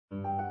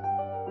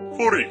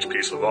For each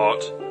piece of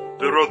art,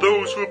 there are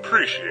those who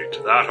appreciate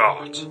that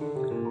art.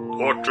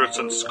 Portraits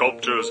and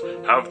sculptures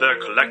have their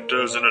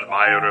collectors and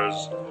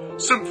admirers.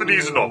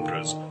 Symphonies and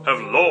operas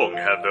have long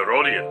had their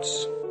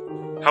audience.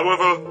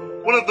 However,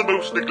 one of the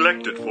most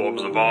neglected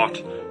forms of art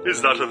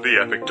is that of the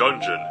epic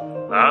dungeon,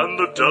 and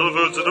the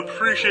delvers that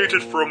appreciate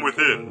it from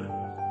within.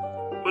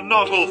 But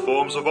not all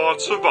forms of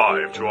art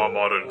survive to our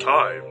modern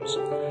times.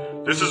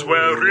 This is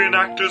where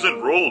reenactors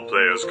and role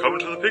players come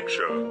into the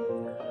picture.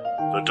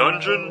 The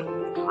dungeon,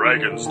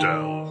 Dragon's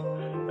Delve,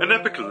 an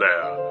epic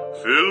lair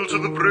filled to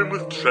the brim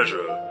with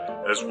treasure,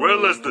 as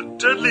well as the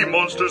deadly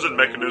monsters and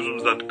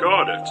mechanisms that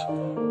guard it,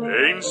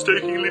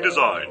 painstakingly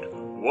designed,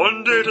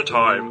 one day at a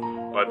time,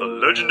 by the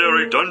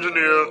legendary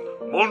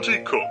dungeoneer Monty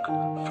Cook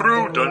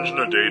through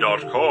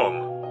DungeonaDay.com.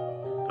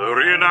 The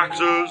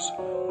reenactors,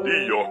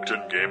 the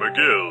Yorkton Gamer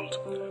Guild,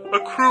 a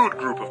crude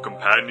group of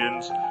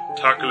companions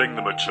tackling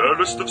the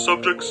maturest of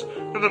subjects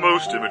in the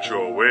most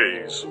immature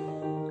ways.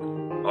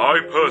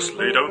 I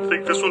personally don't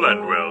think this will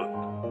end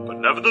well, but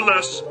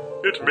nevertheless,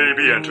 it may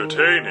be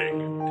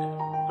entertaining.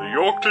 The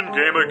Yorkton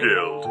Gamer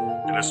Guild,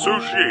 in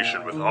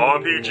association with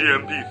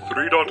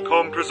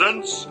RPGMP3.com,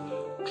 presents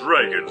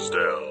Dragon's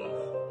Delve.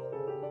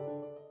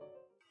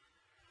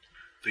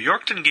 The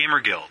Yorkton Gamer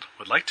Guild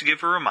would like to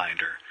give a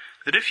reminder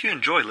that if you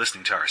enjoy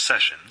listening to our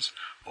sessions,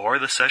 or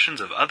the sessions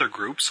of other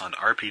groups on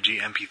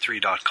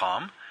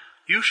RPGMP3.com,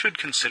 you should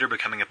consider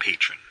becoming a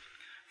patron.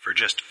 For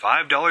just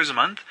 $5 a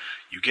month,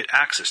 you get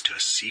access to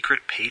a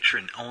secret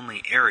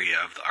patron-only area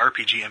of the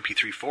RPG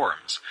MP3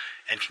 forums,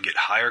 and can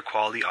get higher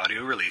quality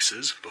audio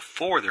releases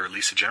before they're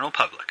released to general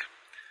public.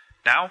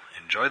 Now,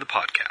 enjoy the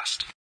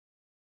podcast.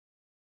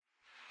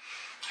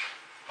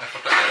 I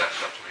thought I had that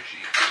stuff to my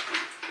sheet.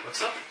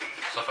 What's up?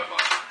 Stuff I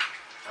bought.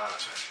 Oh,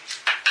 that's right.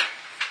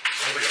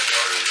 I don't think I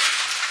bought it.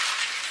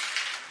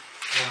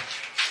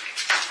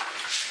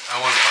 I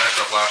wanted to buy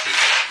stuff last week,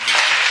 but we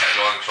kept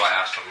going, so I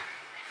asked them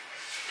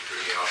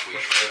during the off week.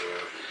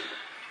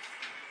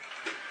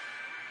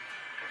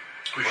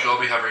 We should all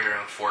be hovering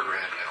around $4,000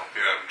 now.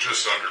 Yeah,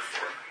 just under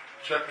 4.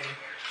 Check me.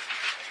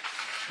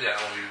 Yeah,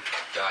 when we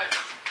die.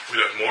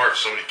 We'd have more if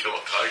somebody killed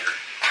a tiger.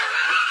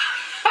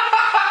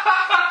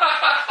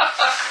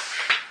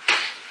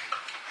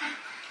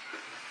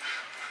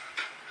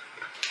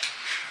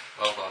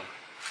 Well done.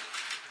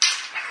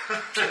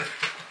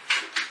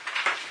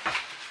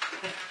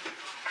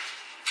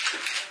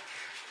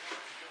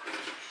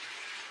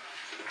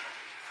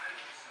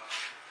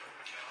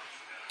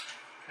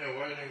 Yeah,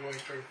 why are they going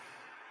through?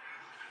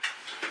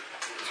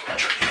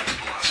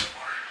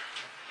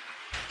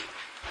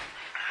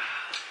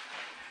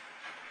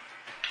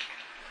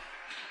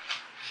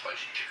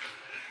 Spicy chicken.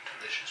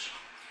 Delicious.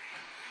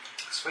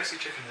 Spicy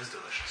chicken is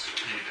delicious.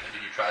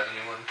 Did you try the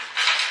new one?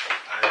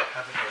 I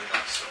haven't really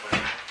done so much.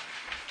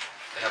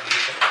 They have the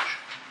new sandwich.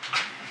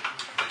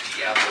 The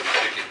Diablo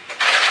chicken.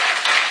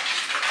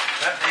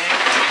 That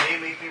may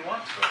make me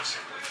want to go to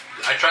Simply.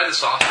 I tried the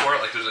sauce for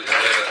it. Like, they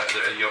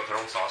have their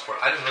own sauce for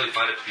it. I didn't really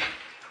find it to be.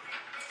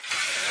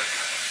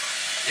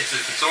 It's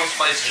its own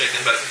spiced chicken,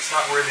 but it's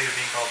not worthy of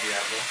being called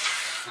Diablo.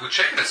 the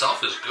chicken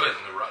itself is good,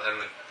 and the rub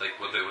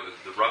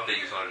they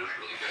use on it is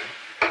really good.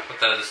 But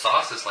the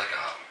sauce is like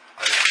I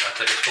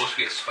think it's supposed to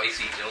be a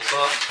spicy dill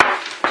sauce,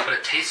 but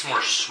it tastes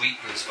more sweet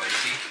than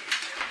spicy.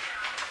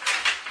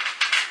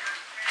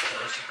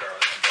 There's some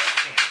garlic and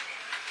black.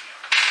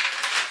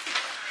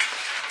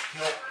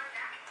 Nope.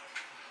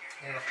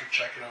 I'm gonna have to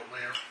check it out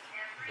later.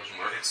 It doesn't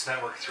work. It's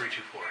network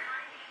 324.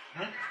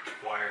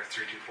 Wire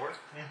 324.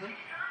 Mm-hmm.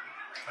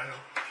 I know.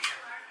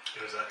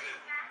 Was that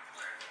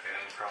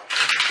any problem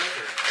with it,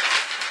 or?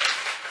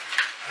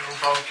 I have no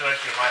problem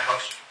connecting to my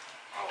house.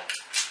 Oh.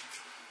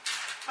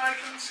 I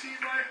can see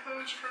my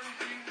house from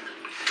here.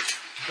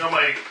 Now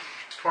my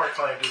current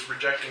client is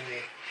rejecting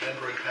the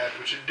Android pad,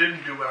 which it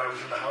didn't do when I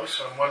was in the house,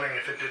 so I'm wondering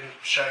if it didn't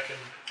check and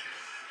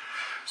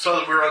saw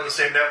that we were on the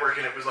same network,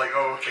 and it was like,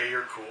 oh, okay,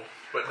 you're cool.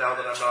 But now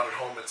that I'm not at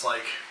home, it's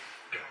like,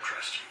 don't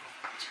trust you.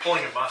 It's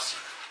pulling a muscle.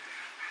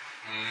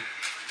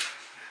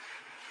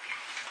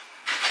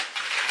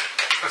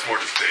 That's more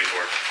just day's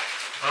work.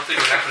 I don't think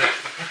it would happen.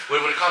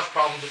 Would it cause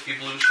problems if you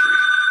blue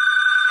screen?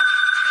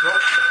 Nope.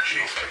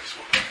 Jeez, I just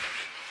want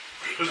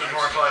Who's the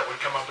current client would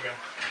come up again.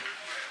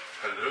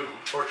 hello.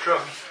 Or it should.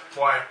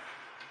 Why?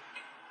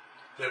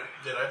 Did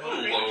I blue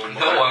screen?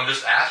 Hello, No, I'm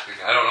just asking.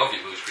 I don't know if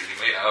you blue screen. You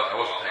may. I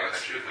wasn't paying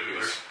attention to the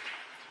computer.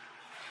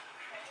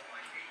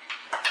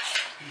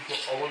 People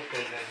always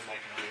play that in my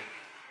computer.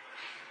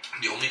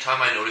 The only time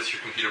I notice your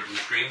computer blue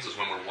screens is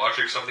when we're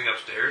watching something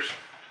upstairs,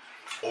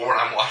 or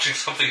I'm watching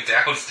something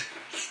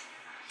downstairs.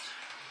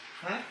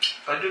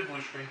 I did blue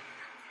screen.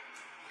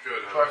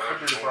 Good. So I could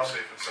be the I'm problem.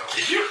 safe and sound.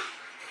 Did you?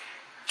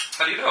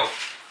 How do you know?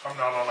 I'm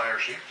not on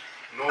IRC.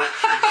 No, it's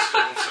still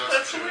sensitive.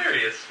 That's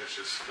hilarious. It's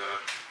just,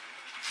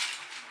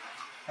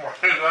 Why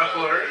is that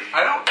hilarious?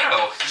 I don't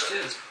know. It just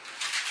is.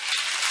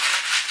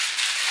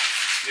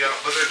 yeah,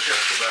 but then you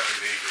have to go back and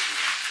make it.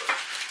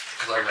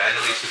 Because I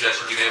randomly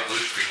suggested you get a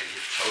blue screen, and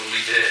you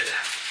totally did.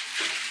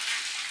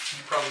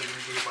 You probably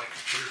rebooted my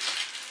computer.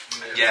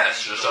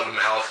 Yes, just out of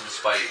malice and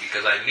spite,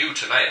 because I knew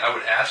tonight I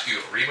would ask you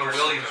if Reba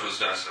Williams was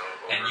done,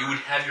 and you would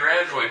have your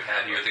Android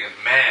pad here thinking,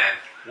 man,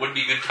 would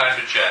be a good time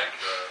to check.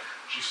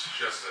 She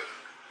suggested.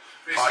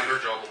 Basically, her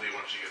job will be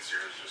when she gets here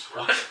is just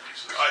work What?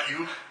 pieces.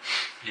 You?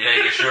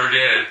 Yeah, you sure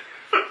did.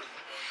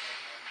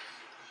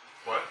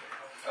 What?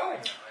 Oh,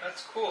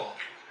 that's cool.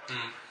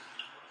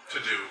 To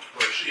do.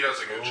 But she has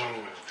a good chunk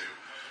of it to do.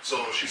 So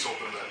she's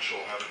hoping that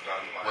she'll have it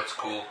done by... What's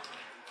cool?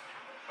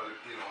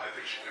 You know, I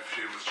think if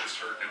she was just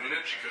her doing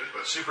it, she could,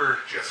 but...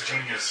 Super she has to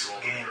kinda get Genius through all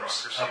the Games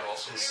bureaucracy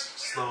also. is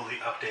slowly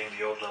updating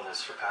the old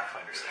levels for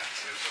Pathfinder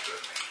stats.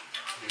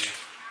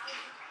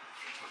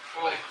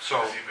 Well,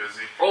 So-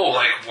 busy. Oh,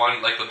 like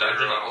the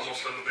dungeon They're levels.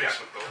 almost in the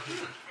basement,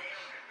 though.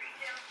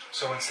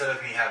 So instead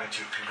of me having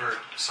to convert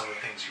some of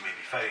the things you may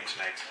be fighting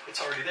tonight, it's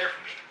already there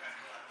for me.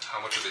 How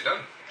much have they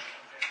done?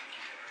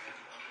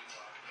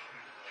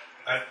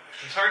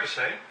 It's hard to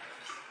say.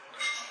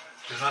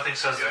 There's nothing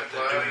says that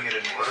they're doing it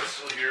in order. He's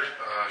still here.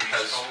 He's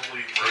Because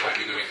probably... They might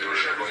be doing it in order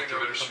they're going everything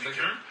through it or out this something.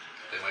 weekend.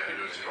 They might be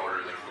doing it in order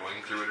they're going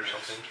through it or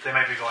something. They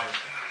might be going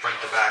front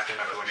to back, they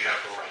might be going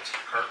back to front.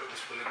 Carpet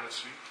was put in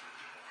this week.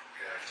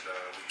 And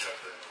we have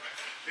the...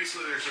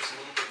 Basically, there's just a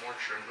little bit more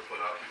trim to put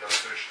up. We gotta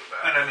finish the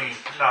back. And I mean,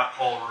 not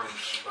all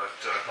rooms, But,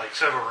 like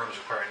several rooms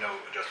require no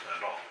adjustment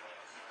at all.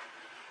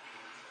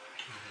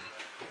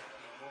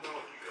 well, that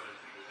would be good.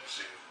 It'd be good to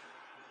see.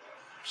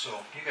 So,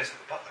 you guys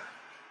have a butler.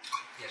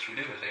 Yes, we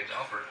do. His name's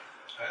Alfred.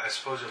 I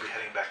suppose you'll be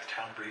heading back to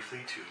town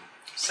briefly to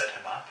set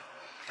him up?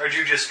 Or do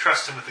you just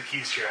trust him with the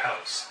keys to your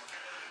house?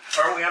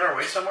 Are we on our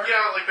way somewhere?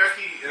 Yeah, like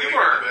Becky... You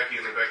were. Becky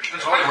and then Becky...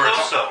 It's only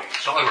It's close, though.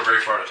 not like we're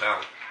very far out of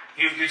town.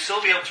 You'd still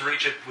be able to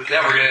reach it with...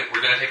 Yeah, we're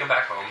gonna take him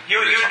back home. You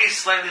would be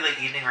slightly late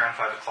evening around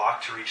 5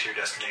 o'clock to reach your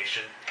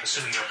destination,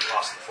 assuming you don't get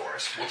lost in the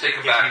forest. We'll take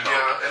him back home.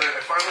 Yeah, and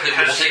I finally...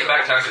 We'll take him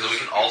back down because then we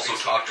can also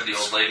talk to the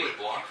old lady.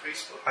 Block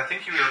Facebook. I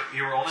think you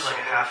were only like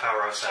a half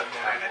hour outside of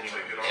town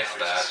anyway. If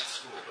that.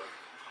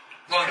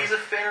 Well, he's a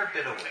fair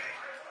bit away.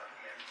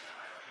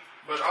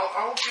 But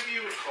I'll give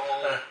you a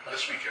call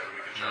this weekend.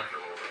 We can chat for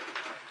a little bit.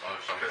 Oh,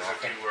 something Because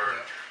if awful. you were,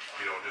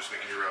 just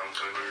making your rounds,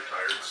 I know you're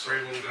tired. So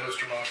Brave Little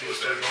Toaster Mafia is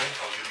still going.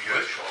 I'll give you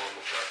guys a call and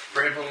we'll chat.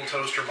 Brave Little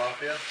Toaster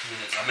Mafia.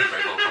 I'm in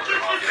Brave Little Toaster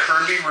Mafia.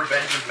 Kirby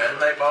Revenge of Meta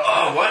Knight Mafia.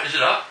 Oh, what? Is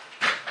it up?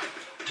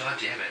 God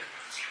damn it.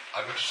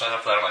 I'm going to sign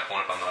up for that on my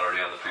phone if I'm not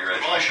already on the pre-reg.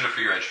 I should have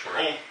pre-regged for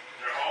it.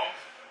 They're home?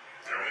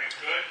 Everything's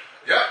good?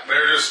 Yeah,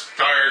 they're just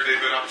tired.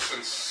 They've been up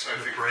since, I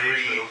think, Brave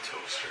 3. little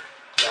toaster.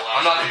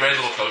 I'm not the Brave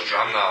Little Toaster.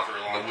 I'm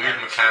the weird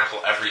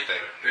mechanical everything.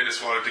 They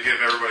just wanted to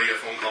give everybody a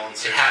phone call and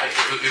say...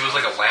 It was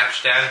like a lamp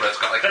stand, but it's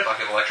got like a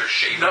fucking electric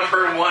shaver.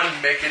 Number 1,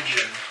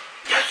 Mikagen.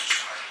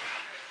 Yes!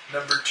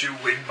 Number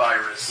 2, Wind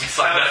Virus.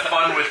 signed Have up.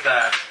 fun with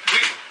that.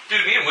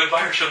 Dude, me and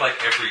Woodfire should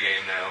like every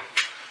game now.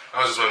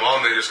 I was with my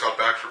mom. They just got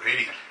back from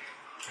Haiti.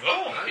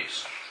 Oh,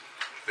 nice.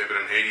 They've been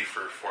in Haiti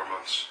for 4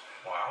 months.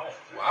 Wow.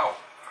 Wow.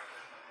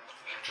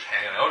 Just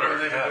hanging out What or... are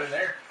they doing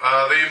there?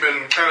 They've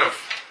been kind of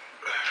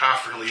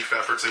half relief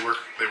efforts. They work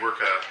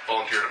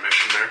volunteer in a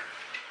mission there.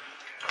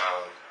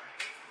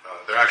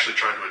 They're actually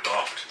trying to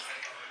adopt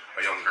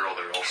a young girl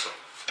there also.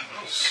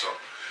 So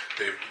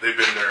they've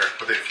been there,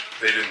 but they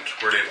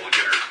weren't able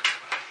to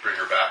bring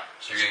her back.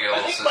 So you're gonna get a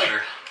I little think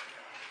sister.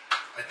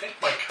 I think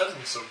my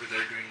cousin's over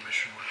there doing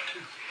mission work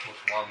too. With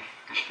mom.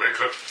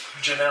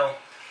 Janelle.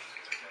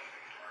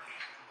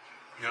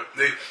 Yeah,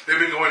 they've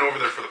been going over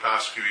there for the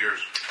past few years.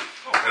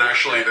 And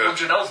actually, Well,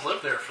 Janelle's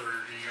lived there for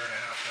a year and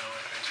a half now,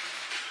 I think.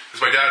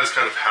 because my dad is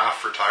kind of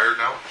half retired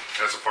now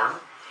as a farmer.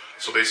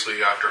 So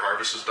basically, after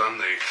harvest is done,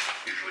 they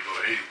usually go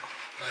to Haiti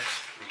Nice.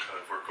 and kind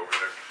of work over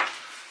there.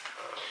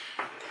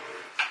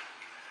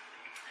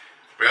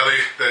 Yeah,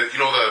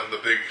 the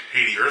big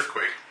Haiti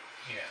earthquake.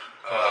 Yeah.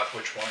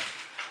 Which one?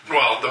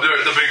 Well, the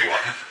big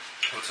one.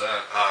 What's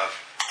that?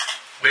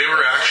 They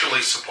were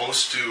actually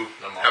supposed to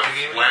The have Marvel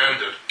game?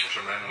 landed Which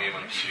one ran game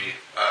on TV?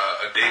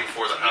 a day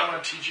before that I'm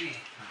on happened. TG.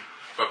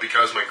 But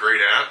because my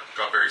great aunt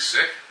got very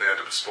sick, they had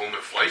to postpone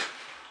their flight,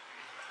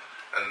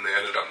 and they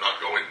ended up not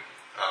going.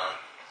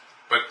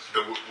 But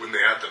when they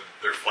had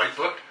their flight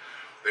booked,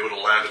 they would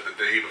have landed the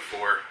day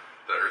before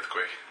the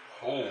earthquake.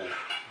 Oh.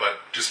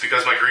 But just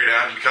because my great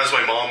aunt, because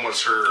my mom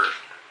was her,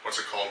 what's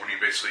it called when you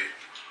basically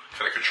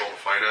kind of control the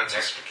finances?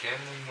 Next to kin?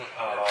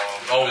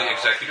 The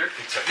executor?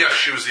 Yeah,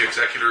 she was the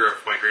executor of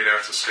my great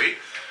aunt's estate,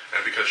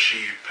 and because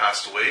she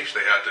passed away,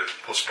 they had to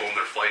postpone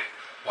their flight.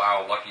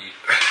 Wow, lucky.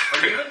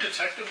 Are you in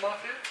Detective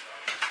Mafia?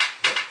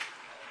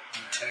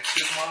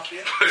 Detective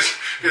Mafia?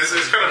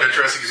 It's kind of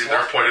interesting because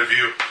their point of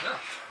view. Yeah.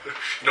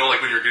 You know,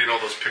 like when you're getting all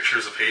those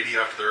pictures of Haiti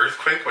after the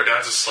earthquake, my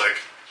dad's just like,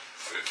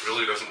 it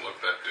really doesn't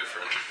look that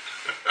different.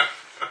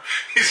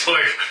 He's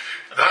like,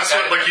 that's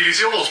what, like, you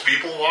see all those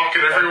people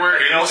walking everywhere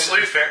aimlessly?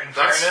 In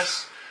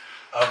fairness,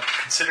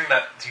 considering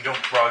that you don't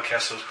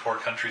broadcast those poor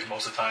countries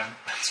most of the time,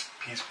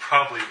 he's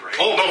probably right.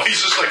 Oh no,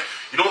 he's just like,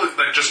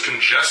 that just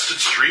congested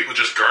street with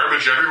just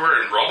garbage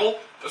everywhere and rubble?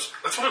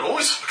 That's what it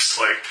always looks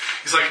like.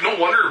 He's like, no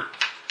wonder,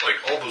 like,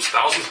 all those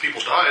thousands of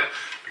people died,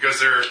 because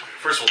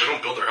first of all, they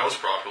don't build their house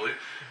properly,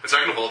 And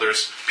second of all,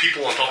 there's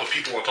people on top of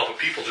people on top of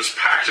people just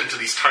packed into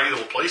these tiny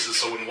little places,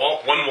 so when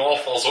one wall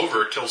falls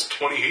over, it kills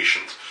 20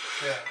 Haitians.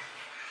 Yeah.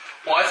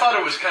 Well, I thought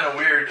it was kind of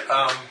weird.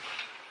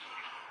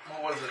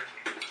 What was it?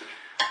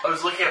 I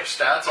was looking up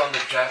stats on the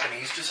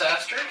Japanese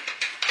disaster.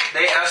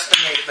 They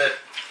estimate that,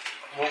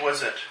 what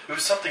was it? It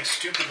was something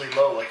stupidly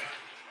low. Like,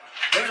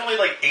 there was only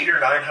like 800 or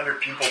 900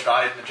 people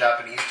died in the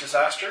Japanese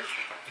disaster.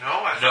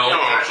 No, I think No. the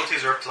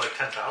casualties are up to like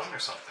 10,000 or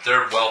something.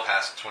 They're well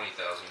past 20,000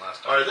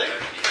 last time. Are they?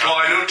 Well,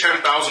 I know 10,000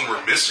 were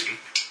missing.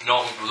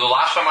 No, the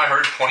last time I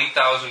heard 20,000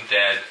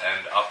 dead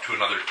and up to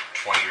another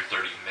 20 or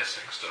 30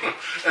 missing still.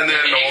 And then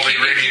all the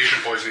radiation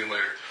poisoning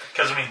later.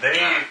 Because I mean,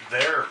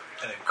 they're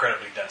an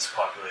incredibly dense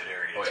populated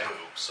area too,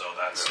 so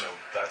that's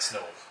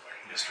no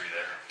mystery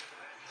there.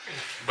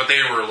 But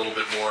they were a little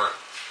bit more.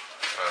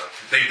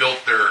 They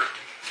built their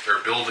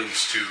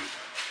buildings to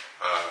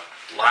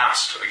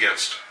last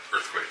against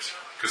earthquakes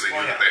because they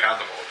knew that they had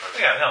them all the time.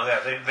 Yeah, no,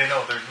 they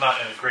know they're not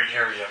in a great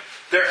area.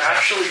 They're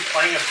actually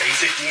playing a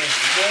basic D&D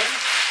game?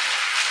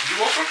 You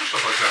do all sorts of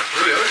stuff like that.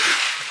 Where are the other two?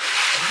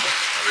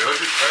 Are the other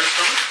two guys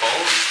coming?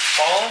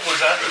 Paul was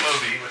at the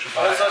movie, which was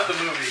I was at the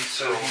movie,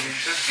 so he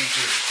should be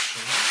here.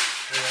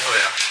 Oh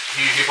yeah.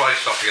 He probably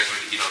stopped to get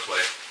something to eat on his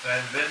way.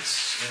 And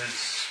Vince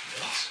is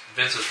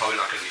Vince is probably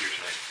not going to be here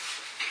tonight.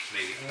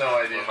 Maybe. No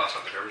idea. Well, if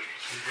not in the garbage.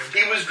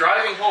 He was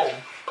driving home.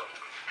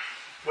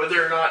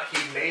 Whether or not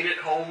he made it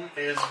home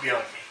is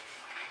beyond me.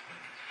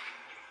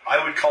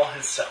 I would call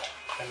his cell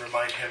and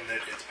remind him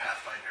that it's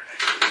Pathfinder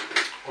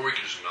night. Or we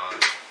could just not.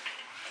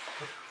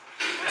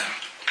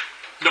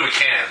 No, we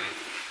can.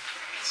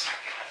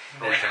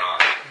 Or we cannot.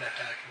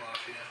 NetHack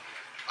Mafia.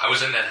 I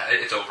was in that.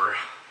 It's over.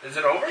 Is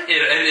it over? It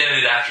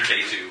ended after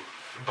day 2.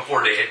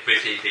 Before day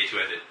 2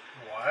 ended.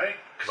 Why?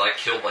 Because I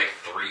killed like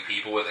 3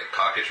 people with a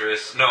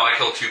cockatrice. No, I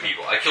killed 2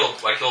 people. I killed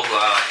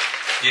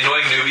the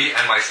annoying newbie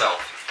and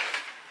myself.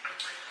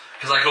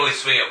 Because I could only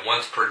swing it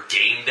once per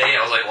game day.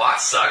 I was like, well, that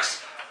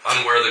sucks.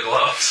 Unwear the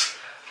gloves.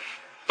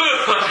 Boom,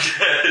 I'm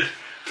dead.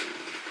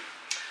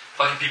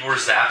 Fucking people were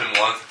zapping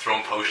wands and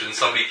throwing potions.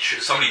 Somebody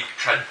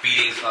tried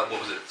beating,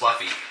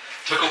 Fluffy.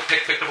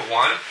 Picked up a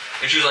wand,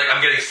 and she was like,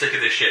 I'm getting sick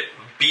of this shit.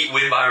 Beat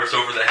Wind Virus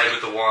over the head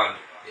with the wand.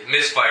 It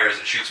misfires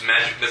and shoots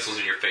magic missiles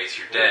in your face.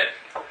 You're dead.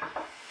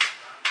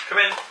 come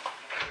in.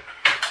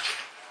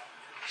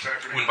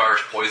 Wind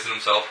Virus poisoned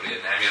himself when he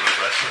had an amulet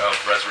of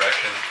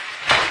resurrection.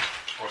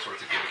 All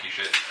sorts of gimmicky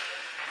shit.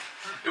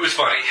 It was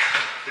funny.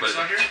 It's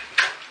not here?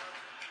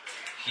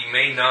 He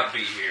may not be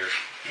here.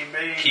 He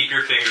may... Keep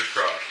your fingers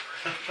crossed.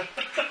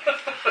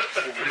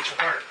 Which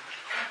part?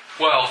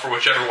 Well, for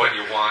whichever one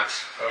you want.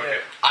 Okay.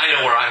 I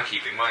know where I'm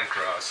keeping mine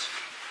crossed.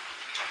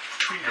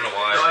 I don't know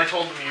why. No, I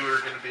told him you were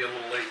going to be a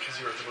little late because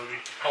you were at the movie.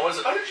 How was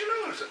it? How did you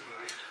know it was at the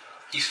movie?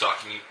 He's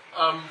stalking you.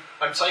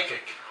 I'm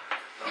psychic.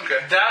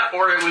 Okay. That,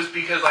 or it was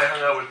because I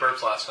hung out with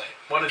Burps last night.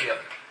 One or the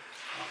other.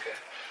 Okay.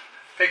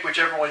 Pick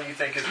whichever one you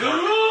think is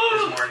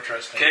more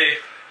interesting. Okay,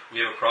 we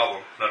have a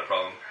problem. Not a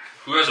problem.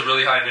 Who has a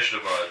really high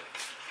initiative on it?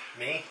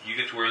 Me? You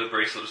get to wear the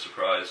bracelet of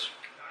surprise.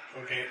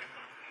 Okay.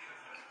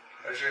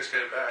 How'd you guys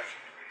get it back?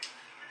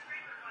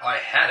 I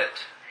had it.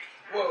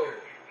 Whoa.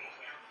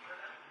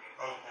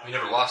 Oh. We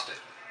never lost it.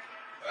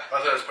 I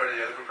thought it was part of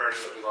the other party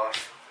that we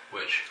lost.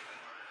 Which?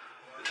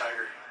 The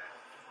tiger.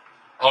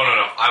 Oh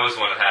no, I was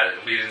the one that had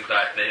it. We didn't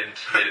die. They didn't.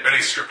 And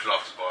he stripped it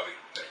off his body.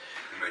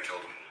 And they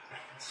killed him.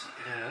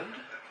 And?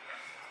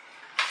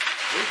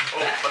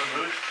 Oh, fun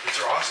movie.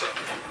 It's awesome.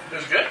 It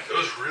was good? It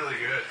was really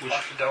good. We'll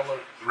have to download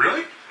it.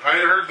 Really? I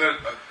had heard that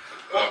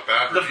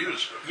bad the-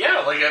 reviews.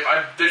 Yeah, like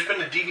there's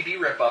been a DVD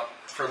rip-up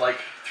for like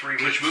 3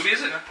 weeks. Which movie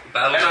is it?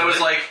 Battle And of I was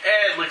the like,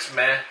 it looks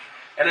meh.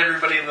 And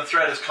everybody in the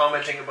thread is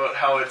commenting about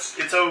how it's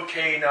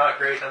okay, not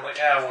great. And I'm like,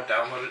 I won't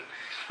download it.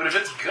 But if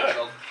it's good,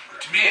 I'll...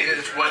 To me,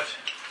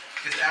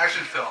 it's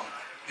action film.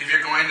 If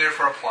you're going there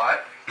for a plot,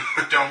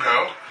 don't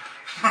go.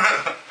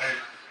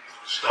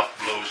 Stuff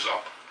blows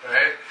up.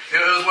 Right?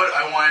 It was what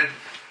I wanted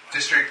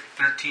District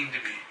 13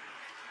 to be.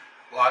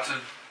 Lots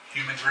of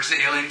humans versus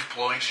aliens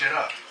blowing shit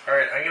up.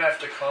 Alright, I'm going to have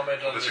to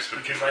comment on this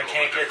District because 13 I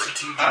can't get to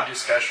TG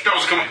discussion. That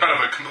was kind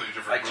of a completely I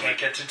different movie. can't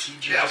get to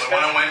TG Yeah, discussion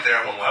but when I went there,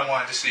 I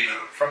wanted to see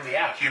from the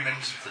app.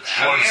 humans One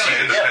shooting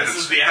scene. aliens. Yeah, this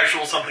is the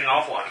actual something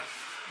offline.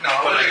 No,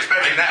 I wasn't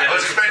expecting that. I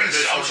was expecting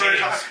some sort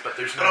of talk. But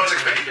there's But I was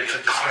no way to expecting get to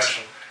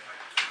constant discussion.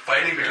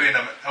 fighting between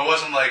them. It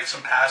wasn't like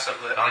some passive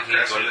I don't think you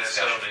go to aggressiveness.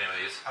 So discussion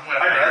anyways. I'm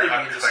gonna I'd rather figure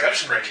be in out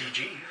discussion than spring.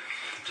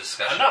 TG.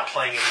 Discussion. I'm not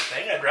playing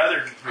anything. I'd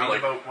rather read like-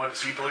 about what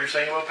people are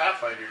saying about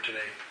Pathfinder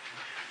today.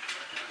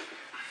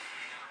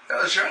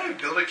 I was trying to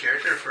build a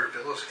character for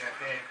Billow's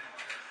campaign.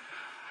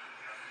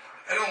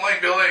 I don't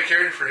like building a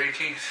character for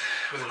 18th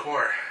with a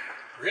core.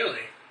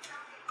 Really?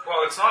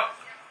 Well, it's not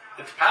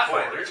It's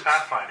Pathfinder. Pathfinder. It's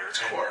Pathfinder. It's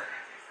core.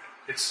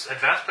 It's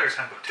Advanced Player's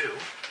Handbook 2.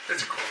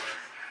 It's a core.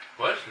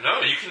 What?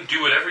 No, you can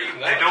do whatever you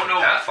want. They don't with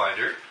know-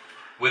 Pathfinder.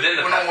 Within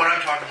the Well, no, what Pathfinder.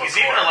 I'm talking about He's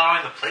even core.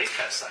 allowing the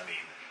playtest, I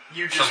mean.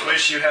 You just Some-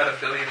 wish you had $1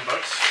 billion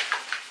bucks?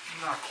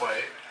 Not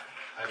quite.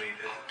 I mean,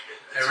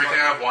 Everything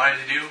I've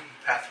wanted to do,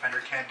 Pathfinder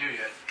can't do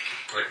yet.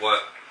 Like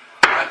what?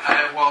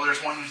 Well,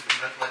 there's one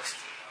that lets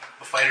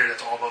a fighter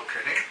that's all about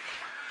critting.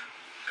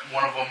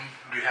 One of them,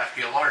 you have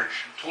to be a large.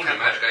 Told you,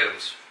 magic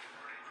items.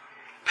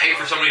 Pay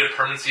for somebody to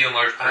permanency and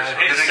large person. I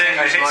hate to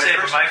say it,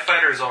 but my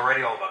fighter is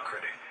already all about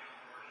critting.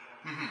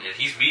 Yeah,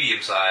 he's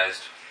medium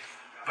sized.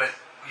 But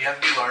you have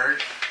to be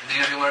large, and then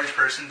you have to be a large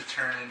person to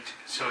turn into,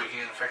 so you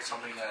can affect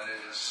something that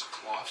is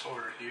colossal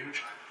or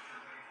huge.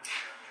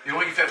 You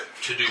only can fit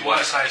To do one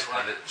what? size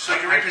left. So you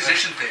can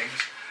reposition things,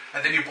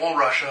 and then you bull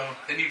rush them,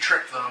 then you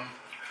trick them.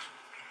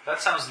 That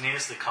sounds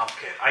needlessly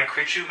complicated. I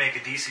crit you, make a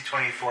DC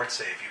 20 fort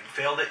save. You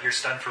failed it, you're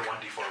stunned for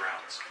 1d4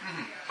 rounds.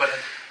 But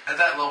at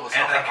that level, it's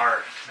And not that I-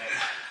 hard.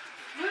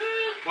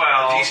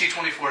 Well, DC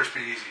 24 is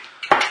pretty easy.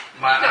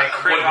 my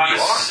crit What on do you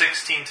is want?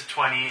 16 to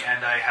 20,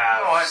 and I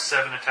have No, I-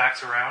 7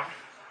 attacks around.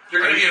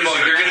 You're going to be Are you about.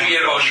 using You're a going to be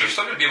King about. Felsion? You're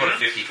still going to be about a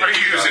 50-50. Are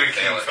you using a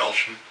fail King it.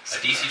 Felsion? A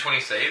DC 20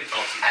 save.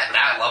 At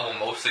that level,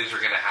 most things are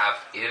going to have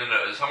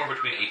somewhere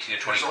between 18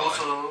 and 20 There's con.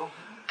 also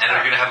And they're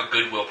going to have a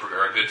goodwill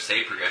or a good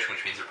save progression,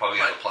 which means they're probably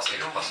going to have a plus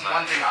 8 or plus 9.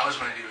 one thing I was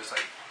going to do is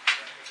like,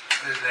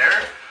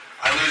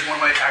 I lose one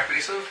of my attack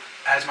bases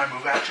as my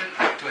move action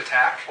to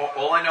attack.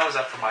 All I know is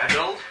that for my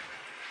build,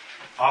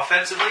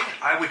 offensively,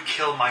 I would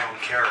kill my own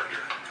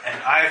character. And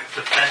I've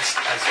defensed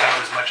about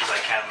as much as I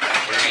can with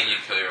that What do you character. mean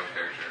you'd kill your own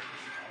character?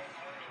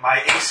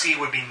 My AC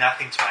would be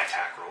nothing to my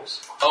attack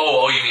rolls.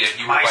 Oh, you mean if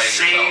you were My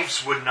fighting yourself?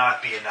 saves would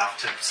not be enough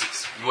to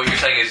succeed. What you're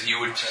saying is you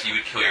would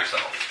kill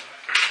yourself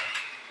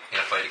in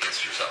a fight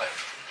against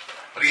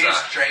yourself. But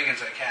against dragons,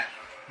 I can't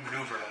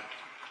maneuver them.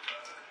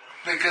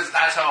 Because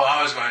that's how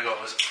I was going to go.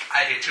 Was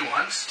I hit you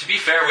once? To be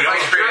fair, we don't.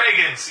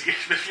 Dragons,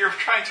 if you're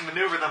trying to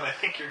maneuver them, I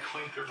think you're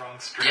going the wrong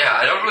street. Yeah,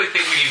 I don't really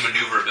think we need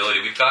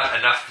maneuverability. We've got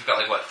enough. We've got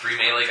like what 3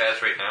 melee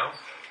guys right now,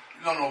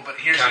 No, but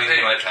here's counting the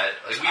thing. my pet.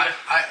 Like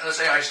Let's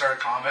say I start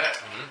combat.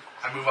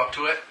 I move up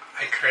to it.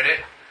 I crit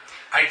it.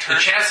 I turn.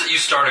 the chance that you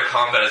start a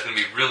combat is going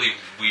to be really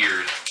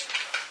weird.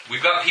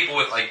 We've got people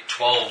with like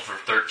 12 or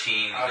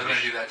 13. I was going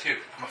to do that too.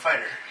 I'm a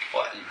fighter.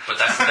 But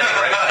that's the thing,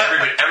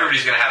 right?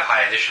 Everybody's going to have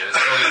high initiative. It's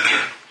still going to be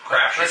a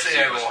crapshoot. Let's say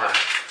I go hard.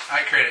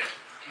 I crit it.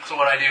 So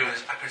what I do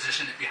is I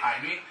position it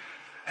behind me,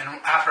 and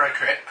after I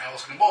crit, I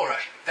also can bull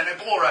rush. Then I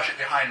bull rush it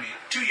behind me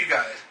to you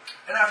guys.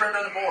 And after I've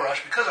done the bull rush,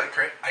 because I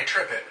crit, I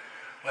trip it.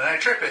 When I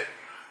trip it,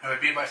 if I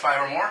beat it by 5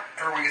 or more,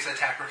 everyone gets an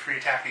attack for free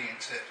attack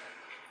against it.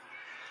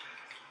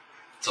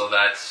 So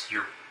that's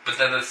your. But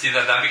then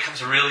that becomes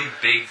really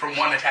big. From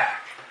one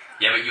attack.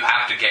 Yeah, but you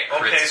have to get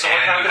crits Okay, so what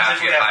and you happens have if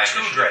to we get high have 2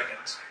 initiative.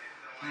 dragons?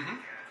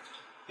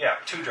 Yeah,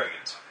 2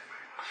 dragons.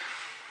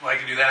 Well, I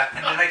can do that,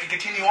 and then I can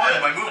continue on in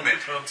my movement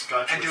found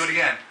scotch. and do it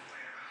again.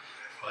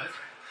 What?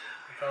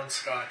 I found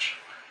scotch.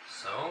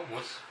 So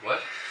what?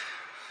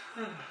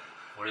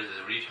 What is it?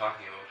 What are you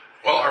talking about?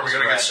 Well, are we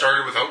going to get Random.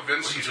 started without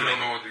Vince What are you since we don't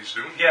doing? know what he's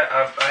doing? Yeah,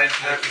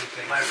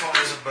 my phone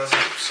isn't buzzing,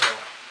 so...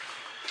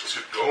 Let's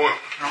get going.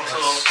 And also,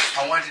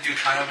 I wanted to do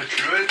kind of a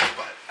druid,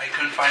 but I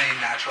couldn't find any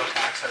natural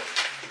attacks that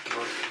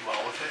worked well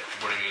with it.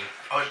 What do you mean?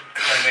 I was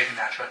trying to make a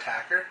natural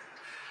attacker.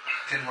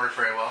 Didn't work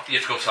very well. You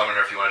have to go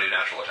summoner if you want to do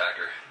natural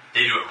attacker.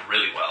 They do it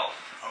really well.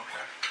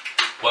 Okay.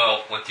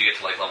 Well, once you get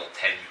to like level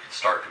 10, you can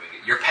start doing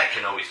it. Your pet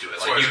can always do it.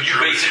 That's Like why you, as a you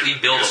druid, basically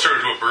you build. just start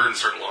into a bird and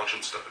start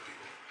launching stuff at people.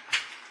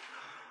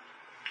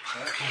 I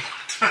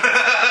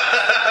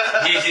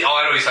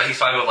know he's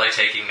talking about like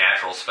taking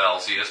natural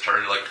spells. So you just turn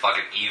into like a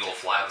fucking eagle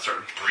fly and start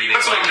breathing.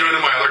 That's what I'm lightning.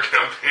 doing in my other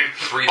campaign.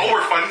 Breathing. Oh,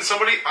 we're finding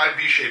somebody? I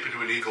B-shape into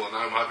an eagle and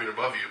I'm hovering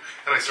above you,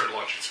 and I start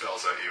launching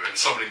spells at you and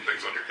summoning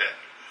things on your head.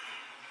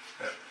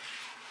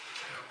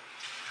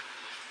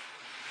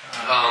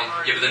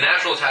 Yeah, but the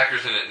natural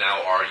attackers in it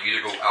now are you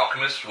either go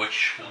alchemist,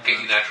 which will get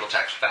you natural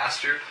attacks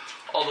faster,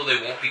 although they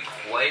won't be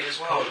quite as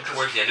Well, potent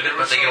towards the end of it, there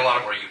but was they get a some-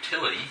 lot more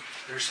utility.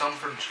 There's some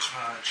from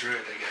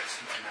druid that gets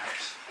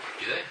nice.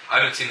 Do they? I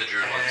haven't seen the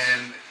druid ones.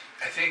 And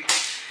I think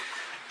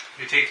if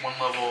you take one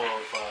level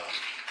of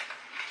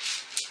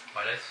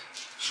My dice?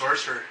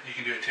 sorcerer, you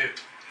can do it too.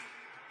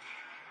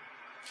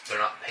 They're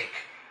not pink.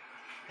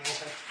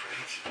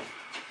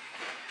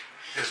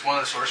 Because one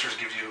of the sorcerers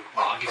gives you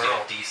Oh, it gives you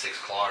burl. a D6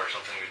 claw or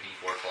something, or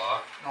D4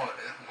 claw. No,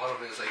 a lot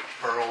of it is like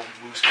burl,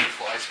 move speed,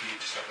 fly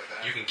speed, stuff like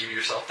that. You can give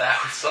yourself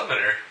that with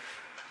summoner.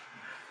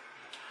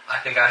 I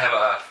think I have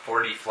a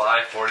 40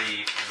 fly,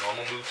 40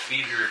 normal move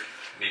speed, or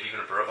maybe even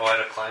a burrow. Oh, I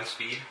have a climb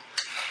speed.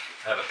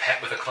 I have a pet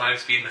with a climb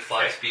speed and a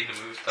fly speed to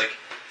move. Like,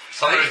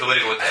 summoner is the way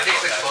to go with I that. think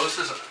the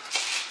closest.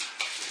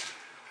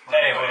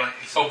 Anyway,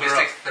 oh, they're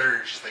Mystic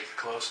Thurge is like the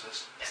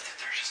closest.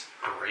 They're just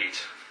great.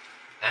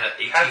 And at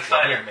 18th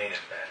Pathfinder level, made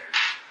it better.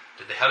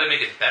 how do they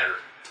make it better?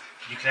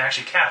 You can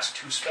actually cast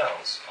 2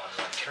 spells on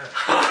one turn.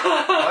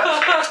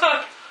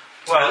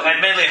 Well,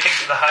 admittedly, I think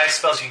the highest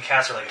spells you can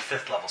cast are like a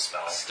 5th level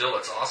spell. Still,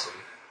 it's awesome.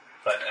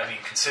 But, I mean,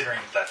 considering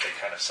that they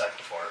kind of sucked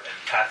before, and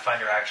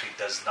Pathfinder actually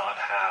does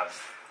not have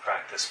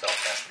practice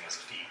spellcasting as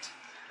a feat.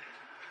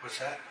 What's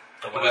that?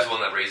 The It was one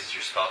that raises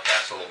your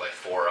spellcast level by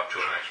 4 up to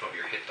a maximum of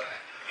your hit die.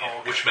 Oh,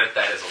 okay. Which meant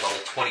that as a level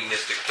 20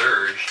 Mystic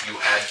Thurge, you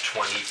had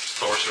 20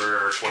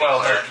 Sorcerer or 20 Well,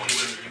 Cleric, no, 20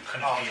 Wizard. you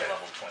couldn't be a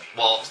level 20.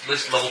 Well,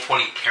 this level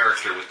 20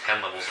 character with 10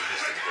 levels of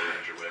Mystic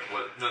Thurge or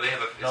whatever. No, they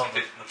have a... No,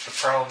 it's the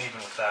problem even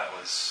with that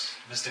was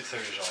Mystic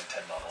 30 is only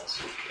 10 levels.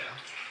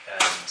 Yeah.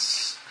 And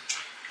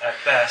at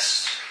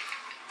best,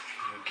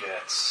 you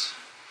get...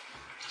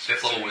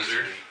 5th level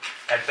wizard.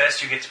 At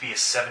best, you get to be a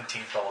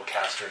 17th level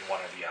caster in one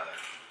or the other.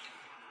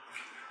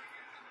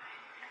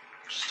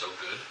 Still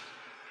good.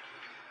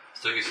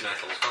 Still gives you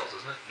 9th level spells,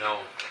 isn't it?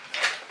 No.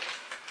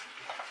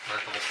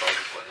 9th level spells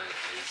is what?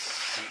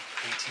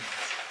 18.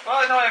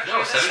 Well, no, actually...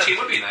 No, 17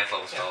 would be 9th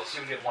level spells.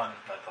 You get one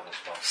 9th level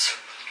spell.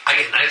 I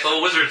get 9th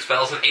level wizard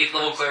spells and 8th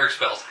level cleric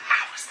spells.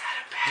 How is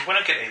that a bad? You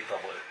wouldn't get 8th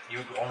level. You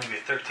would only be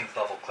a 13th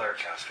level cleric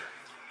caster.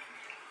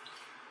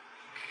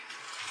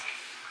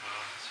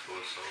 I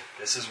suppose so.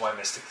 This is why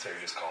Mystic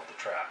 30 is called the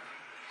Trap.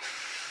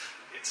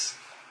 It's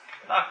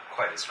not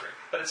quite as great,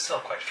 but it's still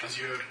quite fun. Because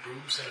you have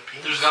boobs and a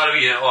penis. There's got to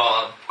be,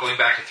 well, going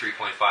back to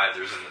 3.5,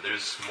 there's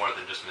more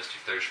than just Mystic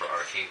Thirst for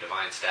Arcane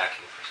Divine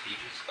stacking and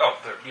prestiges. Oh,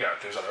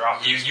 there's other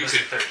options. You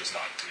Mystic could- 30 is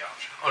not the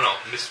option. Oh no,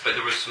 but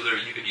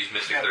you could use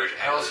Mystic Yeah, Thirst.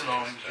 I also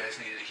know you guys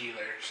needed a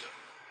healer, so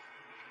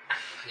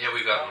Yeah,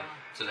 we got one.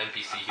 It's an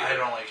NPC I healer.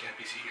 don't like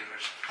NPC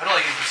healers. I don't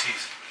like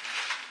NPCs.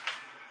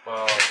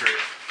 Well, Agree.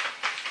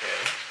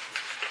 okay.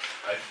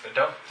 I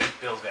don't think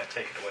Bill's going to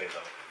take it away,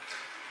 though.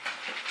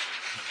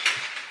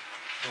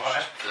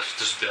 Why? That's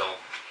just Bill.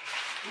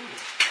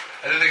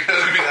 I didn't think it was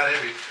going to be that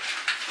heavy.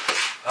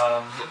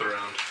 Flip it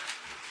around.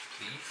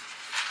 Please.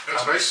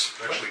 That's nice.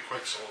 Actually,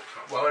 quite solid.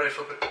 Why would I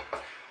flip it?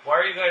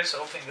 Why are you guys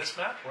opening this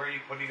map? What are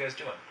you guys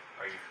doing?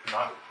 Are you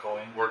not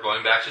going? We're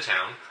going back to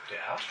town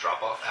Yeah. to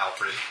drop off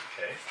Alfred,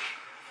 Okay.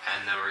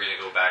 and then we're going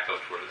to go back out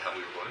to where the hell we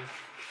were going.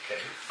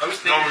 Okay. I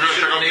was No, thinking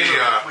we're gonna check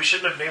out the, we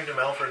shouldn't have named him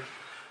Alfred.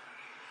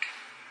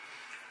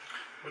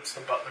 What's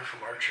the butler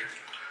from Archer?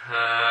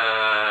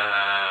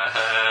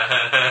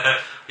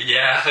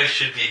 Yeah, it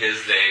should be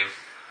his name.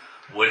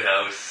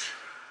 Woodhouse.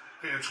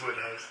 It's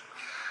Woodhouse.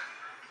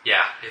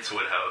 Yeah, it's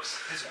Woodhouse.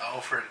 It's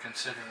Alfred,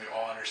 considering we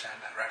all understand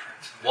that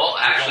reference. Well,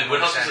 actually, We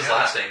don't Woodhouse is his understand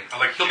last name. I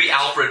like He'll be Jeeves.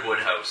 Alfred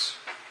Woodhouse.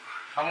 him.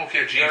 I'm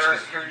okay with Jeeves. You're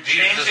 'cause Jeeves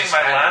changing doesn't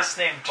my matter. last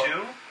name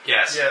too?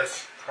 Yes.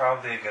 Yes.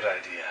 Probably a good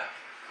idea.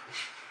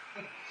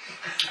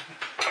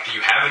 Do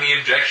you have any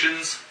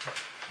objections?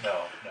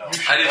 No.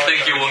 I didn't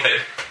think you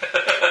would.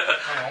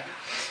 I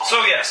don't.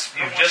 So yes,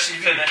 you've just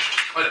finished.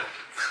 I know.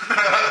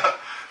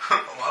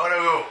 Why would I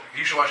go?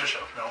 You should watch the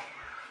show. No.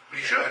 But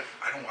you should.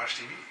 I don't watch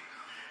TV.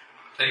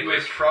 You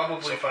Anyways, would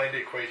probably find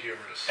it quite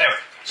humorous. Anyway,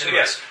 so Anyway.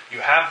 yes, you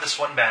have this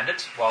one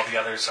bandit while the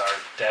others are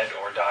dead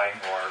or dying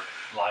or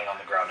lying on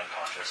the ground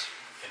unconscious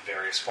in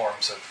various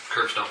forms of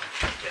curbstone.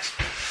 yes.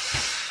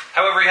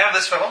 However, you have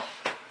this fellow.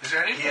 Is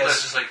there anything Yes.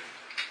 that's just like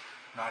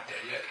not dead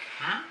yet?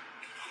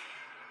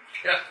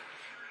 Yeah.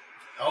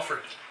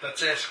 Alfred.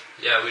 That's it.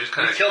 Yeah, we just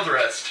kind We of. killed the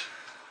rest.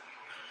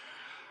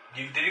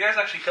 Did you guys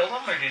actually kill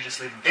them, or did you just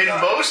leave them? To In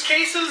die? most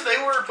cases, they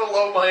were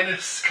below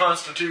minus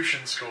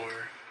Constitution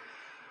score.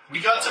 We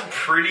got some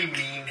pretty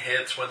mean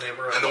hits when they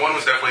were. And the one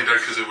was definitely dead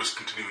because it was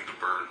continuing to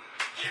burn.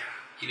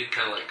 He did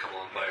kind of light a couple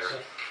on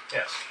fire.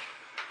 Yes.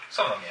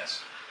 Some of them,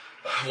 yes.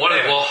 One of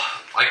Anyway. well,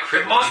 I For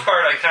crit the most one.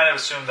 part, I kind of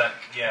assumed that,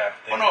 yeah.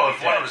 they Oh no, would if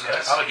be one dead, was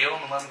yes. I would heal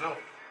him and let him go.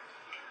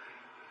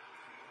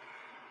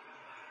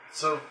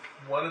 So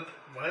what?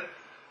 What?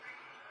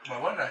 Why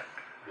wouldn't I?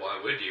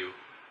 Why would you?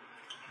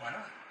 Why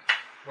not?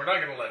 We're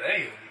not going to let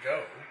any of them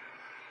go.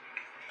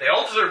 They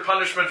all deserve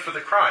punishment for the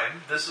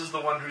crime. This is the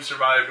one who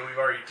survived, and we've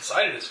already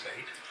decided his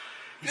fate.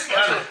 They He's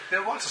have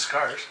lots of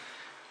scars.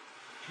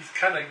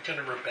 kind of going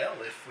to rebel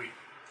if we.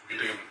 We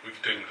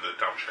could take him to the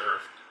town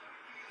sheriff.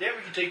 Yeah,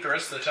 we could take the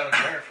rest of the town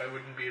sheriff. I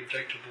wouldn't be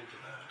objectable to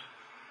that.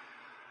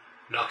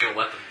 Not gonna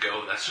let them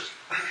go. That's just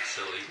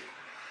silly.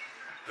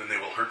 Then they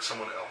will hurt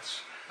someone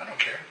else. I don't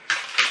care.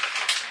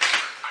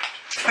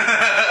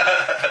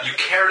 You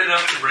cared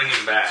enough to bring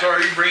him back. So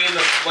are you bringing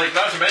the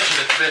not to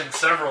mention it's been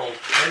several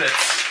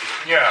minutes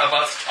Yeah. of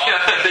us talking,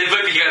 Yeah, they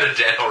might be kind of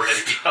dead already.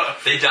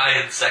 They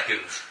die in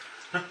seconds.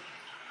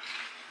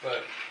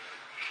 but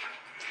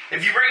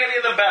if you bring any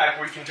of them back,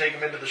 we can take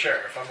them into the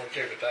sheriff. I'm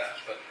okay with that,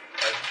 but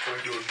I'm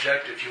going to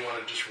object if you want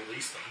to just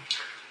release them.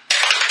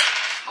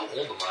 How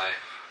old am I?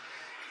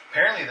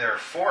 Apparently, there are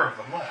 4 of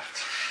them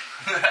left.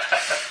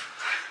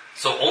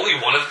 So only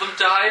one of them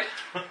died?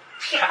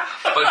 Yeah.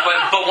 But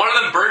one of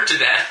them burned to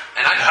death,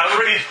 and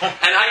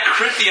I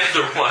crit the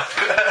other one.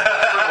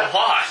 For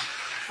what?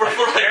 For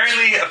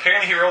Apparently,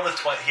 he rolled a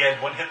 20. He had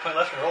 1 hit point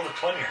left and rolled a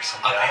 20 or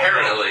something. I don't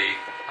know. apparently.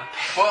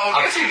 Well,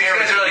 I'm guessing you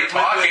guys are like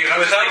talking and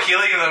I'm just like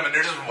healing them and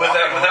they're just walking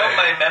Without away.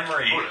 my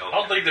memory. Oh, I no.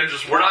 don't think they're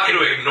just. We're not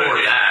walking going to ignore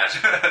away.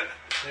 that.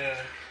 Yeah.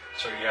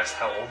 So you asked,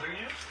 how old are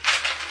you?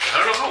 I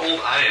don't know how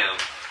old I am.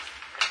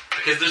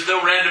 Because there's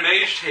no random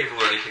age table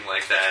or anything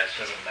like that.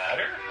 Does it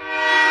matter?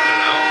 I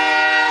don't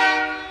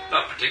know.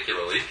 Not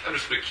particularly. I'm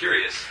just a bit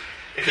curious.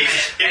 If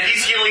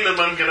he's healing them,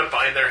 I'm gonna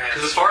bind their hands.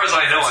 Because as far as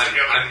I know,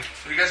 I'm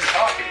You guys are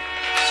talking.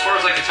 as far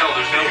as I can tell,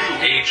 there's no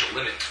age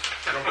limit.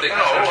 I don't think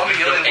No, there's I'm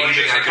healing no one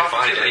aging I just could talking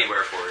find to it.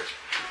 anywhere for it.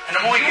 And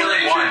I'm only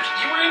healing one.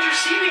 You were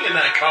interceding in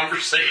that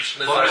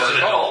conversation. As Well, I I was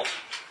an recall. adult.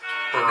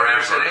 I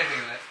never said Forever.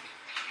 anything that.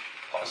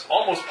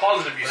 Almost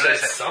positive you What did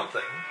said I say?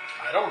 something.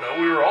 I don't know.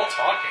 We were all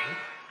talking.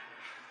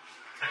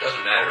 Doesn't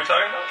What are matter. we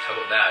talking about? How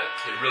about that?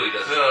 It really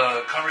doesn't.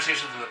 The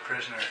conversations with the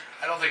prisoner.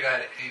 I don't think I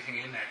had anything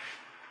in there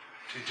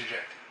to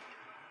interject.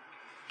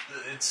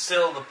 It's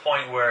still the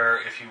point where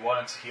if you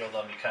wanted to heal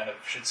them, you kind of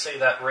should say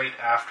that right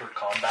after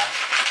combat,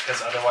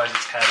 because otherwise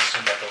it's kind of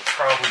assumed that they'll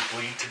probably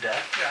bleed to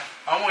death. Yeah.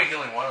 I'm only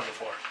healing one of the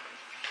 4.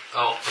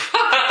 Oh.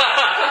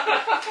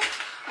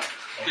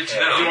 Good to Okay.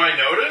 know. Do I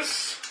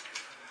notice?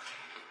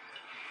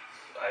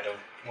 I don't.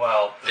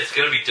 Well, It's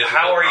going to be difficult.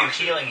 how are you not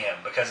to. healing him?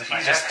 Because if My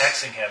he's just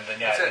hex. hexing him, then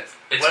yeah, That's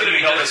it. It's whether gonna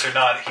you be notice or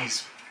not,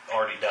 he's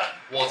already done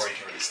Well, before you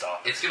can really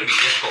stop. It's going to be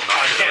difficult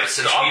not I to can't notice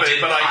since stop we it,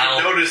 did but I pile.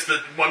 can notice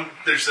that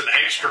there's an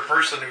extra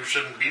person who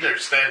shouldn't be there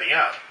standing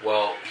up.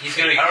 Well, he's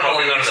going to be I don't know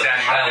crawling if under he's the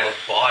standing pile up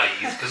of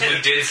bodies because we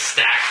did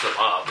stack them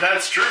up.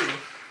 That's true.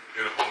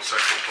 In a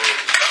homosexual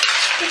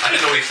pose. I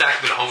didn't know we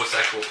stacked them in a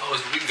homosexual pose,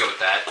 but we can go with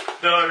that.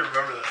 No, I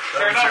remember that. That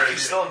Fair was enough. your He's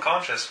idea. still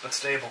unconscious but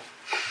stable.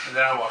 And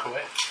then I walk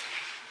away.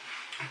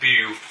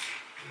 Bew.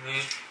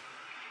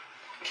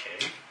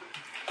 Okay.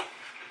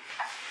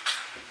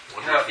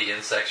 Wonder if the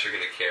insects are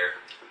going to care.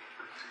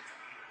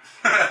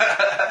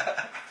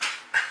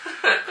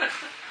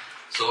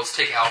 So let's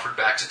take Alfred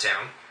back to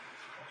town.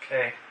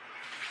 Okay.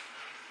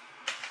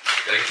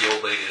 Gotta get the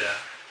old lady to.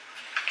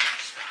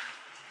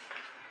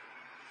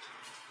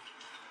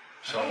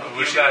 So was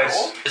you she guys.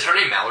 old? Is her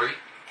name Mallory?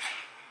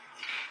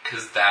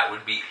 Because that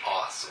would be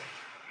awesome.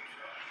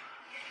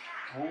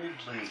 Old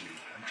lady.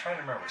 I'm trying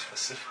to remember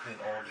specifically an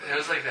old It lady.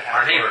 was like the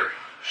Our half. neighbor.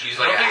 She's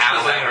like I a don't think she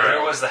was halfling. like There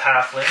or- was the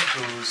halfling,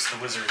 who's the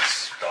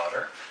wizard's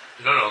daughter.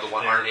 No, the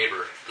one, our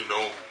neighbor. The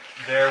gnome.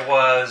 There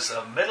was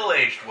a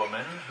middle-aged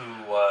woman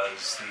who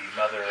was the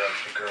mother of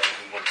the girl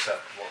who works at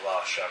the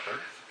Lost Shepherd.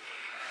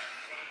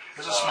 It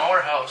was a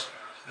smaller house.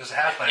 It was a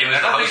half-line. It was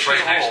I don't the think house she was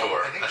right next old.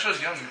 door. I think she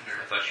was younger.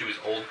 I thought she was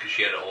old because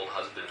she had an old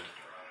husband.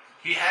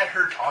 He had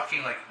her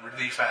talking like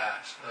really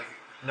fast. Like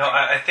No,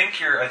 I think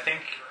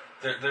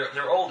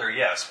they're older,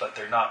 yes, but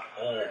they're not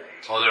old.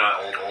 Oh, they're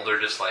not old. Old.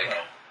 They're just like No.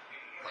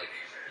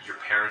 your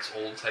parents'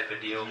 old type of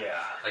deal.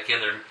 Yeah. Like in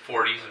their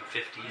 40s and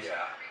 50s.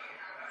 Yeah.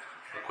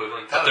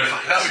 Equivalent. that But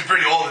would be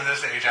pretty old in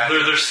this age.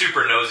 they're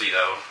super nosy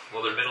though.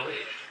 Well, they're middle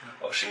aged.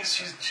 Well,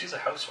 she's a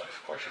housewife.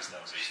 Of course she's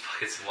nosy.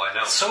 Well, I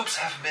know. Soaps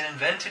haven't been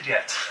invented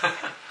yet.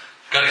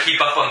 Got to keep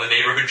up on the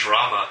neighborhood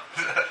drama.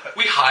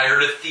 We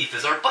hired a thief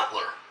as our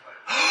butler.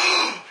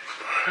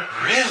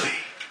 Really?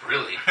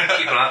 Really?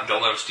 Keep an eye on.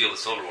 Don't let him steal the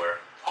silverware.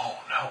 Oh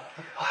no.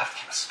 I'll have to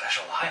keep a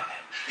special eye on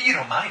him. You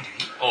don't mind,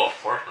 do you? Oh, of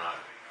course not.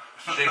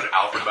 His name's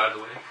Alfred, by the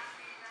way.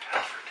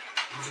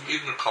 Alfred.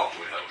 Even a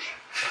Collingwood house.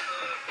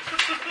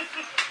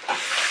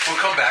 We'll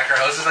come back. Our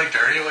house is like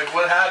dirty. Like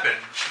what happened?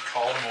 She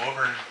called him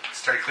over and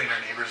started cleaning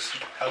our neighbor's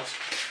house.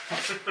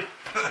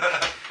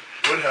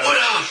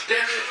 Woodhouse,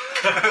 damn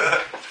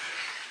it!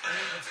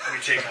 We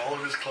take all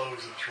of his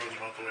clothes and throw them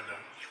out the window.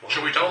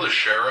 Should we tell the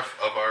sheriff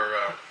of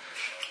our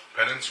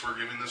penance we're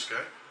giving this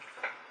guy?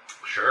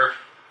 Sure.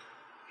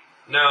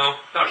 No,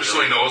 not Just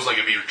really. so he knows, like,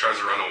 if he tries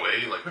to run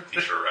away, like, he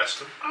should arrest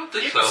him. I don't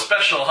think Keep so. a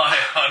special eye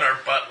on our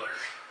butler.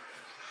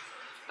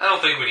 I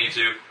don't think we need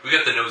to. We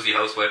got the nosy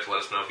housewife to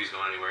let us know if he's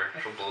going anywhere.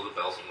 She'll blow the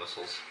bells and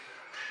whistles.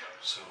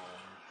 So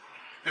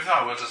If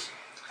not, we'll just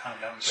calm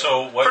down.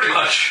 what? Pretty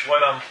much.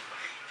 What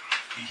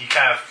he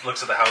kind of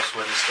looks at the house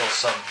where there's still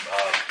some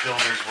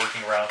builders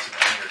working around some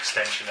under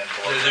extension and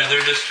below.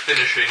 They're just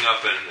finishing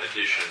up an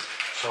addition.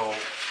 So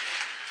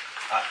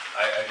I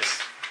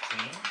just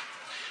clean.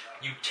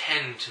 You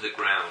tend to the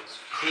grounds.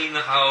 Clean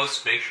the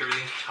house, make sure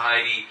everything's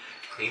tidy,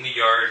 clean the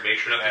yard, make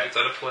sure nothing gets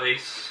out of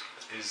place.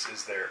 Is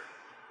there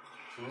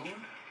food?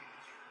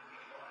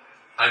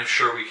 I'm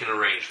sure we can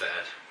arrange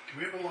that. Do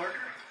we have a larder?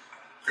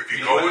 If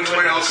you go into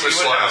my alchemist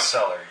You would have a lab,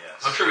 cellar,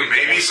 yes. I'm sure we can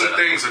maybe get some that.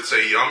 things that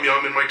say yum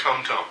yum in my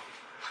tum tum.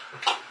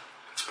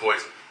 It's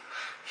poison.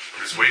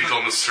 Just wait until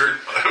I'm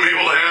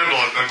able to handle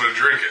it, and I'm going to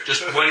drink it.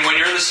 Just when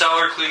you're in the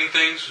cellar cleaning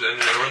things, and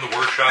you're in the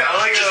workshop, I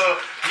like how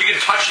you can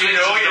touch you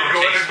things know and you're don't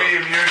going taste to be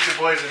them. immune to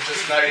poison,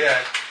 just not yet.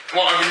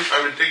 Well,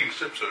 I've been taking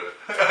sips of it.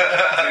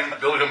 I'm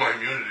building up my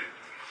immunity.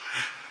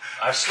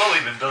 I've slowly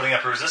been building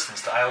up a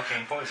resistance to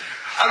iocane poison.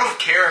 out of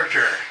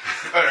character,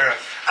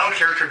 out of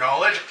character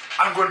knowledge,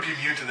 I'm going to be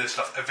immune to this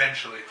stuff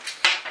eventually.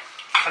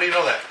 How do you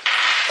know that?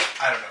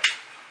 I don't know.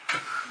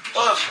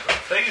 Oh,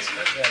 things.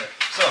 Yeah.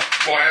 So,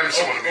 Well, I am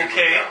someone immune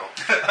okay. now.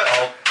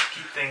 I'll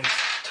keep things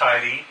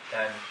tidy,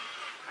 and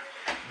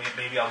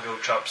maybe I'll go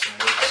chop some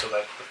wood so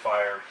that the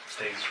fire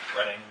stays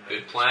running.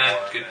 Good plan,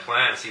 warm good and-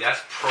 plan. See, that's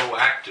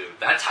proactive.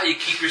 That's how you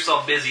keep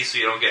yourself busy so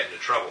you don't get into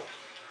trouble.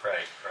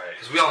 Right, right.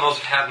 Because we all know what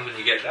happens when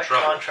you get into That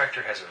trouble.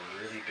 contractor has a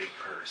really big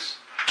purse.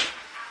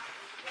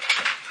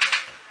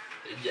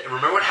 Yeah,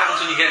 remember what happens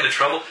when you get into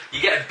trouble?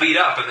 You get beat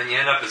up and then you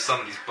end up as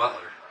somebody's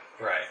butler.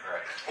 Right,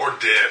 right. Or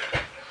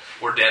dead.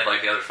 Or dead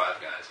like the other 5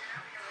 guys.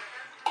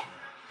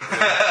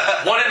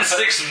 one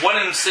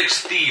in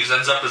six thieves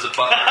ends up as a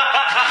butler.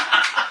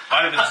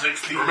 5 and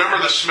 16. Remember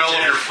the smell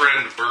of your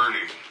friend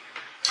burning.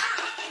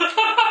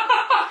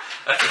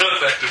 That's an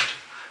effective.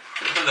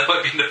 That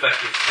might be an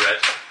effective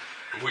threat.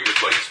 What your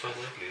buddy smelled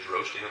like when he's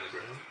roasting on the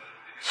ground.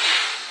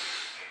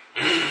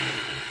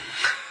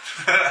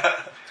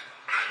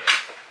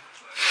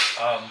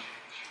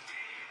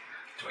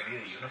 Do I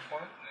need a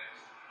uniform?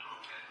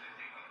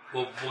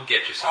 We'll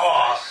get you something.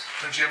 Oh, Nice.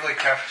 don't you have like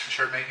caption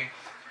shirt making?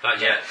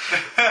 Not yet.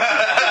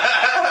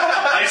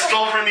 I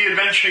stole from the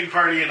adventuring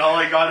party, and all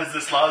I got is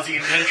this lousy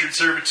indentured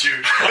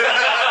servitude.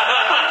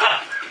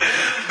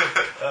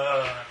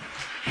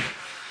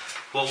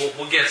 Well,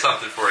 we'll get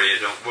something for you.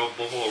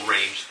 We'll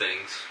arrange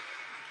things.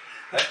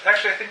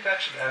 Actually, I think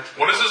that should add to the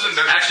What is this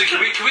indentured? Actually, can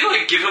we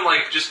like give him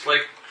like just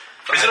like?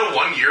 Is it a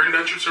 1-year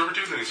indentured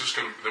servitude? Then he's just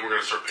gonna. Then we're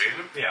gonna start paying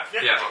him. Yeah.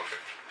 Yeah. Okay.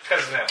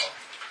 Because of that.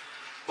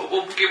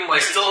 We'll give him like.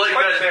 I still like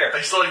quite that. fair.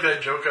 I still like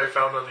that joke I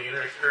found on the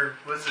internet, or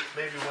was it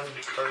maybe one of the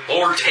cards?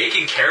 Well, we're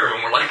taking care of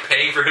him. We're like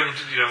paying for him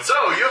to, you know. So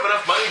you have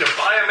enough money to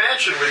buy a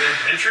mansion with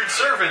indentured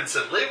servants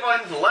and live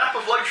on the lap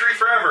of luxury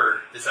forever.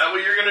 Is that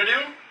what you're gonna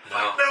do?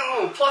 No.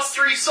 No,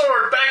 +3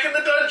 sword, back in the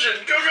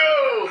dungeon,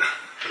 go!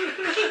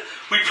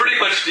 We pretty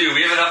much do.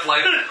 We have enough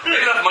money.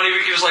 We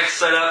can just like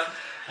set up,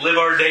 live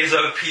our days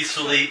out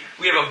peacefully.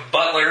 We have a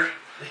butler.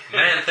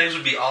 Man, things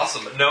would be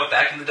awesome. But no,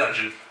 back in the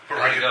dungeon.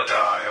 I could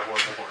die. I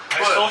want more.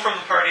 I stole from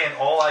the party, and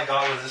all I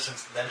got was this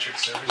indentured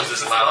servitude. Was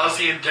this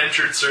lousy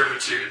indentured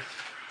servitude?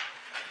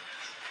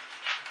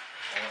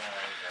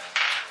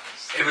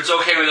 If it's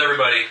okay with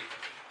everybody,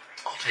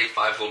 I'll take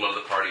 5 gold out of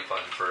the party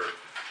fund for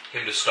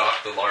him to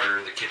stock the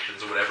larder, the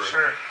kitchens, or whatever.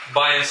 Sure.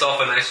 Buy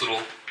himself a nice little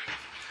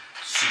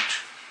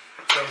suit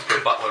Sounds for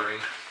good.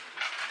 butlering.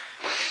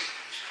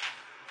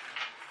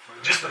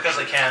 Just because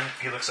I can,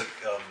 he looks like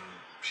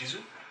Shizu?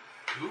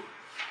 Who?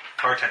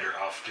 Bartender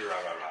off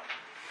Durarara.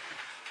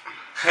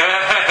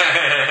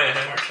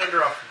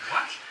 Bartender off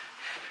what?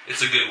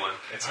 It's a good one.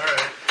 It's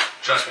Alright.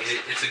 Trust me,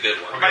 it's a good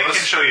one. I can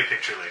show you a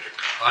picture later.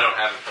 I don't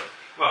have it, but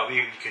Well,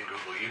 you can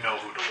Google. You know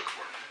who to look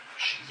for.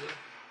 Shizu?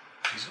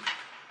 Shizu?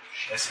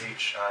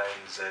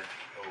 Shizou.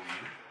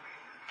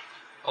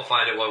 I'll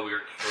find it while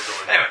we're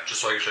going. Anyway.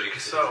 Just so I can show you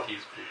because So-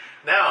 he's cool.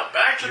 Now,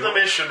 back to the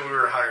mission we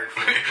were hired for.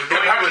 We're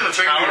going Back to to a the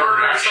thing we tower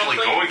were or actually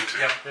something? going to.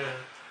 Yep. Yeah.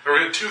 There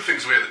were 2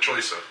 things we had the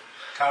choice of.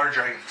 Tower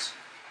Dragons.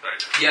 Right.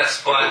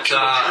 Yes, but It's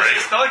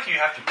not like you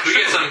have to. can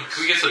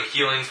we get some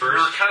healing We were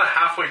first? kind of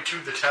halfway to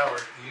the tower.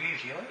 You need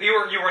healing. You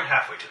weren't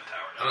halfway to the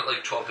tower. I'm at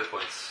like 12 hit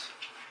points.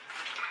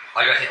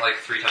 I got hit like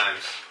 3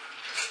 times.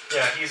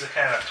 Yeah, he's a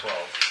kind of 12.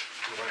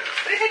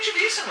 They hit you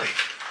decently.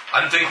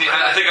 I think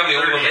I'm the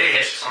only one that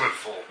hit. I'm at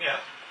full. Yeah.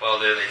 Well,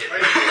 there they hit. I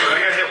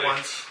got hit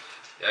once.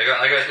 Yeah,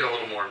 I got hit a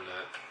little more than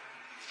that.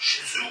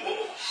 6.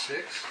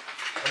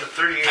 I'm at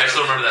 38. I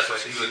still remember that. So I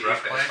So think you the get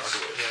rough guys. points?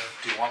 talked about it. Yeah.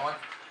 Do you want one?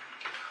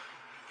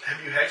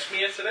 Have you hexed me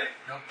yet today?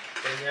 No.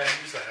 Then yeah,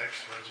 use the hex.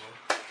 Might as well.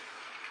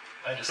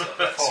 I just love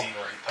that scene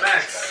where he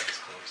Max. punches the guy with his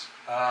clothes.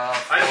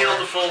 I healed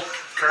the full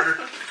Carter.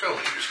 I think I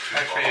only used 2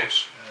 Hex for you.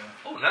 bombs.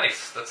 Oh,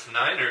 nice. That's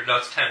 9 or no?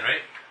 It's 10,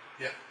 right?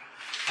 Yeah.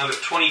 I'm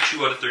at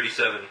 22 out of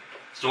 37.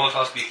 Still want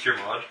to be a cure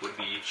mod would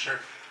be Sure.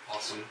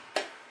 awesome.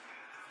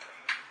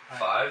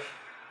 5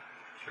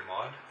 cure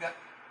mod.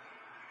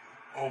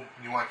 Oh,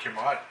 you want your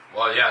mod?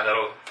 Well, yeah,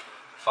 that'll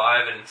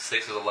 5 and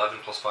 6 is 11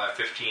 plus 5,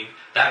 15.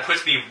 That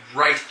puts me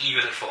right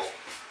even at full.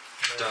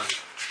 Done.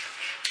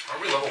 Are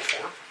we level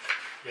 4?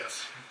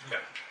 Yes. Yeah.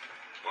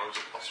 Why was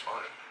it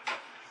 +5?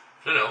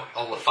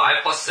 No.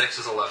 5 plus 6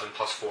 is 11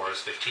 plus 4 is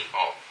 15.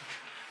 Oh.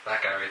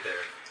 That guy right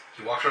there.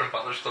 He walks around in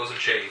butler's clothes and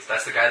shades.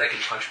 That's the guy that can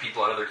punch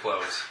people out of their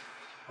clothes.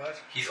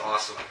 What? He's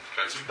awesome.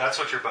 Fancy. That's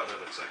what your butler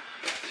looks like.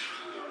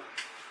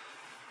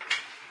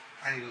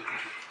 I need to look at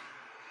you.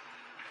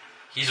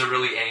 He's a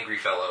really angry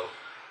fellow.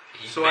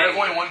 He's So I have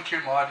big. only 1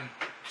 cure mod and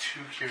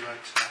 2 cure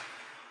lights now.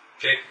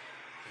 Okay.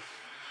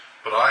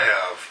 But I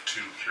have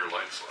 2 cure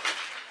lights left.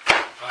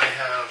 I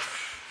have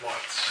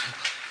lots.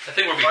 I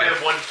think we'll be I good.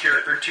 have 1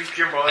 cure or 2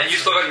 cure mods. And you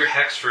still got your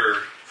hex for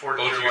Four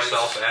both cure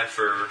yourself lights. and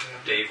for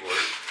Dave Wood.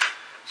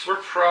 So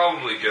we're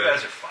probably You good.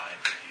 guys are fine.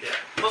 Yeah.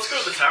 Let's go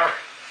to the tower.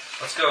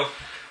 Let's go.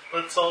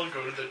 Let's all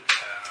go to the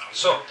tower.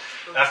 So,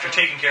 after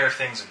taking care of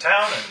things in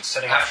town and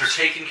setting After up,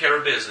 taking care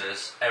of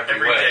business every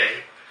every way.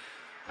 day,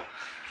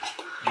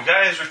 you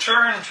guys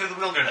return to the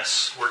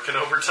wilderness. working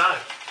overtime.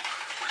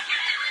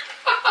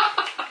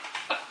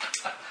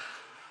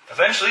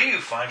 Eventually, you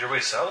find your way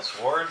south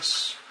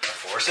towards a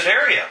forested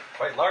area,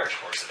 quite large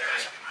forested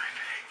area.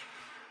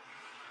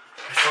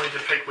 I still need to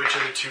pick which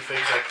of the 2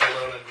 things I pulled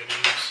out I'm going to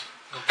use.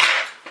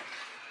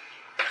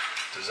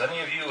 Does any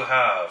of you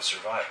have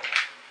survival?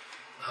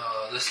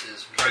 This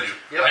is me. I do.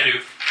 Yep. I do.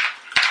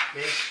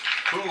 Me?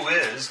 Who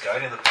is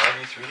guiding the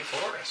party through the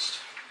forest?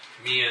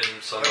 Me and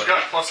somebody. I've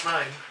got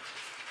 +9.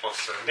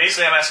 +7.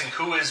 Basically, I'm asking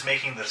who is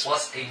making this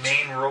Plus 8.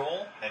 main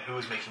role and who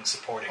is making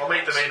supporting I'll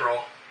make the roles. main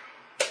roll.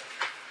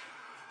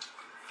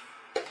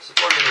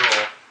 Supporting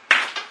the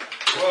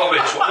roll.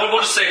 We'll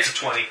just say it's a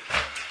 20.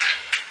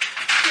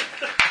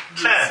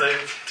 Just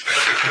saying.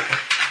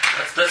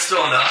 That's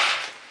still enough.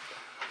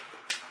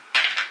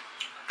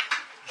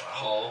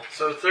 Wow.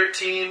 So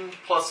 13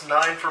 plus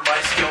 9 for my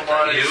skill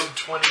mod is You?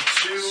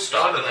 22.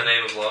 Stop in the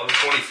name of love.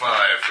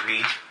 25 for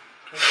me.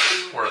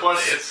 22 Or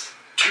plus this.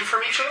 2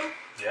 from each of them?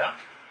 Yeah?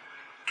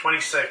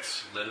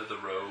 26. Lid of the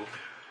robe.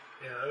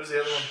 Yeah, that was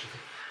the other one.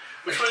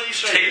 Which one of these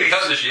should I Taking use?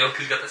 out the shield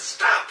because you got the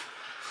stop.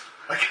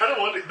 I kind of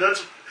want to.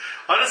 That's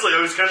honestly,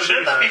 I was kind of.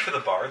 Shouldn't that be for the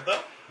bard,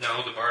 though?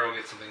 No, the bard will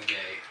get something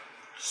gay.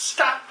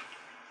 Stop.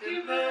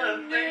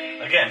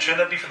 Again, shouldn't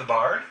that be for the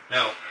bard?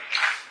 No.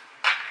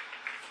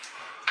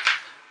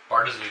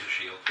 Bard doesn't use a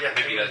shield. Yeah.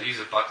 Maybe he does. He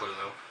uses a buckler,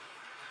 though.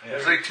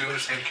 There's like two of the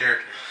same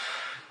character.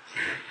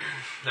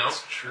 No?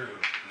 True.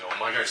 No,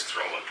 my guy's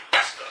throwing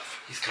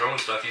stuff. He's throwing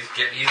stuff. He's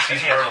And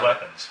he has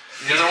weapons.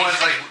 The other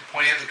one's like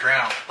pointing at the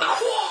ground. Like,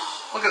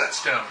 whoa! Look at that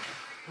stone.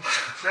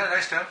 Is that a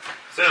nice stone?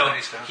 So, That's a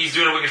nice stone. he's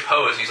doing a wicked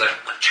pose. He's like,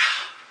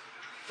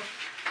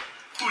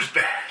 Who's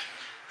bad?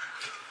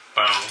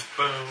 boom,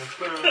 boom,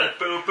 boom,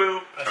 boom,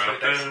 boom, That's what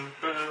it does. boom,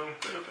 boom,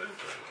 boom, boom.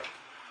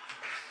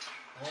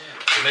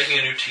 They're making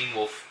a new Teen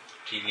Wolf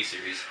TV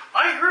series.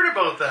 I heard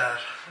about that.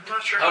 I'm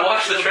not sure. I how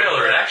watched the feel about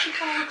trailer. It that. actually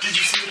kind of Did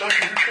you see the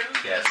Doctor Who trailer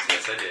Yes,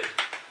 I did.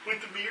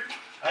 with the beard?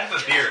 I have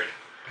a beard.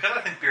 Because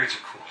I think beards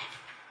are cool.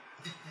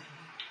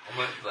 I'm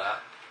with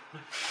that.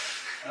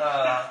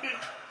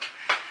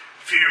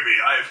 Fear me,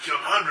 I have killed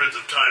hundreds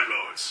of Time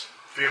Lords.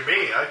 Fear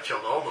me, I've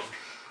killed all of them.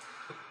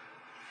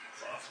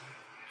 That's awesome.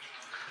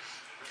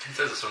 He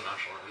says it so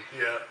nonchalantly.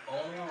 Yeah.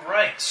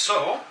 Alright,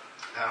 so,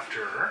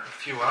 after a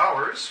few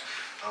hours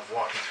of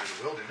walking through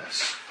the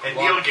wilderness, And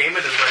Neil Gaiman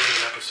is writing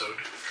an episode.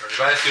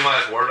 Did I assume I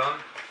was ward on?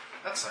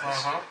 that's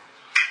nice. Uh-huh.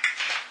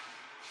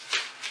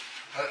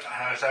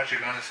 I was actually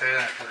going to say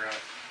that. I forgot.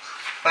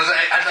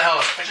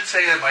 I should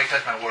say that Mike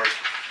has my word.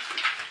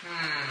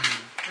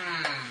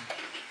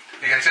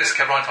 I just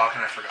kept on talking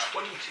and I forgot.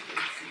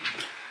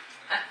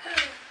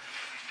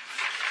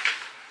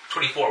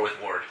 24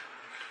 with ward.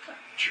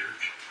 Jerk.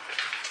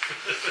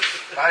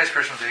 By his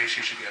Christmas Day,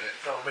 she should get it.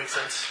 That makes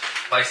sense.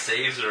 By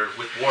saves or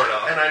with ward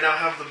on. And I now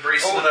have the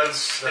bracelet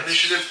that's-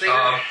 initiative thing.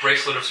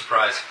 Bracelet of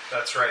surprise.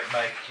 That's right,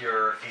 Mike.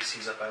 Your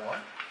AC's up by 1.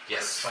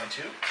 Yes.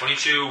 22.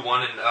 22,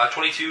 1 and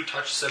 22,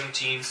 touch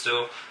 17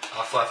 still.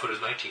 Flat foot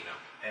is 19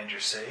 now. And your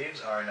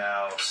saves are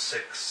now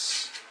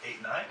 6,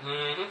 8, 9.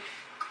 Mm-hmm.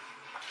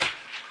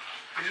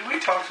 Did we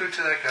talk to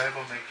that guy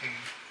about making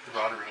the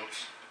rod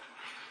ropes?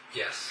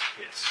 Yes.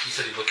 Yes. He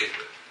said he'd look into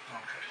it.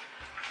 Okay.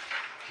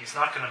 He's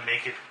not going to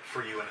make it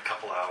for you in a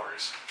couple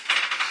hours.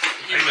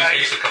 Usually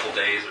takes a couple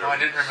days. Or Oh, I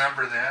didn't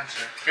remember the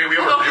answer. Hey, we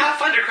Well, no, are.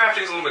 Pathfinder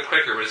crafting is a little bit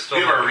quicker, but it's still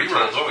We have our hard to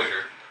rerolls retell going.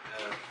 quicker.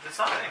 It's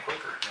not any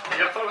quicker. No.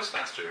 Yeah, I thought it was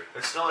faster.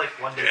 It's still like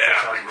 1 day Yeah.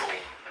 for every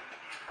roll.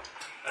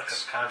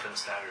 That's kind of been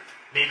standard.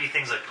 Maybe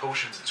things like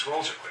potions and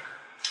scrolls are quicker.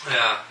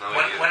 Yeah, no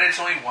idea. When it's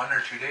only 1 or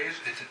 2 days,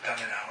 it's done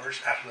in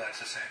hours. After that, it's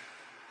the same.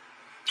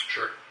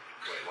 Sure.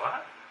 Wait,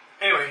 what?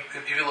 Anyway,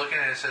 If you look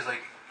at it, it says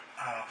like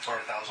for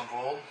 1,000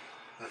 gold,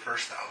 the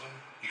first 1,000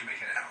 you can make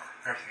in an hour.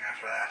 Everything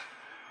after that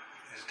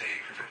is day.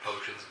 For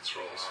potions and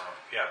scrolls.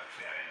 Yeah.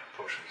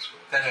 Potions.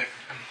 Then it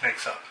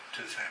makes up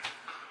to the same.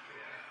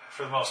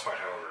 For the most part,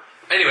 however.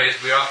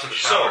 Anyways, we're off to the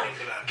So, tower.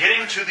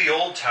 getting to the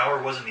old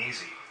tower wasn't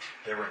easy.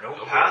 There were no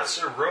No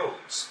paths or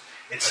roads.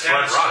 It That's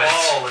why I stands brought it.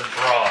 tall and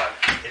broad.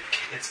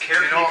 Its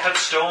carefully cut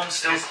stones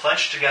still he's-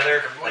 clenched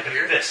together like a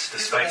Here, fist, he's the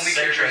despite only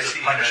character I centuries see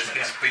of that's punishment.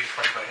 getting big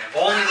fight by him.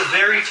 Only the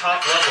very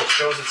top level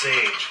shows its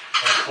age,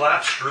 and a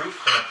collapsed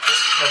roof and a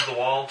portion of the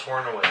wall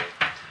torn away.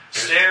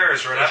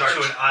 Stairs run up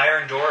to an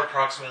iron door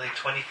approximately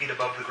 20 feet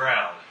above the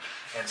ground,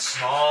 and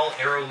small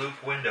arrow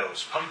loop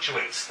windows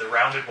punctuates the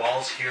rounded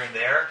walls here and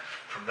there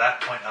from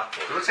that point It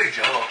upward. looks like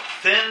Jello.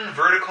 Thin,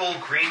 vertical,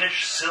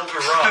 greenish silver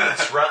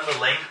rods run the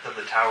length of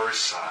the tower's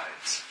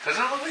sides.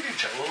 Doesn't it look like a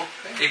Jello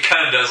thing? It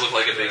kind of does look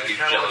like a big, it huge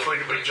kind of jello. looks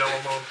like a big jello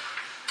mold.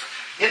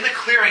 In the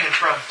clearing in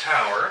front of the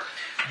tower,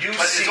 you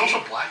But see... it's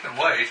also black and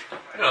white.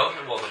 No,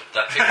 well,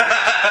 that picture.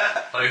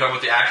 When you're talking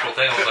about the actual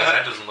thing, I was like,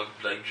 that doesn't look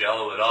like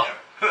jello at all.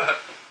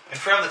 In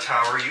front of the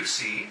tower, you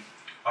see,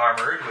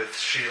 armored with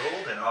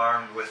shield and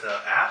armed with an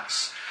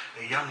axe,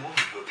 a young woman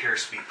who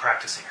appears to be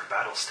practicing her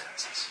battle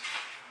stances.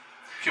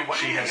 Okay, why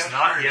She do we has have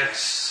not her yet there?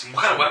 seen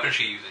What kind of weapon is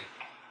she using?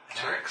 an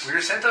axe, We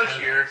were sent out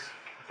here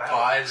battle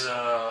by axe,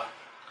 the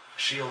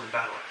shield and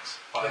battle axe.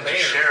 mayor.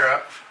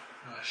 sheriff.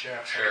 No, the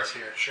sheriff. Sheriff.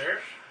 Here.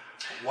 Sheriff?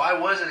 Why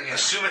was it again?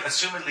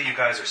 Assumedly, you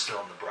guys are still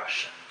in the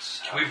brush.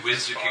 And, Can we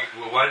whiz?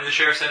 Why did the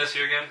sheriff send us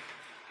here again?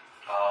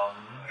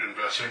 to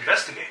Investigate.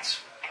 investigate.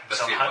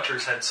 Some Investigate what?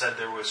 hunters had said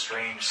there was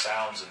strange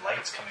sounds and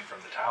lights coming from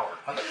the tower.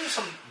 I thought there was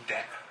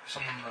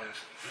someone was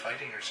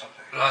fighting or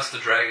something. No, that's the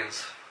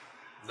dragons.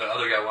 The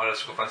other guy wanted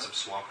us to go find some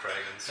swamp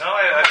dragons. No,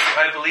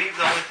 I believe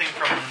the only thing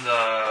from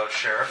the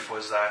sheriff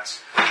was that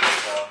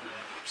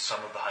some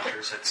of the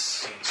hunters had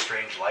seen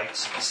strange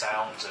lights and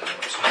sounds and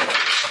something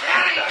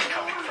like that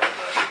coming from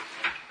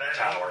the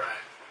tower.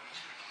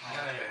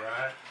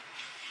 Right.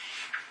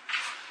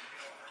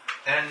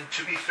 And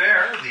to be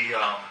fair,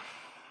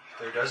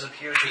 there does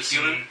appear to Is be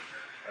human?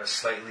 a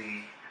slight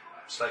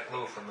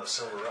glow from the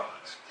silver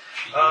rods.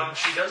 Human?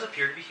 She does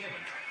appear to be human.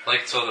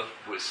 Like, so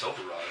with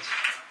silver rods.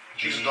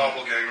 She's a The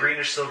doppelganger.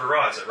 greenish silver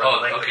rods that run Oh,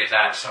 the length okay, of the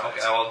tower's that. Okay,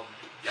 sides. well,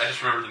 I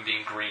just remember them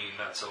being green,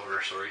 not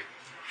silver, sorry.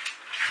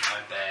 My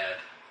bad.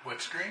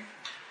 What screen?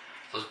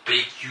 Those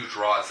big, huge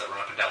rods that run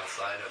up and down the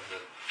side of the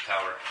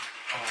tower.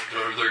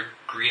 They're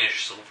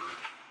greenish silver.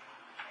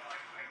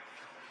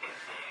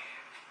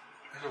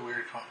 That's a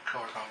weird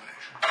color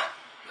combination.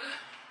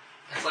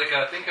 It's like,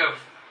 think of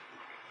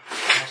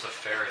almost a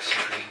Ferris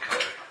green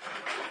color.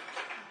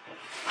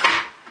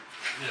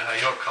 You know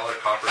what color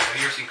copper? Have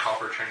you ever seen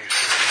copper turn your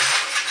skin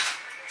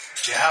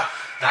green? Yeah.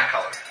 That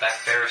color. That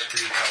Ferris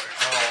green color.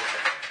 Oh,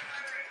 okay.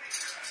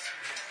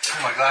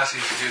 My glasses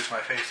used to do it to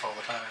my face all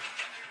the time.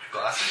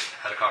 Glasses?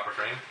 Had a copper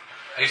frame.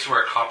 I used to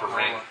wear a copper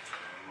ring.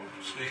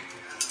 Sweet.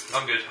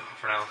 I'm good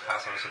for now.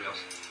 Pass on to somebody else.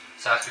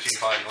 Saskatoon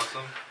pie, you want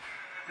some?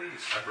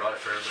 Please. I brought it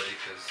for everybody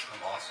because I'm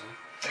awesome.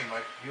 Thank you,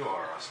 Mike. You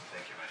are awesome.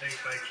 Thank you, man. Thanks,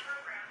 Mike.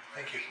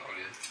 Thank you. All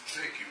good.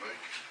 Thank you,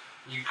 Mike.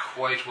 You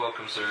quite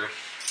welcome, sir.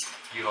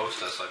 You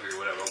host us. I figure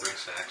whatever. I'll bring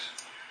snacks.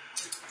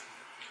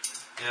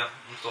 Yeah,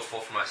 I'm still full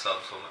for my sub,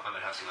 so I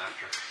might have some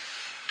after.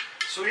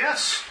 So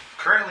yes,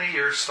 currently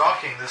you're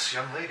stalking this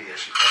young lady as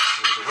she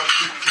passes through the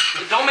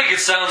road. Don't make it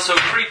sound so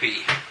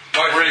creepy.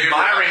 We're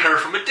admiring her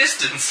from a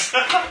distance.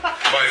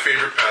 My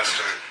favorite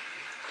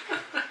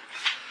pastime.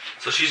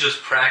 So she's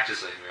just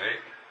practicing, right?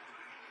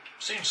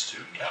 Seems to,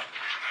 yeah.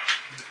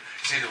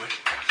 See the way.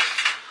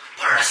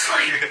 We're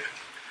asleep.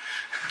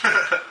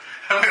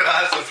 I'm going to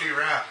last a few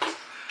rounds.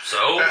 So?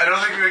 I don't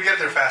think we would get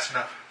there fast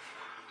enough.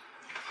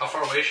 How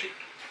far away is she?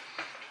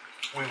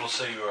 We will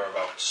say you are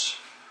about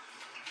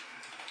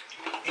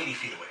 80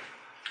 feet away.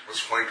 Was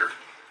flanker.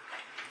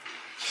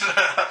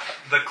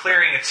 The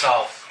clearing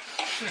itself,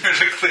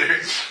 There's a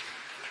clearing.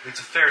 it's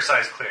a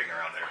fair-sized clearing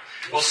around there.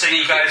 We'll say you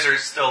sneak guys are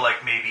still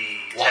like maybe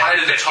We'll 10, hide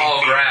in the 15 tall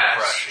feet in the grass.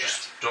 brush, yeah.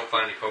 Just don't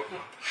find any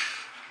Pokemon.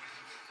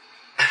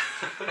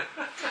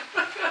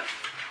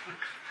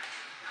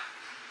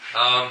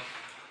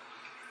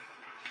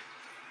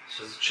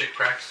 So there's a chick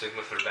practicing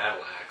with her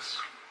battle axe.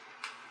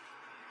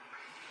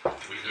 Do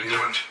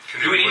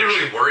we need to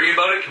really worry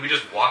about it? Can we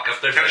just walk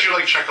up there? Can't you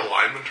like check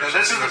alignment or Now,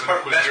 something? this is the as an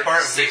best inquisitor?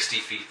 part. 60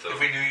 feet though. If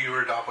we knew you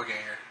were a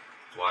doppelganger.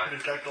 Why?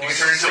 Detect You can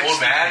turn into old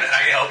man and I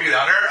can help you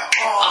down there.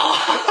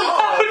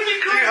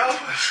 Can you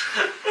help us?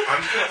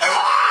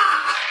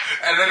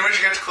 And then when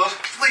she gets close,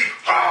 sleep.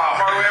 How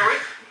far away are we?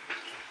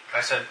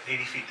 I said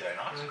 80 feet, did I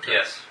not?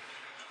 Yes.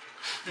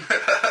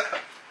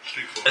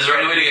 Street close. Is there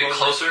any way to get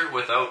closer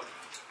without?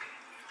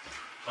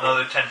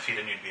 Another 10 feet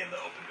and you'd be in the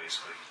open,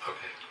 basically.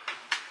 Okay.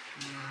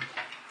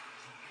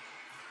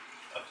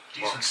 A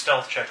decent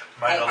stealth check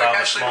might Oh, I allow can't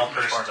the sleep small with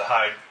my person farm. to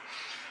hide,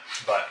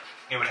 but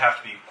it would have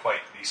to be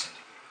quite decent.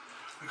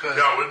 Because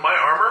Yeah, with my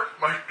armor,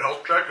 my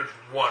health check is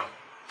 1.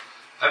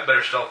 I have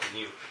better stealth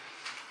than you.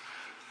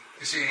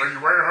 you see, Are you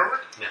wearing armor?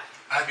 Yeah.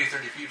 I'd be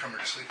 30 feet from her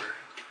to sleep her.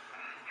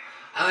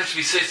 I like to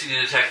be 60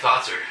 to detect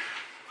thoughts, sir.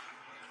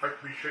 I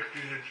could be 60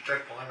 to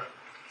detect climate.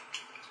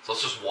 So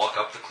let's just walk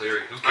up the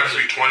clearing. Who I cares?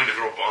 have to be 20 to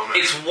throw a bomb at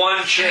It's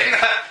one chick.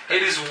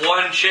 It is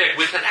one chick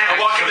with an axe. I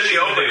walk into What's the she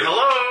gonna open. do?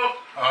 Hello?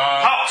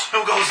 Halt!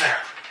 Who goes there?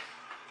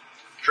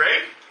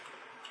 Trade?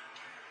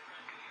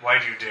 Why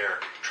do you dare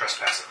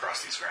trespass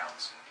across these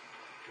grounds?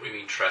 What do you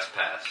mean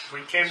trespass?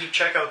 We came to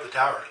check out the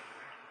tower.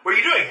 What are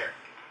you doing here?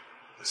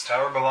 This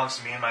tower belongs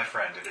to me and my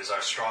friend. It is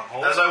our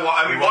stronghold. As I We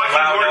mean, won't walking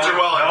allow- towards her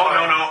while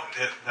I'm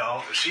talking.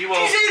 No. She will.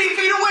 She's 80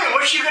 feet away.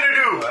 What's she gonna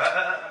do?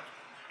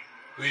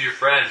 Who's your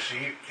friend?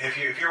 If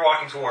you're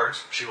walking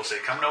towards, she will say,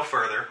 "Come no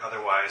further.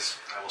 Otherwise,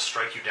 I will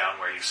strike you down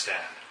where you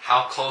stand."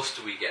 How close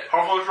do we get?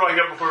 How close do I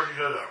get before she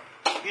says that?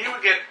 You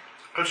would get,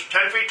 It's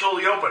 10 feet till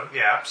the open.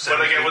 yeah, But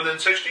 7 I get feet. within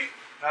 60?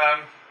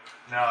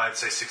 No, I'd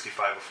say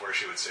 65 before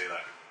she would say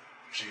that.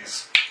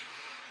 She's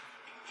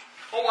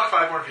I'll walk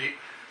 5 more feet.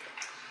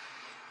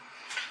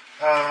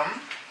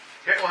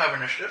 Okay, we'll have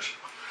initiative.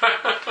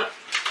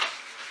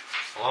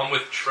 Well, I'm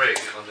with Trey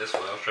on this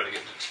one. I was trying to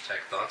get into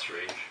detect thoughts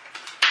range.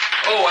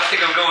 Oh, I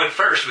think I'm going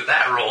first with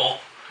that roll.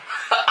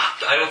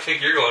 I don't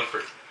think you're going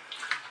first.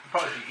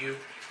 Probably be you.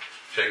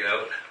 Check it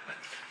out.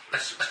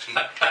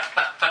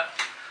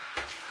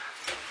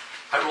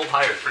 I rolled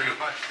higher. Pretty good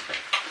pie.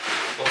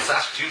 Well,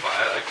 Saskatoon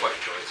pie, I quite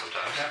enjoy it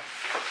sometimes. Yeah.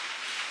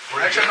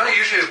 Actually, I'm not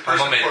usually a My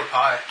person mom made for it.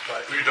 pie,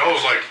 but You know, it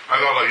was like, I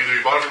thought like either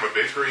you bought it from a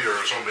bakery or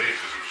it was homemade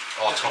because it was.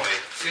 Oh, it's homemade.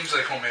 seems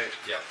like homemade.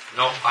 Yeah.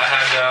 No, I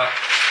had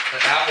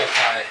an apple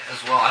pie as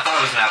well. I thought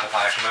it was an apple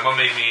pie. Actually, my mom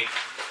made me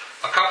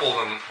a couple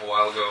of them a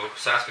while ago.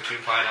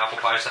 Saskatoon pie and apple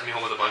pie. Sent me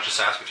home with a bunch of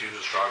Saskatoons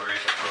and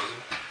strawberries like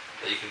frozen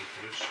that you can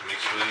use to make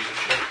smoothies and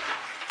shit.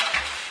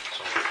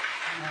 So,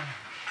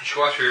 you should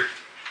go out here.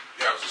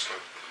 Yeah, it was just like.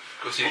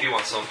 Go see if you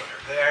want something.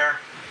 there.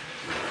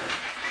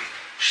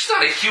 She's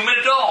not a human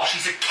at all.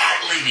 She's a cat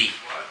lady.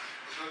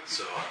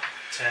 So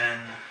 10,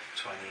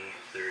 20,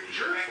 30,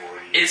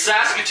 40. It's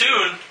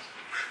Saskatoon.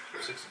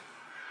 60,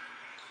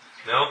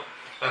 No.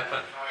 10,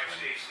 20,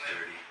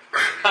 30.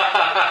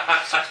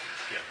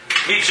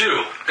 Me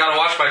too. Gotta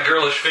watch my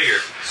girlish figure.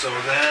 So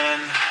then,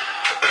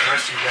 the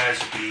rest of you guys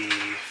would be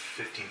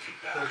 15 feet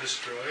The back.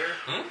 destroyer?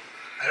 Hmm?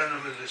 I don't know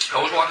who the I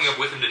destroyer was walking up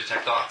with him to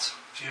detect thoughts.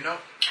 Do you know?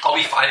 I'll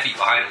be 5 feet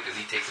behind him because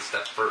he takes the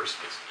steps first.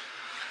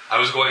 I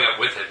was going up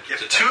with him. If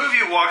to two of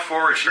you walked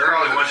forward, she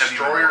probably wouldn't have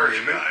even Destroyer, warned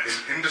you guys.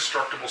 an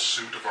indestructible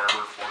suit of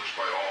armor forged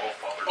by all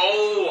Father.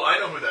 Oh, I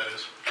know who that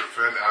is.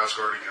 Defend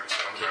Asgard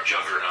against the unimaginable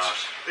Juggernaut.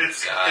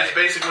 threats. It's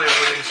basically a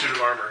living suit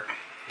of armor.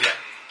 Yeah.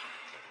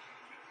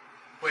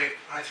 Wait,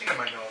 I think I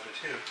might know of it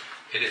too.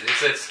 It is.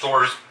 It's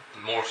Thor's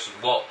more...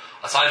 Well,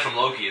 aside from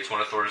Loki, it's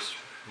one of Thor's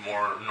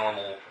more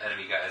normal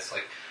enemy guys.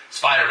 Like,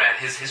 Spider-Man,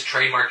 his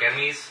trademark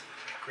enemies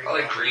are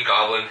like Green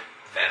Goblin,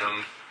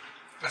 Venom.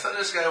 I thought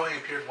this guy only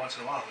appeared once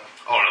in a while,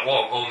 though. Oh, no,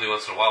 well, only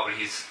once in a while, but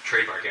he's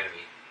trademark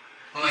enemy.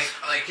 Well,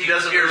 like He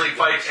doesn't appears really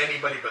fight once.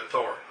 anybody but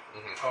Thor.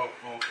 Oh,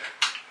 okay.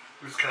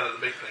 Who's kind of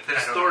the big thing. Then I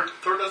Because don't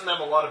Thor doesn't have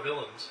a lot of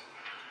villains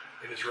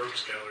in his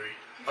rogues gallery,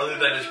 other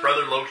than his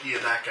brother Loki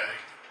and that guy.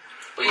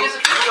 But he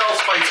doesn't... Who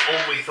else fights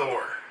only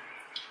Thor?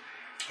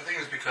 I think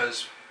it's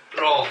because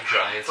They're all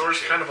giants. Thor's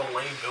and shit. kind of a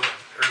lame villain,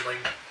 or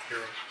lame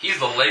hero. He's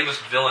the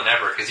lamest villain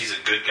ever because he's a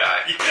good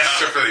guy.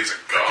 Except that he's a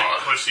god.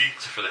 Pussy.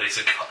 Except for that he's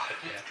a god.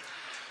 Yeah.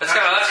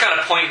 That's kind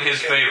of point in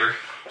his favor.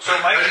 So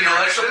Mike, I didn't know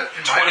that.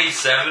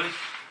 27.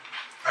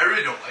 I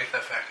really don't like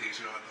that fact that he's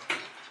God, though.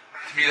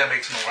 To me, that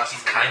makes him a less.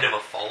 He's kind of a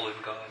fallen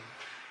god.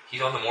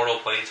 He's on the mortal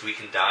plane, so he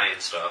can die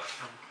and stuff.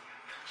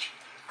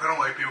 I don't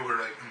like people who are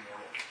like immortal.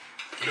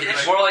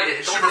 It's more like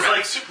It's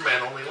like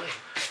Superman, only lame.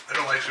 I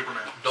don't like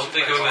Superman. don't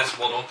think of him as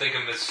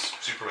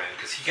Superman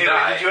because he can Hey,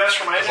 die did you ask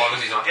for mine? as long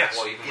as he's not. Yes,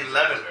 Well, even when he's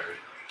 11. not married.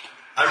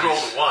 I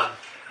rolled a 1.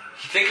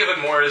 You think of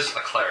him more as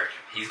a cleric.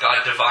 He's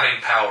got divine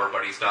power,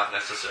 but he's not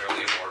necessarily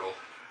immortal.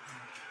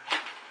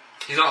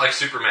 He's not like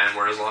Superman,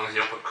 where as long as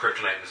you don't put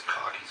kryptonite in his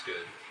cock, he's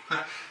good.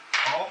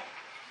 Oh,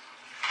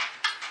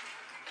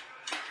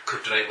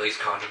 Kryptonite lace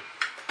condom.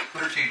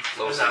 13.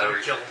 Lowest And that ever.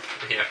 would kill him.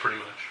 Yeah, pretty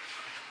much.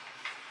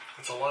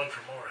 That's a line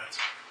from Morats.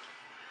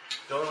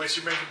 The only way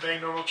Superman can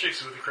bang normal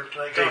chicks is with a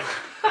kryptonite gun,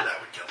 and that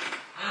would kill him.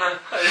 I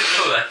didn't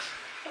know that.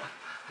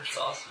 That's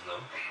awesome,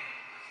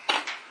 though.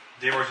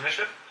 Davor's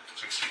initiative?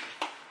 16.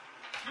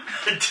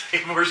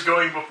 Davor's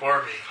going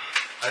before me.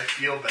 I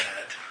feel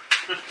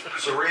bad.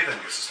 So Raven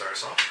gets to start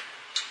us off.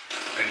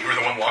 And you were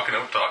the one walking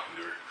out talking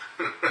to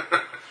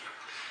her.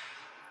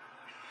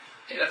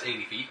 Hey, that's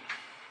 80 feet.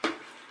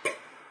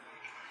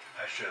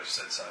 I should have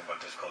said something about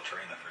difficult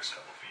terrain the first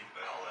couple feet,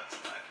 but all that's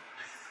fine.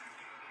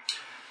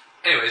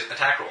 Anyways,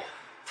 attack roll.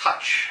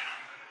 Touch.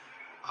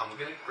 I'm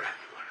gonna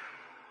grapple her.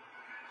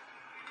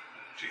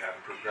 Do you have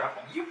improved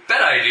grapple? You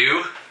bet I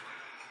do.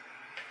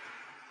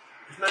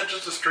 Isn't that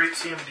just a straight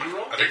CMD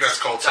roll? I think that's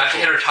called I have to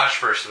hit sexual. her touch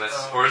first, and that's,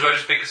 or do I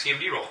just make a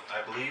CMD roll?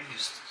 I believe you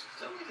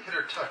still need to hit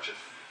her touch. If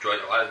Do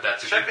I?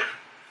 That's a Check good.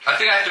 it. I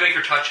think I have to make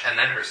her touch and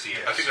then her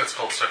CMD. I think that's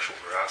called sexual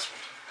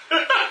harassment.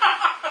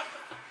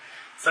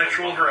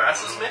 Sexual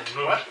harassment?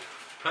 What?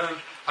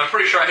 I'm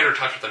pretty sure I hit her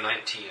touch with a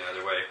 19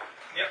 either way.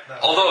 Yep.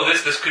 Although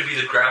this could be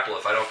the grapple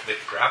if I don't make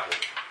the grapple.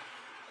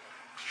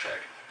 Check.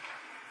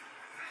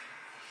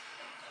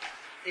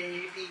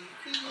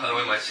 By the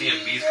way, my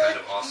CMB is kind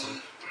of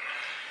awesome.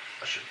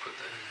 I should put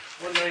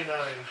that in.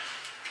 199.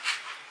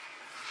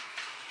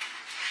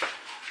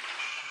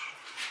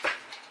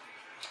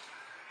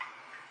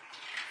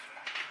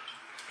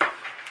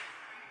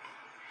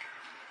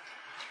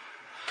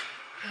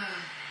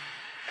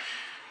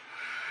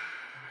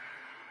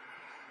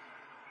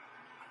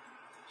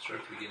 Start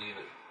at the beginning of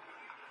it.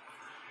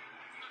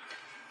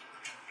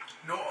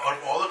 No, out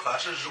of all the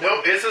classes,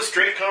 No, it's a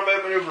straight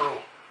combat maneuver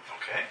roll.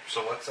 okay,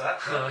 so what's that?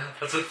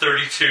 That's a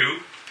 32.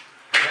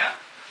 Yeah,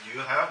 you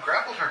have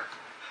grappled her.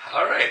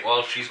 Alright,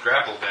 well, she's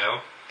grappled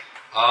now.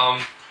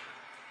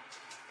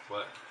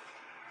 What?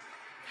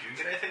 Do you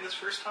get anything this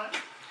first time?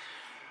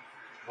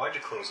 Why'd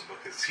you close the book?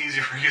 It's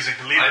easier for using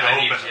to leave it I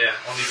need, open. yeah,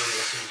 I'll need to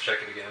listen to check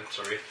it again,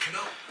 sorry.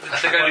 No. I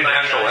think I do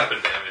natural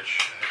weapon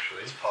damage,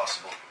 actually. It's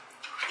possible.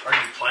 Are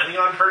you planning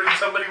on hurting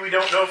somebody we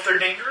don't know if they're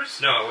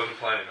dangerous? No, I wasn't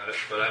planning on it,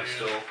 but I'm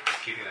still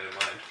keeping that in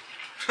mind.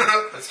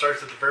 That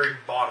starts at the very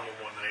bottom of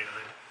 199.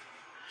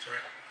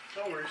 Sorry.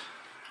 No worries.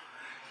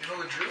 You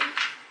know, the druid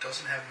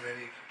doesn't have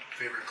any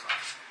favorite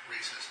class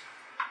races.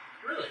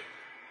 Really?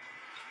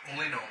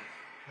 Only gnome.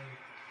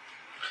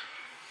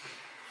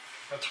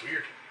 That's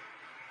weird.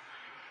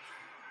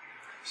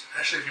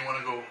 Especially if you want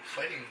to go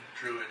fighting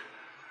druid.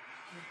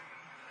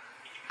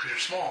 Because you're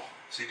small,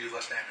 so you do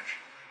less damage.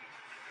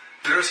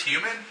 There's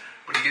human,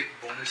 but you get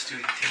bonus to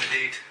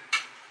intimidate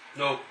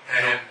No,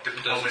 and it doesn't.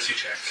 diplomacy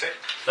checks.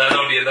 That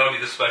would be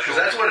the special. 'Cause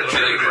that's what a that'll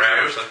be like druid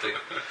grab or is. something.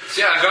 So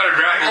yeah, I got her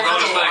grappled. Once I'll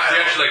in just a like while.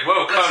 reaction like,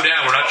 whoa, calm down.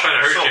 We're not trying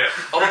to hurt So- you.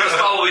 Although this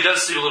probably does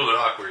seem a little bit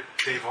awkward.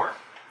 Davor?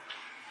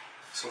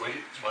 So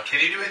can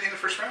you do anything the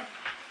first round?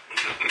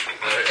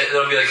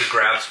 It'll be like a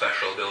grab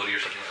special ability or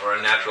something, or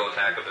a natural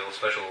attack ability,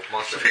 special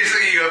monster.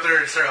 Basically, you go up there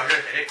and start, okay,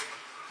 hey.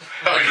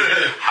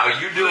 How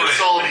you doing? Let's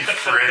all be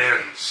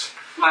friends.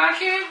 Why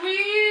can't we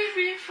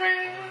be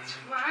friends?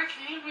 Why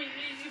can't we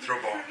be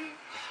Throw ball.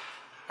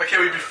 Why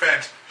can't we be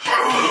friends?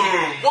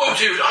 Whoa,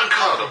 dude, Oh,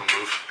 uncalm. don't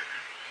move.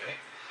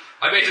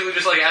 I basically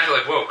just like after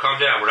like, whoa, calm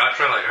down. We're not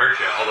trying to like hurt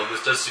you. Although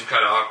this does seem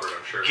kind of awkward,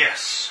 I'm sure.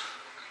 Yes.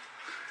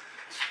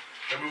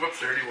 I move up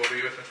 30, we'll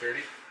be within 30.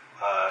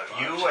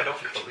 You, I don't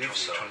believe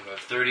so. 25,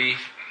 30. Yeah,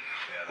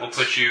 We'll that's-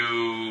 put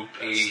you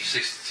a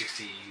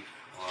 60,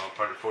 well,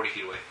 probably 40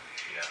 feet away.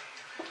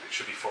 Yeah. It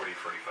should be 40,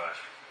 45.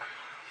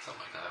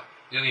 Something like that.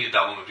 You'll need a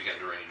double move to get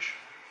into range.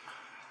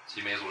 So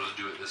you may as well just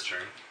do it this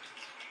turn.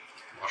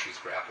 While she's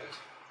grappled.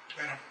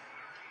 I know.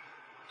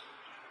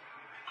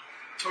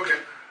 Okay.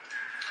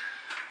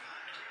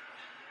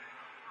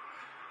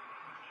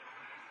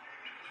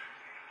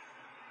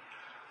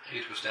 You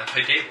get to go stand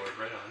by Gaylord,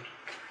 right on.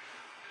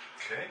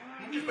 Okay.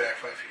 Move back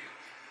 5 feet.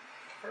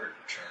 Her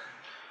turn.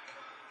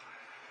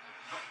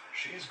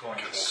 She's going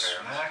to Good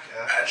smack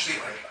at Actually,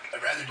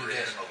 I'd rather do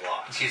this. a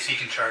lot. In case he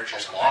can charge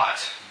us. A lot,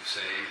 you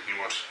say, She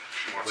wants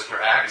with to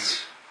her line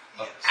axe.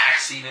 Yes.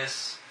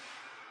 Axiness.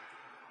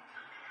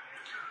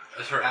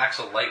 Is her axe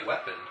a light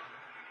weapon?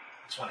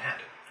 It's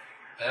one-handed.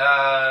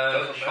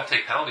 Doesn't She'll matter.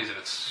 take penalties if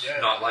it's Yeah,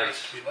 not it light.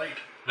 has to be light.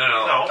 No.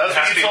 No, That's it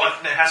has, what to be you one,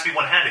 it has to be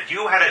one-handed.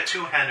 You had a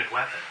two-handed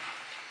weapon.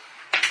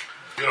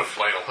 You got a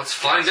flail. Let's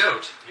find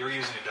out. You're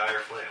using a dire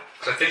flail.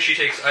 'Cause I think she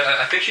takes.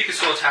 I think she can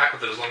still attack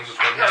with it as long as it's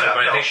one-handed.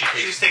 But I think she takes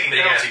she's taking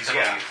big ass penalties,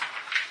 yeah.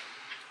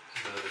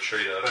 The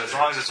trade up. But as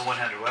long as it's a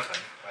one-handed weapon,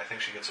 I think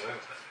she gets away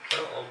with it.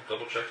 Well, I'll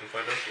double check and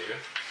find out for you.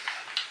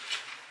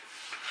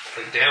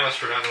 Like, damn us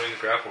for not knowing the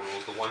grapple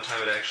rules. The one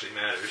time it actually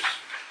matters.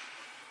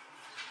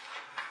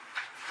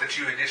 That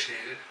you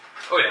initiated.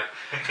 Oh yeah.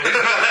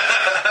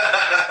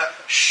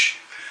 Shh.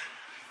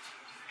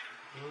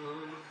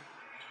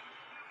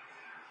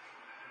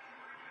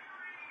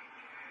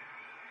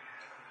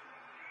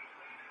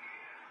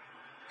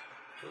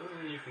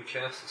 You can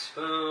cast a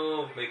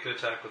spell, make an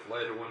attack with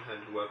light or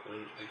one-handed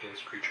weapon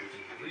against creature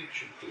within your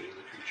reach, including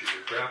the creature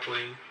you're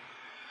grappling.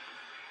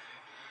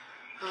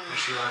 Does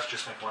she allowed to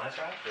just make one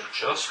attack? Or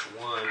Just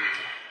one.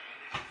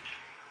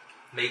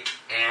 Make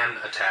an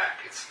attack.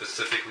 It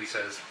specifically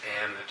says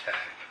an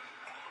attack.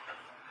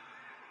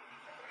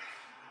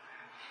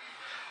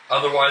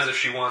 Otherwise, if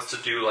she wants to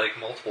do like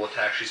multiple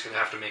attacks, she's going to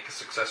have to make a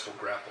successful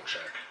grapple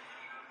check.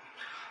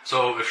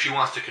 So if she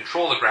wants to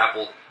control the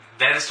grapple,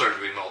 then start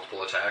doing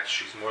multiple attacks,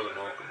 she's more than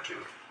welcome to.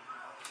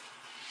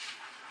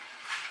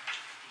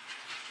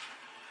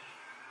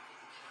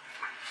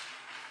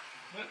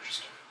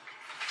 Interesting.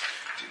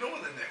 Do you know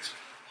when the next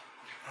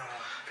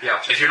Yeah,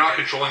 patch if is you're not gonna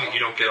be? controlling it, you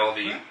don't get all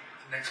the... The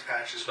next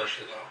patch is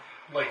Especially- low.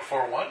 Like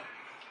 4-1?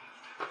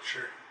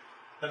 Sure.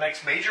 The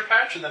next major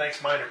patch or the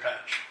next minor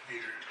patch?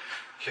 Major.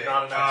 Okay.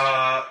 Not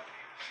enough.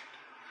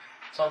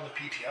 It's on the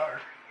PTR.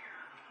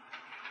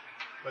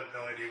 But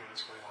no idea when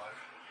it's going live.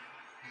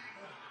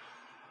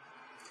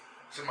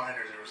 So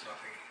minor, there was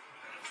nothing.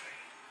 I don't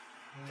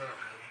think. Not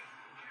really.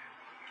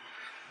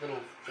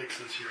 Little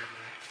fixes here and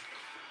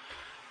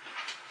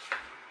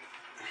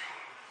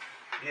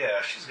there.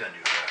 Yeah, she's gonna do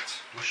that.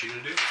 What's she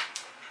going to do?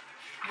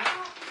 Her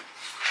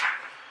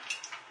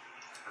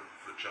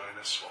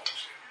vagina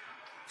swallows.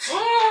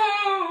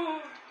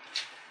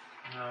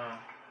 No.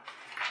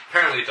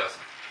 Apparently it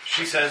doesn't.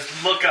 She says,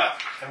 look up.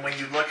 And when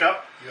you look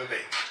up, you evade.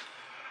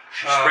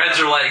 She spreads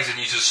her legs and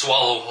uses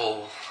swallow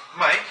whole.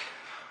 Mike,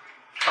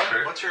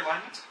 Carter. what's your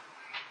alignment?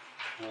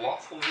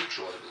 Lawful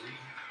neutral, I believe.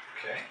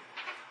 Okay.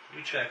 Let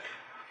me check.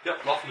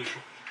 Yep, lawful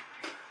neutral.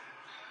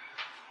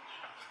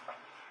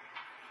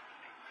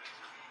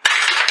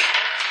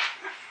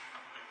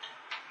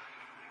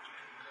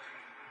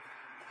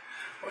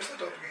 What's the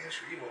doppelgangers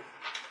for evil?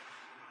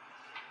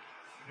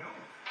 No.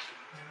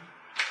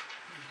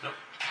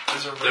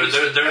 There's a They're- race.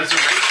 they're- There's a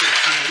race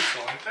that's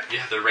neutral, aren't they?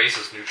 Yeah, their race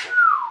is neutral.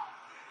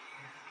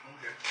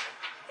 Okay.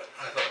 But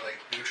I thought like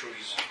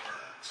neutrals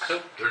are...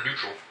 So they're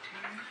neutral.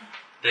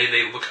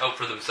 They look out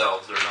for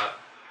themselves. They're not,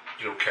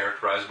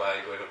 characterized by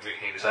like a big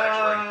heinous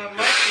action or anything.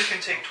 Mike, you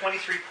can take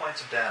 23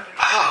 points of damage.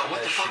 Ah, what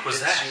as the fuck she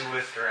was hits that? you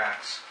with her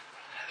axe.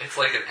 It's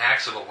like an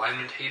axe of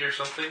alignment hate or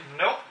something.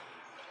 Nope.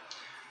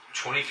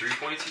 23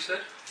 points, you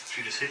said?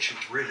 She just hits you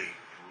really,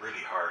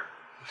 really hard.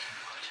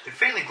 It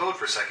faintly glowed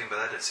for a second, but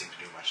that didn't seem to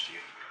do much to you.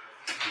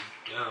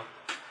 Yeah.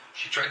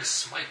 She tried to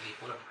smite me.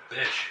 What a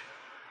bitch.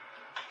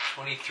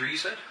 23, you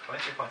said?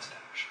 23 points of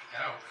damage.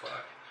 Ow,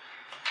 fuck.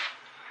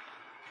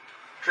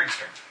 Trig's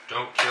turn.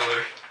 Don't kill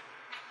her.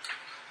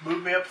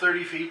 Move me up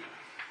 30 feet.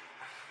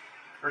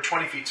 Or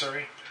 20 feet,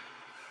 sorry.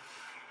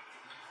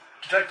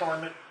 Detect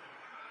alignment.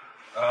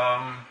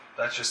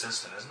 That's just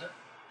instant, isn't it?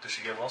 Does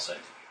she get will save?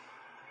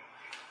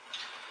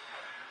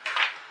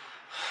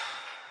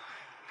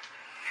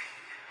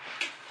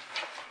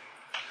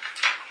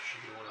 She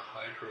want to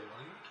hide her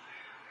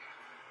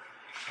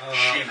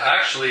She- alignment?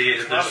 Actually,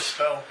 It's not a there's-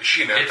 spell. Is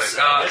she an It's,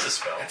 anti-venom? It's a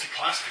spell. It's a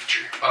class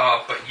feature.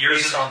 but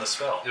yours Based on the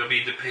spell. It'll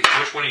be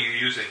which one are you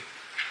using?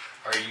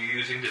 Are you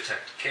using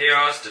Detect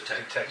Chaos,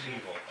 Detect... Detect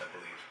evil, I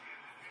believe.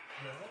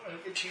 No, I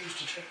get to use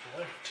detect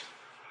alignment.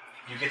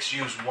 You get to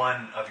use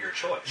one of your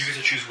choice. You get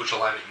to choose which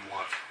alignment you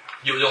want.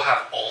 You'll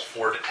have all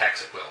 4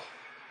 detects at will.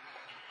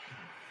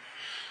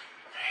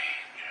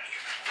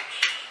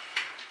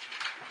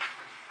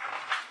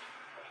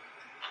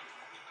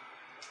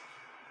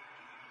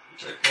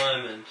 Detect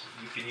alignment.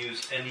 You can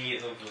use any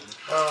of them.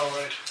 Oh,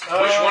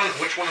 right.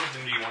 Which one of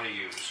them do you want to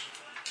use?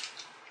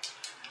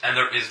 And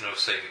there is no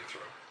saving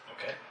throw.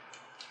 Okay.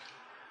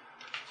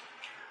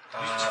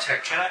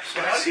 Detect. Can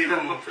I see the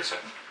book for a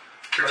second?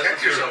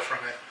 Protect yourself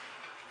from it.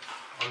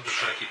 I'm just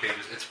trying to keep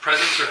pages. It's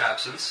presence or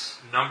absence,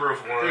 number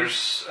of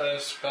orders.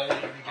 There's a spell you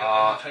can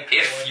get. Detect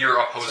If alignment. you're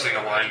opposing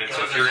So, alignment,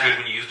 so if you're good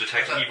when you use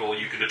Detect Evil,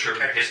 you can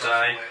determine your hit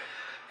die.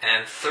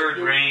 And third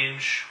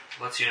range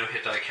lets you know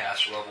hit die,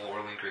 cast level, or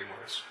lingering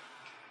words.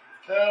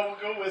 We'll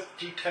go with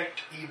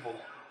detect evil.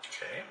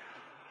 Okay.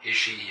 Is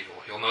she evil?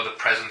 You'll know the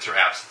presence or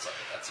absence of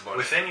it. That's about it.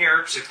 Within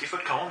your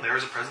 60-foot cone, there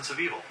is a presence of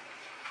evil.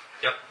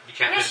 Yep. You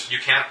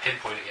can't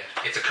pinpoint it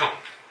yet. It's a cone.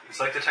 It's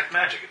like detect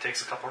magic. It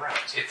takes a couple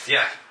rounds.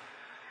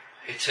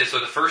 So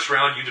the first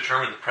round you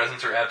determine the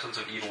presence or absence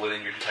of evil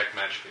within your detect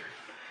magic area.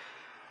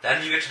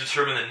 Then you get to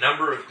determine the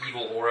number of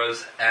evil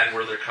auras and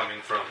where they're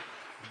coming from.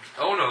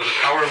 Oh no, the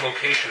power and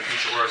location of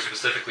each aura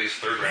specifically is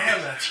third round.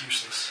 Man, that's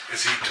useless.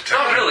 Is he detecting?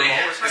 Not really.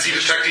 Is he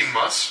detecting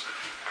muss?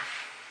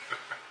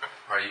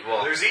 Are you?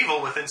 Well, There's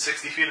evil within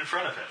 60 feet in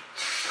front of him.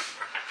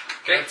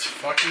 okay. That's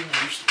fucking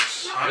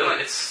useless.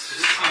 Really,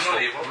 it's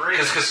not evil.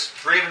 Because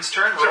Raven's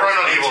turn. So roll I'm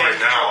to not evil right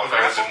maintain now.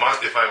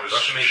 control If I was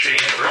Rush to maintain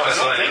shading it. the I rest.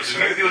 don't think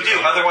so. You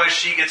do. Otherwise,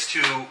 she gets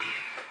to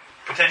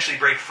potentially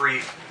break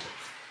free.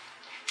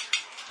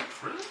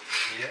 Really?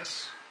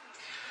 Yes.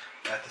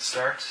 At the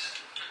start.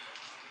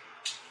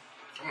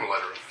 I'm gonna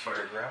let her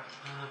Fire grab.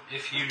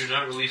 If you do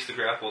not release the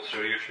grapple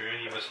through your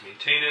turn, you must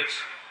maintain it.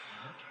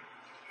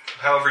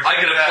 However, I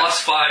get during a that-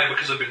 +5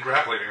 because I've been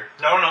grappling her.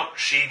 No.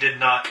 She did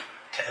not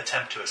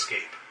attempt to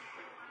escape.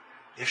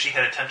 If she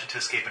had attempted to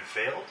escape and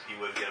failed, you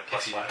would get a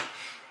Yes, you +5.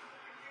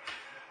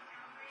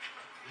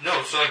 No,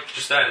 it's not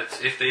just that.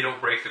 It's if they don't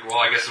break the well,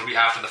 I guess it'll be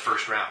after the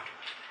first round.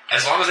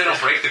 As long as they don't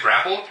break the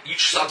grapple,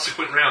 each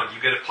subsequent round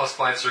you get a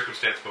 +5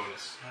 circumstance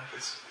bonus.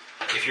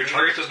 If your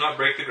target does not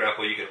break the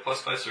grapple, you get a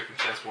 +5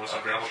 circumstance bonus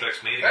on grapple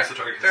checks made against the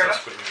target in Fair the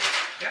enough. subsequent round.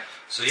 Yeah.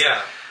 So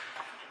yeah.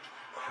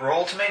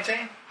 Roll to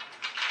maintain.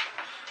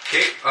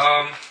 Okay,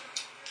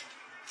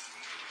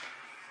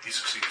 He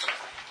succeeds.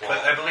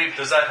 But I believe,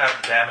 does that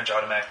have the damage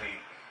automatically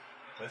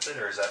with it,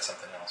 or is that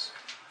something else?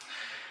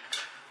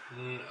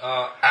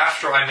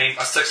 after I make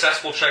a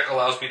successful check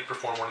allows me to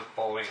perform one of the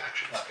following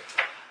actions.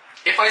 Okay.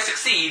 If I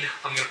succeed,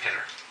 I'm going to pin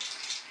her.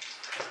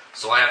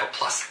 So I have a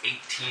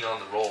 +18 on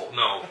the roll.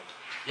 No.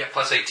 Yeah,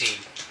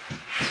 +18.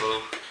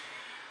 So,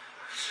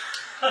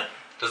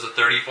 does a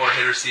 34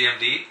 hit her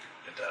CMD?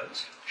 It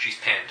does. She's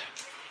pinned.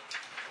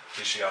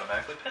 Is she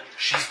automatically pinned?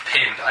 She's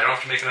pinned. I don't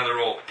have to make another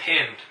roll.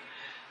 Pinned.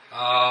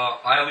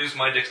 I lose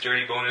my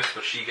dexterity bonus,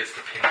 but she gets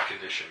the pinned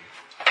condition,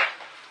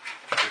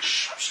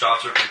 which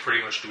stops her from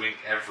pretty much doing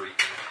everything.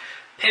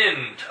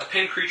 Pinned. A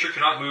pinned creature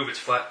cannot move. It's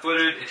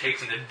flat-footed. It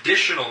takes an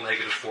additional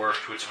 -4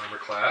 to its armor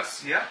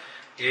class. Yeah.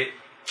 It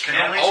Can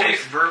can only always,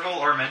 take verbal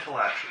or mental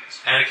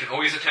actions. and it can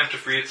always attempt to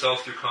free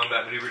itself through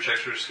combat maneuver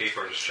checks or escape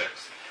artist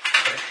checks.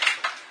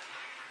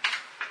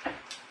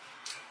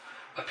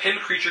 A pinned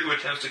creature who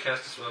attempts to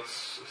cast a spell,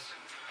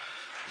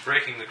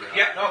 breaking the ground.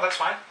 Yeah, no, that's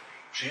fine.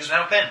 She's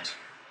now pinned.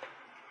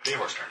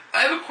 Davor's turn.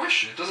 I have a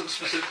question. It doesn't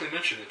specifically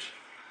mention it.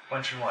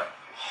 Mention what?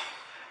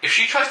 If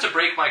she tries to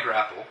break my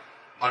grapple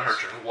on her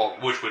turn, well,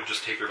 which would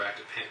just take her back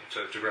to pin,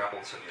 to grapple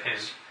instead of pin,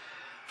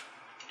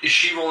 is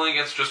she rolling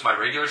against just my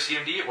regular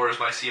CMD, or is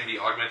my CMD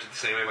augmented the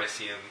same way my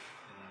CMD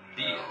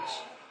is?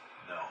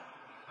 No,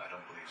 I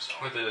don't believe so.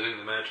 I didn't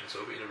imagine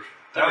so, but you never.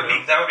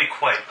 That would be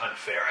quite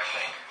unfair, I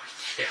think.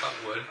 Yeah,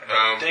 it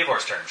would.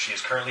 Davor's turn. She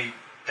is currently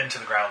pinned to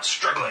the ground,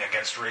 struggling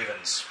against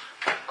Raven's.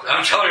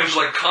 I'm telling her,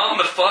 like, calm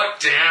the fuck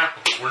down.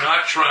 We're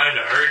not trying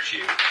to hurt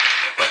you.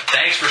 But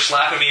thanks for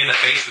slapping me in the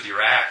face with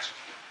your axe.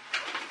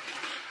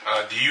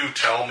 Do you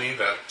tell me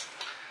that?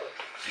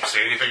 Do you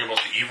say anything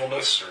about the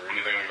evilness or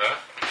anything like that?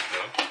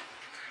 No.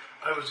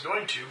 I was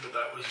going to, but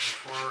that was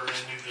before I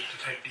knew that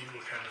detect evil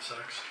kind of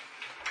sucks.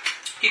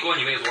 Keep going,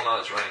 you may as well now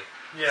it's running.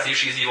 Yeah. See if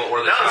she's evil or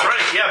the That was tower.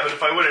 right, yeah, but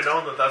if I would have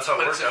known that that's how it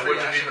But worked, it's a I free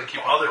wouldn't have action even to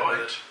keep bothered on with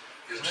going.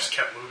 it. It just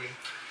kept moving.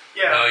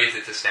 No, Yeah.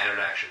 it's a standard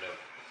action to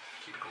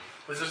keep going.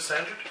 Was it a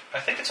standard? I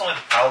think it's only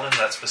the paladin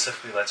that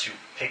specifically lets you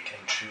pick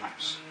and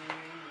choose.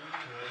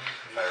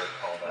 If I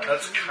recall that.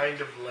 That's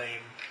kind of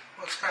lame.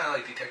 Well, it's kind of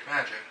like detect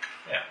magic.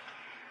 Yeah.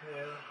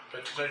 Yeah,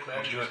 but detect You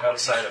magic do is it more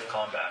outside of useful.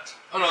 combat.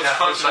 Oh no,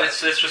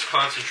 it's just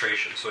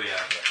concentration, so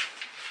yeah.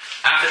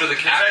 After the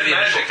Detect initial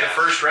magic, the cast.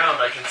 first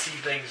round, I can see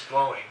things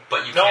glowing.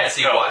 But you can't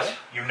see what.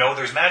 You know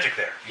there's magic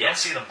there. You don't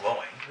Yes. see them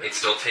glowing. It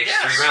still takes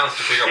Yes. 3 rounds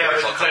to figure out Yeah,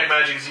 what's but all detect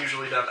coming. magic is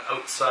usually done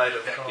outside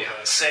of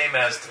combat. Same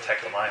as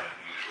detect alignment,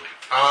 usually.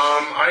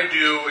 I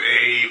do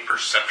a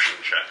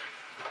perception check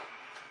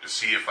to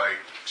see if I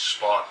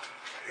spot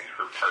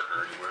her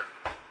partner anywhere.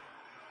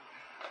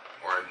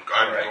 Or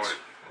I'm Alright. going.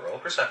 Roll a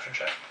perception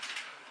check.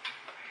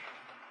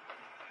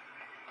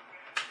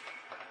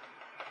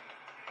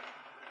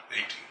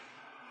 18.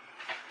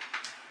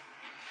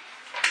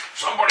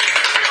 Somebody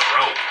hand me a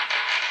rope.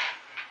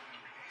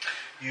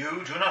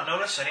 You do not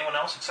notice anyone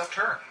else except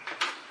her.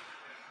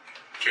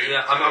 Okay.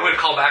 Yeah, I'm going to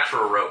call back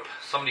for a rope.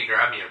 Somebody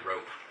grab me a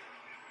rope.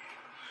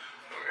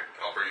 Okay,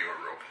 I'll bring you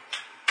a rope.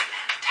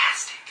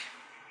 Fantastic.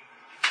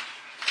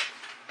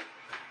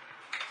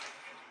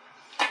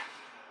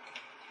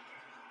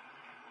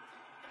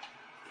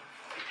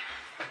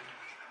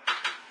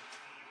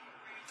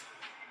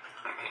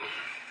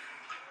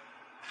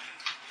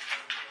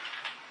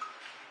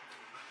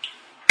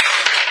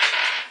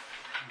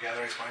 I'm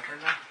gathering it's my turn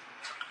now.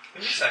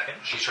 Give me a second.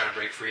 She's trying to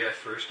break free at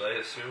first, I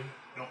assume.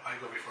 No, I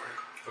go before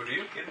her. Oh, do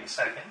you? Give me a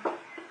second. Where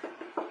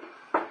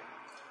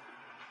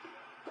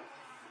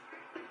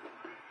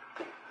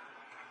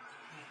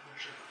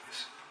should I put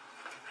this?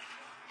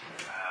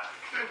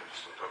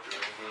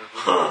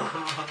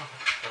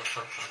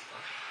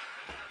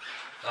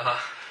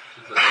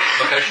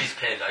 she's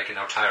pinned, I can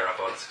now tie her up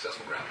on a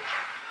successful grapple.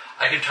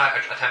 I can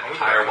attempt to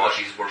tie her while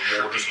she's more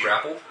just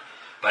grappled,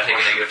 but I take a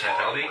negative 10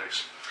 penalty.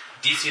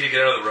 DC to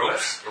get out of the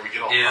ropes Or we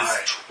get all is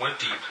high.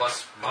 20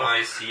 plus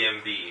my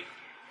CMB.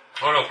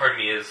 Oh no, pardon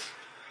me, is...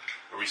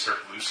 Or we start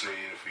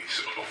hallucinating if we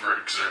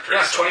overexert Yeah,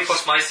 ourselves. 20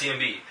 plus my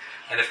CMB.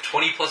 And if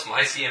 20 plus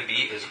my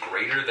CMB is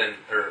greater than...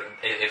 Or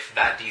if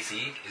that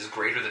DC is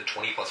greater than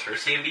 20 plus her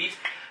CMB,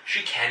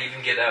 she can't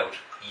even get out,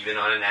 even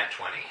on a nat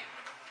 20.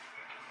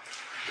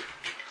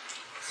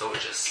 So it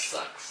just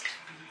sucks.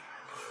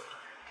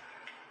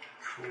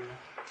 Cool.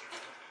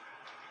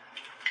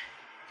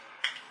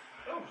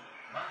 Oh,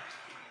 my.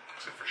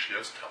 Except for she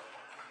has teleport.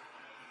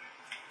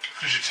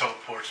 She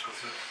teleports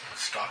with it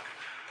stuck.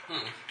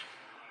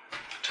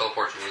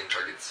 Teleports within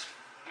targets.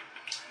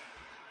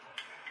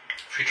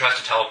 If she tries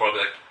to teleport, I'll be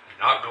like, you're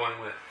not going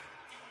with.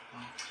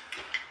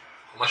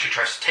 Unless she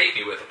tries to take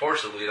me with,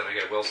 forcibly, then I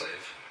get a will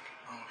save.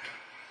 Oh,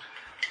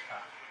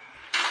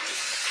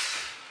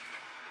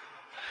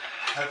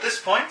 okay. At this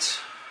point,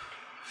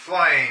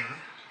 flying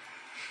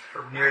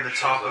near the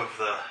top of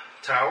the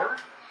tower,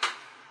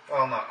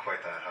 well, not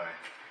quite that high.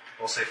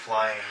 We'll say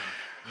flying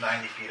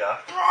 90 feet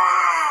up,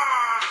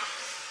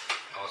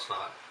 Oh, it's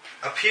not.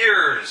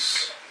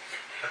 appears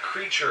a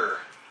creature,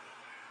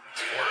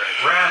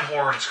 ram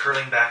horns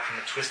curling back from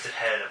the twisted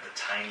head of the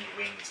tiny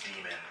winged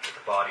demon with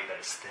a body that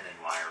is thin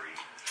and wiry.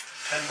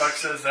 $10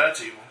 says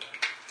that's evil.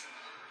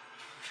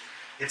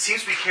 It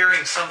seems to be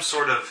carrying some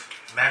sort of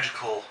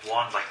magical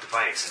wand-like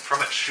device, and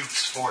from it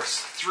shoots forth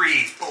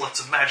 3 bullets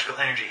of magical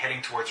energy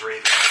heading towards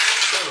Raven.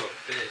 Son of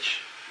a bitch.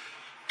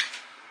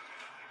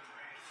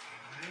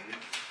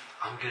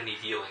 I'm gonna need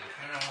healing.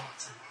 I know.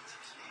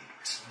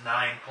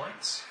 9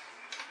 points.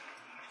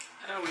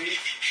 I know, she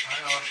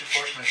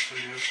force missed for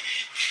you.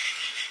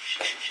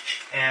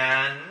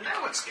 And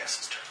now it's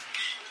Guess's turn.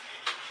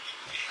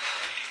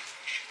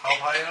 How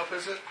high up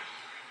is it?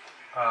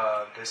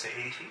 Did I say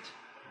 80 feet?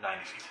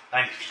 90 feet.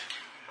 90 feet.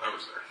 I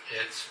was there.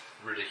 It's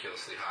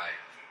ridiculously high.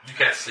 You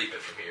can't sleep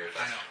it from here.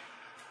 I know.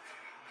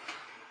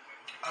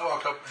 I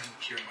walk up and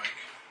cure Mike.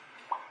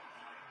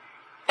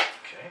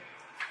 Okay.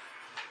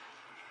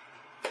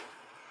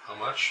 How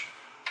much?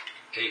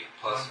 8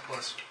 plus 1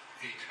 plus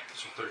 8.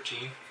 So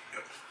 13.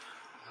 Yep.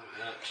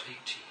 I'm at 18.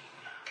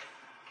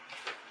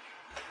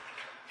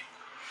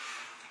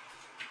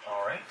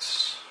 All right. 1,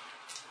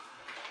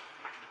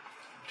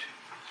 2,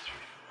 3,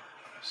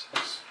 4,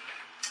 5, 6.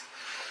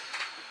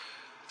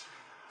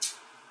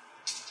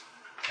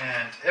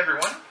 And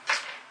everyone,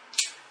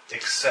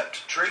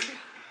 except Trig,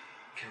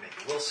 can make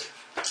a will save.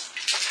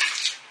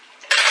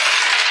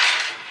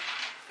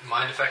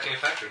 Mind affecting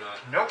effect or not?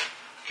 Nope.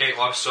 Okay,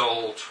 well I'm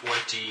still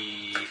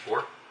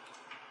 24.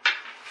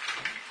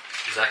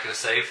 Is that gonna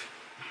save?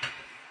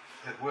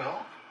 It will.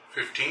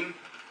 15?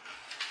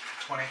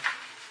 20.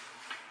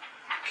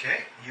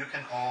 Okay, you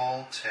can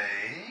all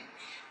take...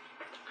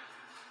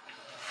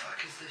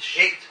 Fuck is this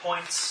shit? 8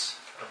 points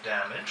of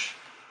damage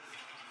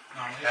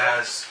Non-lethal?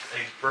 as a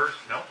burst.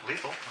 No,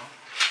 lethal.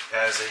 No.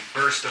 As a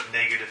burst of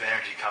negative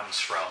energy comes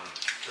from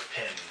the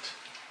pinned.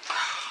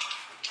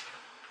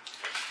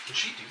 Did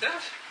she do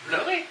that?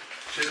 Really?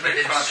 She doesn't make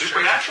It's a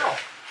concentration Supernatural.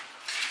 check.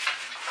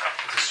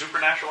 It's a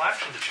supernatural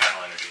action to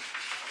channel energy.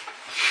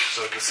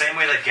 So the same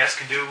way that Guess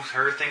can do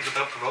her things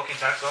without provoking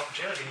attacks of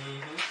opportunity.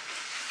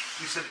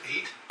 You said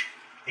 8?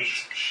 8.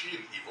 She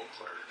an evil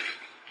cleric.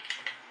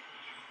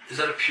 Is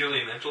that a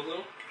purely mental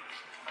though?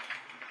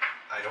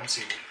 I don't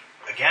see.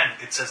 Again,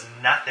 it says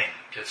nothing.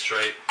 Get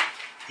straight.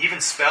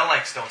 Even spell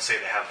likes don't say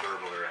they have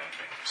verbal or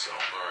anything. So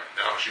Alright,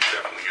 now she's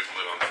definitely getting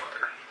lit on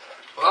fire.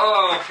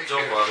 Oh, Take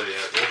don't care. bother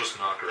yet. We'll just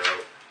knock her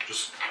out.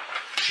 Just,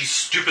 she's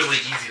stupidly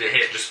easy to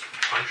hit. Just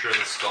punch her in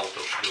the skull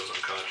till she goes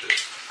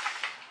unconscious.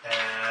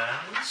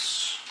 and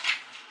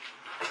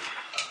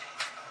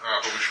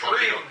But we should probably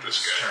take out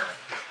this guy. turn.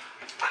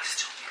 I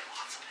still need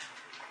lots of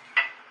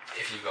it.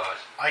 If you got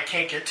I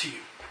can't get to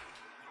you.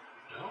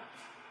 no.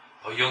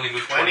 Oh, you only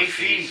move 20 20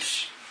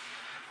 feet.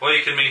 Well,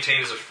 you can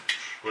maintain as a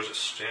what is it?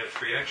 Standard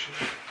free action.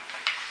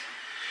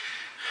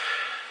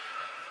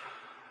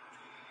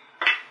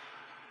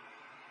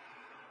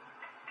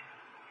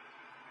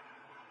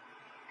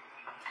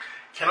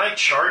 Can I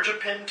charge a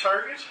pinned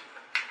target?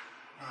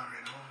 Not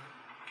right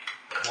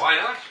now. Why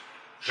not?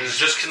 She's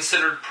just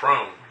considered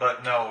prone.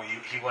 But no,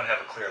 he wouldn't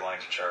have a clear line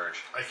to charge.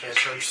 I can't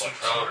charge super.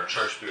 Oh,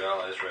 charge through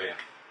allies, right?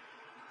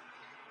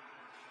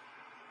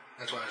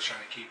 That's why I was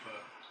trying to keep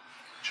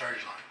a charge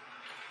line.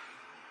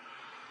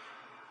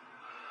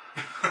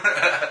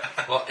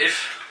 Well,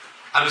 if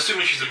I'm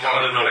assuming she's a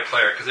paladin, not a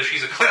cleric, because if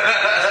she's a cleric, it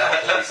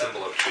has a holy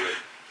symbol up to it.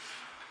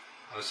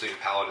 I'm assuming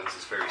paladins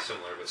is very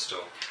similar, but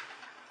still.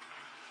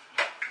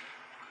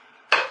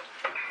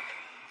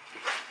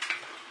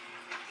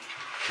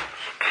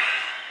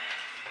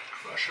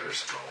 Crush her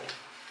skull.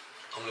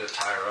 I'm gonna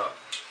tie her up.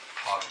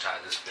 Hog tie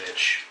this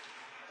bitch.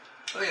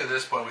 I think at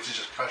this point we should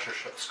just crush her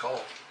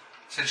skull.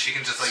 Since she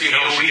can just like See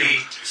how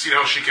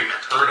she AoE. can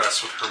hurt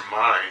us with her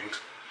mind.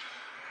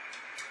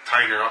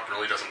 Tying her up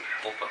really doesn't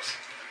help us.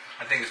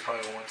 I think it's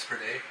probably once per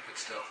day, but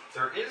still.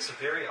 There is a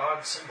very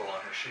odd symbol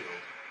on her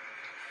shield.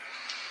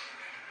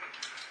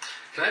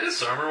 Can I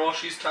disarm her while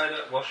she's tied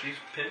up, while she's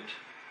pinned?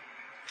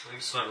 I think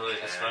it's not really.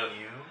 It's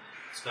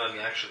not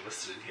actually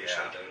listed in here,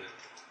 so I doubt it.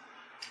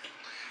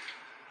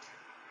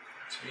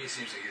 To me, it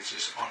seems like it's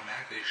just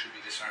automatically should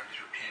be disarmed if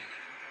you're pinned.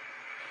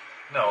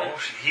 No,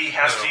 he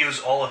has to use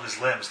all of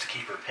his limbs to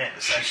keep her pinned,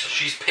 essentially.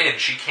 She's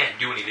pinned. She can't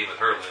do anything with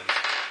her limbs,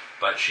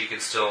 but she can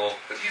still.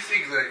 But do you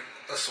think that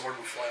a sword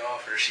would fly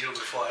off or a shield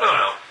would fly No.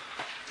 off?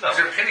 Because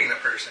they're pinning the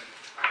person.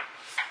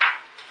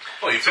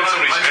 Well, you pin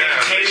somebody's I'm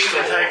hand, they maintaining still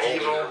attack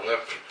holding evil. their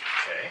weapon.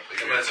 Okay.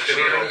 Unless it's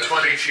Moving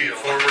shield. 20 feet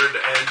forward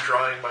and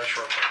drawing my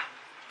short bow.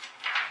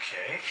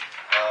 Okay.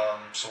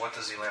 So what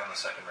does he land on the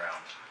second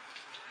round?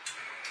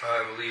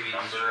 I believe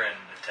Number and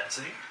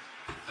intensity?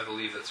 I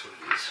believe that's what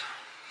it is.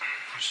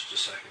 Just a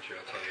second here,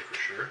 I'll tell you for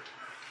sure.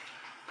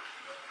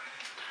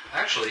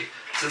 Actually,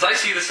 since I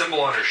see the symbol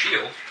on her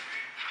shield,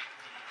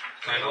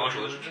 can I knowledge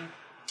religion?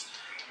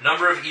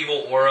 Number of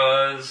evil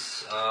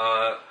auras,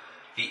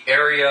 the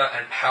area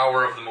and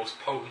power of the most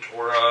potent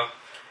aura.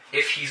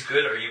 If he's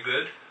good, are you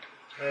good?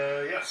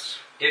 Yes.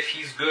 If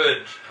he's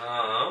good,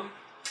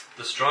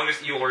 the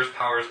strongest evil aura's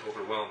power is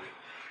overwhelming.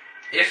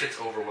 If it's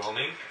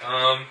overwhelming,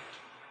 What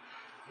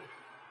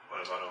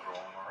about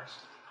overwhelming auras?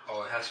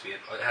 oh, it has to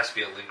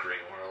be a link ring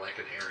or like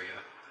an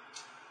area.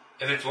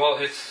 If it's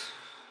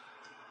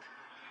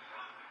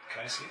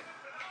Can I see it?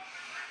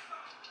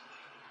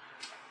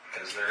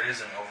 Because there is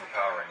an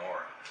overpowering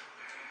aura.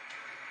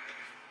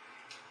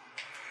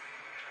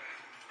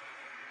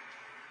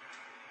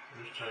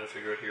 I'm just trying to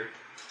figure out here.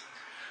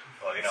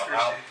 Well,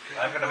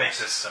 I'm going to make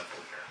this simple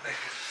here.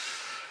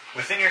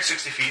 Within your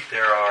 60 feet,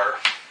 there are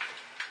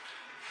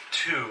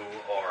 2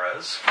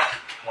 auras.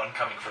 One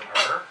coming from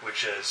her,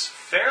 which is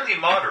fairly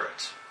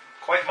moderate.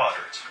 Quite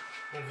moderate.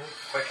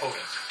 Quite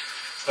potent.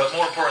 But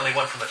more importantly,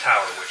 one from the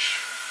tower, which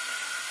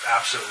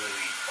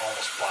absolutely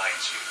almost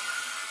blinds you.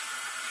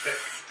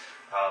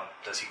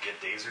 Does he get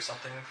dazed or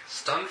something?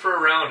 Stun for a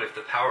round if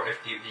the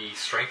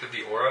strength of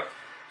the aura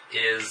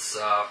is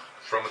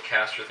from a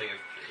caster thing of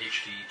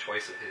HD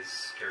twice of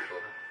his character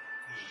level.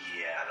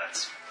 Yeah,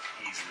 that's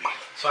easily.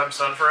 So I'm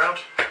stunned for a round?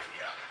 Yeah.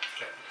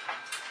 Okay.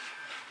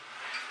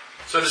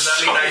 So does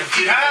that mean I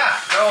did...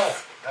 No!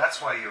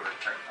 That's why you were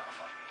turning off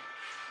on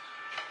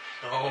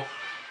me. Oh.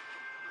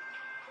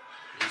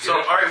 So,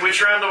 alright,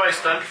 which round am I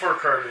stunned for,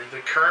 Carter? The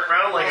current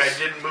round, like I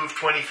didn't move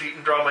 20 feet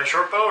and draw my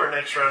short bow, or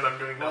next round I'm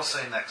doing We'll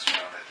nothing? say next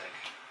round, I think.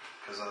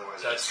 Because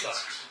otherwise That it just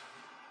sucks.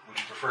 Would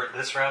you prefer it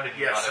this round? Did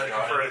you Yes, not I have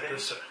drawn prefer it anything?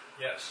 this...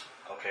 yes.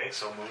 Okay,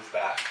 so move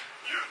back.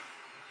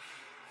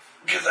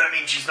 Because that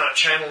means she's not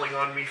channeling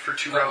on me for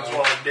 2 rounds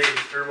while I'm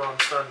dazed, or while I'm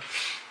stunned.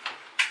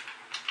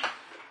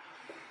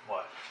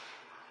 What?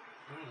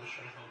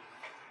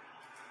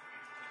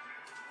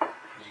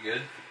 You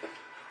good?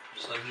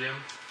 Slim Jim?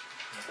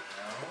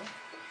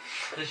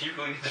 No. You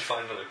really need to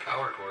find another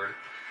power cord.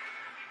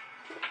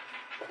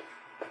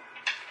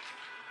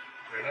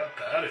 They're not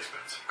that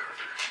expensive,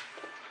 Carter.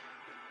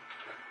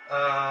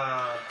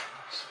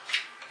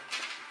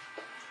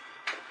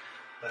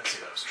 Let's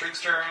see, that was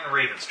Trig's turn,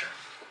 Raven's turn.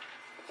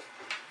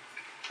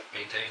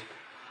 Maintain.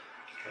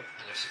 And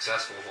if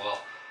successful,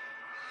 well,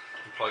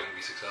 I'm probably going to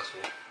be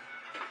successful.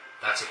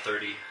 That's a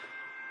 30.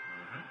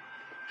 Mm-hmm.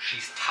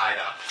 She's tied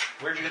up.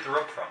 Where'd you get the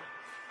rope from?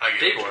 I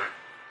gave Davor.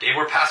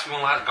 Davor passed me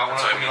got one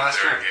That's from why me I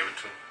last there turn. and gave it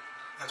to him.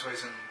 That's why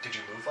he's in. Did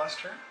you move last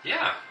turn?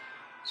 Yeah.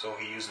 So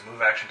he used the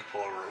move action to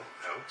pull a rope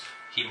out.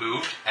 He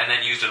moved and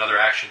then used another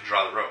action to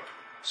draw the rope.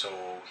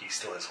 So he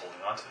still is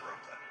holding onto the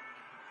rope then.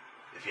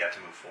 If he had to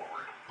move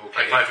forward.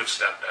 Okay. I 5-foot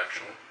stepped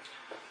actually.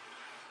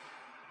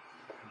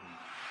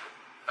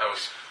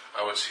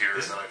 I was here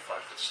and then I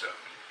 5-foot stepped.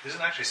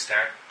 Isn't actually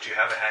stand. Do you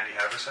have a handy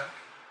haversack?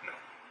 No.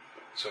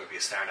 So it'd be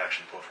a standard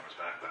action to pull from his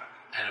backpack.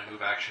 And a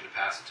move action to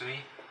pass it to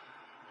me.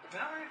 No,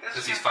 I guess.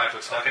 Since he's 5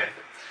 foot stepping. Okay.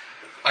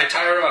 I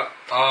tie her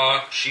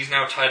up. She's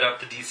now tied up.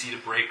 The DC to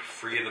break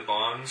free of the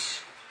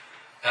bonds.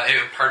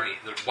 Pardon me.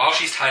 While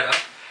she's tied up,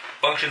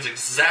 functions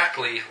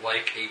exactly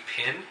like a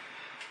pin,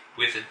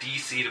 with a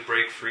DC to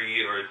break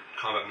free or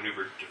combat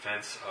maneuver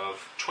defense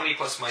of 20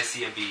 plus my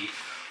CMB,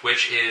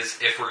 which is,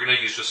 if we're going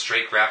to use just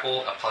straight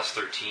grapple, a plus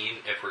 13.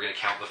 If we're going to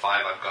count the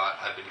 5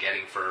 I've been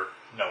getting for.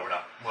 No, we're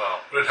not.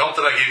 Well, Would it help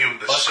that I gave you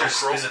the plus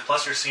silk rope? is it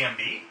plus your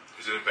CMB?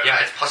 Is it better? Yeah,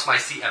 it's plus my I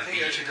think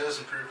it CMB. actually does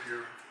improve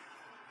your.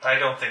 I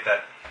don't think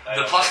that.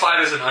 The plus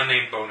 5 is an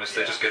unnamed bonus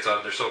that Yeah. just gets out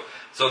of there.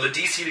 So the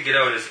DC to get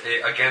out is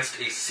against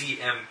a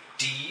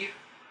CMD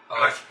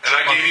of And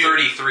I gave you-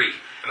 33.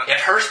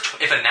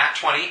 If a nat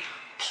 20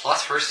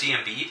 plus her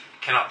CMB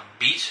cannot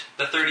beat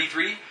the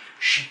 33,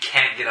 she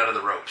can't get out of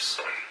the ropes.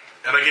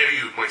 And I gave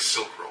you my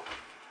silk rope.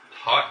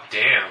 Hot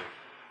damn.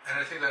 And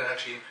I think that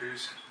actually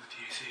improves the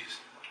TUCs.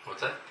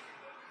 What's that?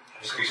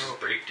 Silk Increases rope.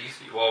 break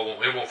DC? Well,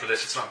 it won't for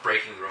this. It's not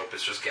breaking the rope.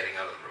 It's just getting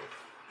out of the rope.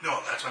 No,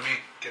 that's what I mean.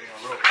 Getting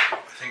a rope. I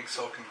think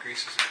Silk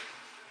increases it.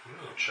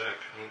 I'll check.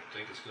 I don't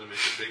think it's going to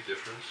make a big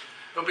difference.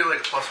 It'll be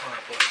like a +1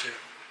 or +2.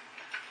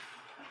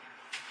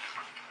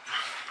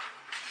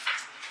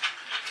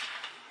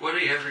 What are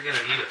you ever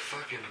gonna need a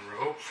fucking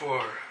rope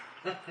for?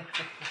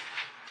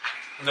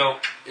 No,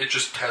 it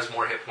just has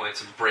more hit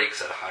points and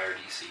breaks at a higher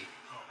DC.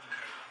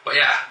 But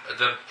yeah,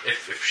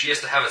 if she has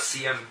to have a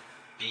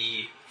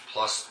CMB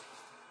plus...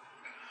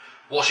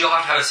 Well, she'll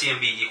have to have a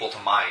CMB equal to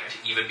mine to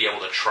even be able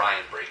to try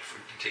and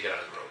to get out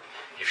of the rope.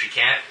 If she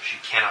can't, she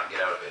cannot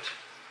get out of it.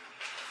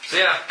 So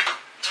yeah,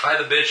 tie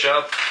the bitch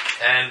up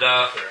and...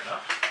 Fair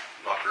enough.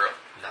 Knock her up.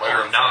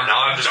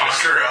 Now I'm just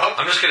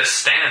I'm just gonna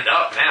stand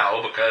up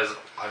now because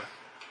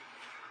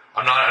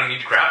I don't need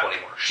to grapple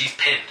anymore. She's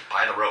pinned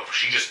by the rope.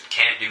 She just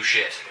can't do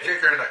shit. Take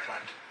her that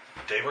kind.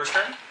 Davor's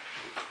turn?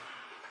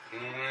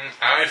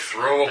 I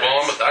throw a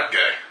bomb at that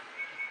guy.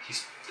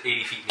 He's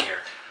 80 feet in the air.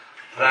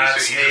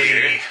 That's so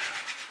a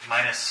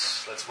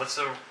minus... what's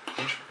the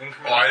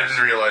increment? Oh, I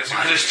didn't realize he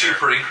was Minus in 2 there.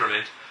 per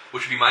increment,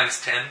 which would be minus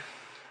 10.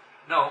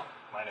 No,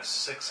 Minus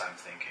 6, I'm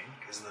thinking.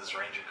 Isn't this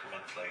range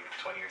increment like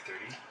 20 or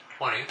 30?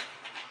 20.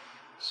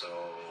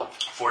 So...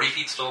 40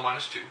 feet still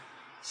minus 2.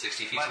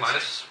 60 feet Minus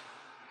minus...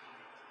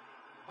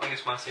 I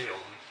guess minus 8 only.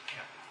 Are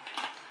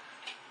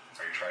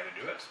you trying to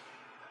do it?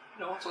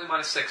 No, it's only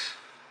minus 6.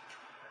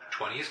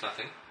 20 is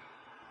nothing.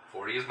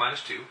 40 is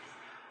minus 2.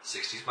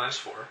 60 is minus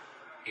 4.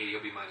 80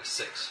 will be minus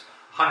 6.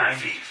 100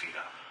 90 feet. feet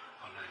up.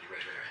 Oh, 90,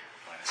 right.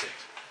 Minus 8.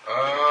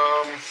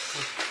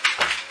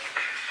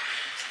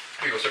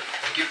 Here you go, sir.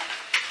 Thank you.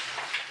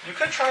 You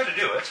could try to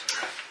do it.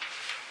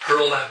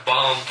 Hurl that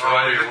bomb.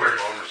 Oh, you're wearing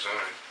bomber sign.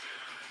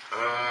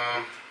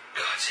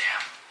 God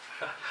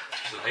damn.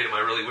 There's an item I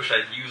really wish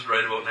I'd used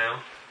right about now.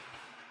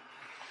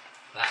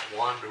 That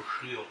wand of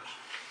shield.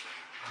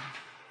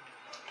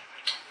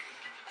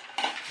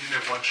 You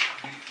didn't have one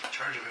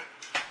charge of it.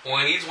 Well,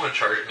 it needs one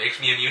charge. It makes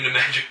me immune to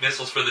magic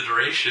missiles for the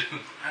duration.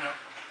 I know.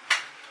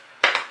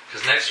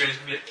 Because next turn is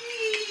going to be a...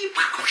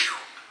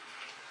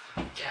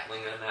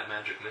 Gatling on that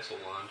magic missile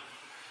wand.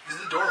 Is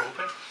the door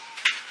open?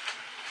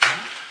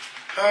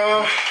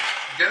 Uh,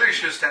 Together you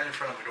should have stand in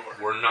front of the door.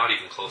 We're not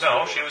even close to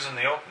No, the she door. was in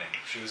the opening.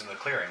 She was in the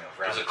clearing of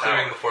around There's a the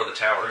clearing tower. before the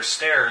tower. There's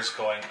stairs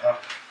going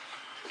up.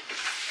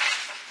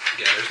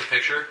 Yeah, there's the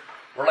picture.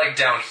 We're like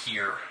down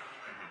here.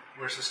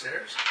 Where's the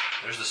stairs?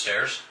 There's the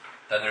stairs.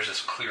 Then there's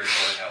this clearing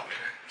going out.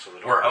 So the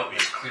We're door out in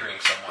this clearing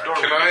somewhere.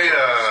 can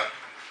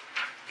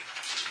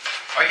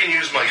I can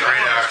use my great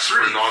axe for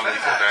pretty non-lethal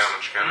fast.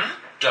 damage, can I?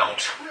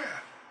 Don't. Yeah.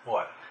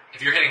 What?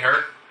 If you're hitting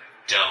her,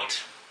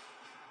 don't.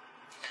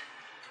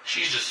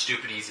 She's just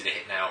stupid easy to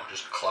hit now.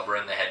 Just club her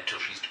in the head until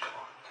she's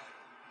gone.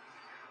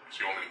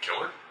 So you want me to kill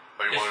her?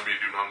 Or you wanted me to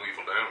do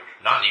non-lethal damage?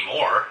 Not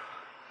anymore.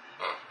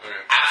 Oh, okay.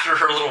 After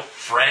her little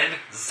friend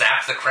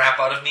zapped the crap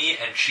out of me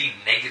and she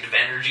negative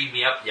energied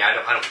me up,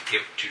 yeah, I don't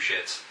give two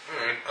shits.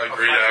 Alright, I Oh,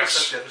 great five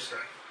axe. foot, that's the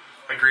other side.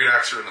 I great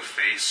axe her in the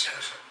face.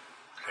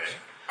 Okay.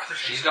 Other side.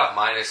 She's got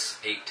minus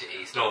 8 to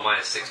AC. No,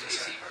 minus 6 to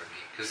AC, pardon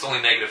me. Because it's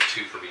only negative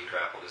 2 for being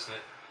grappled, isn't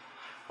it?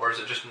 Or is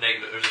it just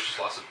negative? Or is it just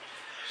lots of...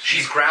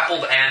 She's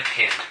grappled and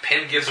pinned.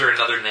 Pinned gives her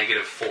another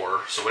negative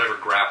 4, so whatever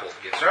grappled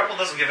gives her. Grapple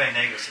doesn't give any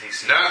negatives to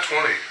AC. Nat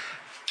 20.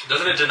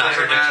 Doesn't it deny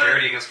her Doesn't matter.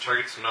 dexterity against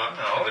targets not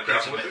No, in the it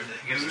gives grapple them, with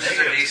her? it gives them Loses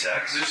their negatives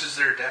dex. dex. Loses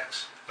their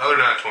dex. Another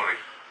nat 20.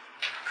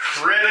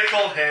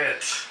 Critical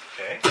hit.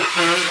 Okay.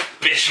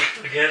 Bitch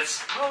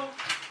gets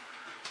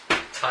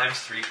times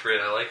 3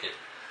 crit. I like it.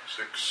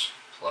 6,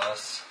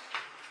 Plus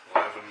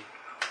 11,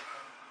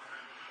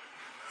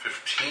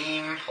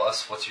 15.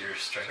 plus what's your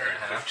strength and a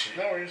half? 15.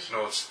 No worries.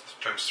 No, it's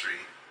times 3.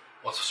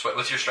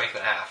 What's your strength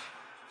and a half?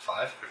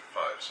 5. 5,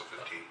 so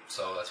 15.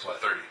 So that's So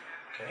what 30.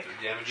 Okay.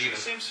 30 damage She even.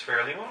 seems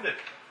fairly wounded.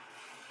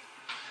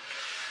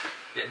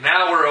 Yeah,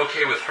 now we're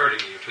okay with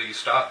hurting you until you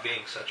stop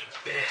being such a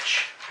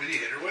bitch. Who do you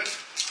hit her with?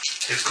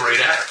 His great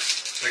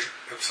axe. Like,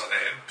 it's on the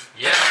head.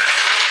 Yeah.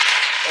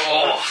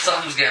 Oh,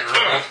 something's getting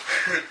rolled.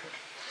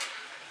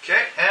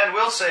 Okay, and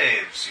will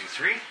saves. You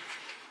 3.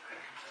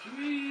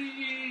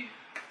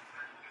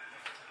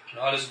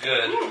 Not as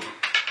good.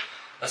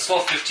 That's still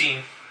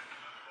 15.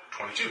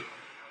 22.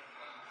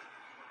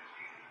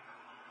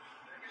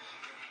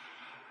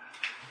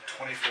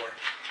 24. Okay.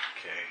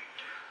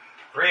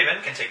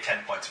 Raven can take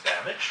 10 points of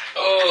damage.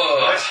 Oh.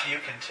 But you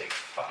can take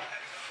 5.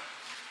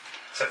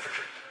 Except for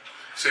Tree.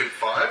 Save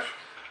 5?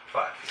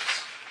 5,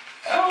 yes.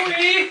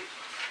 Owie.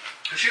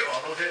 Does she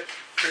auto hit?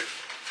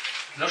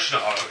 No, she's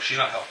not auto. She's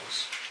not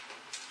helpless.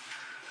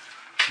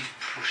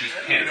 She's I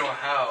don't pinned. even know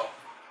how.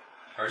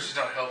 Pardon? She's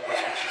not helpless, but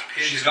she's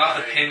pinned. She's got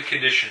the by- pinned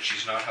condition.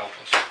 She's not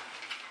helpless.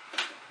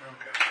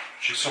 Okay.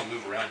 She can still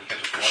move around. You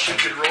can't just watch She her.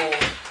 could roll.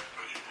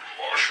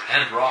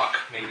 And rock,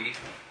 maybe.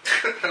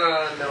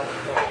 No.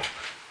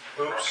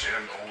 Oops.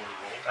 And over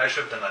roll. I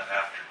should have done that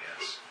after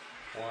guess.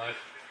 What?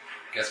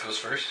 Guess goes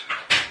first.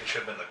 It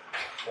should have been the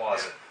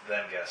closet,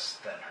 then guess,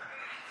 then her.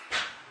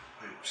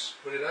 Oops.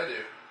 What did I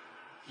do?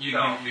 You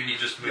No. you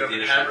just You moved the haven't,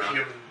 initiative you around.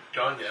 haven't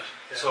gone yet.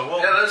 Yeah. So we'll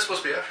Yeah, that's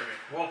supposed to be after me.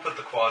 we'll put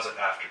the closet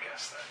after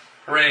guess then.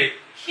 Hooray!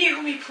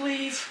 Heal me,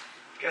 please.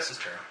 Guess's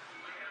turn.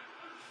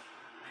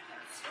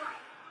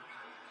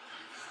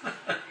 That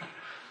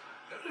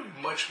would have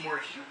much more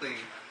healing.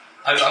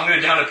 I'm going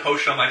to down a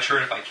potion on my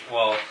turn if I can.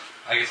 Well,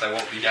 I guess I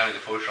won't be downing a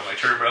potion on my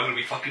turn, but I'm going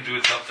to be fucking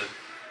doing something.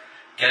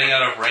 getting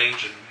out of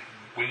range and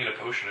winging a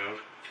potion out.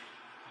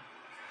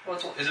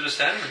 Well, is it a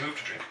standard move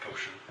to drink a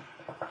potion?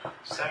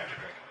 Standard to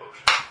drink a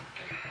potion.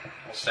 Okay.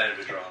 Well,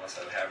 standard to draw unless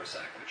I have a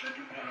haversack, which I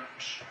do not.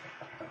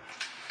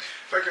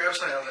 If I grab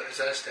something else, is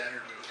that a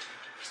standard move?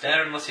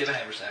 Standard unless you have a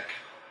haversack.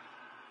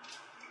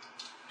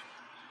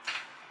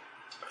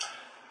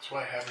 That's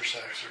why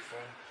haversacks are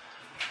fun.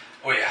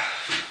 Oh yeah,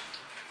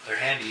 they're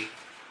handy.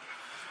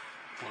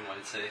 One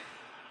might say.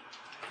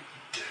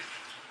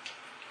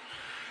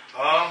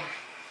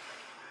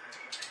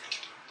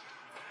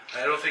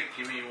 I don't think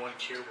giving you one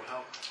cure will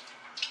help.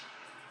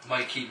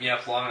 Might keep me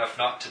up long enough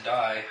not to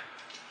die.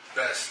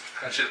 Best.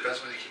 That's the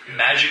best way to keep you up.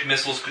 Magic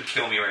missiles could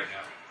kill me right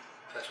now.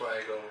 That's why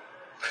I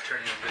turn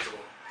you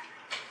invisible.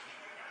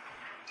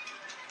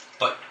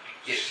 But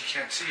You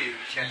can't see you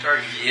can't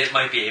target you. it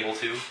might be able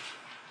to.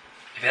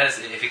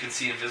 If it can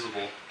see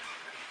invisible.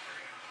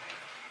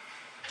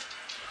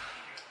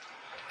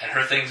 And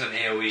her thing's an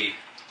AoE.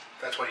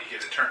 That's why you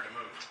get a turn to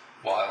move.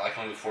 Well, I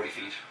can only move 40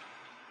 feet.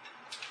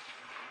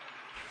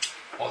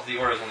 Well, the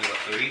aura is only about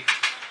 30?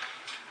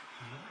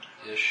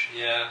 Ish,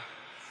 yeah.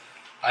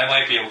 I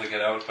might be able to get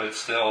out, but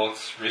it's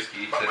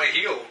risky. But my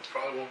heal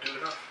probably won't do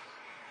enough.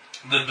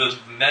 The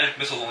magic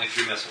missile is only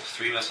 3 missiles.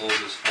 3 missiles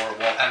is 4.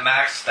 Well, at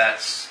max,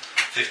 that's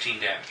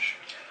 15 damage.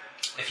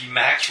 If you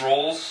max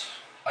rolls,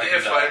 I can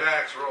If die. I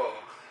max roll,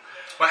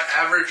 my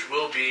average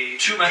will be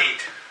 2 8.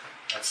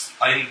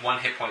 I need 1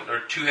 hit point, or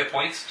 2 hit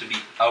points to be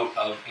out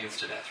of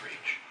insta-death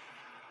range.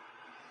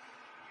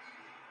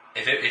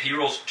 If he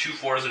rolls 2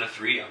 4s and a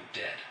 3, I'm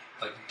dead.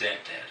 Like, dead.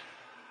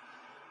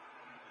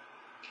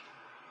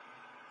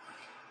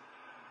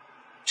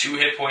 2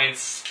 hit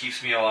points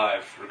keeps me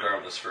alive,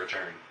 regardless, for a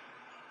turn.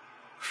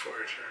 For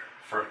a turn.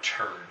 For a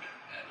turn,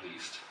 at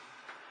least.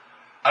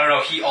 I don't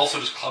know, he also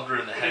just clubbed her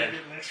in the head.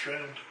 Next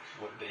round.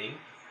 What, Bane?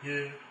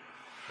 Yeah.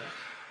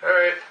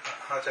 Alright,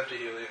 I'll attempt to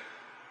heal you.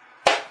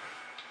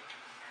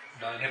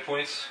 9 hit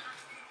points?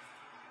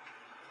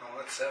 Oh,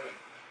 that's 7.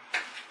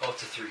 Oh,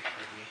 it's a 3, pardon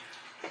me.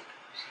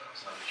 So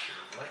it's not a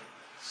cure light.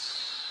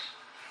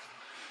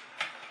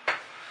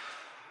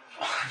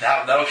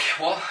 That'll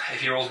well,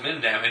 if he rolls min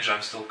damage,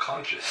 I'm still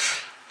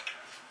conscious.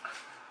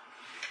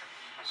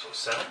 So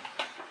 7.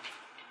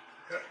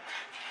 Yeah.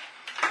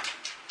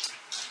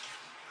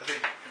 I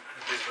think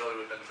invisibility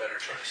would have been a better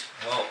choice.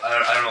 Well,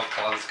 I don't know if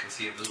clouds can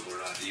see invisible or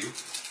not, do you?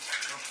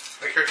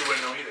 My character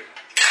wouldn't know either.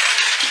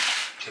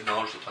 To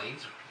knowledge of the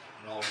planes?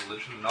 Knowledge of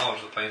religion? Knowledge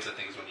of the planes, I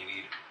think, is what you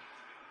need.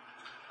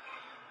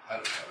 I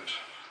don't have it.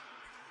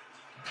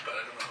 But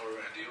I don't know how we're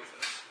going to deal with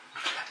this.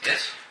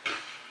 Yes?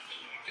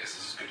 Guess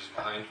it's as good as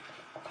mine.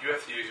 You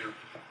have to use your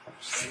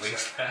Sling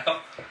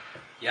staff.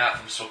 Yeah,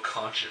 I'm so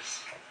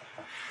conscious.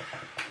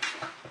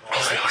 I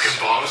was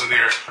knocking bombs in the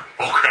air.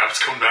 Oh crap, it's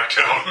coming back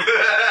down.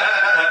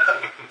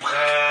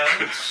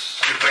 And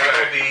that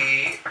will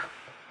be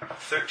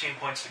 13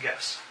 points to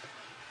guess.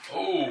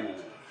 Oh.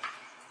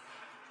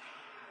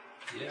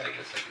 Yeah, I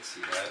guess I could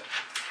see that.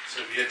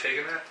 So if you had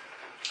taken that,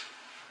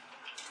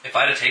 If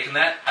I'd have taken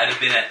that, I'd have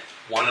been at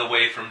 1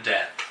 away from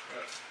death.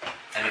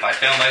 And if I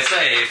failed my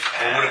save,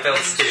 I would have failed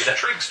to save that.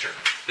 Trigster.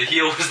 The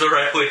heal was the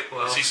right way.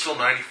 Well, Is he still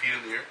 90 feet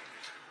in the air?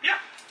 Yeah.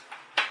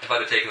 if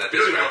I'd have taken that you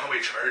this don't even know round. how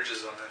many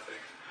charges on that thing.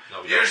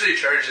 No, we don't. Usually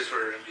charges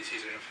for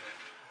NPCs are infinite.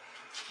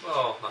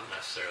 Well, not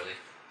necessarily.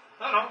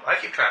 No, I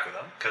keep track of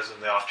them, because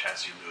in the off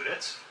chance you loot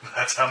it,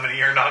 that's how many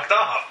you're knocked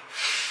off.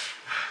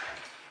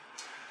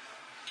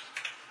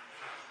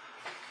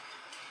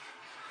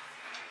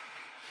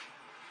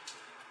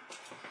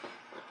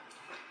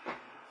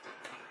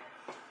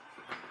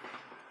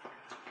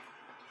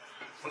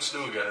 Once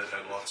knew a guy that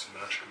had lots of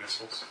magic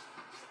missiles.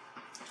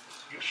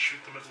 You could shoot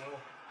them at will.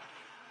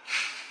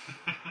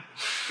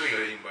 They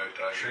got eaten by a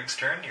tiger. Trig's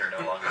turn, you're no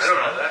longer I don't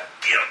know stunned.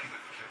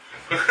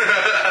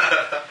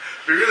 that.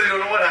 We really don't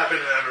know what happened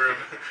in that room.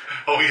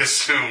 Oh, we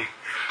assume.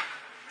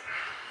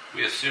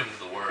 We assumed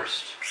the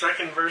worst.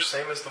 Second verse,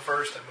 same as the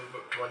first. I move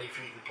up 20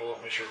 feet and pull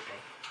out my Sherpa.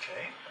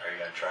 Okay, are you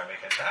going to try and make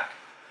an attack?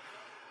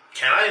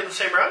 Can I in the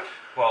same round?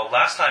 Well,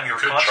 last time you were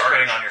Good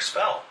concentrating charge. on your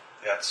spell.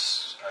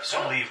 That's, I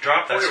assume you've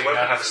dropped that, Oh, so your you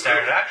now weapon have a is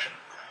standard moved. action.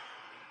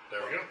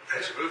 There we go.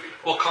 Nice movie.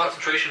 Well,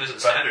 concentration isn't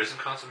But- standard, isn't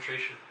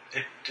concentration?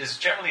 It is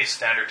generally a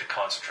standard to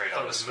concentrate on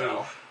That the was spell.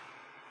 move.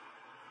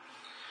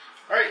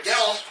 Alright, yeah,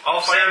 I'll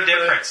fire same the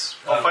difference.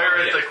 I'll fire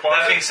at yeah. the quad.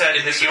 That being said,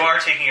 In this you are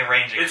taking a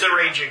range It's a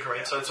range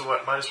increment, so it's a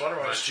what? -1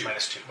 or -2?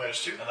 -2.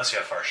 -2? Unless you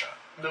have far shot.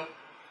 Nope.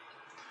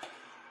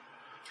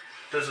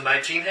 Does a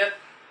 19 hit?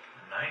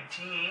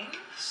 19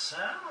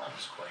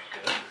 sounds quite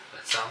good.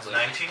 That sounds like...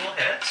 19 will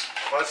hit.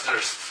 What's there?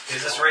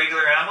 Is this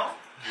regular ammo?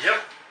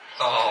 Yep.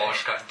 Oh,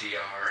 it's got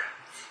DR.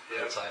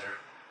 Yeah. Outsider.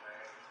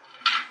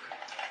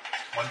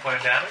 1 point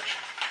of damage.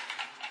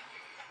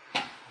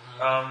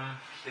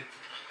 It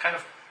kind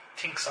of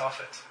tinks off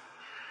it.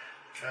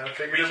 Kind of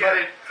figured We it can't.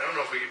 might. I don't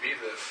know if we can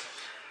beat this.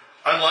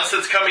 Unless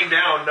it's coming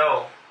down,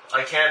 no.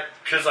 I can't,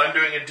 because I'm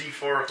doing a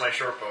D4 with my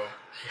Sherpa.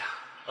 Yeah.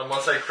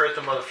 Unless I crit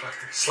the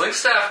motherfucker. Sling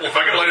staff will... If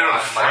I can light it on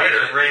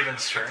fire.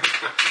 Raven's turn.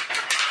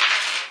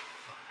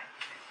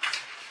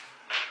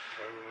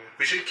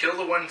 We should kill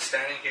the one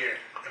standing here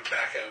and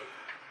back out.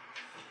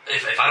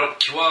 If I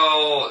don't...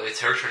 Well, it's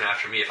her turn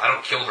after me. If I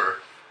don't kill her,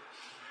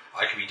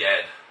 I could be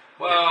dead.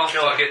 Well,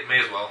 Kill fuck her. it. May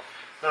as well.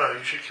 No,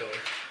 you should kill her.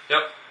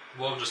 Yep.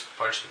 We'll just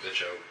punch the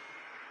bitch out.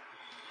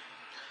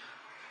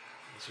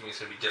 Assuming it's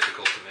going to be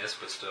difficult to miss,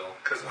 but still.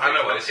 Because Hit I'm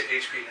at 1 twice.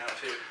 HP now,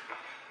 too.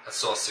 That's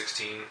still a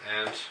 16,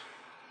 and...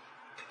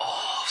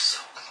 Oh, so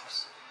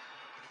close.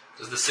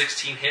 Does the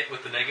 16 hit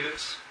with the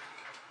negatives?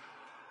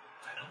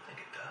 I don't think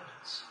it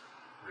does.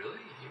 Really?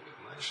 You get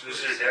minus This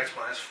is 46. your dex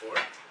minus 4.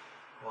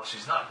 Well,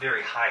 she's not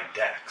very high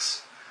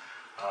dex.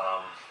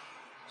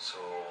 So...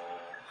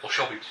 Well,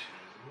 she'll be 2.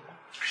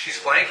 She's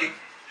flanking.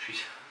 She's...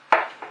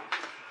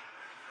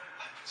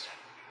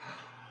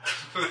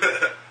 Okay.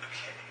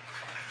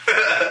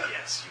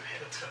 Yes, you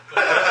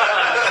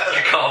hit.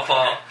 You call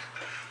Paul.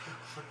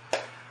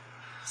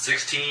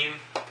 16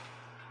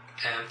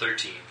 and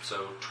 13,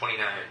 so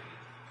 29.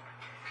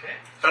 Okay.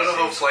 I don't know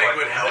how Seems flank quite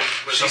would help.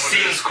 But She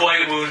someone seems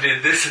quite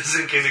wounded. This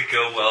isn't going to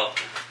go well.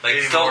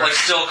 Like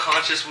still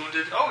conscious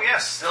wounded. Oh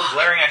yes, still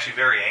glaring at you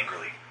very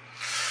angrily.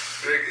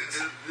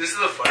 This is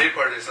the funny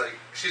part. Is like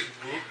she's.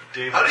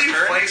 Davor's How do you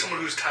turn. flank someone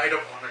who's tied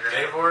up on the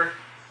ground? Davor,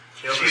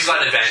 She's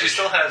got an advantage. She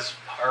still has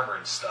armor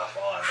and stuff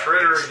on.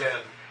 crit her again.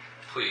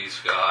 Please,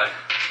 God.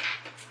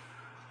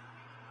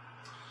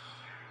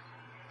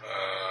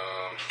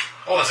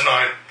 Oh, that's a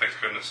 9. Thank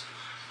goodness.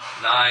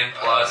 9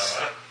 plus.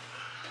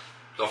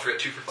 Don't forget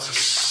 2 for This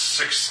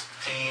fun. is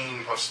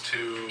 16 plus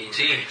 2.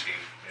 18.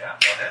 Yeah,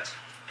 go ahead.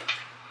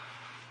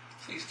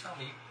 Please tell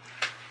me.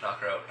 Knock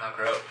her out. Knock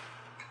her out.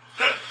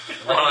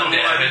 1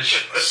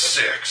 damage.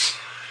 6.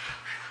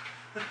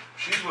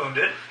 She's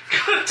wounded.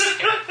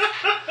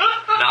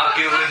 Not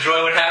going to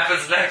enjoy what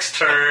happens next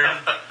turn.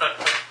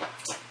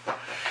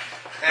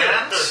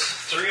 And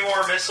 3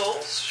 more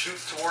missiles shoot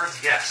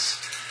towards Yes.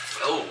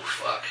 Oh,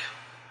 fuck.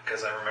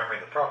 Because I'm remembering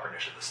the proper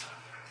initiative this time.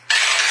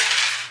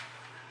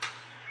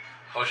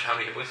 How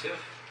many hit points do you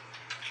have?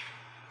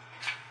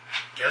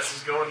 Guess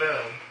is going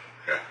down.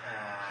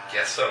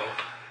 Guess so.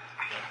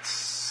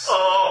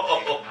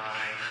 Oh.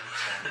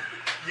 9,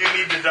 10. You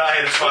need to die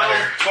in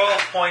fire. 12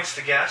 points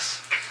to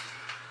Guess.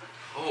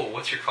 Oh,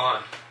 what's your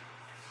con?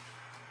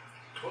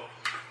 12.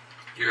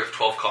 You have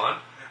 12 con?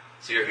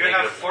 So you're You have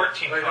negative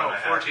 14 Wait, con, no, I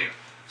have. 14. 1.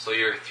 So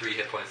you're 3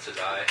 hit points to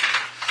die.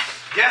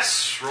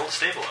 Yes, roll to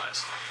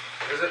stabilize.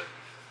 Is it?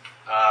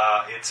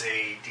 It's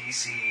a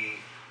DC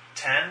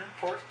 10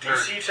 port?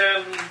 DC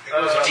 10.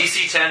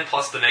 DC 10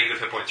 plus the negative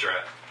hit points you're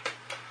at.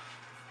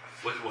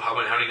 How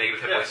many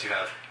negative hit Yeah. points do you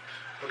have?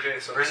 Okay,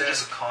 so Or is it 10.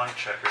 just a con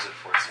check or is it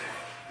fort saving?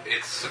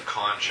 It's a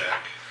con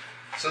check.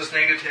 So it's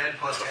negative 10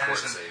 plus Not a 10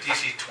 fort is save.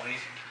 DC 20.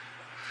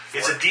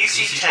 It's a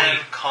DC 10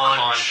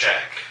 con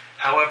check.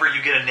 However,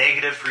 you get a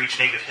negative for each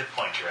negative hit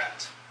point you're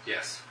at.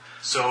 Yes.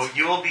 So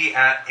you will be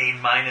at a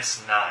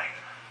 -9.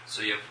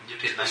 So you have to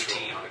hit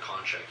 19 on a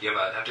con check. You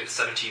have to hit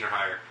 17 or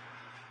higher.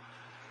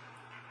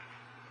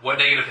 What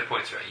negative hit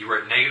points are you at? You were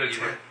at negative.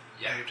 You were, 10.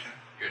 yeah. Negative 10.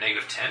 You're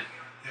negative 10.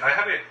 I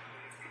have it.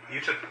 You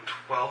took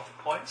 12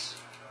 points.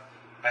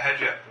 I had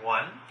you at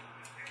 1.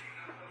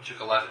 You took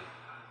 11.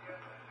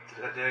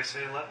 Did I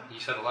say 11? You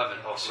said 11.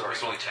 Oh, sorry.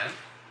 It's only 10.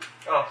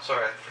 Oh,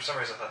 sorry. For some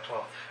reason I thought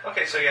 12.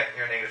 Okay, so yeah,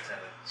 you're -10 then.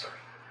 Sorry.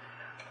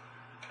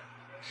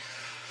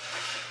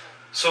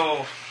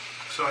 So,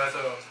 So I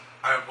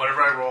thought,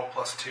 whatever I roll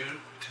plus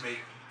 2 to make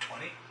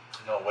 20.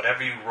 no,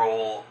 whatever you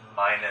roll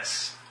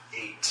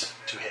 -8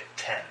 to hit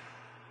 10.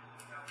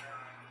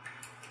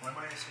 Why am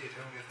I say I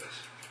don't get this?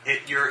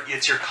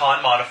 It's your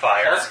con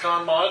modifier. Plus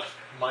con mod,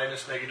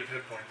 minus negative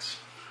hit points.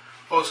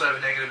 Oh, so I have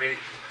a negative 8.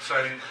 So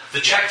I mean,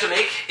 The check to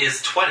make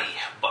is 20,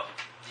 but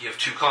you have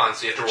 2 cons,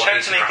 so you have to roll Check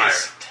 18 to make or higher.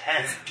 is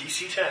 10.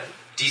 DC 10.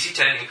 DC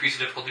 10 increase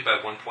the difficulty by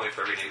 1 point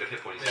for every negative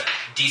hit point. Yeah.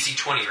 DC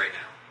 20 right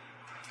now.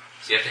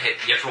 So you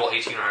have to roll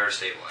 18 or higher to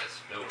stabilize.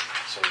 No.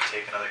 So we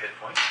take another hit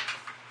point.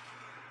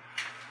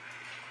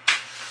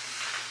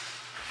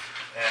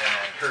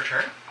 And her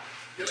turn.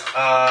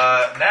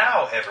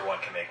 Now everyone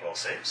can make will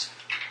saves.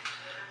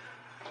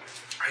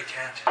 I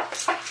can't.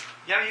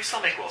 Yeah, you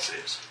still make will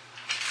saves.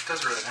 It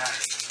doesn't really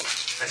matter.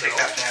 I take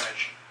half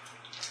damage.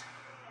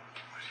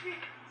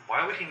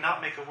 Why would he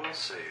not make a will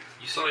save?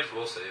 You still make the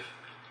will save.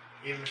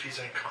 Even if he's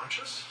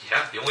unconscious?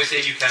 Yeah, the only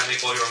save you can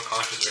make while you're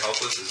unconscious or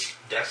helpless is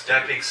dex.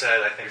 That being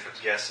said, I think the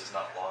guess is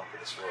not long for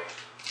this world.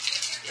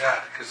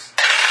 Yeah, because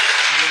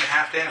even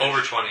half damage.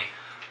 Over 20.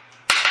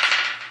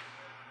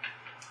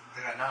 I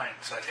got 9,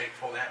 so I take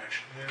full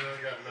damage. Yeah,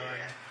 I got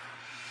 9.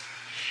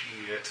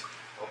 Shit.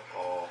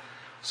 Uh-oh.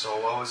 So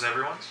what was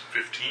everyone's?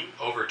 15.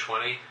 Over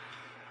 20.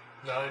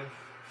 9.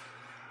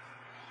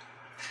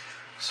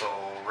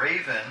 So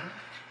Raven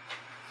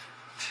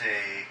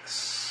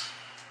takes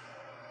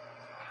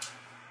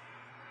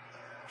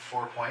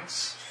 4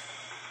 points,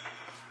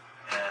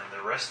 and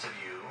the rest of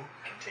you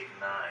can take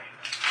 9.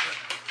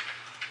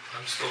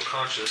 I'm still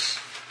conscious.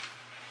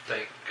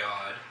 Thank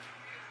God.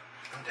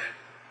 I'm dead.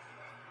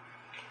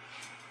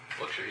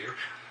 Look, you're here.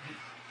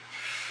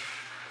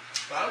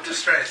 Well, I'm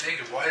just trying to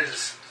think of why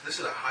is this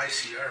is a high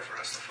CR for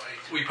us to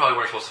fight. We probably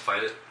weren't supposed to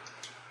fight it.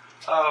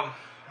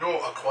 No,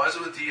 a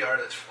Quasar with DR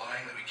that's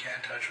flying that we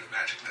can't touch with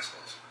magic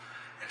missiles.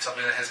 And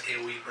something that has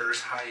AoE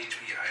burst, high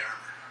HP, high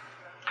armor.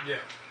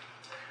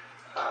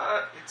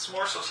 Yeah. It's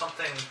more so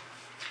something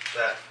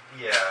that,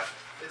 yeah,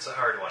 it's a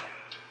hard one.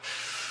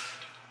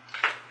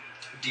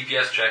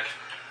 DPS check.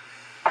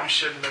 We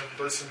shouldn't have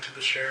listened to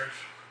the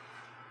sheriff.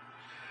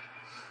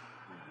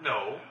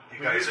 No, you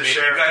We guys, need the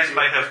sheriff you guys to do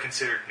might it. have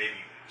considered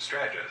maybe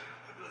strategizing,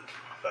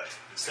 but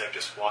instead of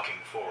just walking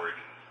forward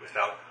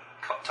without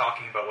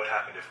talking about what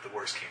happened if the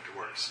worst came to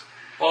worst.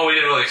 Well, we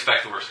didn't really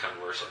expect the worst to come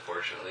to worst,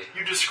 unfortunately.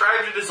 You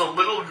described it as a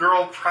little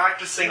girl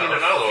practicing No, in a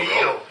not a little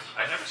field. girl.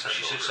 I never said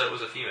She little just girl. said it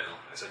was a female.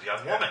 I said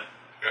young woman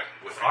Yeah.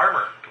 with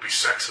armor, To be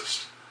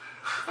sexist.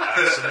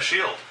 axe, and a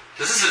shield.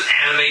 This is an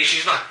anime.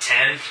 She's not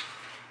 10.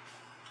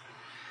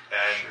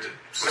 And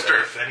instead Mister.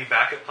 of any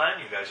backup plan,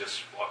 you guys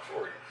just walk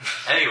forward.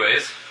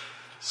 Anyways.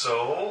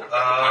 So,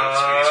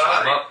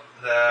 I'm up.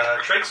 the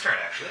Trake's turn,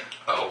 actually.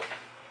 Oh.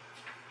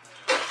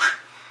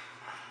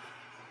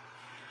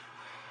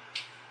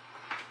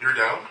 You're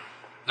down?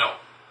 No.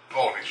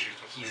 Oh, she's...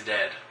 He's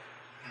dead.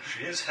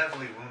 She is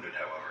heavily wounded,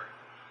 however.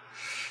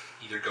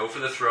 Either go for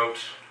the throat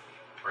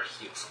or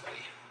heal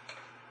somebody.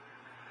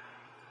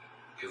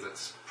 Because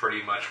that's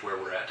pretty much where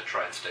we're at to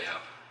try and stay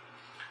up.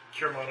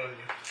 Cure mod on you.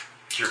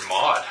 Your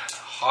mod.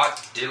 Hot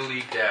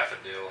diddly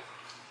daffodil.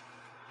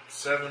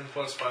 7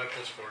 plus 5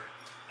 plus 4.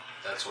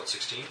 That's what,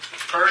 16?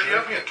 Party You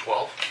up? have me at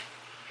 12.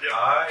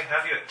 I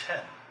have you at 10.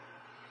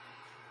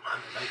 I'm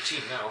at 19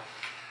 now.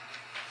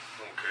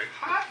 Okay.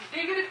 Hot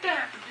diggity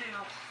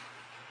daffodil.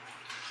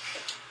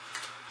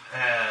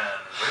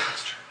 And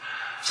Raven's turn.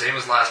 Same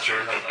as last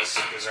turn. Unless,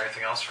 is there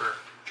anything else for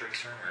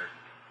Drake's turn? Or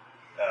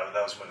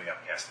that was moving up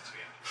and casting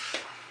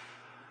speed.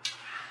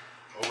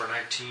 Over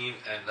 19,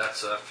 and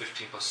that's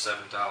 15 plus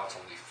 7 dial. It's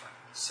only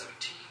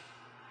 17.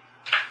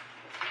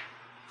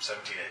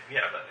 17, yeah,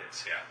 but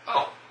it's, yeah.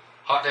 Oh,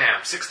 hot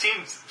damn. 16,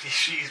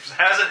 she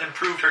hasn't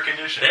improved her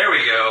condition. There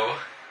we go.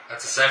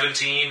 That's a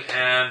 17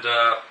 and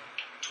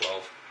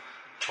 12.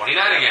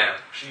 29 again.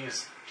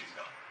 She's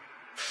gone.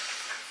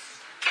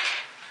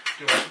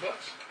 Do you want the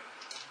bucks?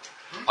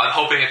 I'm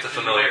hoping it's a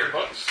familiar. Do you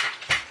want the bucks?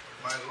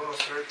 Might as well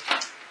start.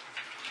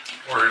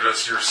 Or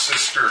does your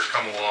sister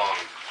come along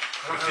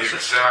with the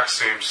exact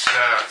same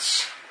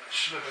stats?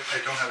 Should have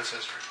I don't have a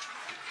sister.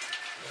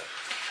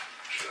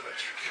 Should have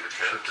extra. Your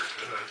character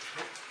did.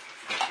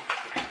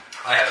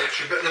 I have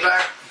extra.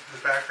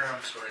 The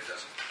background story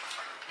doesn't.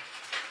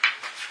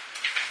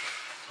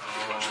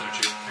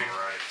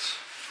 Right.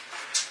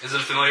 Is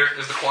it familiar?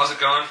 Is the closet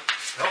gone?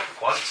 Nope, the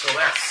closet's still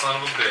there. Son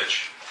of a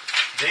bitch.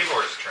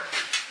 Davor's turn.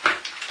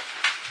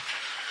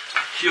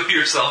 Heal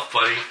yourself,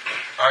 buddy.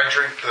 I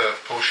drink the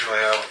potion I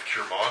have of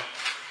Cure Mod.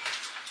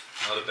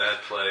 Not a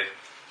bad play.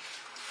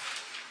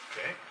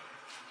 Okay.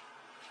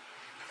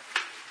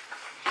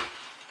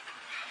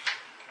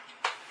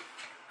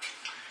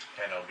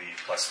 And it'll be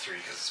 +3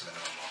 because it's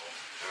minimum level.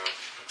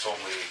 Yeah, it's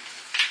only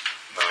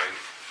 9.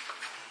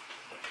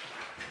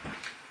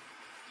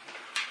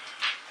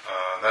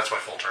 That's my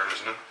full turn,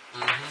 isn't it?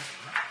 Mm-hmm.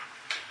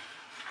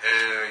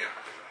 Yeah.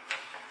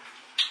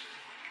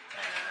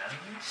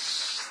 And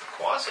the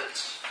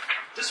closet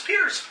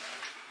disappears.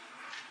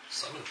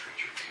 Summon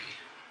creature,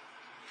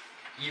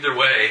 maybe. Either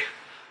way.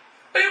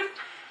 Boom.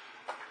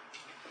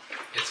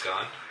 It's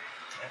gone.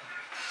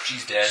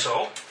 She's dead.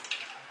 So,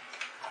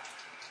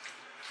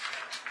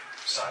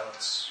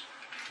 silence.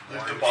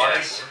 Leave the body.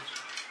 Yes.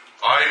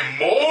 I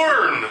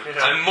mourn!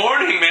 I'm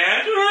mourning,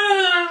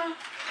 man.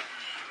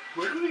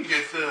 Where do we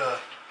get the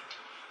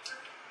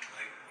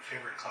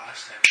favorite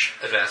class then?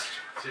 Advanced.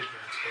 It's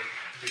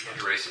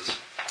advanced. Races.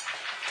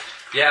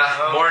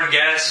 Yeah, mourn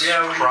guests.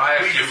 yeah, we- cry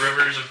a we- few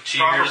rivers of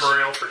Proper tears.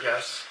 burial for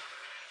guests.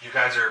 You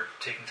guys are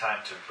taking time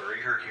to bury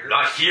her here?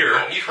 Not here.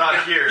 No, you not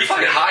fucking, here. You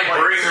fucking hide, Like-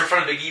 bury her in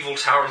front of the big evil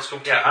tower. Let's go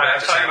take Yeah, her back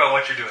I'm to talking town. about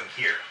what you're doing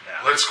here now.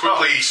 Let's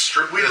quickly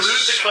strip We this.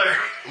 loot the cleric.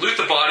 Loot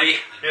the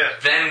body, Yeah.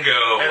 then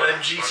go. And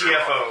then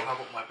GTFO. How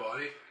about my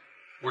body?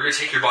 We're gonna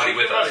take your body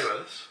with us. Body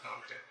with us. Oh,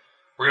 okay.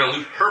 We're gonna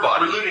loot her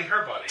body. We're looting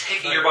her body.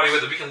 Taking your body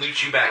with us. We can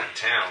loot you back in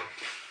town.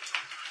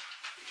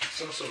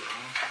 So wrong.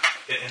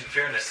 In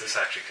fairness, this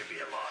actually could be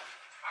a lot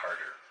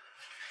harder.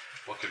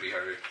 What could be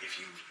harder? If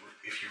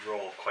you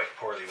roll quite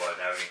poorly while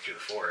navigating through the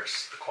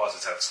forest, the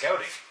closet's out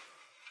scouting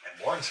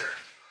and warns her.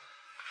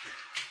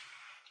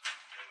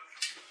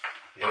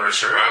 Are our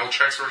survival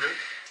checks were good?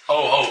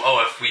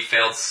 Oh! If we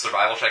failed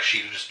survival check,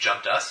 she'd have just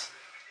jumped us.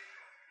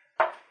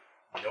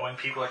 Knowing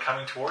people are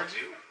coming towards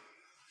you?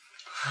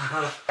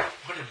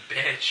 What a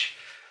bitch!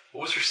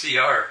 What was her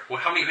CR? Well,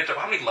 how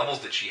many levels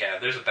did she have?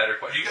 There's a better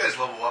question. You guys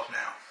level up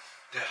now.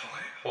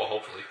 Definitely. Well,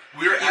 hopefully.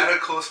 We're at a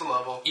closer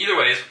level. Either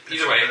way,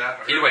 not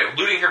hard.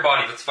 looting her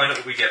body. Let's find out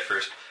what we get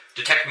first.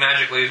 Detect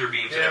magic, laser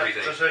beams, and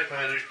everything. Detect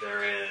magic.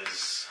 There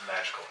is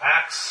magical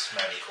axe,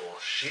 magical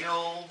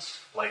shield,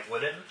 light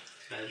wooden,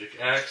 Magic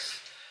axe,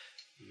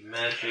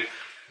 magic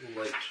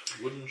light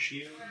wooden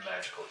shield,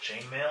 magical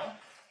chainmail,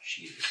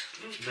 Jesus,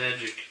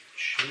 magic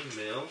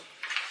chainmail,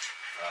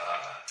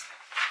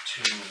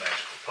 2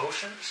 magical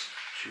potions,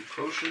 2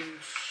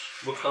 potions.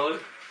 What color?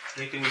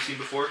 Anything we've seen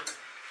before?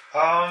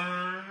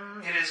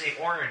 It is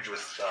a orange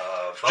with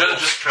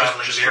bubbles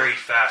traveling very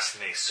fast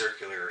in a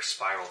circular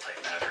spiral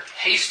type pattern.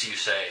 Haste, you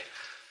say?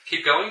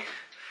 Keep going?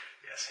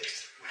 Yes,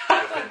 haste. Would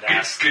have been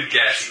nasty Good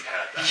guess. if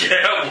she'd had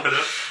that. Yeah, would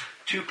have.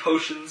 2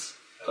 potions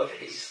of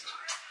haste.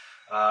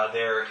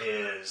 There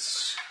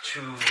is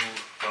 2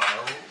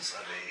 vials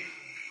of a...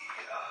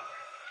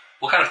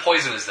 What kind of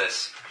poison is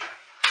this?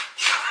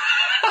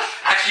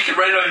 Actually, you can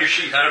write it on your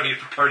sheet. I don't need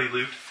for party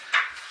loot.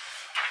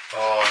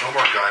 Oh, no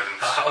more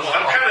guidance.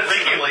 I'm kind of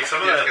thinking like some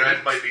of that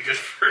loot might be good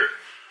for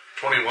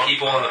 21.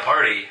 People in the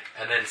party,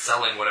 and then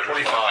selling whatever.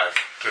 25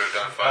 to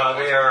identify.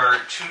 they are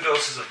 2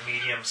 doses of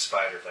medium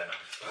spider venom.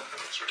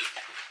 That's right.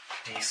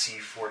 DC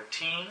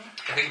 14.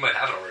 I think you might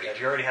have it already. Yeah, do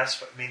you already have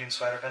medium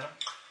spider venom?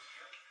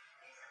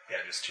 Yeah,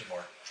 just 2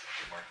 more.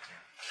 2 more.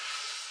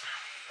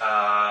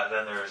 Yeah.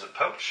 Then there is a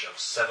pouch of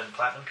 7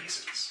 platinum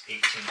pieces,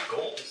 18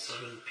 gold,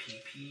 7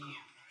 PP,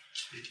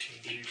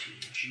 18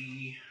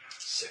 G,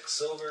 6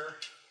 silver,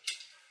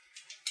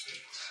 8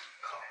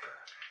 copper.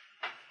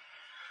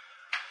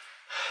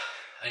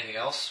 Anything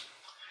else?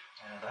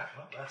 And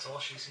that's all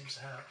she seems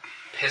to have.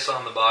 Piss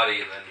on the body,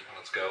 and then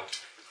let's go.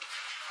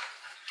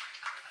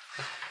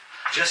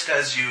 Just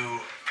as you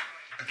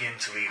begin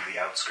to leave the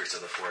outskirts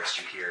of the forest,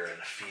 you hear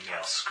a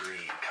female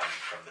scream coming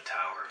from the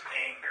Tower of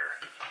Anger.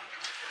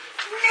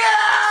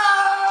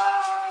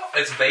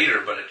 No! It's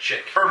Vader, but a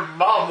chick. Her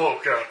mom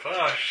woke up.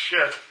 Oh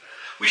shit.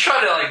 We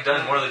tried to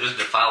done more than just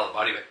defile the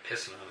body by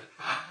pissing on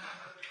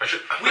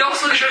it. We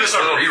also I should have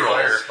started some on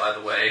fire. rerolls, by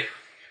the way.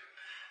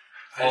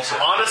 Also,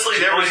 honestly, do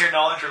you there roll was your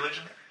knowledge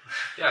religion?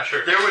 Yeah,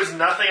 sure. there was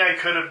nothing I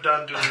could have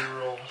done to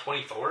reroll.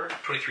 24?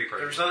 23 per.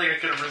 There was nothing I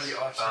could have really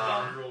awesome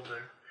rerolled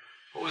there.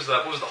 What was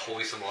that? What was the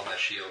holy symbol on that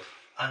shield?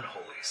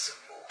 Unholy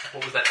symbol.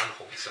 What was that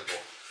unholy symbol?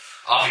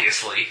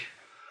 Obviously.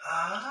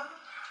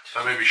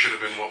 That maybe should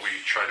have been what we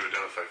tried to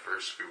identify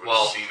first. We would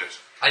Well, have seen it.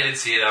 I did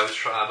see it. I was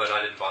trying, but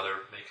I didn't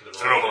bother making the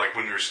I don't know, roll. but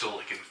when we were still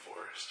in the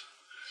forest.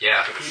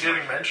 Yeah. He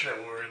didn't mention it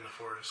when we were in the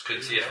forest.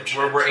 Couldn't He see it.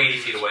 mentioned We're it 80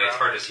 feet away. It's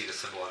hard to properly. see the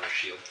symbol on our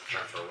shield.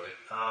 Not far away.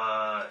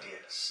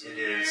 Yes. It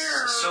is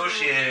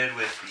associated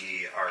with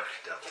the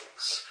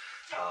Archdevils.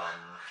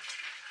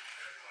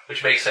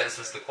 Which makes sense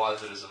since the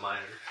Quasit is a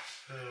minor.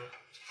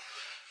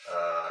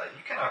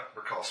 You cannot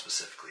recall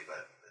specifically,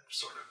 but it's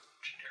sort of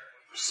generic.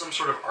 Some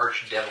sort of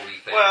arch-devil-y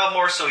thing. Well,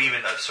 more so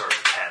even a sort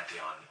of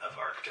pantheon of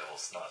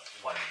Archdevils, not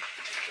one in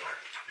particular.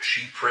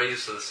 She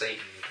prays to the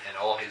Satan and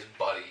all his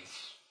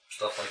buddies.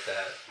 Stuff like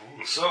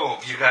that. So,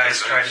 you guys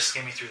tried to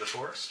skim me through the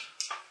forest?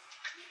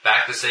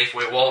 Back the safe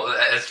way.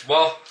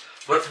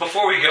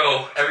 Before we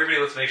go, everybody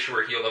let's make sure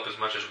we're healed up as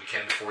much as we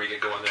can before we get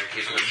going there in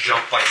case we get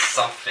jumped by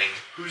something.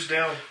 Who's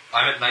down?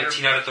 I'm at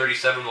 19 out of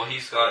 37 while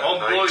he's got I'll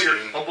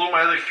 19. blow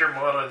my other cure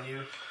mod on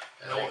you.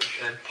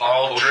 and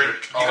Paul, you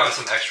got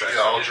some extra.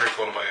 Yeah, I'll drink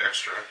one of my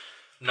extra.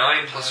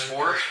 9 plus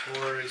 4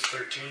 4 is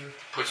 13.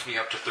 puts me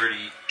up to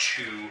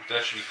 32.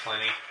 That should be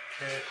plenty.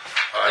 Okay.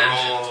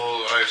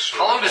 How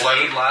long does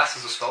aid last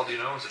as a spell? Do you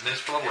know? Is it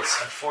minutes per level? It's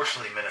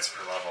unfortunately minutes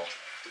per level.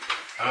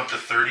 I'm up to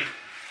 30.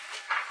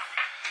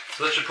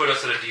 So that should put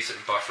us at a decent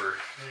buffer.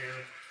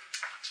 Yeah.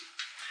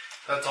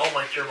 That's all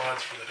my cure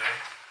mods for the day.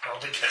 I'll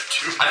only get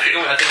 2. I think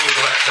we'll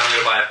go back down there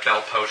to buy a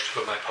belt pouch to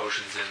put my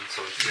potions in.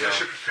 So You guys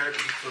should prepare to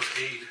eat those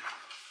aid.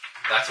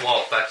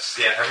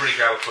 everybody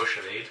grab a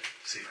potion of aid.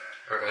 See,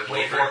 Or a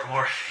wafer.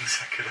 more things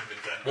that could have been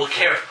done. We'll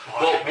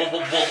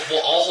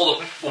all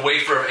hold a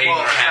wafer of aid in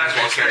our hands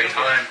while carrying it.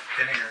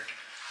 Pinning her.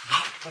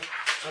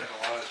 Spent a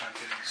lot of time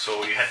pinning her.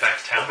 So you head back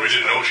to town. We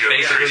didn't know she had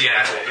Basically,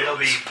 yeah. It'll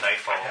be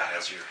nightfall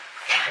as you're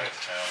heading back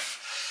to town.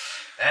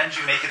 And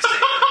you make it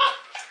safely.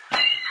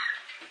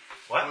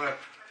 What?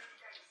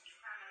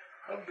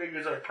 How big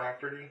is our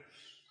property?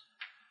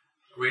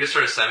 We just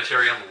start a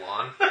cemetery on the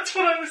lawn. That's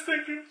what I was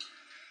thinking.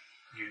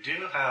 You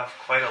do have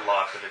quite a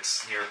lot, but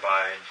it's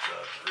nearby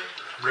the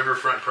river.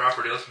 Riverfront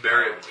property. Let's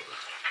bury it.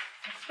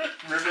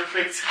 River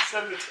facing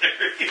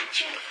cemetery.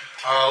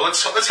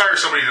 Let's hire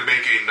somebody to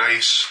make a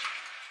nice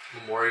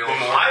Memorial.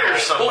 Hire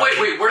somebody.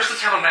 Oh wait. Where's the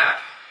town map?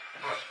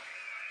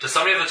 Does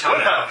somebody have the town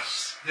map?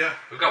 Woodhouse. Yeah.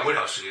 We've got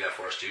Woodhouse to do that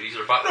for us, dude. These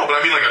are buttons. No, but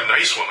I mean like a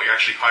nice one. Like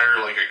actually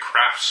hire like a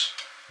crafts.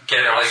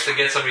 Get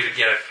somebody to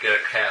get a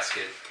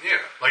casket.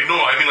 Yeah. Like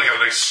no, I mean like a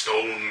nice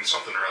stone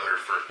something or other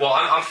for. Well,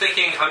 I'm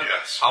thinking.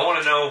 Yes. I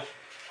want to know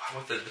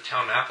what the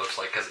town map looks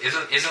like because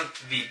isn't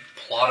the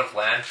plot of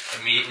land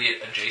immediately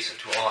adjacent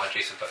to not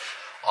adjacent but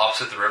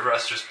opposite the river?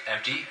 That's just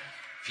empty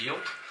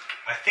field.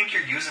 I think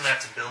you're using that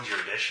to build your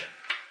addition.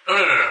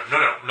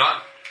 No,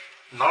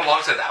 not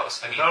alongside the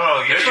house. I mean,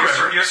 No, there's the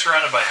river. you're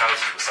surrounded by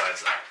houses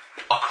besides that.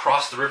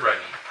 Across the river, I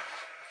mean.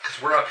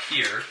 Because we're up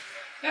here.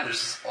 Yeah,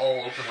 there's this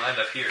all open land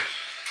up here.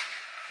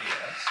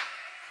 Yes.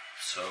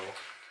 So,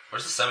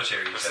 where's the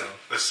cemetery you Doesn't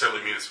said?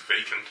 necessarily mean it's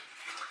vacant.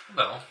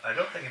 No. I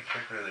don't think in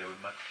particular they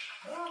would much.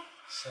 Well,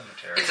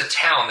 cemetery. It's a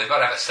town. They've got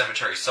to have a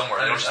cemetery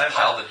somewhere. They don't just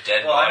pile the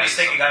dead well, bodies. I'm just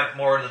thinking somewhere.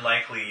 more than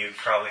likely you'd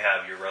probably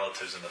have your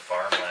relatives in the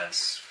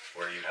farmlands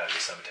where you'd have your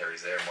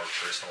cemeteries there, more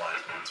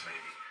personalized ones maybe.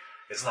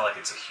 It's not like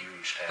it's a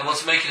huge Then town.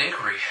 let's make an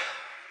inquiry.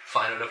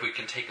 find out if we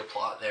can take a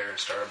plot there and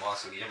start a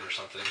mausoleum or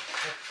something.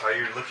 Are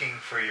you looking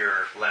for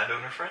your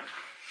landowner friend?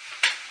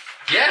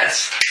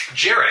 Yes!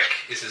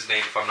 Jarek is his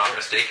name, if I'm not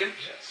mistaken.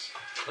 Yes.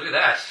 Look at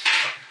that.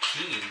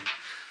 Keen.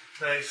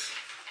 Nice.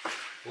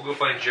 We'll go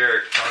find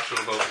Jarek, talk to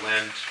him about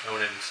land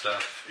owning and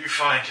stuff. You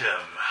find him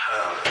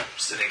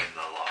sitting in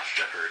the Lost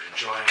Shepherd,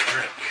 enjoying a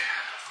drink.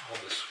 All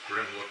this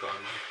grim look on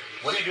my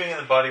face. What are you doing in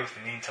the body with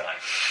the meantime?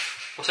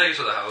 We'll take it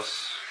to the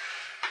house.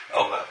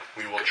 Oh, well.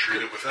 We will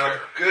treat it with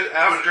care. Good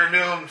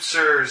afternoon,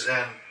 sirs,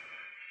 and...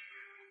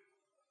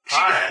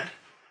 Hi.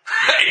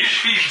 Is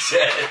she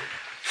dead?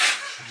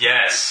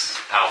 Yes,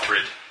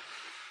 Alfred.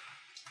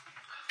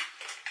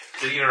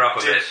 Digging her up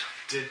a bit.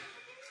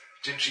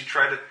 Didn't she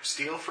try to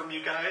steal from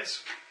you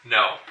guys?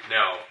 No.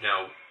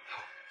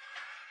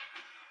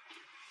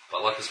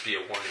 But let this be a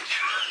warning.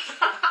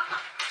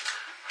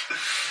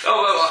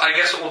 Oh, well, I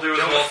guess what we'll do is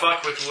Don't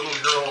fuck with little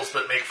girls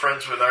that make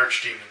friends with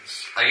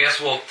archdemons. I guess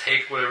we'll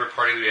take whatever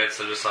party we had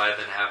set aside,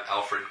 then have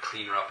Alfred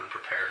clean her up and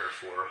prepare her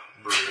for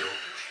burial.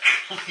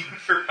 Clean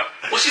her up.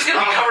 Well, she's gonna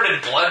be covered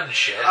in blood and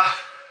shit.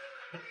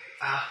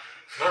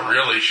 Not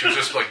really. She was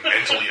just like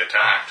mentally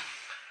attacked.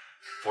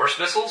 Force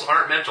missiles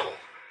aren't mental. Oh,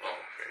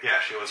 okay. Yeah,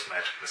 she was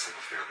magic missile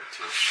a fair bit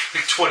too.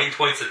 Like 20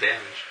 points of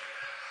damage.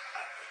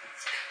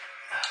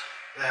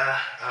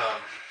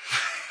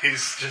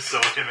 He's just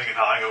so hemming and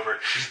hawing over.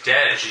 She's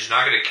dead, and she's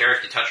not gonna care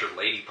if you touch her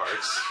lady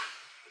parts.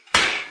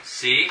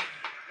 See?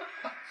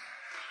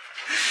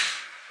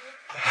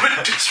 Quit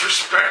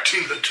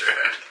disrespecting the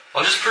dead.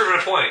 I'll just prove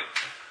a point.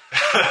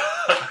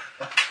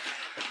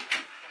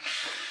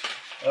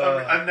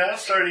 I'm now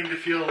starting to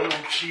feel a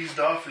little cheesed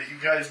off that you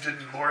guys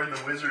didn't mourn the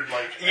wizard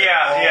like.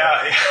 Yeah.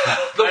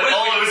 And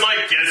all it was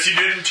like, guess you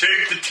didn't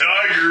take the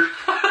tiger.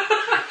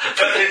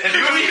 And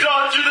You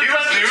dodged the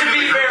to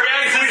be fair,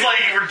 guys, it's like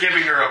we're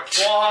giving her a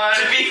plot.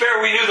 To be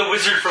fair, we knew the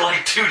wizard for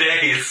like 2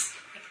 days.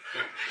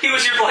 He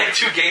was here for like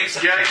 2 games.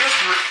 Yeah, I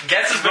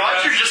Guess has been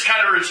Roger around just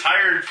kind of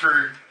retired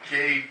for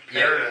Gay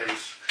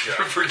Paradise.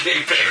 for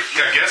gay pair.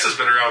 Yeah, Guess has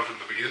been around from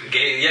the beginning.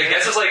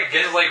 Guess is like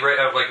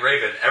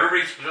Raven.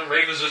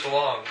 Raven's just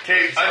along.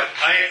 Okay, I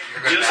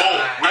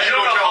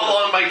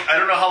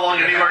don't know how long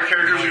any of our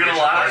characters are going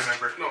to last.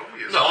 No,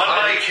 he is. On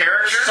my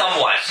character,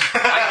 Somewhat.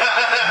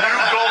 new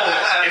goal.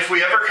 If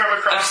we ever come I'm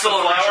across the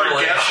still flower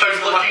originally Guess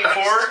I'm looking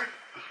for,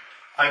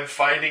 I'm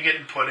finding it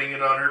and putting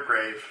it on her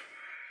grave.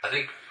 I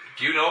think.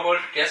 Do you know about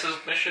Guess's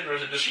mission, or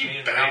is it just She me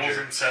and babbles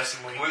Ranger?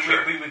 incessantly. We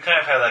kind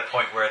of had that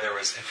point where there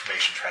was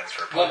information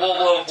transfer.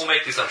 We'll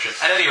make the assumption.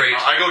 At any rate,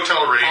 I go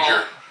tell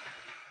Ranger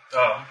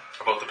Oh.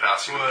 about the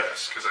passing of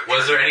Guess.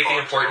 was there anything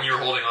important you were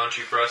holding on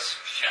to for us?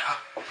 Yeah.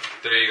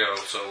 There you go.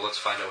 So let's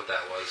find out what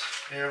that was.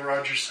 Yeah,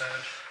 Roger's sad.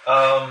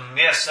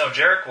 Yes, no,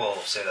 Jarek will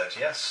say that,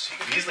 yes.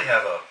 You could easily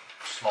have a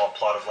small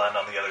plot of land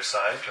on the other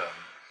side.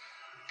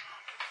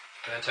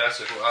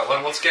 Fantastic.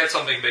 Well, let's get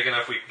something big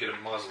enough we can get a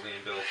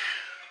mausoleum built.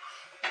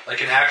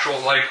 Like an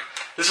actual,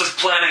 this is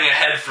planning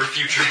ahead for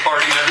future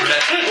party members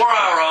that we're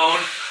our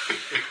own.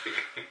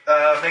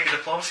 Make a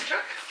diplomacy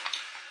check.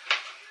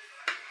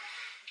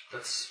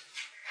 Let's.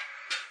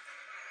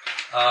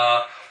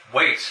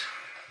 Wait.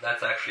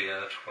 That's actually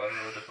a 12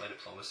 with my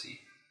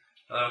diplomacy.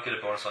 No, I don't get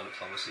a bonus on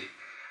diplomacy.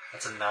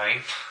 That's a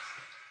 9.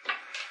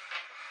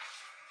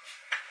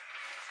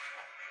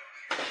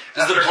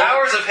 After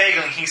hours of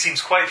haggling, he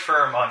seems quite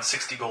firm on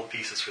 60 gold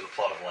pieces for the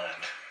plot of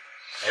land.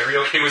 Are you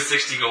okay with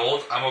 60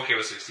 gold? I'm okay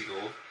with 60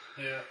 gold.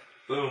 Yeah.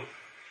 Boom.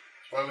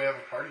 That's why we have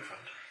a party fund.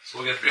 So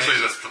we'll get.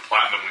 Basically, that's the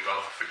platinum we got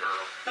off the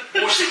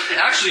girl. Well,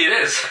 actually, it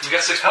is. We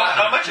got 6 How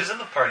platinum. much is in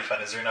the party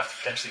fund? Is there enough to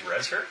potentially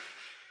res her?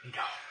 No.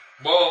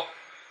 Well,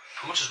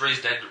 how much is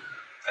Raised Dead?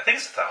 I think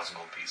it's 1,000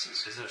 gold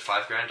pieces. Is it a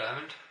 5 grand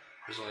diamond?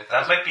 Or is it only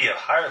That 1,000? might be a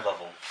higher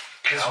level.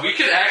 Because we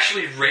could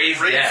actually raise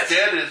dead,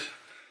 Dead is.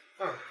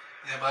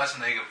 Yeah, but that's a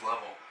negative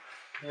level.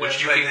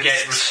 which you But can it's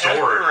get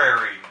restored.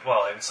 Temporary.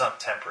 Well, it's not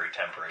temporary.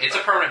 It's a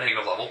permanent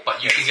negative level,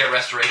 but you can get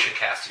restoration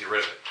cast to get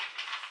rid of it.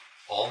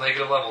 All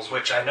negative levels.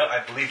 Which I know. I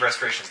believe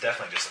restoration is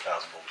definitely just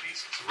 1,000 gold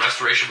pieces.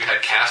 Restoration we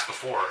had cast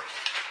before.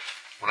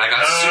 When I got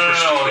No, super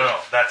stupid. no.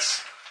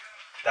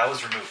 That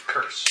was remove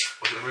curse.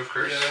 Was it remove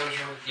curse? Yeah, that was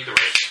removed. Either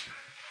way.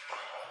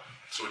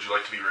 So would you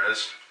like to be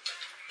rezzed?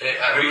 We We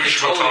can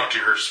should go totally. talk to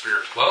her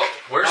spirit. Well,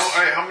 where's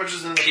Alright, how much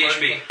is in the PHB?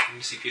 party Let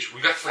me see PHB.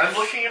 We got fund? I'm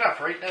looking it up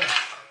right now.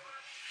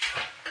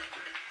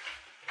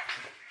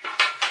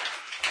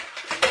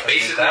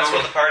 basically That's over-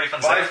 what the party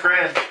fund's 5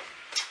 grand.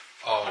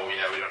 Oh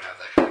yeah, we don't have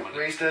that kind of money.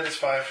 Raised Dead is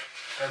 5.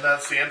 And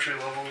that's the entry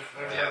level.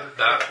 Yeah,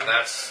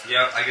 that's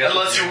I guess.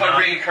 Unless you you're want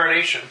not-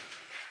 reincarnation.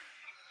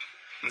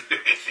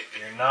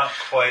 You're not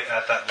quite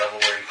at that level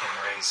where you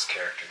can raise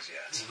characters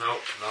yet.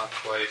 Nope, not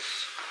quite.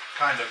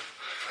 Kind of.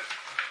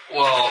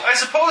 Well, I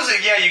suppose,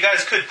 yeah, you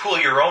guys could pool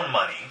your own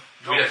money.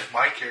 No,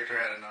 my character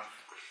had enough.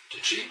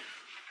 did she?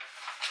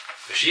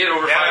 If she had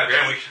over Yeah, 5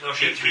 grand, we could. No,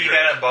 she had 3 He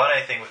grand. hadn't bought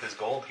anything with his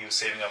gold. He was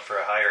saving up for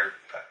a higher.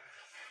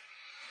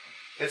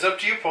 It's up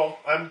to you, Paul.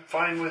 I'm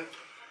fine with.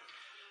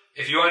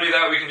 If you want to do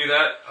that, we can do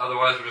that.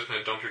 Otherwise, we're just going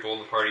to dump your gold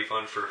in the party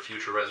fund for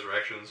future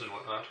resurrections and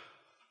whatnot.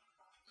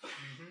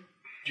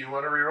 Do Do you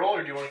want to reroll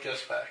or do you want to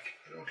guess back?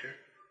 I don't care.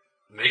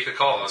 Make the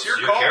call. It's your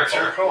your call. character.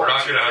 It's your call. We're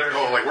not It's your going to...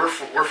 No, like we're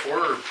for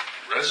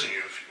resing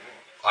you if you want.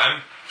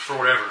 I'm for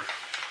whatever.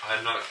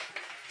 I'm not...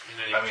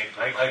 in any I mean,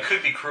 I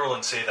could be cruel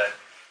and say that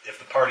if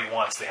the party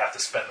wants, they have to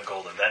spend the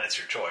gold, and then it's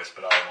your choice.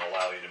 But I'll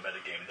allow you to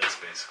metagame this,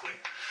 basically.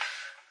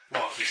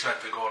 Well, if you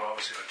spent the gold,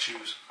 obviously I'd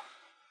choose.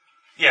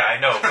 Yeah, I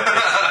know,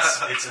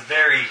 but it's a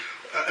very...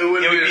 It It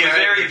would be a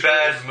very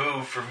bad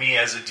move for me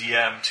as a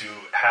DM to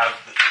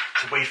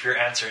to wait for your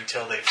answer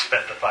until they've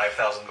spent the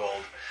 5,000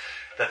 gold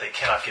that they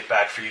cannot get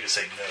back for you to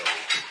say no.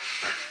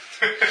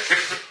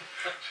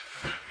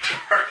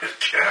 Market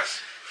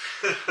guess.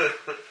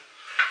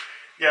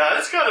 Yeah,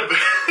 that's gotta be.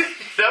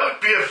 That would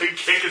be a big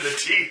kick in the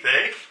teeth,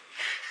 eh?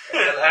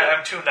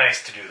 I'm too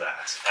nice to do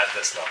that at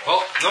this level.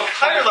 Well, no.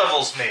 Higher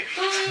levels, maybe.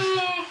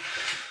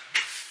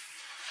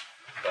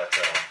 But,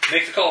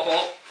 Make the call,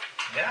 Paul.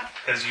 yeah,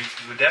 because you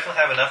would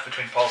definitely have enough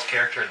between Paul's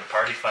character and the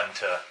party fund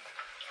to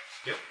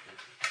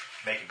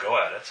make a go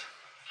at it.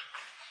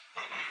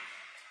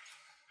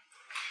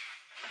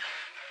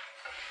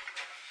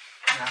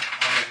 Yeah,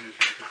 I'll make a new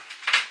character.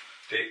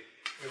 Date.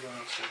 Everyone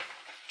else did.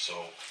 So,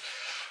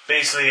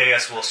 basically, I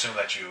guess we'll assume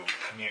that you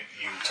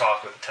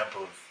talk with the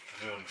Temple of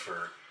Voon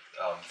for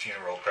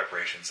funeral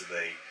preparations. That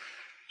they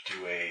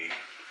do a...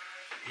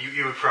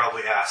 You would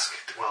probably ask,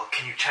 well,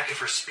 can you check if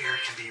her spirit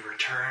can be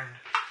returned?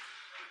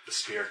 The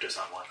spirit does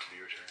not want to be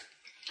returned.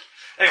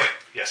 Anyway,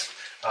 yes.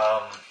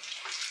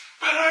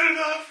 But I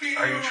love you.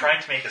 Are you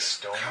trying to make a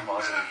stone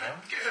mausoleum?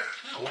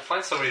 No, we'll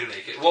find somebody to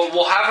make it. Well,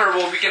 we'll have her...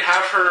 Well, we can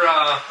have her...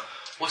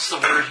 what's the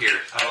word here?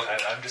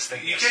 I'm just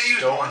thinking You a can't use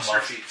stone monster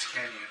mausoleum. feats,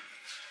 can you?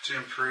 To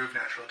improve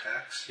natural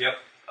attacks? Yep.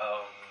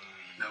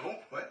 No?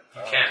 What?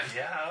 You can.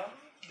 Yeah.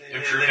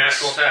 Improve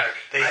natural attack.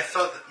 I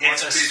thought that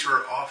it's monster a feats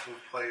were off of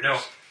players. No.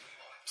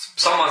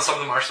 Some of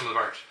them are, some of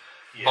them aren't.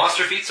 Yeah.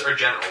 Monster feats are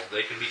general.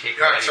 They can be taken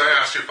Yeah, from so I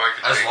anywhere. asked you if I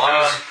could As take long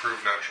as- improve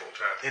natural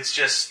attack. It's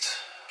just,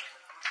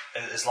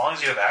 as long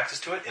as you have access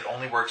to it, it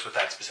only works with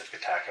that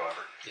specific attack,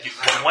 however. Yes.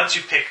 Once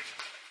you pick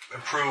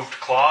improved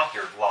claw,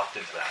 you're locked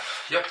into that.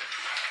 Yep.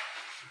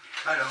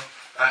 I know.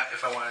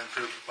 If I want to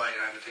improve the fight,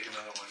 I have to take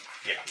another one.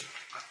 Yeah.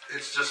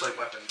 It's just like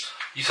weapons.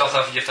 You also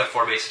have, you have to have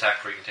 4 base attack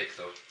before you can take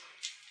those.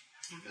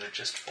 Is it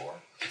just 4?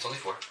 It's only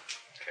 4.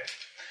 Okay.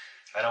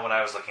 I know when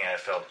I was looking at it, it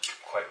felt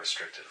quite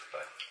restrictive,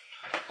 but...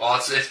 Well,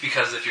 it's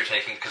because if you're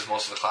taking, because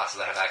most of the classes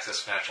that have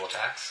access to natural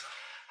attacks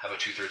have a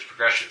 2/3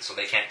 progression, so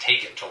they can't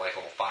take it until like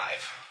level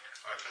 5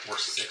 or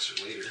 6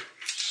 or later.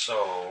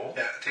 So...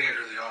 Yeah, take it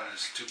early on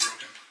is too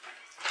broken.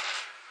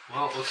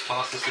 Well, let's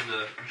toss this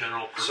into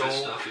general purpose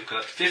stuff. We've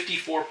got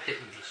 54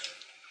 pittons.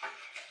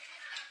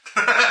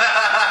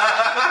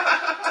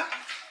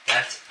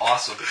 That's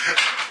awesome.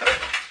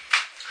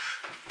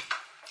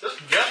 This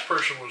guest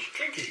person was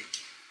kinky.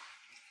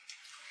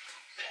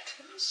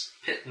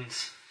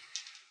 Pittons.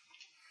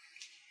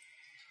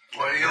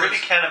 Well, I really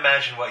can't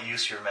imagine what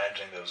use you're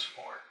imagining those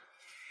for.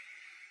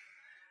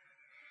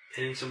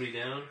 Hitting somebody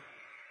down?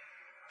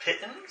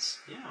 Pittons?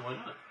 Yeah, why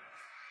not?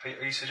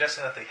 Are you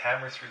suggesting that they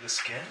hammer through the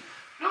skin?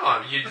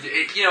 No,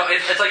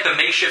 it's like the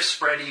makeshift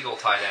spread eagle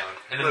tie down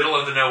in the middle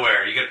of the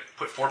nowhere. You got to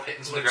put 4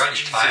 pittons on the ground,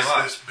 you tie them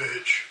up. this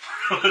bitch.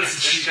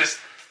 It's just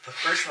the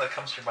first thing that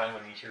comes to your mind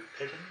when you hear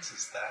pittons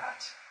is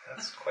that.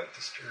 That's quite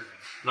disturbing.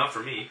 Not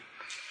for me.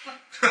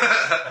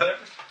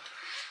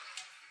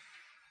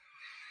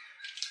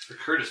 For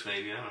Curtis,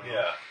 maybe. I don't know.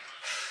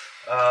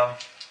 Yeah.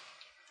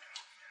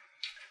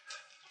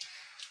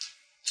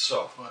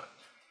 So,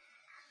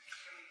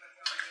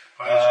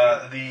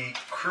 the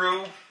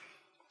crew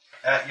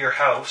at your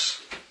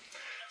house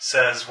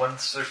says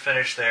once they're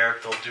finished there,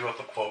 they'll do up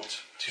a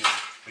quote to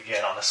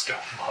begin on the stone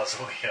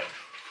mausoleum.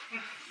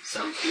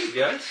 Sounds good,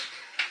 guys.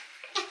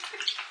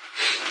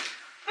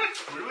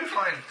 Where do we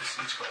find the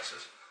siege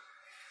classes?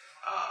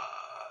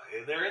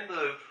 They're in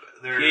the...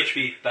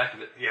 PHP, back of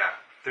it. Yeah.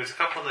 There's a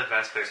couple in the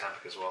advanced players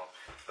handbook as well.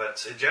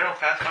 But in general,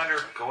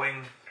 Pathfinder,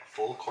 going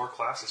full core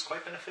class is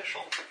quite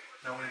beneficial.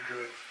 Nobody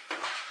drew it.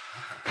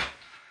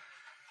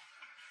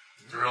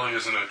 There really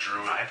isn't a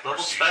druid 9th level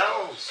prestige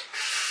spells.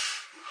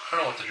 I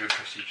don't know what the druid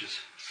prestige is.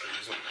 class. There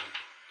isn't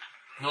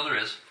No, there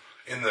is.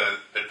 in the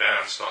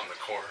advanced, not in the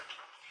core.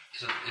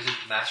 Is it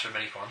Master of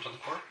Many Forms on the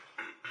core?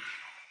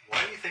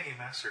 Why are you thinking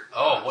Master?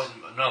 Oh, what?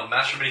 No,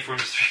 Master of Many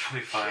Forms is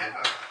 3.5.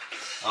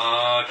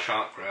 Yeah.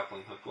 Chop,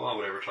 grappling hook. Well,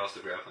 whatever, toss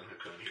the grappling hook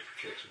on here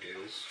for kicks and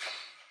giggles.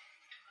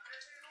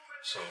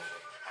 So,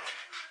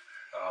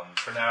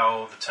 for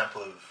now, the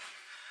Temple of...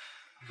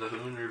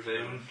 Vahoon or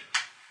Vahoon?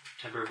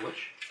 Temper of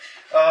which?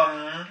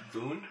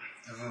 Voon?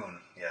 Voon,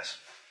 yes.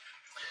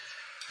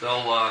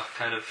 They'll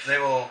kind of They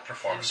will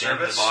perform indent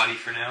service. the body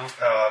for now.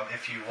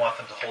 If you want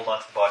them to hold on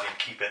to the body and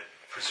keep it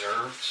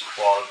preserved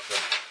while the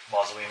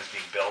mausoleum is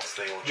being built,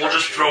 they will We'll charge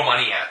just you- throw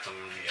money at them.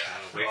 And, Yeah,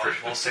 wait well,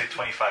 for we'll say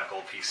 25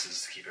 gold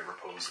pieces to keep it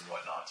reposed and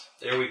whatnot.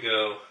 There we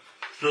go.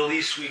 The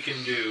least we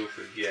can do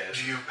for Ged.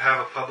 Do you have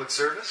a public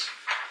service?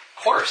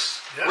 Of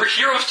course. Yeah. We're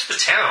heroes to the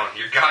town.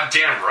 You're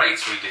goddamn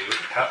rights we do.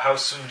 How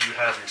soon do you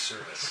have your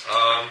service?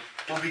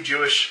 We'll be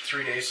Jewish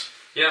 3 days.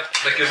 Yeah,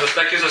 that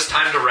gives us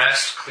time to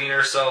rest, clean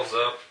ourselves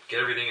up, get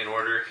everything in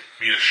order.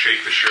 You just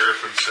shake the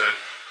sheriff and said,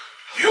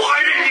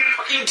 Why didn't you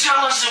fucking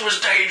tell us it was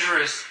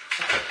dangerous?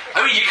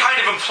 I mean, you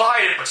kind of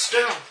implied it, but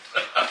still.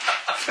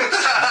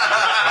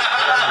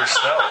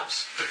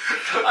 Yourselves.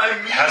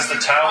 Has the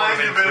tower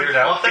been cleared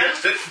out then?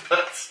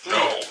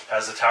 no.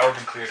 Has the tower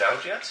been cleared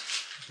out yet?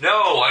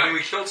 No, I mean,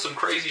 we killed some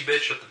crazy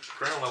bitch at the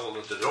ground level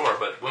of the door,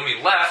 but when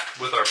we left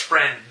with our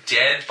friend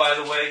dead, by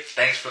the way,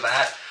 thanks for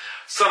that,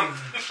 some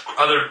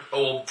other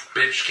old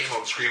bitch came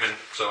out screaming,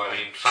 so I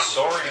mean...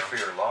 Sorry for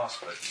your loss,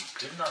 but you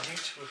did not need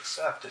to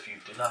accept if you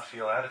did not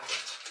feel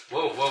adequate.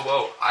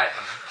 Whoa. I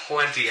am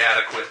plenty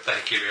adequate,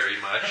 thank you very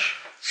much.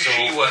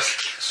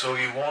 So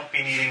you won't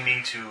be needing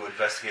me to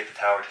investigate the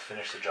tower to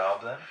finish the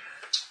job then?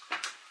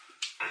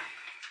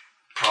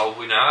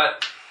 Probably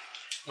not.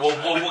 We'll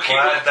keep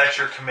glad that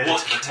you're committed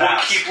to the task.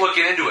 We'll keep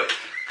looking into it,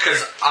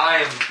 because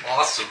I am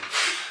awesome,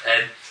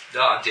 and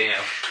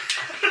damn.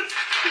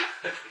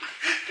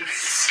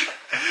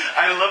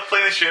 I love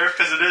playing the sheriff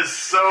because it is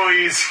so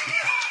easy.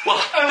 Well,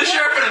 the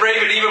sheriff and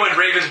Raven, even when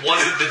Raven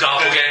wasn't the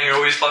doppelganger,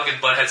 always fucking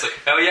buttheads like,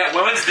 oh yeah,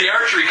 when's the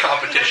archery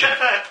competition?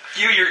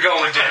 You're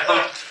going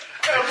down.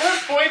 At what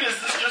point is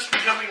this just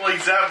becoming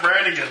like Zap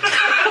Brannigan?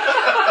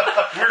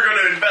 We're going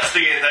to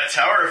investigate that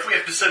tower if we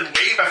have to send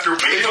wave after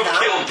wave of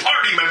our own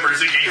party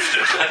members against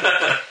it.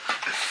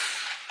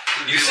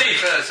 You see,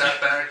 Zap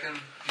Brannigan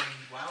in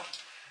WoW?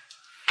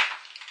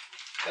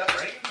 Zap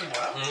Brannigan?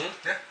 Wow.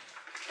 Mm-hmm. Yeah.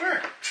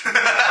 Where?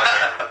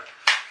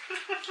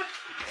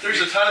 There's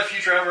a ton of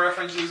Futurama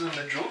references in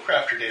the Jewel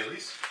Crafter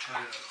dailies.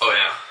 Oh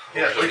yeah.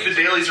 Yeah, like the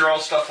dailies are all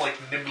stuff like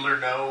Nibbler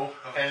No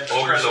and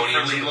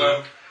Ogresonians in the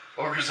mood.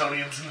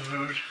 Ogresonians in the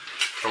mood.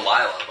 For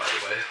Lila, by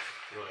the way.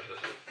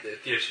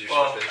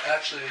 Well,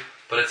 actually,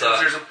 but it's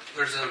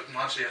there's a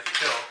monster you have to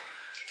kill.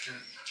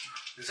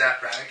 And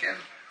Zap Brannigan,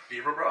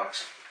 Beaver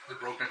Brox, they're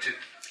broken into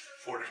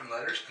 4 different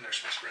letters and they're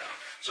switched around.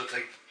 So it's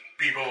like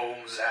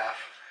Bebo, Zap,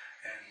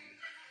 and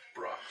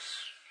Brox.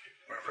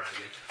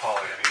 Paul,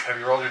 have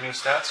you rolled your new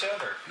stats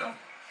yet? Or? No.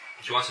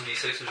 Do you want some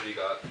D6s? What do you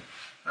got?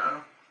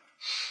 No.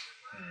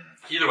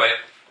 Either way.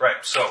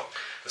 Right, so,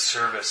 the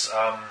service.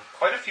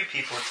 Quite a few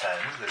people attend.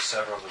 There's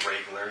several of the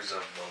regulars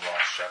of the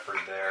Lost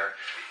Shepherd there.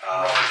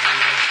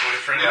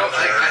 Boyfriend.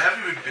 I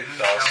haven't even been in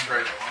the town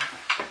very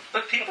long.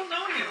 But people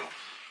know you.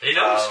 They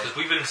know us because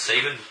we've been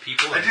saving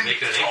people and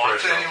making a name for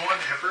ourselves. I didn't talk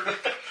to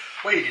anyone ever.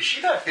 Wait, is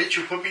she that bitch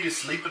who put me to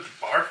sleep at the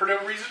bar for no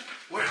reason?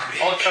 What bitch?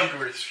 I'll come to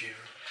her this funeral.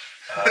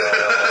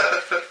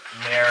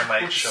 Mayor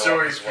might show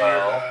up as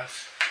well.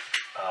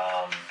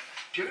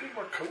 Do you have any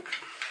more coke?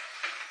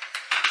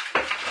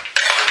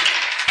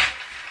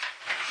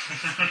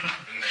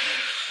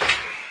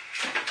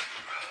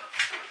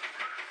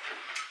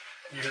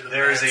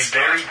 There is a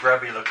very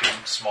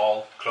grubby-looking,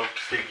 small, cloaked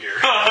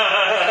figure.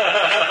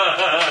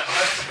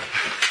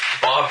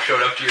 Bob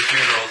showed up to your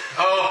funeral.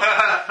 Oh.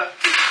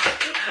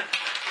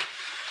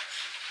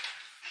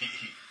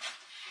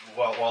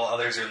 While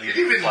others are leaving I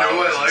didn't even flowers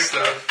know I and liked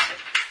stuff.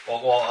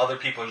 While other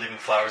people are leaving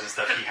flowers and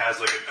stuff, he has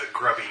like a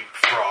grubby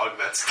frog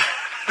that's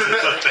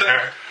up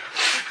there.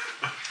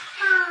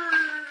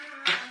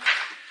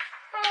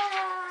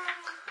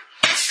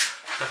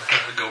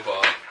 Go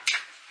Bob.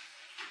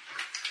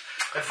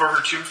 And for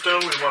her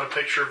tombstone, we want a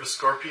picture of a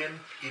scorpion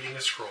eating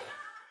a scroll.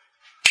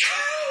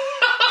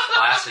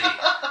 Classy.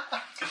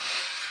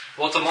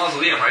 Well, it's a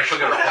mausoleum, right? She'll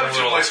get her own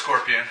little my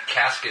scorpion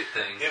casket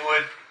thing. It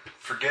would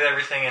forget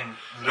everything and...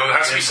 No, there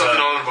has to be something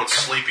on it about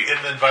sleeping.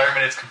 In the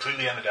environment it's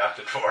completely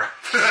unadapted for.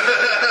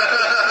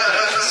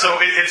 So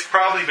it's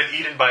probably been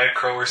eaten by a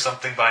crow or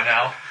something by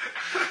now.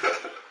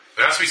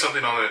 There has to be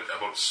something on it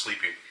about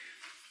sleeping.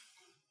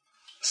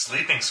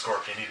 Sleeping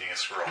scorpion eating a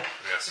squirrel.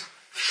 Yes.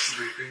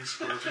 Sleeping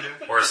scorpion.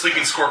 Or a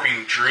sleeping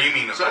scorpion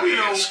dreaming about eating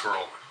a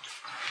squirrel.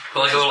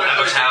 Put like a little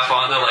epitaph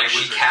on there, like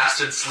she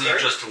casted sleep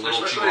just a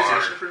little too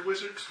hard. For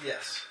wizards?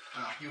 Yes.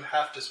 You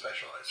have to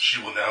specialize. She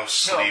will now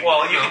sleep.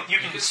 Well, you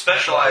can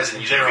specialize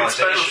in You can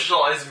generalization,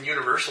 specialize in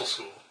universal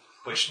school.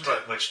 which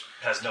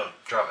has no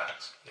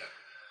drawbacks. Yeah.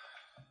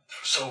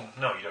 So,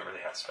 no, you don't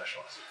really have to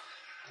specialize.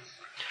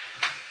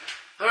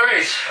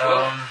 Alright.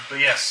 But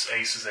yes,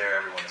 Ace is there,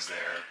 everyone is there.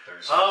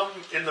 There's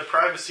In the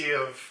privacy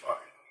of,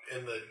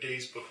 in the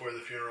days before the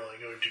funeral, I'm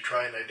going to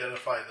try and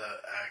identify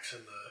the axe in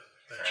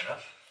the fair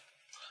enough.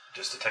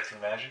 Just detecting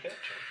magic yet?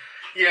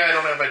 Yeah, I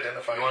don't have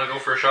identified. You want to go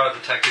for a shot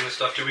at detecting this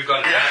stuff too? We've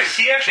got an Yeah, axe.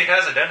 he actually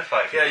has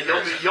identified. Yeah,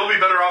 you'll be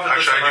better off at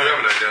this Actually, I than do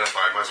I am. have an identify.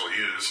 Might as well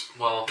use.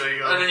 Well, There you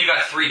go. and then you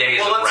got 3 days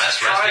Well, of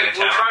let's resting in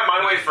town. we'll try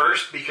my way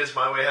first because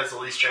my way has the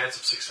least chance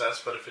of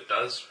success. But if it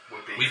does,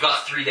 would be. We've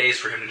got 3 days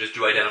for him to just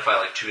do identify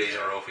like 2 days in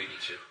a row if we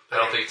need to. I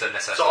don't think it's a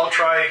necessity. So I'll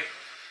try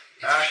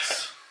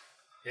axe.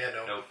 Yeah,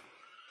 no. Nope.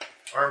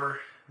 Armor.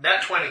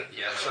 Nat 20.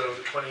 Yeah, no. So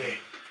 28.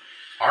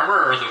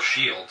 Armor or the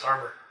shield?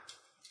 Armor.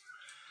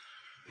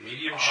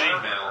 Medium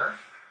chainmail.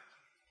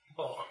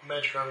 Well,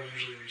 magic armor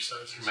usually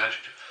resizes. Magic.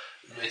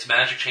 It's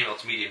magic chainmail.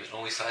 It's medium. It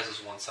only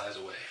sizes one size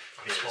away.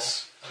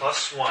 Is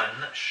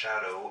 +1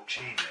 shadow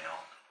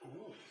chainmail.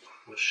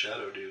 What's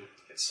Shadow do?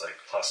 It's like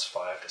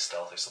 +5 to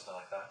stealth or something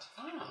like that.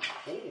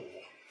 Oh.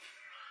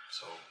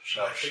 So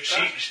Should I fix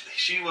that?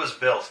 she was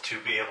built to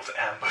be able to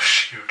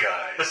ambush you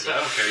guys. Yeah, I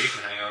don't care. You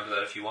can hang on to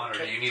that if you want.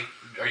 Or do you need?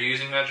 Are you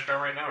using magic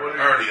armor right now? Or I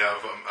not? already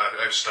have.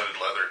 I have studded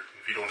leather.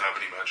 If you don't have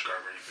any magic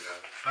armor, you can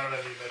have. I don't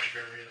have any magic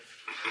armor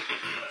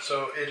yet.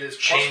 So it is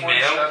Chain +1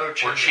 mail shadow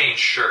or chain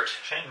shirt?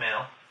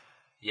 Chainmail.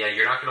 Yeah,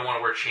 you're not going to want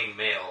to wear chain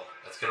mail.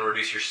 That's going to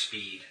reduce your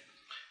speed.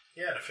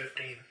 Yeah, to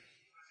 15.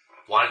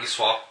 Why don't you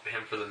swap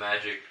him for the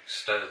magic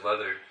studded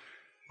leather?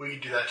 Will you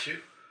do that too?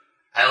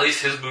 At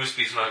least his move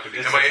speed's not going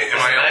to be. Am I Is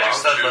allowed magic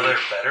stud to- leather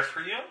better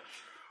for you?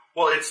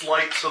 Well, it's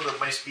light so that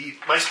my speed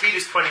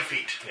is 20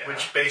 feet, Yeah.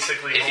 which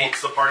basically If he-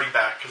 holds the party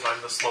back because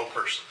I'm the slow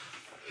person.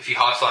 If he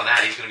hops on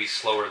that, he's going to be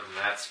slower than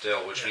that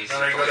still, which means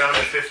Then I go down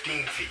to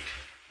 15 feet.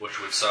 which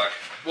would suck.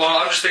 Well,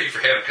 I'm just thinking for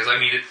him because I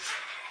mean it's.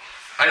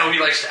 I know he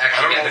likes to I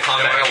actually don't get into know,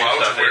 combat am I and allowed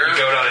to stuff. If wear you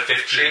go down to 15,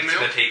 it's chainmail?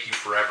 going to take you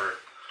forever.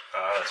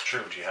 That's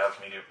true. Do you have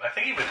medium? I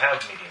think you would have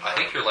medium. I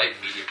think you're light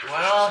and medium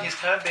proficiency. Well, he's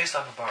kind of based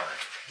off a bard.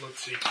 Let's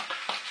see.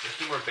 Let's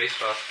do more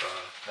based off.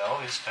 No,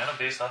 he's kind of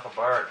based off a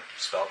bard.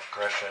 Spell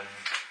progression,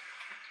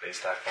 base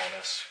attack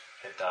bonus,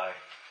 hit die.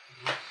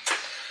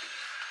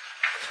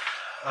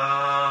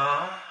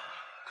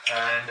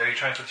 And are you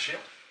trying for the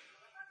shield?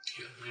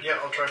 Yeah,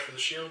 I'll try for the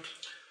shield.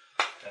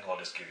 And we'll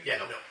just give you. Yeah,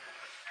 no.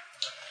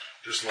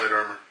 Just light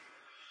armor.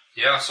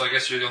 Yeah, so I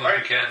guess you're the only one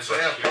Alright, who can. so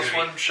but yeah, you're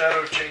gonna +1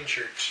 shadow chain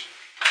shirt.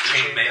 be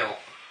chain mail.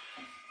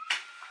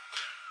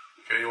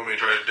 Okay, you want me to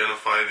try to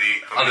identify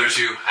the Other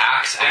two,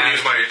 axe I'm gonna and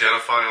use my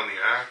identify on the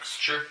axe.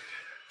 sure.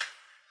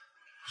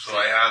 So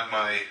I add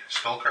my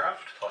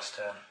spellcraft.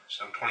 +10.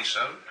 So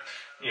 27.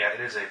 Yeah, it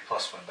is a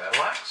 +1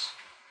 battle axe.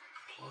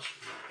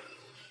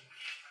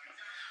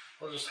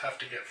 We'll just have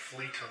to get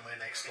fleet on my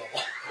next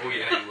level. Oh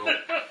yeah, you will.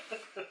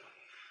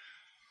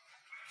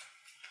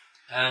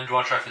 And do you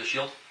want to try for the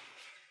shield?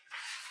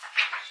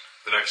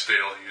 The next day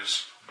I'll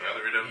use my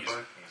other identify.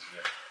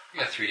 You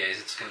got 3 days.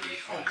 It's going to be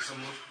Oh, fun. because I'm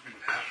looking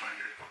at Pathfinder.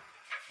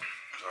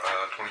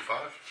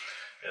 25.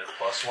 It is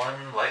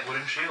 +1 light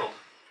wooden shield.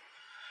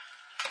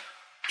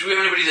 Do we have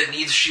anybody that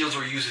needs shields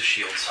or uses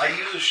shields? I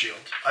use a shield.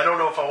 I don't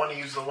know if I want to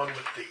use the one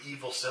with the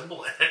evil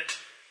symbol in it.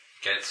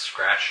 Get it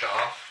scratched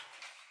off.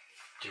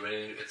 Do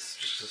anything. It's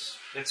just.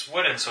 It's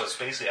wooden, so it's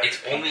basically. It's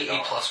only a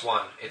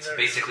 +1. It's There it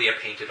basically a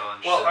painted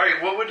on. Well, symbol.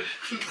 alright, what would...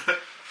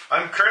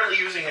 I'm currently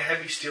using a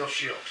heavy steel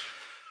shield.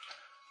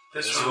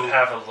 This This would would...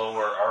 have a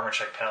lower armor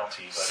check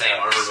penalty, but Same have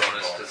armor the same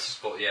bonus. That's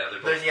both, yeah, they're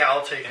both. Then yeah,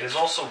 I'll take It it. is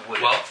also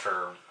wooden Well-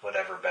 for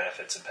whatever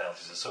benefits and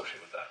penalties associated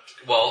with that.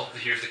 Well,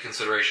 here's the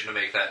consideration to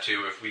make that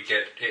too.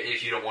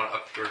 If you don't want to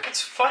upgrade.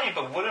 It's funny,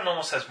 but wooden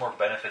almost has more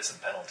benefits than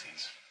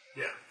penalties.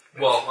 Yeah.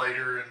 Well- It's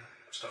lighter and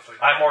stuff like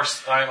that. I'm more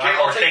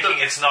I'll take thinking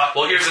the- it's not.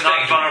 Well, here's it's the not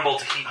thing. vulnerable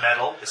to heat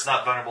metal. It's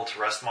not vulnerable to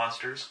rust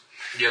monsters.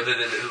 Yeah,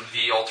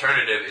 the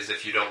alternative is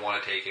if you don't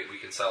want to take it, we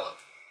can sell it.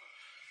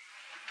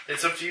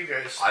 It's up to you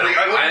guys. I don't-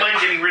 I wouldn't I- mind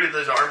getting rid of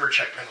the armor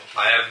check penalty.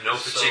 I have no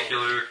So-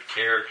 particular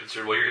care or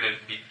concern. Well, you're going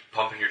to be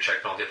pumping your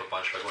check penalty up a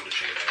bunch by going to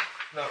chainmail.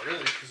 Not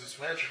really, because it's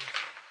magic.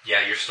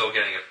 Yeah, you're still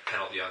getting a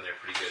penalty on there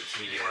pretty good. It's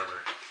medium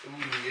armor.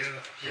 Ooh,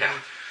 yeah.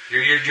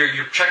 Yeah.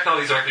 Your check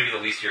penalties aren't going to be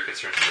the least of your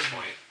concerns at this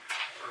point.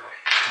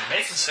 You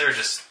may consider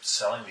just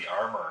selling the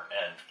armor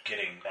and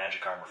getting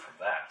magic armor from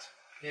that.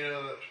 You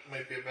know, that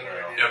might be a better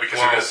Yeah. idea. Yeah, because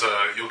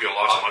Well- it is, you'll get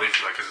lots of money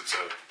for that because it's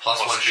a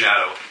 +1 2.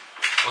 shadow.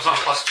 Well, it's not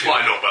 +2. Well,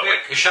 I know, but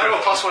like Is shadow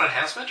a +1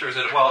 enhancement or is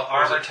it a Well,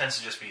 or is armor it- tends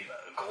to just be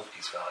a gold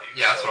piece value.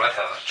 Yeah, that's so what I you'd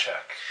have thought. to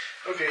check.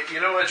 Okay, you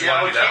know what? Do you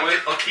wanna do that way?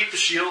 I'll keep the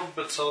shield,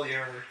 but sell the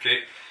armor.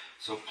 Okay,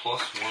 so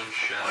 +1 I want to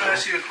shadow.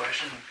 ask you a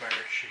question, Carter.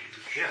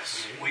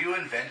 Yes. Will you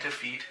invent a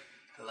feat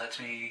that lets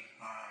me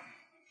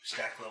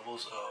stack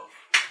levels of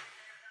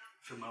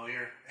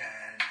familiar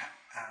and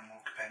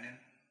animal companion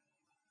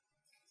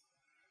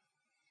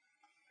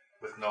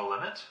With no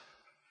limit?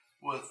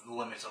 with the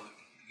limits of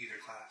either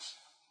class?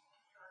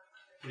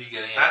 What are you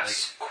getting at?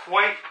 That's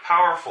quite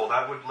powerful.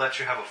 That would let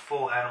you have a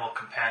full animal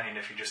companion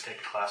if you just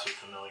take a class with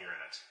familiar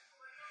in it.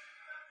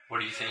 What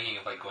are you thinking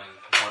of, like going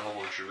one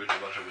level druid and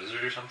a bunch of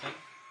wizard or something?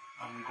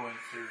 I'm going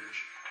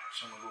Thurge,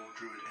 so I'm going to go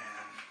Druid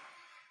and...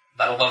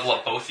 That'll level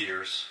up both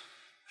yours.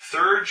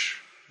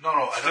 Thurge No, I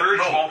don't Thurge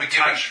know. won't but give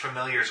me- touch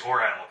familiars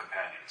or animal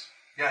companions.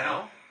 Yeah, I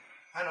know.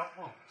 I know.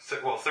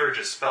 Well, Thurge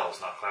is spells,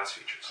 not class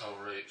features. Oh,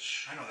 right.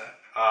 I know that.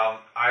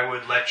 I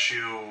would let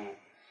you...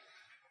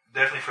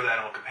 Definitely for the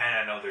animal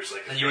companion, I know there's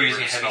like And you were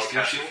using a heavy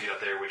steel spellcasting shield? feat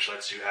out there, which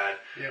lets you add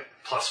Yep.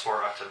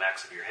 +4 up to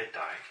max of your hit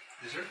die.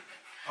 Is there?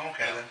 Oh,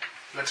 okay, then.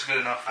 That's good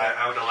enough.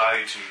 I would allow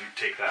you to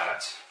take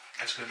that.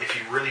 That's good. If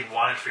you really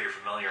wanted for your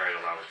familiar, I'd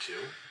allow it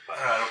too. But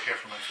I don't care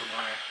for my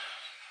familiar.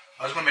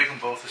 I was going to make them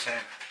both the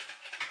same.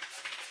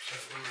 So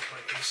what was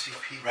my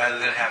ACP? Rather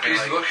than having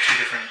Please like look. two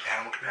different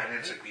animal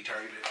companions that be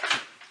targeted.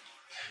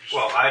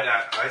 well,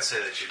 I'd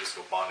say that you just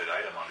go bonded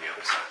item on the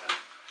other side. Then.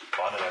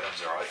 Bonded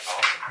items are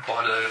awesome.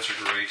 Bonded items are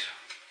great.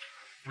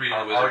 Read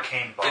Ar- the wizard.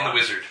 arcane bond. In the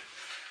wizard.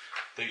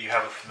 That you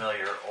have a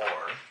familiar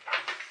or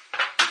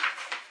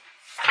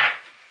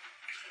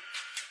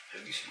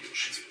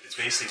it's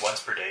basically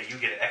once per day you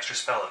get an extra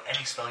spell of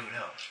any spell you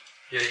know.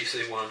 Yeah, you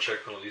save 1 on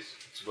check penalties.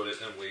 That's about it.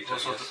 And wait.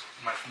 Also,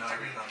 my familiar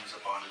become is a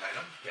bonded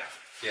item. Yeah.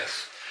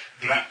 Yes.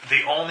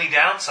 The only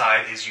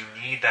downside is you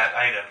need that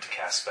item to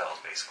cast spells,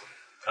 basically.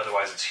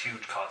 Otherwise, it's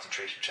huge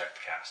concentration check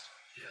to cast.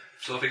 Yeah.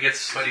 So if it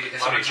gets, But if it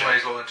gets what somebody happens when I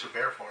check, go into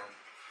bear form?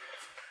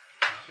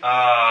 Not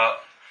all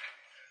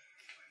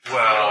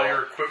Well,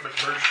 your equipment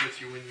merged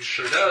with you when you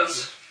sure shoot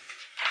does.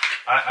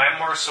 I'm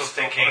more so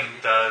thinking,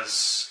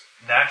 does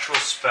natural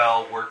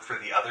spell work for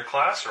the other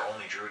class or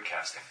only druid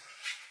casting?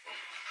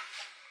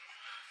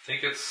 I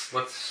think it's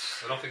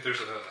I don't think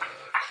there's a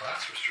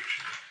class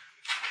restriction.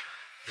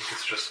 I think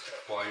it's just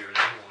while you're an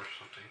animal or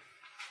something.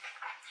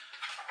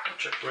 I'll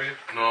check for you.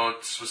 No,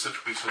 it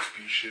specifically says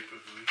B-shape, I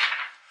believe.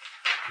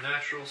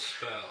 Natural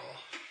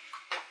spell.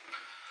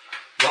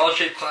 Wild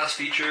Shape class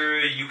feature,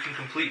 you can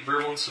complete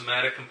verbal and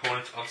somatic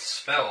components of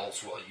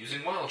spells while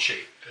using Wild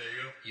Shape. There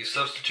you go. You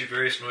substitute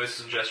various noises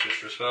and gestures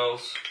for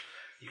spells.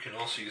 You can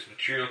also use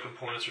material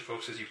components or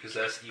focuses you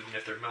possess even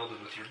if they're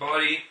melded with your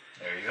body.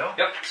 There you go.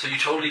 Yep, so you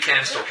totally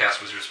can still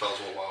cast wizard spells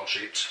while Wild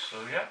Shaped. So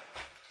yeah,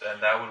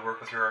 and that would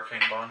work with your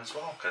arcane bond as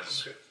well,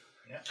 because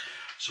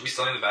Should we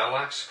selling the battle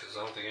axe? Because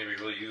I don't think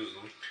anybody really uses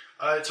them.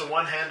 It's a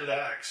one-handed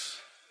axe.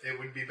 It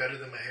would be better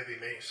than my heavy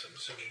mace, I'm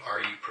assuming. Are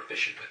you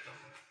proficient with them?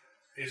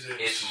 Is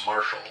it? It's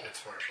martial.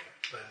 It's martial.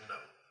 Then no.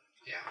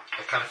 Yeah,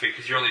 I kind of figured,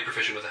 because you're only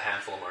proficient with a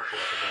handful of martial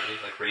weapons, aren't you?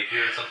 Like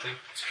rapier or something?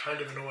 It's kind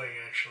of annoying,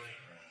 actually.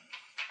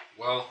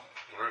 Well,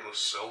 Alright,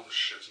 let's sell this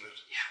shit, isn't it?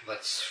 yeah,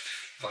 that's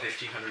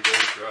 1,500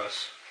 gold for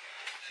us.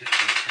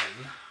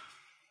 1,510.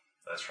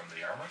 that's from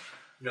the armor.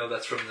 No,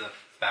 that's from the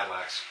battle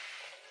axe.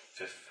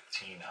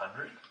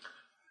 1,500,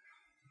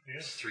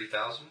 It's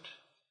 3,000.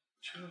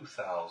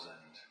 2,000.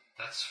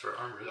 That's for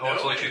armor. Oh,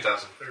 it's only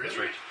 2,000. There That's is?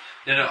 right.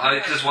 No,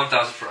 there's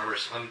 1,000 for armor.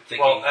 So I'm thinking.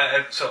 Well,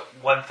 so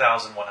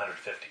 1,150.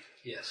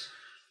 Yes.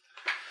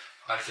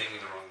 I'm thinking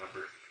the wrong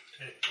number.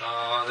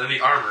 Then the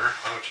armor.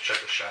 I'm going to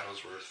check what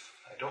Shadow's worth.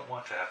 I don't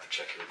want to have to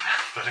check your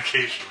math, but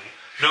occasionally.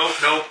 No,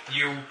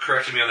 you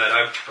corrected me on that.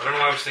 I don't know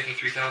why I was thinking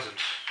 3,000.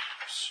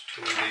 It's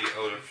totally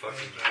out of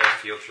fucking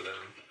left field for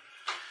them.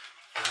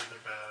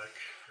 Further back.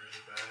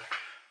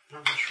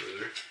 Not much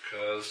further,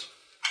 because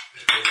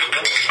it goes over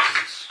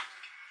weapons.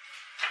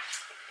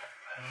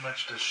 How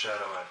much does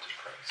Shadow add to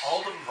price?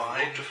 All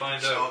divine Hope to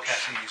find spell out.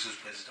 casting uses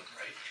wisdom,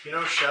 right? You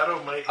know,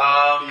 Shadow might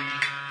be...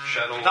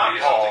 Shadow will Not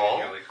be all.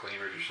 something like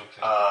Gleamer or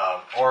something.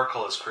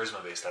 Oracle is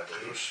charisma based, I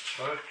believe.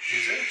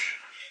 Is it?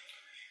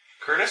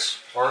 Curtis,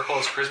 Oracle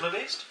is charisma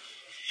based?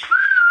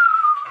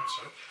 I'm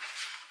so.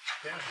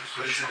 Yeah,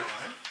 What is it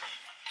divine?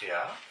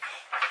 Yeah,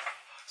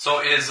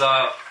 So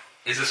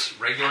is this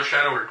regular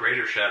Shadow or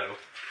greater Shadow?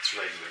 it's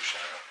regular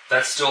Shadow.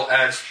 That still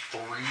adds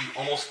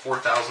almost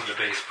 4,000 to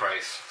base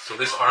price. So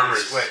this armor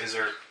is Wait, is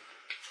there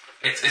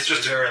it's is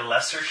just there a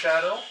lesser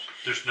Shadow?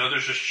 there's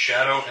just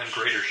Shadow and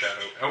greater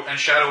Shadow. Oh, and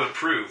Shadow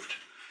improved.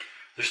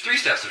 There's 3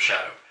 steps of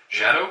Shadow.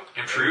 Shadow, That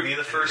would improved, be the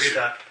and first greater.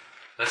 step,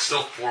 That's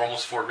still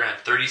almost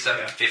 $4,000.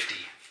 3,750.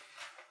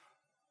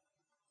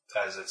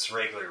 as its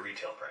regular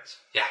retail price.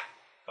 Yeah.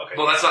 Okay.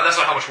 Well, that's not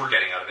how much we're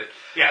getting out of it.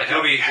 Yeah, Like, no.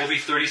 it'll be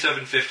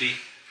 3,750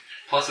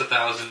 plus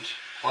 1,000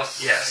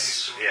 plus.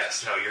 Yes.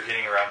 No, you're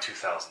getting around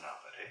 2,000 off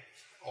it, eh?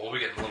 Oh, we'll be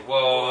getting a little.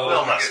 Whoa.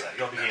 Well, less than that.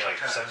 You'll be getting like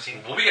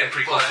 17. We'll be getting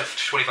pretty close to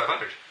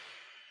 2,500.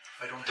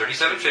 I don't have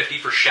 3,750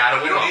 for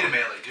Shadow We don't need a alone,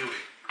 melee, do we?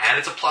 and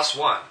it's a +1.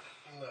 not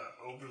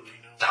overly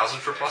known. 1,000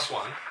 for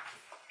 +1.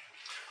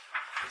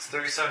 It's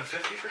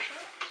 3,750 for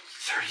Shadow?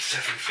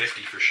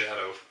 3,750 for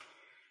Shadow.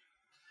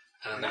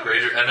 And the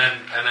greater, and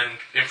then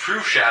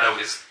improved Shadow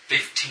is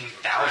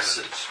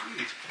 15,000.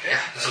 Sweet. Yeah,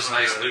 this is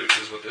nice loot.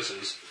 Is what this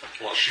is.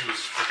 Well, she was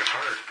freaking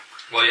hard.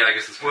 Well, yeah, I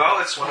guess it's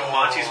Well, it's one of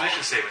Monty's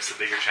mission statements. The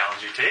bigger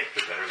challenge you take,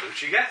 the better loot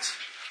you get.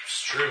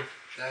 it's true.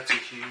 That's a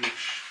huge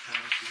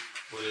penalty.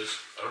 What is?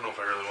 I don't know if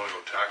I really want to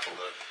go tackle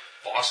the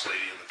boss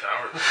lady in the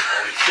tower.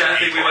 Yeah, I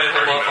think we might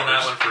hold off on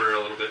that one for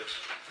a little bit.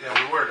 Yeah,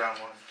 we were down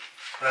one.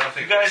 But I don't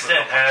You think guys we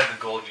put didn't up- add the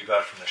gold you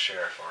got from the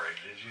sheriff already,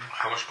 did you?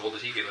 How much gold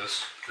did he give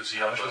us? Does he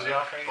How have much was he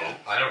offering bow? again?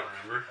 I don't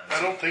remember.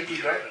 I don't think we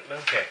got it, no.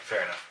 Okay,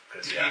 fair enough.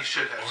 'Cause, He yeah,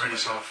 should have Already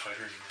some. saw a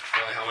fighter.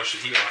 Why? How much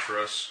did he offer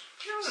us?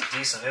 it was a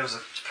decent. It was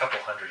a couple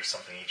hundred or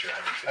something each, or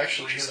 150.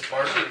 Actually, each, his something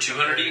like bars that. are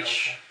 200 very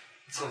each? helpful.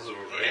 That sounds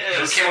about right. Yeah,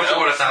 it was, came out to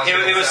about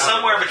 1,000. it was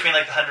somewhere between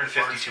like the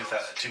 150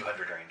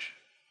 200 range.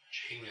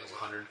 Chainmail's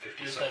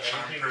 150 He's something.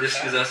 got anything This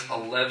for gives that? us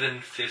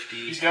 1150.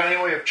 He's got any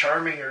way of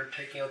charming or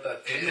taking out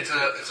that... It's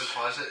a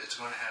closet. It's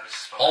going to have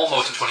spells.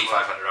 Almost This is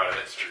 2,500 out of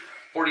it.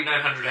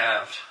 4,900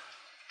 halved.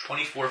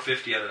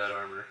 2,450 out of that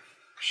armor.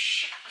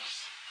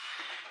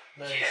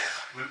 Nice.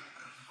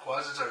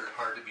 Quasits are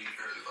hard to beat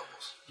early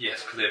levels.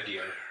 Yes, because they have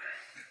DR.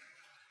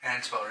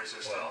 And spell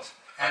resistance. Well,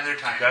 and they're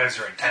tiny. guys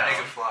are in And they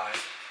town. can fly.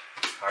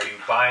 Are you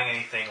buying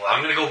anything like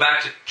I'm gonna go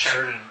back to check.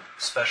 certain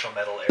special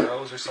metal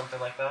arrows or something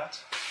like that?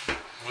 I'm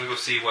gonna go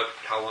see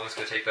how long it's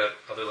gonna take that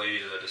other lady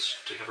to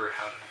discover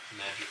how to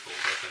magical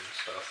weapon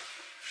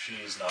stuff.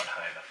 She's not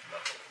high enough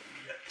level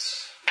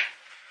yet.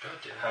 God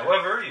damn it.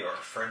 However, your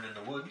friend in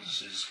the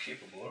woods is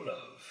capable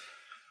of.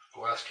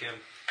 Go ask him.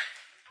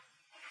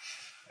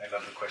 I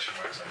love the question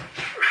marks on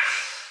it.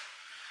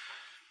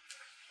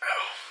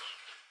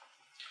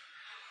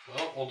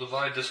 Well, we'll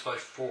divide this by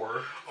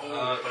 4.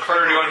 but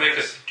Carter, do you want to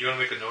Vince-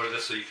 make a note of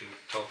this so you can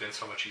tell Vince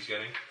how much he's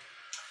getting?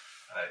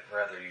 I'd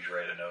rather you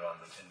write a note on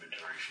the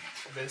inventory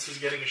sheet. Vince is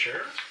getting a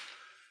share.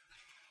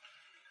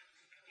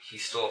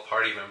 He's still a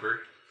party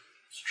member,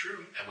 It's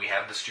true. and we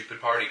have the stupid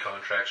party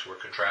contracts. We're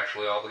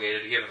contractually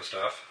obligated to give him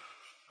stuff.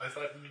 I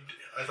thought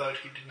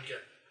he didn't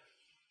get.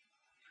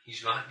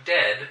 He's not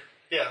dead.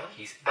 Yeah.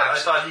 He's But I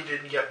absent. thought he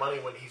didn't get money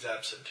when he's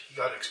absent. He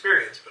got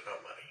experience, but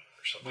not money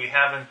or something. We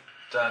haven't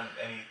done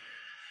any.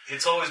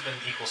 It's always been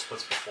equal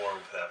splits before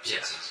with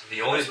absences.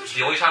 Yes.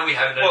 The only time we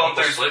haven't done Well, an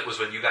equal there's- split was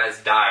when you guys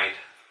died.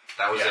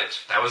 That was Yeah. it.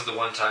 That was the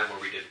one time where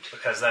we didn't.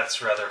 Because that's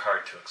rather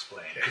hard to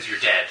explain. Because you're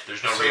dead.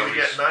 There's no So real we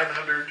get reason.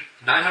 900.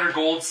 900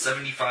 gold,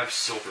 75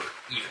 silver,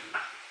 even.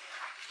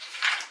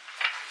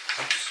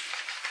 Oops.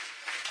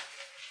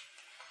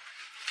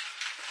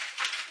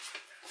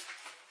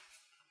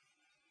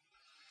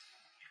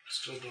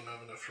 Still don't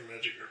have enough for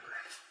Magic Ripper.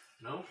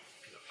 No?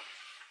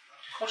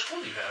 How much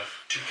gold do you have?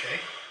 2K.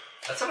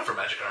 That's enough for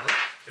magic armor.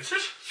 Is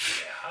it?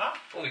 Yeah.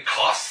 Only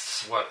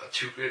costs what?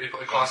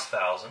 It costs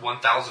 1,000.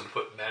 1,000 to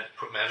put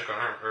magic on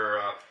armor,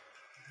 or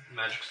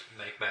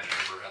make magic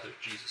armor rather.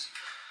 Jesus.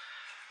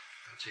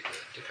 I'll take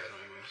that dick out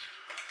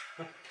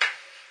anyways.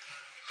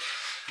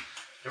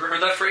 Never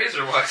heard that phrase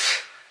or what?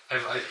 I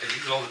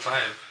use it all the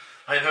time.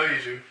 I know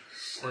you do.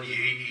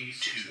 Ye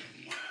too.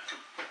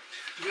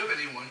 Do you have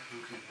anyone who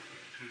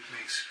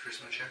makes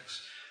charisma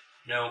checks?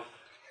 No.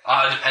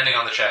 Depending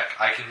on the check,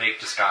 I can make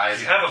disguise.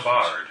 You have a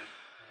bard.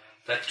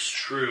 That's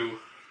true.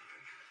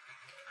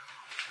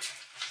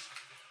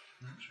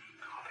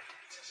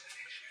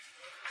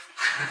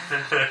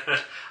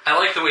 I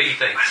like the way he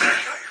thinks. I know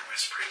you're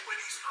whispering when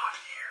he's not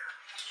here.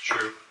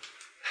 True.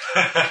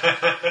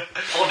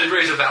 Paul did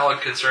raise a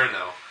valid concern,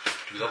 though.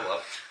 Do we level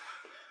up?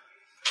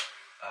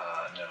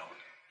 No.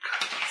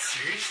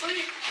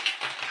 Seriously?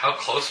 How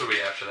close are we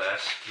after that?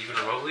 Even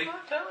remotely? I'm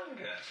not telling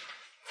you guys.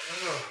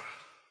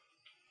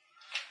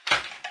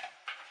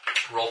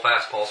 Roll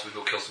fast, Paul, so we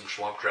go kill some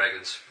swamp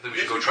dragons. I think we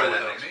should go try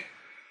that next.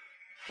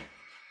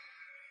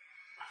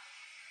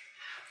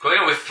 Going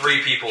out with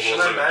 3 people will Should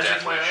do I a magic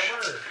death my wish.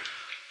 armor?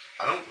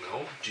 I don't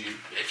know.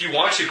 If you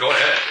want to, go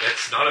ahead.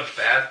 It's not a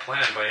bad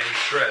plan by any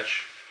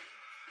stretch.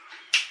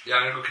 Yeah,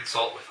 I'm gonna go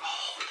consult with.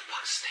 Oh, what the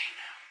fuck's his name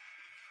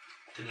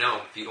now? The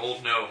gnome, the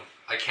old gnome.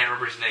 I can't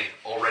remember his name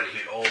already.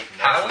 The old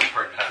Halfling, gnome?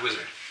 pardon,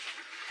 wizard.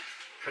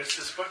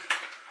 Princess book?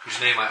 Whose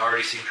name I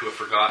already seem to have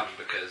forgotten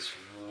because,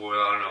 well,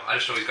 I don't know. I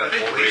just know he's I got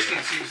think old wasting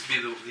raven. seems to be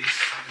the least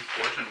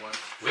important one.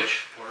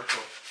 Which?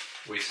 Oracle.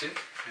 Wasting?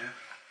 Yeah.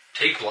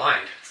 Take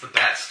blind. It's the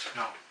best.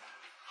 No.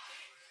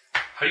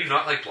 How do you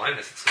not like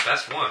blindness? It's the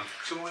best one.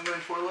 So I'm only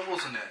doing 4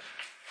 levels in it.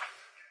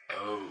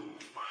 Oh.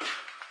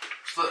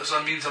 So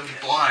that means I'm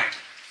blind.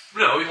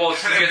 No, well,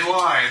 it's, I'm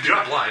blind. You're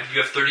not blind.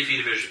 You have 30 feet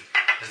of vision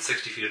and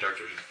 60 feet of dark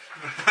vision.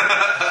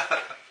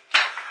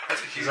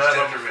 That's a huge Is that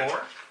level detriment.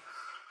 4?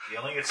 You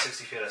only get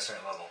 60 feet at a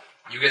certain level.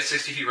 You get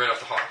 60 feet right off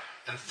the hop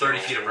and 30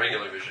 feet of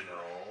regular vision.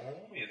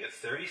 No, you get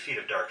 30 feet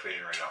of dark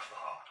vision right off the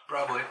hop.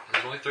 Probably. Is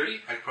it only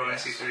 30? I could probably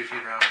see 30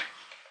 feet around me.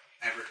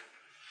 Ever.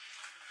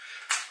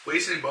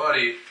 Wasting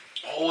body,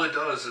 all it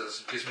does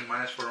is gives me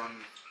 -4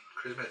 on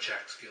charisma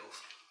check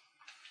skills.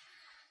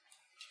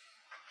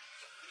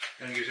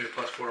 And it gives me a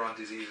 +4 on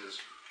diseases.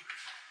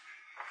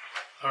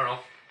 I don't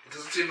know. It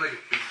doesn't seem like a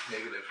big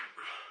negative.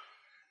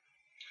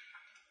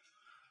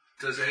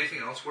 Does anything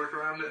else work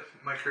around it?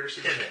 My curse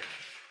is...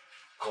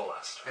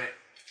 Golast. Hey.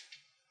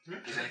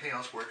 Does anything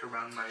else work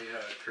around my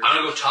curse? I'm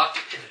gonna go talk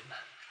to Piven.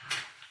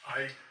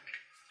 I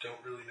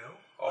don't really know.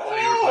 I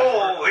thought you were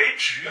playing Orc.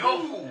 it's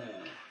you!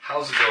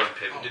 How's it going,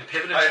 Piven? Did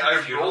Piven I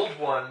attend your rolled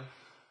one.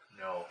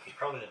 No, he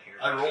probably didn't hear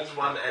I it. rolled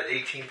one at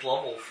 18th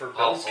level for Oh,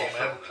 Bell's game. I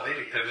haven't played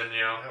it yet. Piven,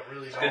 you know. I don't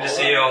really It's know. good to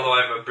see you, although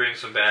I'm bringing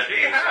some bad He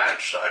news. had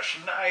such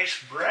nice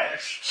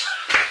breasts.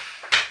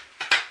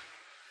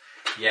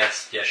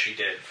 Yes, she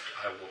did.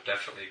 I will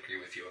definitely agree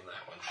with you on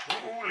that one.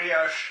 Truly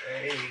a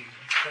shame.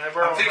 Can I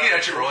borrow I'm thinking that?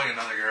 actually rolling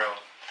another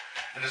girl.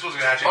 And this was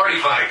going to actually Party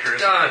be my fight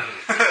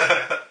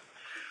charisma. done.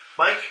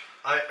 Mike,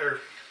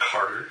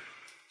 Carter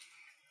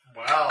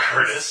wow.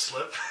 Curtis.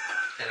 Slip.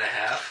 and a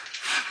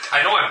half.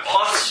 I know I'm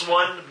awesome.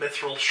 +1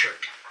 mithril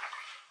shirt.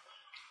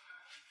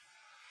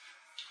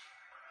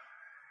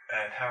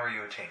 And how are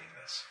you attaining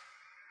this?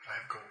 I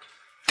have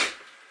gold.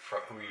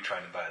 Who are you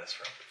trying to buy this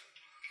from?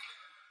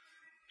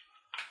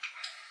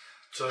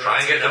 So Try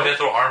and that's get the no.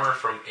 mithril armor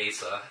from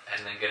Asa,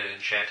 and then get it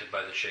enchanted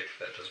by the chick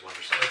that does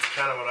wonders. That's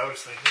kind of what I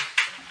was thinking.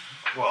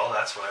 Well,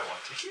 that's what I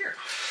want to hear.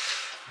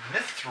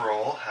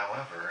 Mithril,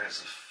 however,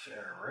 is a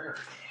fair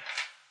rarity.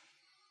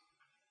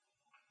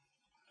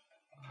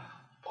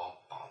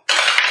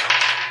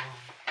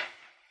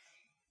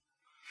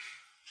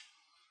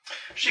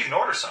 She can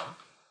order some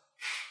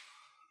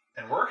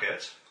and work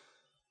it.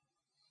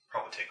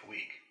 Probably take a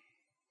week.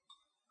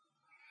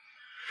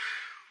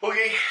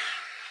 Okay.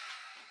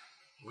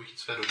 We can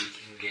spend a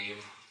week in game.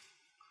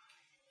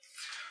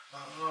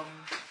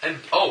 And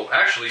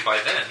actually, by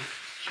then,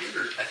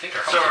 I think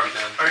our house So will be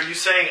done. are you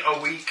saying a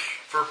week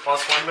for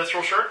 +1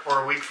 mithril shirt,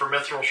 or a week for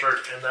mithril shirt,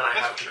 and then I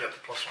have to get the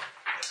 +1?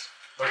 Yes.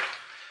 Okay.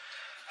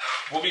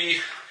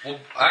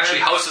 Actually,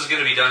 house is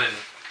going to be done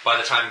by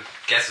the time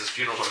Guess's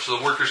funeral's over, so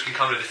the workers can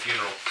come to the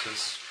funeral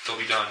since they'll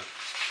be done.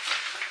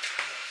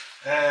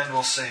 And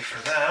we'll say for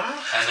them...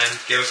 And then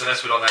give us an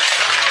estimate on that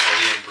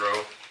mausoleum,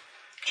 bro.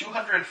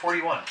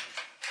 241.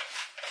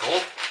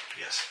 Gold?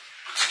 Yes.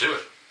 Let's do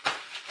it.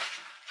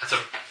 That's a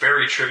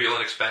very trivial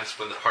expense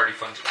when the party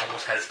fund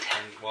almost has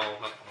 10, well,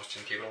 not almost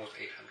 10k, but almost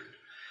 800.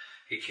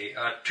 8k.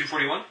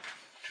 241?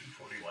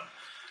 241.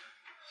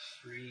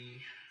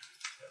 3...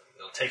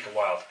 It'll take a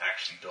while to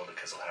actually build it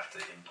because I'll have to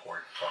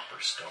import proper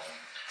stone.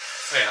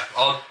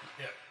 Oh,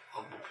 yeah.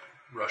 I'll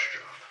rush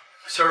job.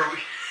 So are we...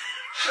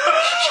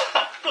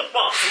 The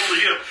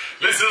mausoleum.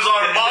 This is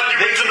our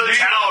monument to the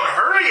town.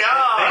 Hurry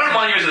up! Not a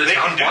monument to the They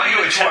town. can do you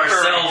Monument a to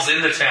temporary- ourselves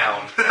in the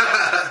town.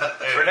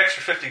 For an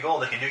extra 50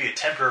 gold, they can do you a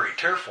temporary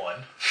turf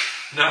one.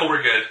 No,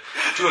 we're good.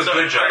 Do a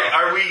good job.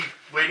 Are we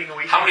waiting a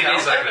week? How many in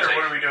days is town that gonna then, or take?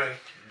 what are we doing?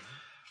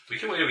 We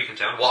can wait a week in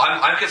town. Well,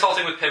 I'm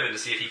consulting with Piven to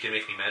see if he can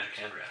make me magic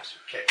hand wraps.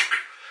 Okay.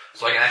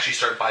 So I can actually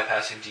start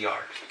bypassing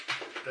DR.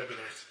 That'd be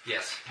nice.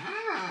 Yes.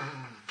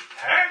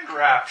 Hand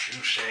wraps,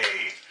 you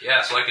say?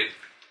 Yeah, so I could...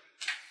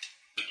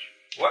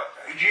 What?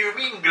 Do you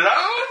mean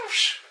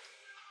gloves?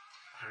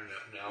 I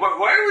don't know.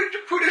 Why would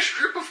you put a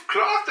strip of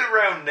cloth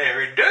around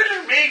there? It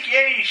doesn't make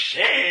any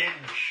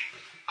sense.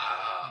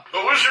 The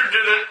wizard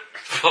did it.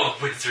 The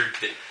wizard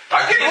did...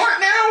 I can what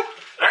now?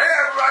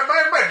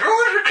 My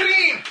drawers are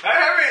clean. I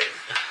have it.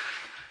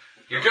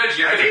 You're good,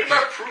 you're I good. need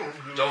my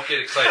prune. Don't get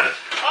excited.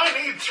 I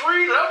need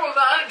 3 level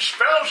 9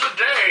 spells a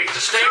day. To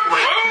stay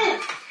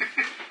regular.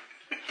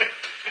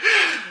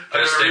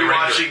 Gotta stay regular.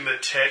 Watching the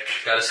tick.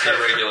 Gotta stay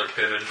regular,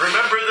 Piven.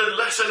 Remember the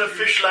lesson of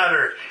Fish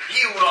Ladder. He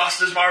who lost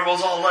his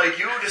marbles all like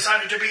you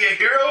decided to be a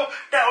hero.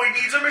 Now he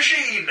needs a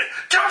machine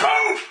to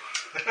poop.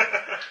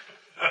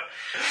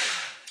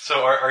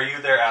 So are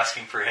you there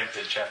asking for him to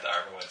enchant the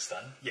armor when it's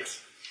done?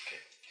 Yes.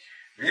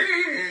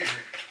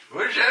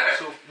 What's that?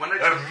 So when I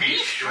A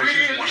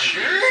mithril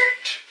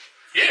shirt?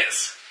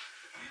 Yes.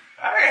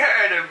 I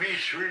had a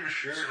mithril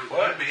shirt. So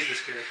What? you made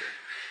this character.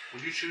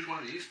 When you choose one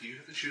of these, do you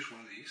have to choose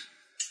one of these?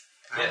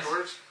 Yes.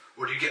 Afterwards?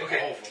 Or do you get Okay.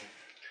 all of them?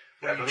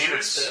 I When you believe choose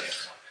it's...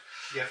 this,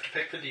 you have to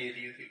pick the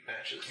deity that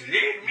matches. Let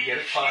You me get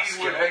a see class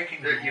what skill. I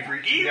can do. You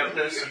get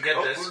this. You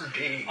get this. Couple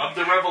days. Of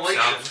the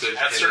revelations, Sounds good,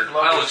 at Piven. certain I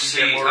look levels, you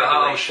get more I look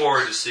revelations.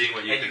 forward to seeing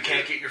what you And can you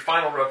can't do. get your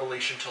final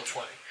revelation till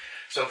 20.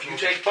 So if you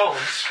take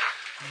bones,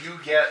 you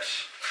get...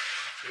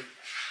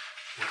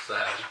 What's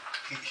that?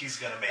 He's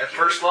gonna make At you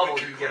first level,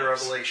 winter you get a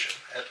gloves. revelation.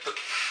 At the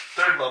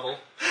third level,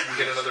 you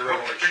get another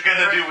revelation. You're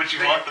gonna do what you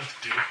want them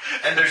to do.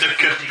 And there's They're a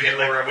gonna 50 be get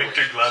more like winter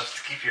revelations. gloves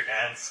to keep your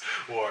hands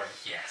warm.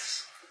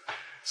 Yes.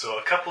 So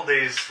a couple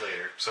days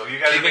later, so you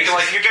guys He are makes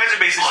basically, you guys are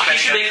basically Oh, he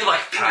should spending make them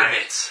like finger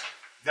mitts.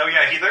 No,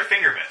 yeah, they're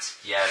finger mitts.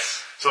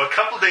 Yes. So a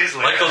couple days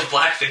later, Like those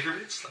black finger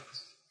mitts?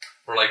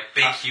 Or like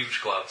big,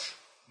 huge gloves.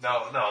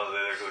 no,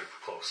 they're really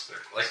close. They're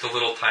close. Like the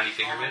little tiny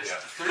finger mitts?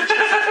 Yeah.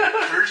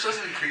 Thirds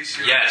doesn't increase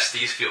your Yes,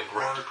 these feel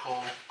great.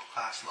 oracle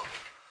class level.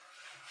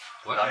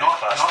 What? Not Not,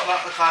 class not, level.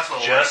 not the class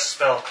level. Just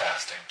spell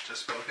casting.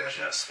 Just spellcasting.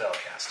 Just spell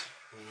casting.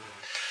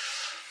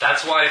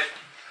 That's why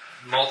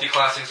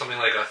multi-classing something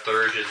like a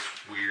third is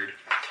weird.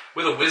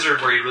 With a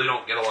wizard where you really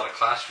don't get a lot of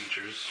class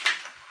features.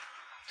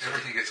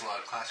 Everything gets a lot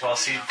of class. Well,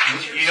 see,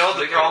 features now. you know the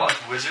They get a problem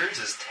lot. with wizards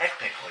is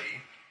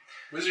technically,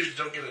 Wizards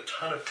don't get a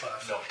ton of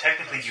class. no,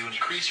 technically you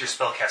increase your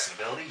spell casting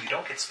ability. You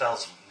don't get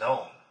spells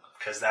known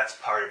because that's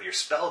part of your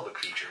spellbook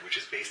feature, which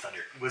is based on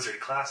your wizard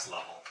class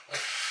level.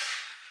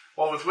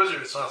 Well, with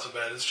Wizard, it's not so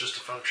bad. It's just a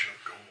function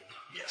of gold.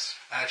 Yes.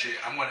 Actually,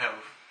 I'm going to have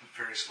a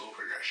very slow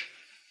progression.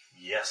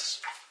 Yes,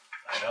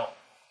 I know.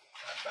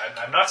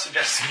 I'm not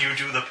suggesting you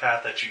do the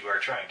path that you are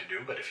trying to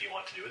do, but if you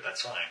want to do it,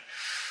 that's fine.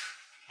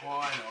 Well,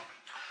 I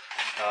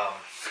know.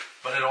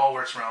 But it all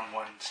works around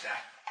one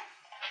stat.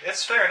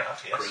 It's fair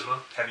enough, yes. Charisma?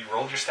 Have you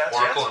rolled your stats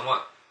Oracle yet? and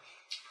what?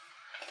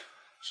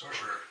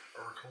 Sorcerer.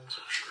 Oracles,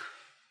 I'm sure.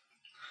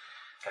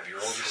 Have you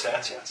rolled your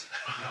stats yet?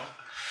 No.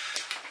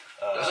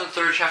 Doesn't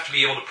Thurge have to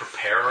be able to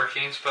prepare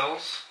arcane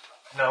spells?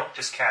 No,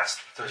 just cast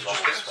third Just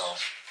level cast?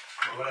 spells.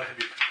 What would I have to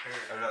be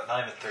prepared? Or not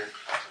even third.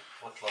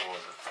 What level is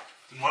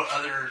it? What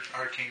other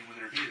arcane would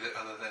there be that,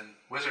 other than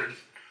wizard?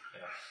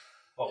 Yeah.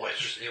 Oh, It's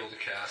which? just able to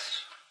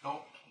cast.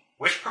 No.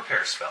 Which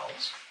prepare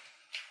spells?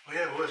 Oh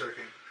yeah, it was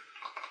arcane.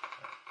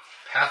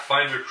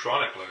 Pathfinder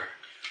Chronicler.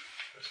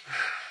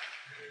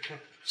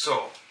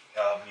 So,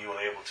 you will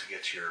be able to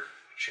get your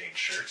chain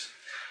shirt.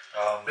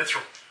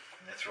 Mithril.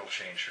 Mithril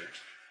chain shirt.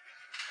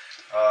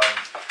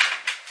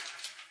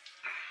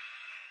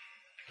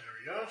 There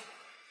we go.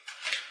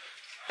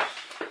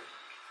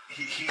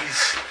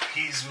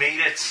 He's made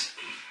it.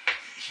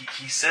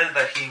 He said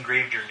that he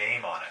engraved your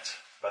name on it,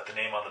 but the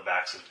name on the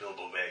back says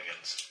Bilbo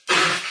Baggins.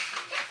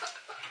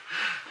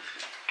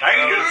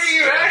 I knew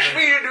you asked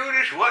me to do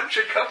this once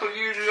a couple of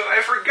years ago.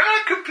 I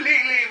forgot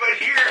completely, but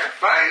here I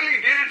finally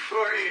did it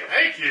for you.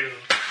 Thank you.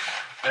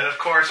 And of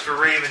course, for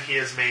Raven, he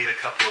has made a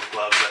couple of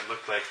gloves that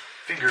look like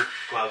finger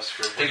gloves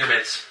for Finger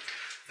mitts.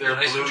 They're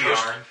Nice blue and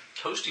toast. yarn.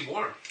 toasty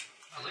warm.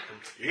 I like them.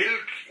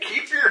 It'll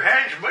keep your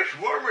hands much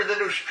warmer than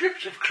those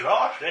strips of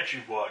cloth that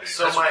you wanted.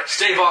 So my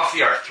Stave off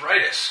the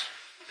arthritis.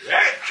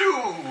 That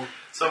too.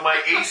 So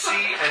my AC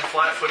and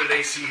flat-footed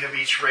AC have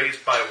each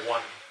raised by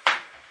 1.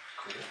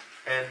 Cool.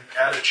 And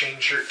add a chain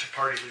shirt to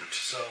party loot.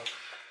 So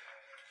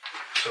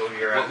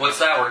you're What's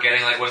that we're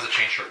getting? Like, what is the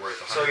chain shirt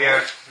worth? So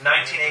you're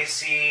 19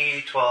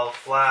 AC, 12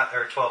 flat,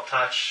 or 12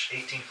 touch,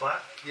 18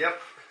 flat. yep.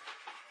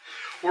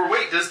 Or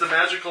wait, does the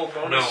magical No,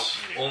 bonus?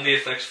 only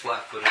affects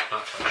flat-footed,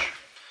 not touch.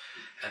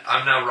 And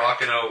I'm now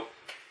rocking out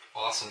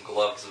awesome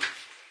gloves of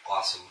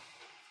awesome.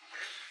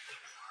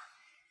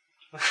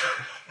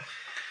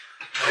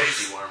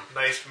 Toasty warm.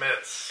 Nice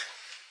mitts.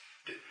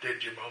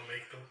 Did your mom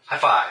make them? High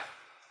five.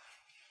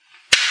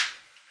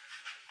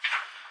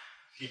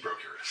 He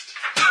broke your wrist.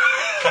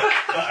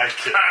 I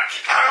can't.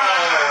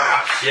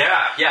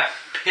 Yeah.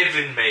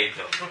 Piven made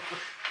them.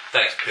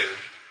 Thanks, Piven.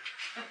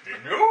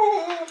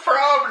 No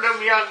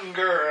problem, young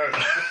girl.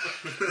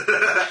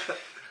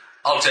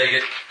 I'll take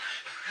it.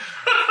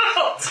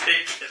 I'll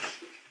take it.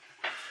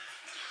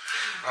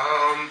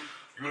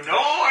 You know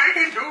I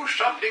can do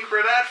something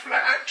for that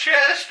flat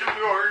chest of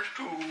yours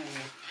too.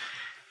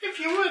 If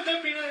you would,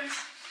 that'd be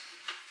nice.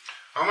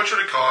 How much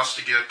would it cost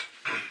to get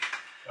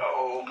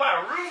Oh,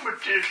 my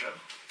rheumatism.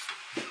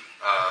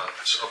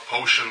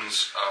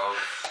 potions of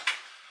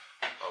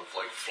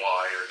like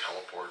fly or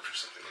teleport or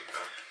something like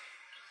that?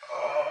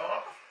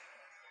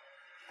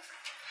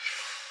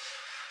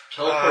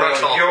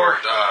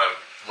 Teleport,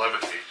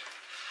 levitate.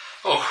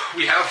 Oh,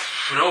 we have...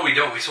 No, we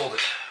don't. We sold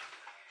it.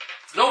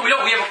 No, we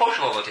don't. We have a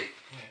potion of levitate.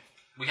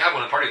 We have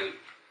one in party loot.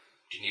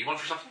 Do you need one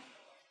for something?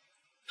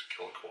 To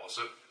kill a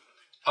closet.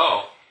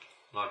 Oh.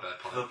 Not a bad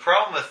plan. The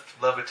problem with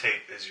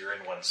levitate is you're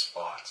in one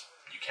spot.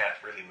 You can't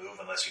really move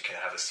unless you can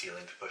have a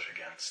ceiling to push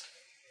against.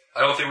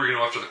 I don't think we're going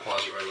to go after the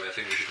Quasi right away. I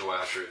think we should go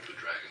after the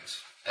dragons.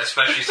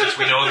 Especially since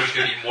we know there's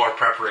going to be more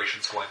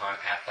preparations going on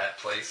at that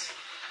place.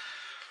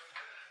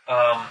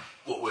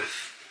 What with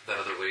that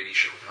other lady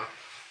showing up?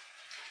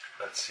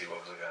 Let's see, what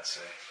was I going to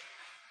say?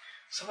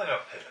 Something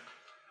about Piven.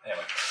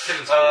 Anyway.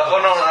 Piven's No,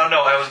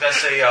 I was going to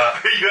say... Are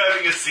you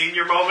having a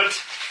senior moment?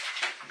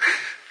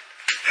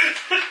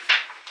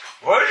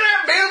 What is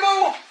that,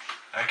 Bilbo?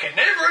 I can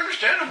never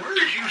understand the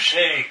words you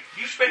say.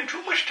 You spend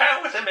too much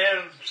time with them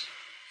elves.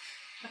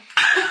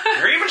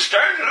 You're even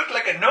starting to look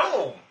like a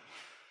gnome.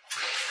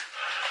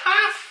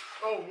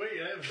 Oh,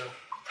 wait, I have no.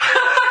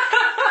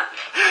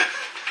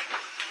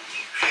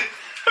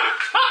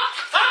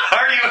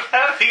 Are you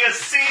having a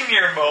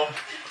senior moment?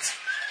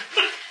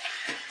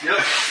 Yep.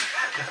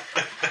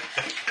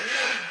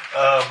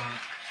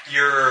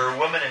 Your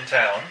woman in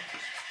town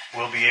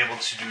will be able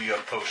to do your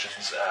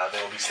potions.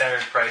 They will be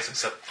standard price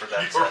except for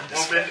that Your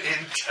discount. woman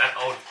in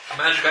town. A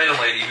magic item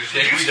lady whose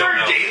name Did you we don't start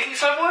know. dating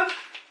someone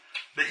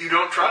that you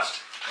don't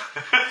trust?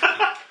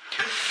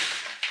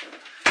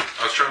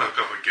 I was trying to hook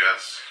up with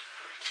Guess.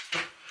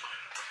 That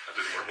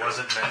didn't work.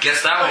 Wasn't meant.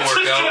 Guess that one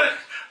worked out.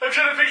 I'm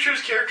trying to picture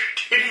his character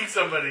dating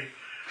somebody.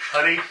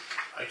 Honey,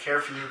 I care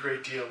for you a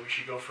great deal. We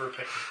should go for a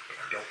picnic. But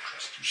I don't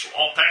trust you, so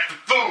I'll pack the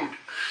food.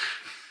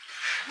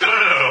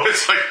 No.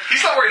 It's like,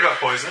 He's not worried about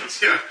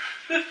poisons. yeah.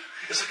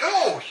 It's like,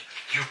 oh,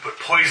 you put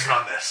poison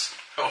on this.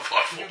 How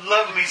thoughtful. You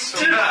love me so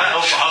much.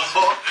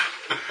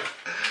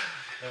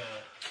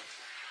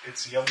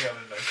 It's yum yum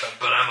in my tongue.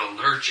 But I'm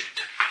allergic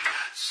to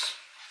peanuts.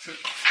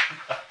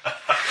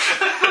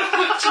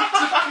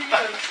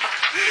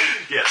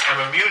 Yes, I'm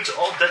immune to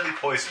all deadly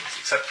poisons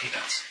except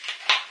peanuts.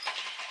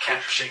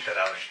 Can't shake that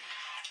out of you.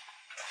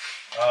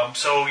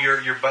 So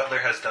your butler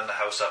has done the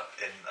house up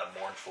in a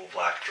mournful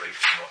black drape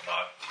and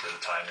whatnot for the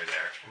time you're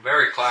there.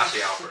 Very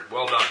classy, Alfred.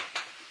 Well done.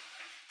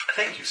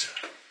 Thank you, sir.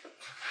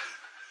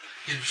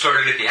 He's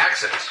starting to get the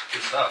accents.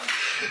 Good stuff.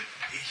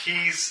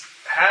 He's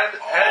had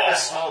added a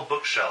small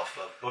bookshelf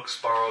of books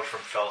borrowed from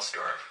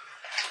Fellstorm.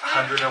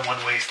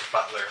 101 Ways to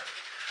Butler.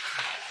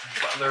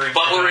 Butlering for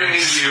Butlering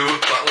dummies. you.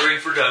 Butlering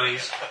for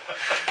dummies.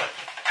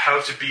 How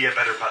to be a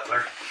better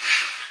butler.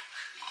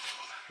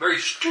 Very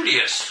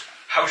studious.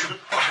 How to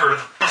butter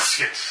the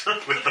biscuit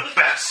with the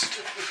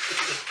best.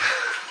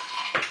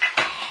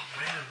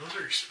 Man, those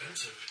are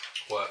expensive.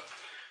 What?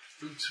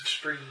 Boots of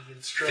spring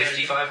and stride.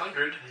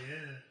 5,500. Yeah.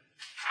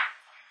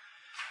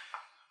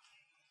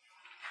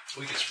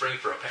 We could spring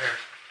for a pair.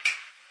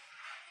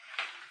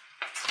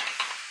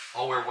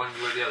 I'll wear one,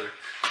 you wear the other.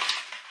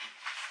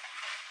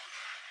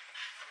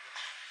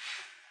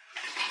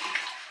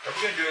 Are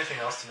we going to do anything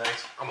else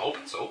tonight? I'm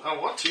hoping so. I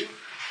want to.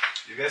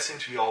 You guys seem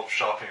to be all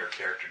shopping your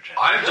character, Jen.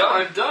 I'm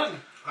done. I'm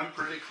done. I'm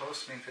pretty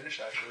close to being finished,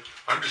 actually.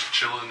 I'm just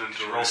chilling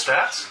until Roll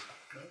stats?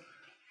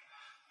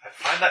 I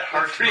find that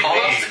hard to Pretty Call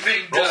close us. to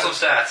being Roll done. some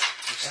stats.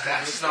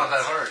 Stats is not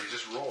that hard. You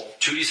just roll.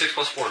 2d6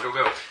 plus 4. Go,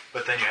 go.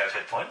 But then you have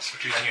hit points,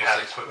 Choose and you plus have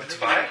six. equipment to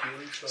buy.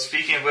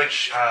 Speaking of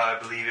which, I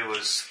believe it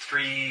was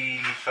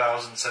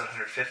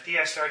 3,750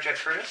 I started at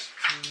Curtis.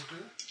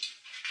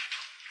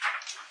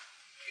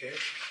 Okay.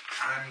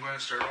 I'm going to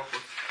start off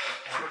with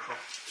Oracle.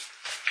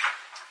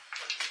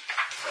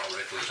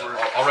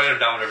 I'll write them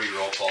down whenever you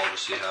roll, Paul,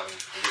 just so you have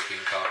a working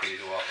copy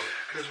to go off of.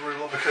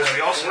 Because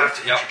we also have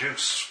to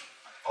introduce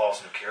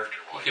Paul's new character.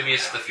 Give me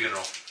the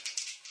funeral.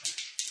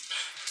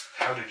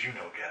 How did you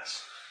know,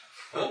 Guess?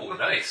 Oh,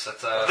 nice.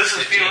 That's This is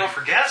a 15. funeral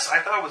for Guess? I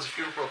thought it was a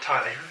funeral for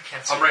Tyler. I really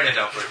can't see. I'm writing it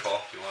down for you,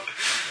 Paul, if you want.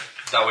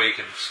 That way you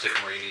can stick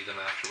them where you need them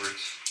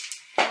afterwards.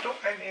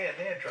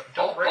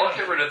 I'll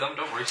get rid of them.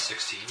 Don't worry.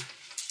 16.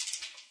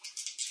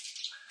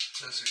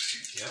 That's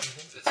 16. Yeah.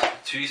 It's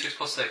 2d6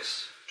 plus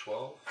 6.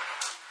 12.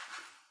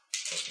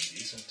 Must be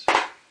decent.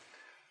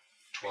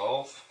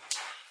 12.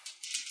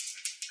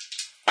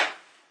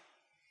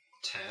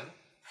 10.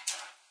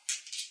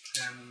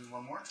 And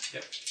one more?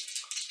 Yep.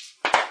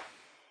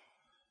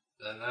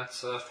 Then that's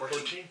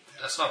 14.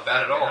 That's not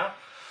bad at all. Yeah.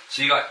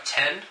 So you got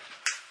 10,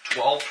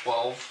 12,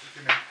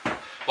 12.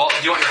 Well, do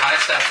you want your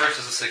highest stat first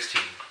as a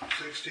 16?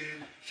 16.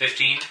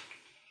 15,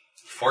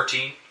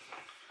 14,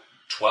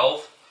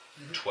 12,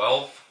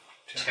 12,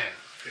 10.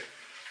 Okay.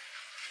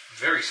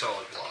 Very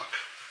solid block.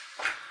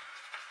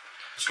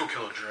 Let's go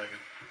kill a dragon.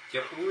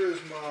 Yep. Where's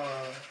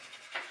my...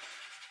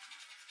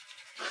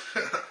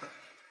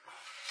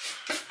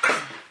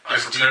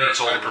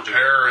 I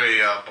prepare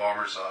a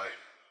bomber's eye.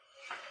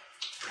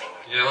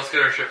 Yeah, let's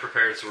get our ship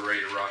prepared so we're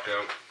ready to rock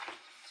out.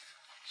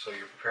 So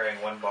you're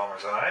preparing one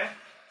bomber's eye.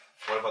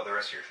 What about the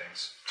rest of your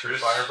things? Two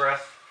fire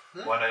breath,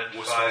 one What's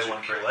identify, those one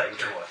you cure prepare?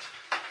 legs, or what?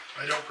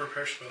 I don't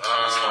prepare spells.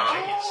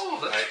 Oh,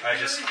 that's I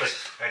just click.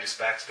 I just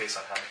backspace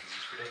on how many he's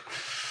used per day.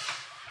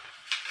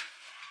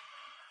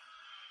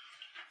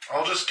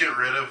 I'll just get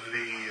rid of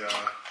the...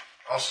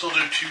 I'll still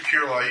do 2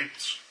 cure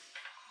lights,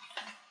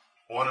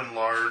 1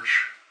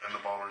 enlarge, and the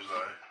bomber's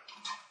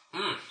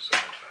eye. So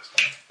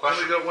I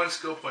only got one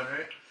skill point,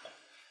 right?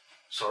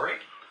 sorry.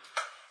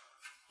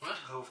 What?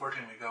 Level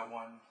 14, we got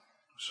one.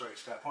 Sorry,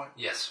 stat point.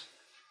 Yes.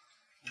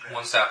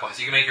 One stat point. So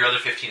you can make your other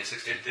 15 and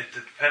 16. It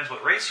depends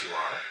what race you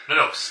are.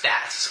 No,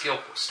 stat.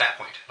 Stat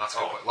point, not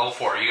skill point. Level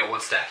 4, you get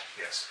one stat.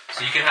 Yes.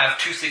 So you can have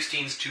 2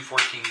 16s, 2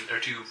 14, or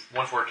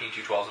 1 14,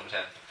 2 12s, and a 10.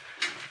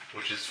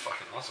 Which is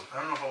fucking awesome. I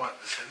don't know if I want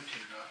the 17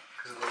 or not,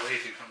 because the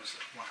late it comes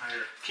one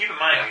higher. Keep in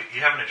mind,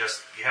 you haven't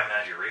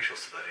added your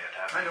ratios to that yet,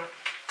 have you?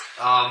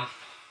 I know.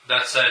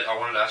 That said, I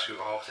wanted to ask you,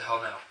 what the hell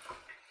now?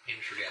 Made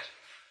me forget.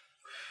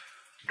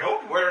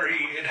 Don't worry,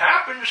 it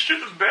happens to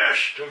the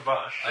best of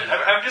us. I know.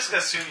 I'm just going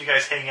to assume you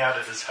guys hang out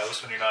at his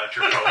house when you're not at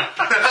your home.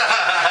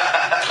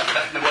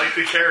 You like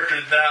the character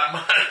that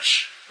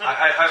much.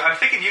 I'm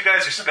thinking you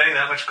guys are spending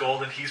that much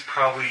gold and he's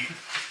probably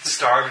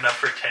starved enough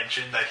for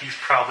attention that he's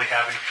probably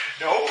having,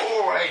 no,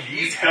 I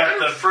need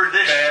help for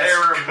this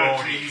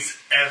ceremony.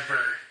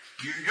 Ever.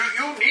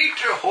 You need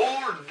to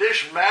hold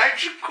this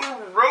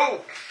magical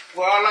rope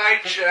while I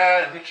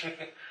chant.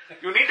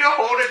 You need to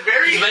hold it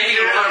very He's making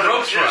a lot of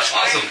ropes for us. just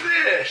like Awesome.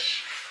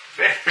 this.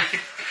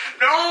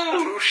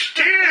 No,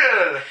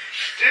 still.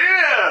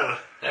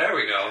 There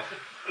we go.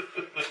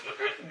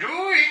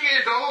 Doing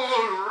it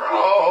all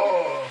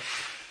wrong.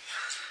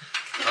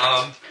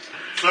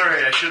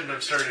 Sorry, I shouldn't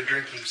have started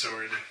drinking so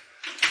early.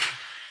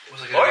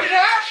 What's I What's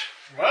that?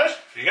 What?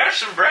 You got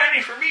some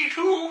brandy for me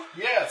too?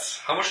 Yes.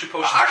 How much do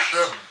potions?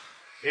 Awesome.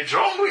 It's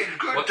always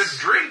good What's- to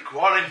drink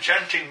while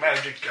enchanting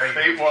magic.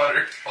 Fate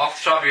water.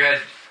 Off the top of your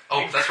head.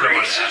 Oh, that's what I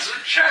wanted to Increases ask.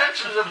 the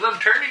chances of them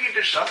turning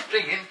into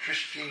something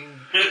interesting.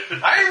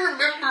 I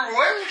remember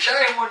one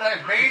time when I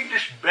made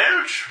this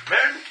belt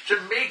meant to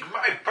make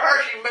my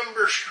party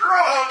member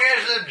strong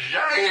as a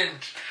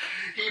giant.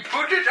 He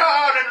put it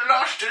on and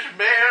lost his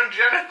male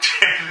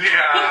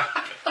genitalia.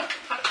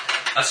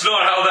 That's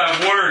not how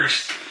that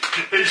works.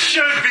 It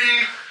should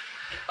be.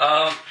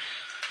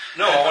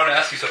 No, I want to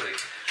ask you something.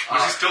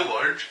 Was he still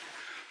large?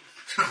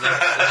 Let's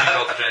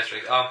build the giant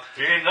strength.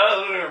 In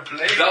other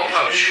places. Belt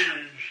pouch.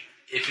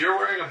 If you're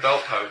wearing a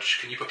belt pouch,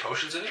 can you put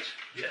potions in it?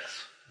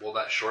 Yes. Will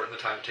that shorten the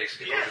time it takes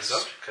to get potions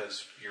out?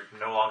 because you're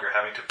no longer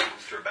having to move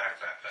through a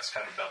backpack. That's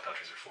kind of what belt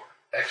pouches are for.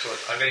 Excellent.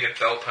 I'm going to get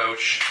belt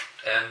pouch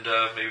and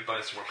maybe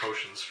buy some more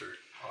potions for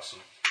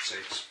awesome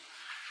sakes.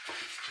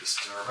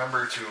 Just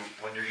remember to,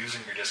 when you're using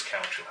your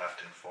discount, you'll have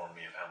to inform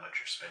me of how much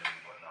you're spending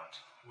and whatnot.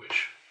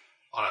 Which?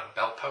 On a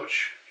belt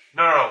pouch?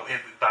 No,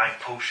 buying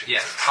potions.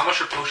 Yes. How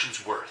much are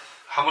potions worth?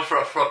 How much for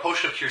a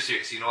potion of Cure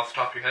Series? You know off the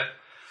top of your head?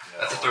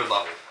 That's a third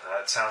level.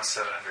 That sounds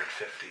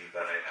 750,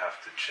 but I'd have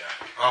to check.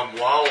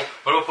 While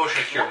What about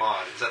potion of Cure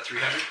Mod? Is that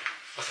 300?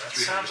 What's That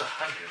 300? sounds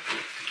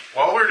 150.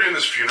 while we're doing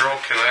this funeral,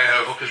 can I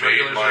have Oh, 'cause made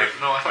regulars my are-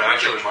 no, I thought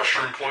magic regulars were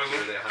mushroom fine. Were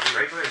poison? they 100?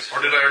 Regulars.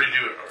 Or did I already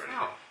do it already?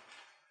 No.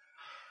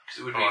 'Cause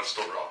it would Oh, be it's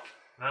still raw.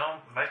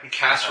 No, it might be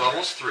cast 300.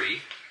 levels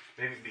 3.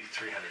 Maybe it'd be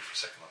 300 for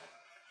second level.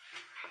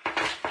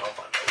 I'll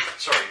find out.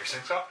 Sorry, you're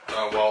saying so?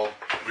 While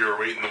we were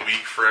waiting a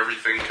week for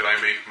everything, can I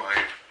make my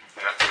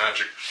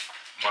magic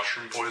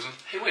mushroom poison?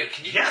 Hey, wait,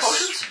 can you brew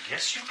potions?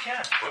 Yes, you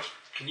can. What?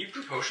 Can you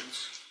brew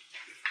potions?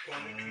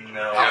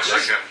 No, Yes, I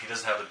can. he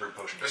doesn't have the brew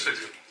potion. Yes, I feat.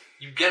 do.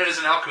 You get it as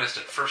an alchemist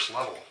at first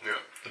level. Yeah.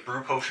 The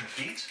brew potion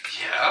feat?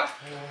 Yeah?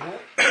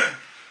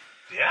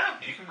 Yeah,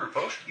 you can brew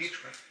potions.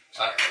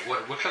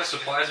 What kind of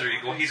supplies are you...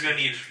 Well, he's going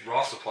to need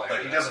raw supplies. But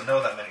for he that. doesn't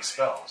know that many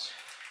spells.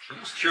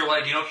 Cure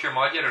Light. Do you know Cure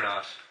Mod yet or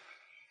not?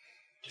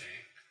 Dang.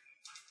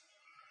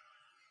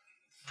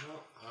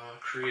 Well,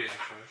 creating.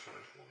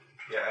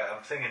 Yeah,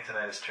 I'm thinking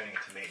tonight is turning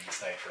into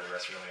maintenance night for the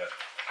rest. We only got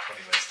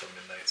 20 minutes till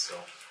midnight, so...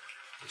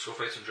 Let's go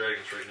fight some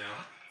dragons right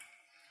now.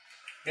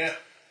 Yeah,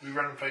 we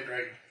run and fight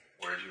dragon.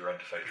 Where did you run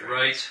to fight dragons?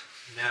 Right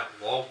now.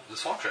 Well, the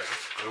swamp dragon.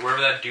 Wherever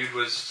that dude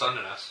was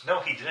sunning us. No,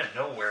 he didn't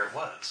know where it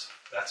was.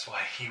 That's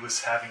why he was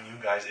having you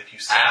guys, if you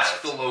saw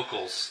Ask it... the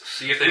locals.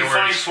 See if they We know where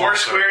find these 4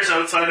 swamps squares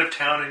are. outside of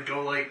town and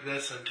go like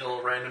this until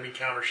a random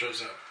encounter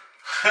shows up.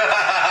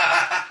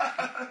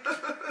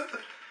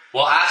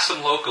 Well, ask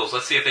some locals.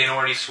 Let's see if they know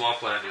where any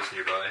swampland is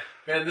nearby.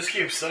 Man, this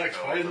game sucks.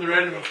 No, Why isn't the- the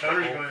random the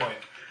encounters whole going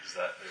point is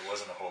that there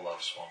wasn't a whole lot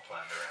of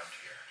swampland around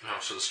here. No,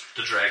 so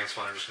the dragon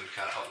spawn are just going to be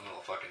kind of out in the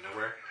middle of fucking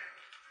nowhere.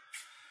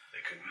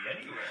 They could be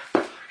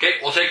anywhere. Okay,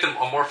 we'll take the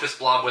amorphous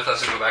blob with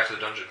us and go back to the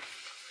dungeon.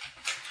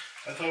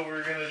 I thought we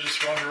were going to just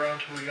wander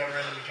around until we got a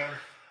random encounter.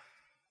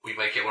 We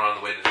might get one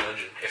on the way to the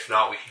dungeon. If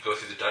not, we can go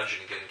through the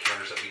dungeon and get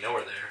encounters that we know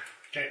are there.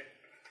 Okay.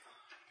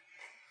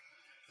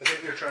 I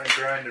think they're trying to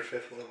grind their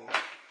 5th level.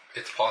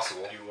 It's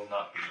possible. You will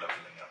not be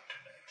leveling up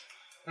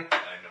tonight.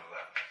 I know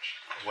that much.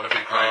 What if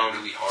we grind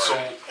really hard?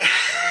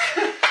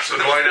 So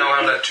do I now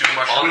have that too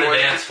much on the wood?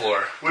 dance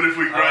floor. What if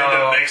we grind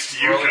it next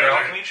to you, roll your Tyler?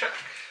 alchemy check.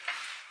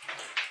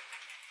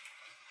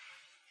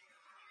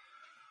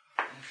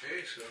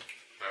 Okay, so...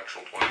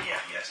 Natural 20.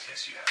 Yeah, yes,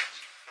 you have it.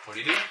 What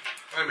do you do?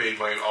 I made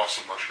my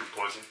awesome mushroom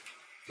poison.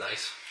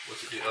 Nice.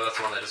 What's it do? Oh, that's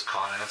the one that does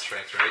con and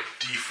strength, right?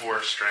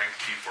 D4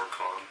 strength, D4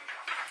 con.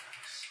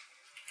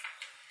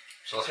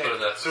 So let's go to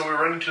the... So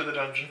we're running to the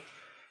dungeon.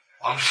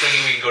 I'm just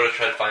thinking we can go to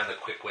try to find the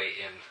quick way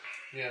in.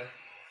 Yeah.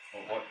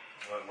 Well,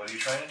 what are you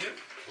trying to do?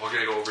 We're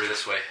going to go over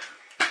this way.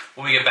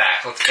 When we get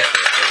back, let's get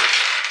there first.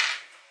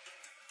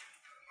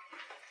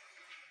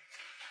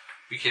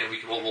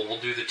 We'll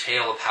do the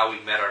tale of how we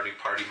met our new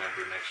party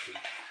member next week.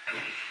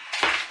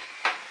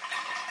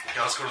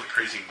 Yeah, let's go to the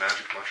crazy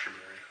magic mushroom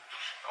area.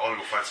 I want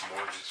to go find some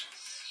oranges.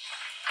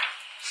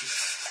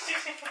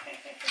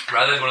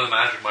 Rather than go to the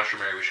magic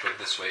mushroom area, we should go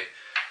this way.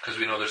 Because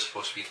we know there's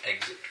supposed to be an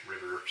exit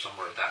river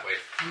somewhere that way.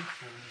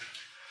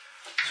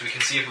 So we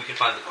can see if we can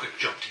find the quick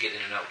jump to get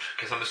in and out.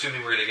 Because I'm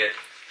assuming we're going to get...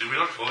 Did we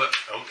not go out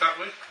that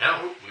way?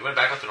 No, we went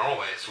back up the normal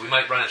way. So we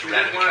might run into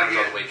random encounters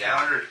on the way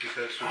down.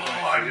 Because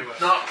I'm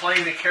not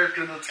playing a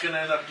character that's going to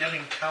end up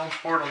getting Town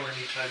Portal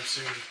anytime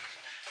soon.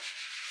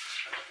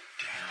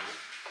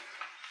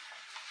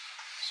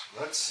 So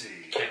let's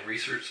see. Can't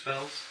research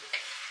spells?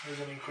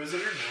 There's an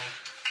Inquisitor?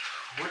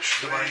 No.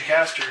 Which Divine way?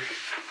 Caster.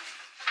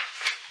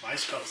 My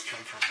spells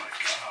come from my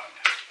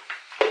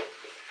god.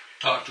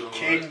 Talk to him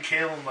Caden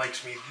Kalen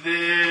likes me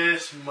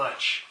this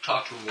much.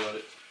 Talk to him about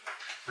it.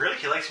 Really?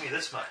 He likes me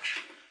this much.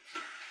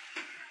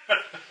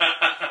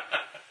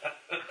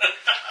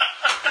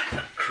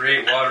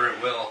 Create water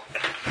at will.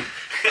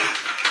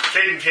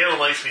 Caden Kalen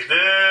likes me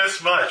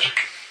this much.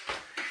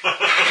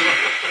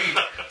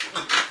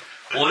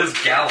 Well, it is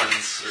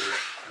gallons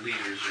or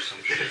liters or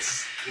some shit.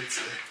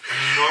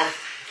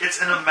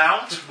 It's an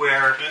amount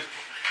where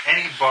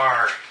any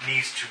bar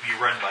needs to be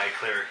run by a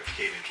cleric of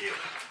Cave and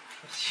Kaelin.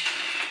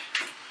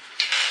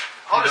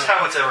 I'll just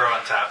have whatever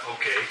on tap.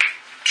 Okay.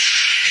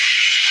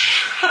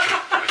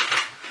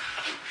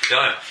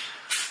 Done.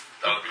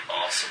 That would be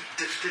awesome.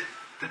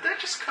 Did that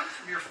just come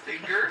from your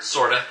fingers?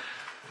 Sorta.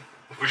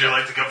 Would you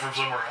like to come from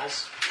somewhere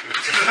else?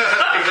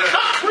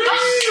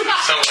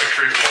 Sounds like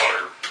create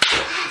water.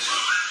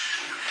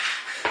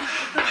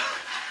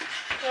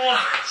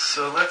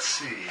 So let's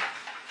see.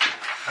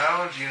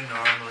 How do you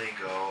normally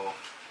go?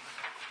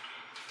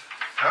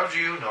 How do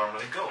you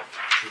normally go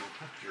to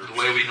your The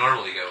way we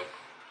normally go.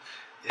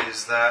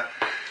 Is that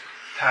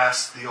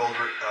past the old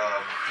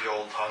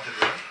haunted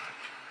room?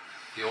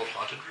 The old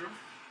haunted room?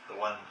 The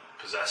one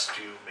possessed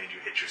you, made you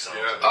hit yourself.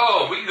 Yeah.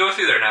 Oh, we can go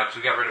through there now because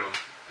we got rid of him.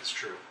 It's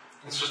true.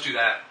 Let's just do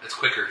that. It's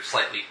quicker,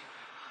 slightly.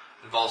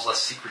 Involves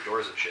less secret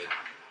doors and shit.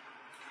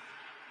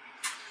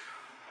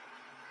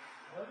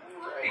 We'll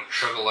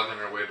chug-a-lugging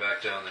our way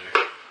back down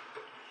there.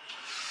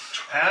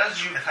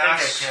 As you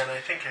pass, I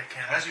think I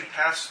can. as you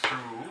pass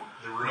through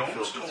the room Gnomes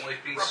filled don't with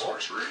like being rubble,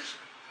 sorcerers?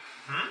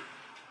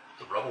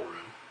 The rubble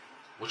room?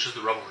 Which is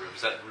the rubble room?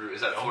 Is that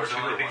floor two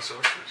or one?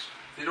 sorcerers?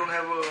 They don't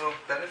have a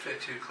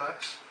benefit to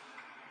class.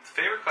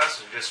 favorite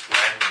classes are just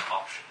random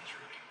options,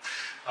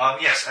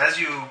 really. Yes, as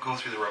you go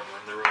through the room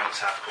is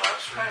half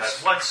collapsed. Room that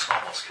once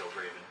almost killed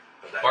Raven,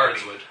 but that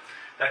Bardswood.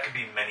 That could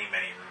be many,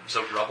 many rooms.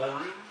 The rubble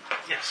room?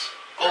 Yes.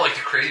 Oh, like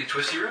the crazy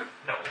twisty room?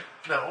 No.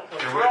 No.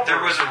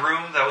 There was a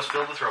room that was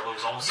filled with rubble. It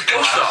was almost The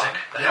ghost dog. collapsing.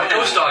 That had a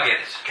ghost dog in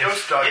it.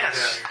 Ghost dog is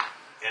Yes. there.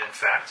 And in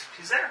fact,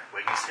 he's there,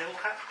 waiting still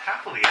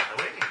happily in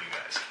the waiting, you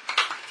guys.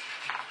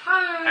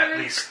 At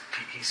least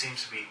he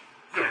seems to be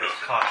kind of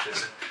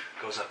cautious and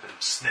goes up and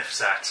sniffs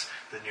at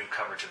the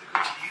newcomer to the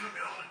group. Do you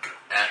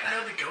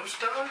know the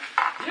ghost dog?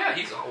 Yeah,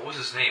 what was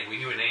his name? We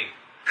knew a name.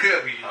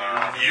 You We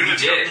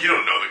did. You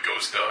don't know the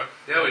ghost dog.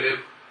 Yeah, we did.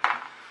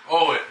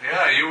 Oh,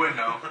 yeah, you wouldn't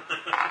know.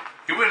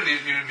 He wouldn't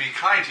even be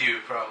kind to you,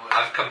 probably.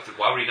 I've come through.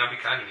 Why would he not be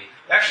kind to me?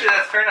 Actually,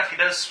 that's fair enough. He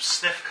does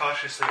sniff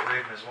cautiously at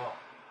Raven as well.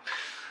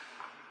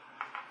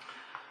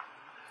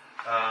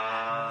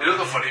 You know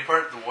the funny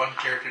part? The one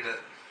character that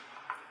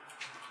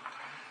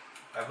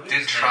I believe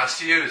didn't his name-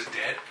 trust you is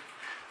dead.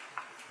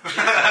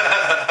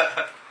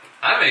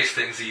 That makes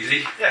things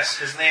easy. Yes,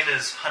 his name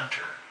is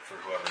Hunter, for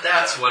whoever.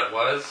 That's what it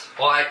was.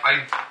 Well, I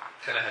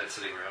kind of had it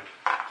sitting around.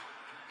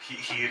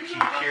 He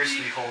appears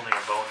to be holding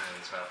a bone in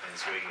his mouth and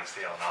he's wagging his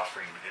tail and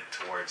offering it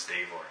towards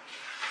Davor.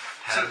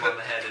 Had him on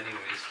the head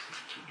anyways.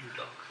 Keep your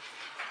dog.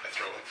 I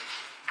throw it.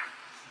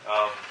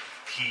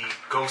 He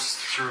goes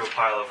through a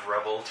pile of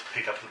rubble to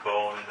pick up the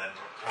bone and then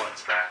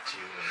runs back to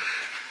you and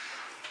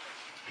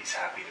he's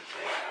happy to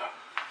play.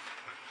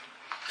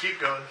 Keep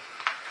going.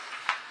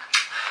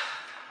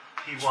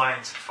 He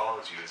whines and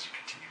follows you as you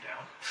continue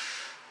down.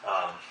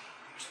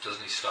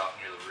 Doesn't he stop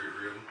near the root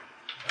room?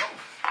 No,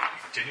 he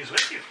continues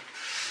with you.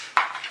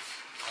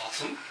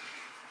 Awesome.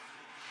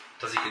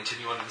 Does he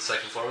continue on to the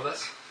second floor with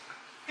us?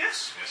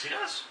 Yes, he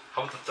does.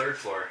 How about the third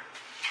floor?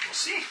 We'll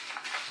see.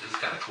 This is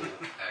kind of cool,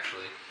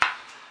 actually.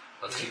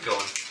 Let's keep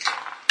going.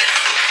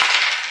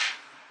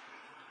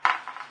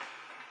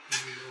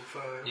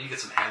 You need to get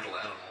some handle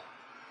animal.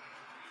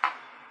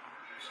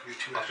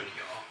 Up in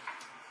y'all.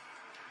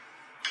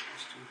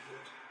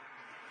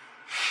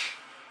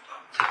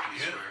 You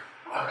swear.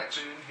 Oh,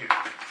 actually in here.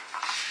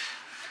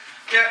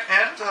 Yeah,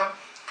 and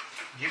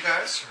you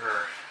guys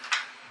are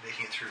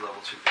making it through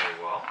level 2 very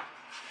well.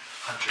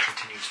 Hunter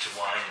continues to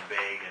whine and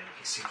beg, and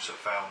he seems to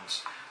have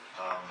found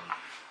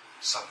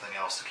something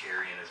else to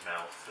carry in his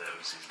mouth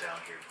as he's down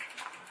here.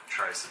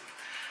 Tries to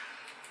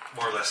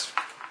more or less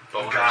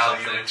Bone or beguile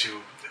you something.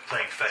 into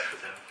playing fetch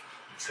with him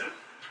instead of.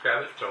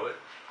 Grab it, throw it.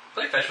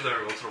 Play fetch with him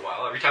every once in a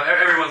while. Every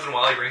once in a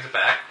while he brings it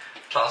back.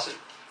 Toss it.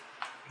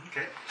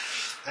 Okay.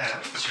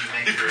 And so you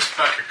make He your. brings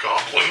back a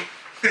goblin.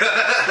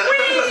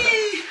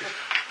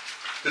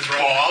 It's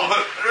Bob.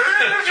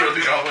 Throw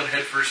the goblin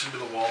head first into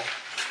the wall.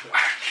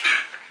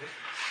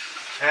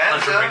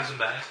 And Hunter brings him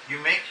back. you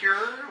make your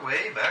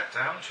way back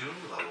down to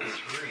level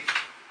 3.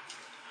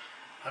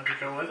 Hunter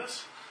come with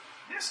us?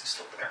 Yes, he's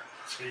still there.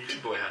 Sweet.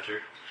 Good boy,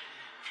 Hunter.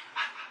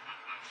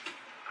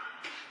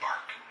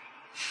 Bark.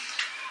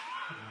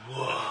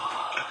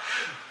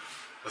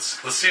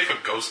 Let's see if a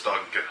ghost dog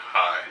can get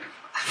high.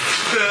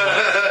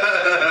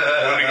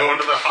 When we go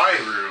into the high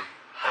room,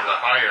 or the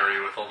high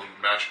area with all the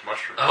magic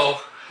mushrooms. Oh.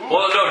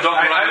 Well, no, don't go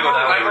that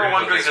way. I'm We're gonna go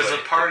wondering, this does way.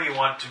 the party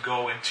want to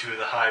go into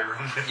the high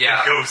room with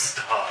Yeah. the ghost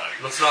dog?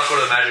 Let's not go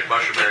to the magic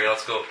mushroom area.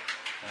 Let's go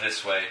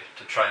this way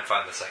to try and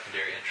find the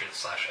secondary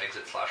entrance /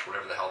 exit /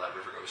 whatever the hell that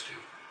river goes to.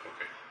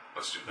 Okay,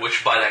 let's do that.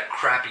 Which, by that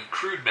crappy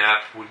crude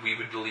map, we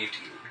would believe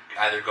to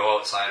either go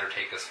outside or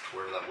take us to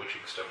wherever that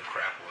witching stone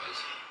crap was.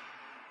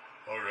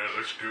 Alright,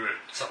 let's do it.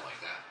 Something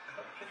like that.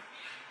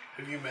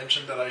 Have you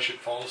mentioned that I should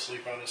fall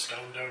asleep on a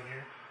stone down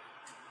here?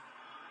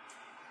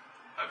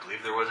 I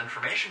believe there was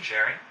information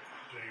sharing.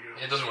 There you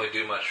go. It doesn't really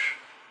do much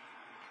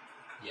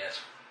yet.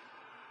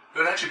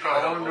 But actually,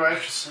 How probably long do I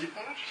have to sleep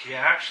on it? He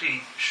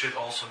actually should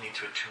also need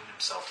to attune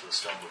himself to the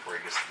stone before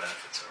he gets the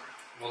benefits of it.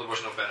 Well, there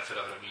was no benefit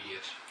of it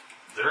immediate.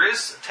 There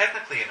is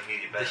technically an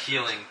immediate The benefit.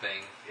 healing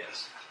thing.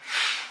 Yes.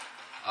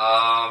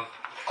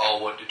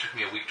 It took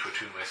me a week to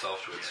attune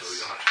myself to it, so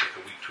you'll have to take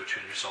a week to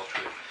attune yourself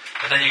to it.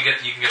 And then you can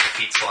get the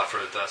feat slot for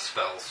the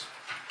spells.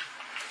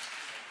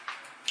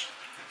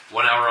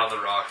 1 hour on the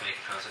rock, make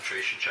a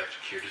concentration check to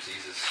cure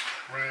diseases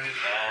Right.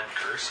 And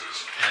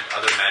curses. and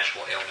other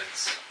magical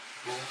ailments.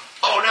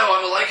 Oh no,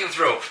 I'm a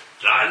lycanthrope!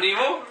 Not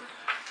anymore!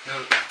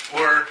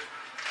 Or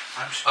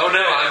I'm Oh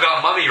no, I've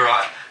got mummy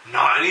rot!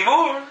 Not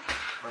anymore!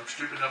 I'm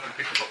stupid enough to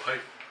pick up a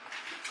pipe.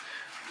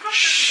 I'm not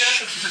sure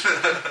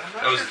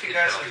if you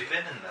guys penalty. have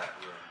been in that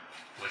room.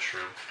 Which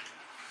room?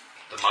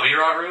 The mummy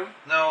rot room?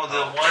 No,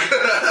 the one.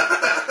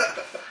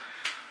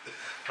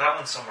 That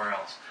one's somewhere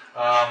else.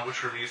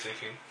 Which room are you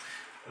thinking?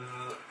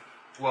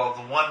 Well,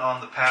 the one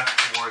on the path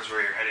towards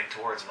where you're heading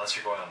towards, unless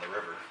you're going on the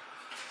river.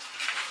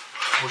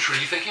 Which room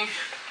are you thinking?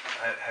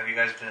 Have you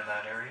guys been in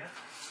that area?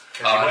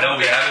 No,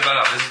 we haven't gone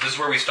up. This is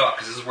where we stopped,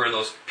 because this is where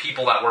those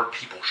people that weren't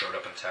people showed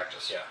up and attacked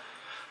us. Yeah.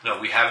 No,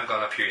 we haven't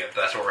gone up here yet,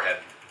 but that's where we're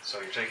heading. So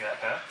you're taking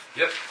that path?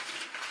 Yep.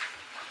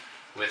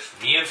 With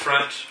me in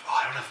front. Oh,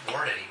 I don't have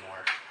board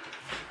anymore.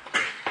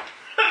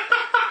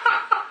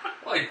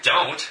 Well, I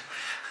don't.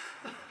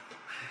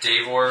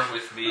 Davor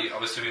with me.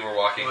 I'm assuming we're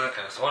walking What?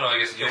 kind of. Oh no, I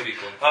guess you'll be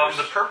going first.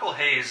 The purple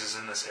haze is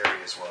in this area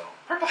as well.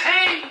 purple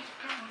hay.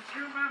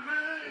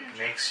 It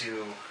makes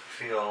you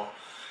feel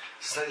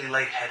slightly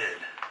lightheaded,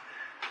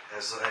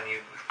 and you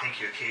think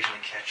you occasionally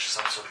catch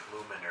some sort of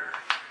movement or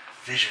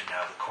vision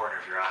out of the corner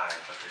of your eye,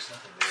 but there's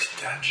nothing there.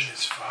 The dungeon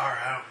is far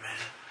out, man.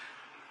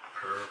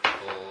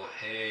 Purple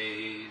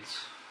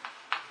haze.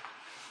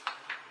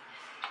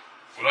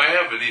 Would I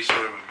have any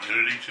sort of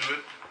immunity to it?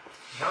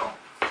 No.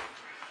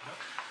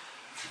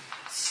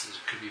 It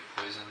could be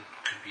poison.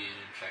 Could be an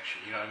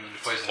infection. You know what I mean?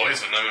 Poison.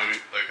 Poison, I mean,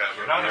 like have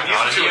You're not Not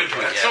immune immune to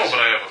it No, yet. but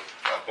I have a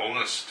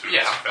bonus to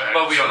Yeah, its effect,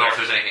 but we don't so know if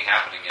there's anything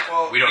happening yet.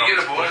 Well, we don't you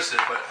know get a if bonus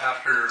it, but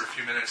after a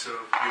few minutes, you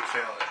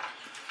fail it.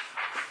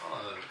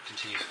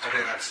 Continues. I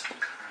think that's kind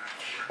of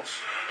how it works.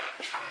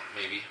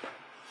 Maybe.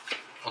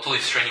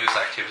 Ultimately, strenuous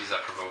activities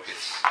that provoke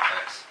its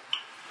effects.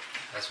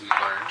 as we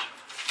learned.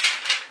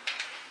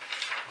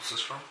 What's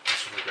this from?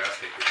 That's from the graph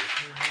paper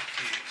here.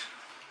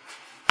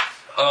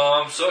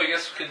 So I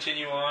guess we'll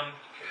continue on.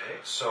 Okay,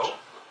 so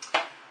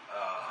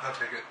I'll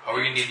take it. Are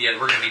we gonna need the other?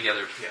 We're gonna need the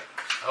other. Yeah.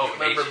 Oh,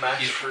 Remember 8. max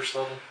He's, first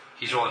level?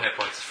 he's rolling hit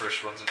points. The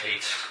first one's an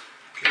 8.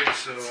 Okay,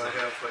 so I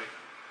have like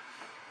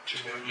 2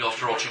 more. You'll have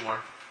to roll 2 more.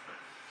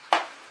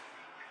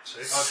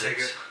 6. I'll take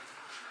 6. it.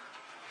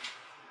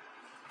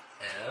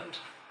 And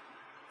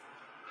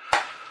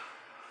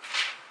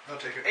I'll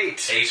take it.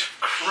 8. 8.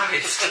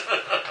 Christ.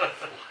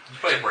 You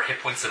probably have more hit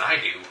points than I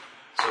do.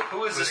 so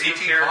who is Was this new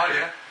 18 character? con,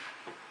 yeah?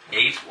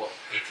 8. Well,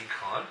 18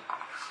 con.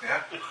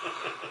 Yeah.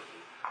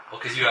 Well,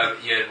 because you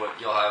had what?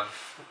 You'll have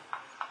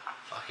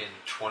fucking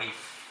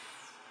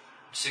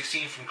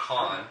 16 from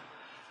con.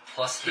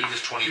 Plus 8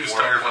 is 24. was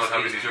tired Plus about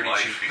 8 is having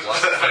 32. his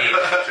life.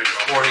 Plus 8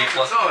 40.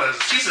 Plus. No,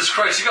 Jesus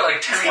Christ! You got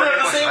like 10 It's more kind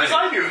hit of the points same as than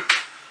I I do.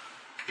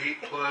 do.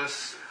 8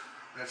 plus,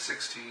 that's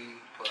 16,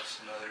 plus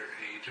another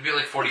 8. It'd be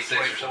like 46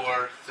 or something.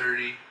 24,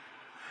 30,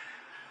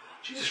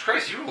 Jesus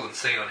Christ! You rolled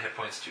insane on hit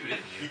points too,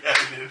 didn't you? Yeah,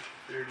 I did.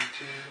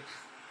 32.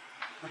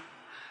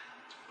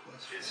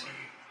 Plus Is 4. he?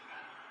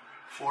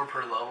 4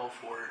 per level,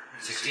 4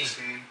 is 16.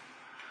 16.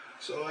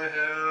 So I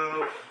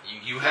have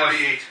You have.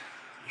 48.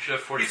 You should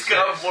have 46. He's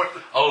got more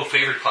than... Oh,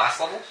 favorite class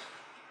levels?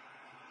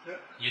 Yeah.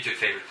 You took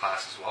favorite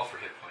class as well for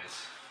hit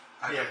points.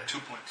 I Yeah. got 2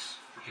 points.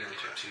 You only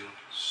took 2.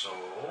 So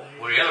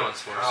What are the other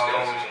ones for? Skills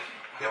or something?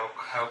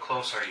 how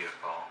close are you,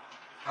 Paul?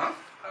 Huh?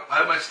 How I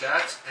have my close?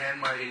 stats and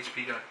my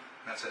HP gun.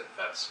 That's it.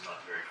 That's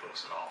not very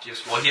close at all.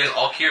 Yes. Well, he has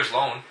all Kier's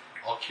loan.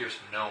 All Kier's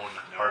known.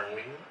 Pardon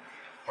me.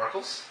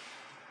 Oracles?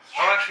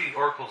 Oh, actually,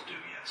 oracles do.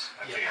 Yes,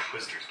 I Yeah. think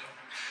inquisitors don't.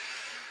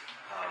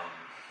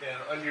 Yeah,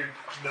 on your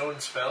known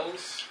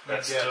spells, you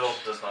That get, still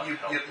does not you,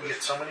 help you with-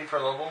 get so many per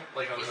level,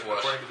 like on With the, what?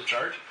 according to the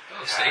chart.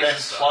 Saves Then and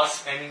stuff.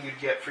 plus any you'd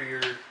get for your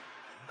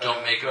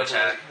Don't make him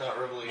attack. Not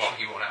revelation. Well,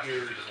 he won't have to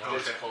your, if he doesn't want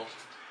what's to. it called?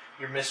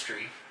 Your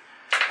mystery,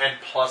 and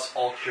plus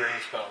all curing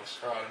spells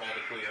are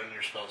automatically on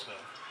your spells now.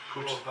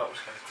 Which I thought was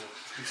kind of cool.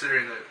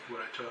 Considering that what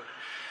I took.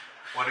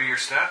 What are your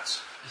stats?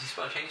 Is he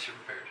spontaneous or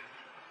prepared?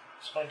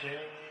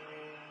 Spontaneous.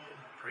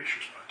 Pretty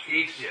sure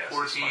spontaneous. 8, Yes,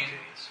 14,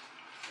 spontaneous.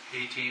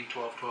 18,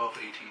 12, 12,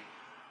 18.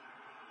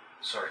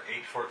 Sorry,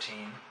 8,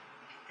 14,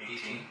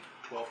 18,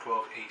 12,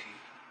 12, 18.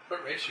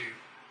 What race are you?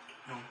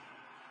 No.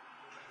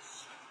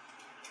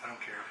 I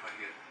don't care if I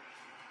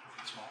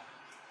get small.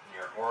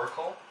 Your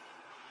oracle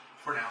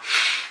For now.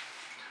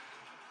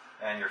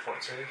 and your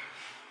fort save.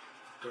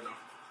 Don't know.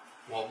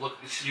 Well, look,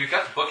 you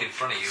got the book in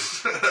front of you.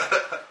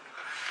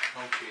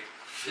 Okay.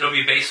 It'll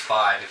be base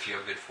 5 if you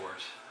have good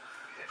fort.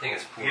 I think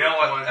it's poor. You know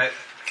what? One.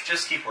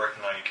 Just keep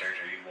working on your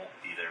character. You won't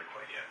be there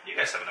quite yet. You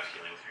guys have enough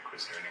healing with your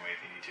inquisitor anyway if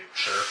you need to.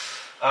 Sure.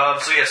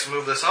 So yes,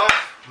 move this off.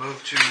 Move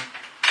to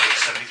page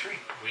 73.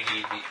 We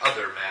need the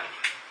other map.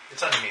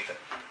 It's underneath it.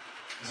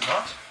 Is it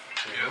not?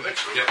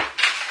 Yep.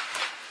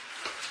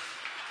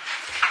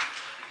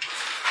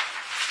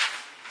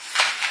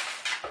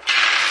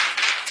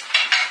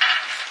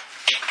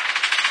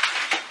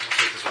 We'll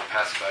take this one,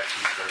 pass it back to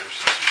you, Carter,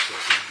 since we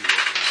still seem to be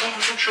working on it.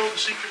 Oh, don't show the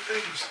secret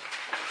things.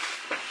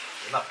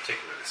 They're not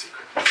particularly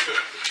secret.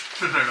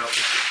 They're not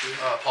particularly.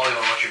 Paul, you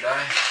want to watch your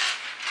die?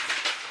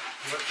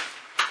 What?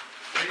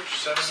 Page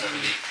 70.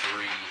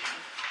 73.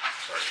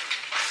 Sorry.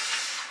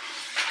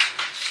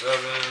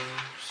 7,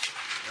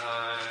 9,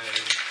 1,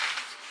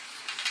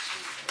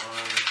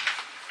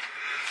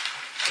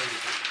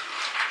 73.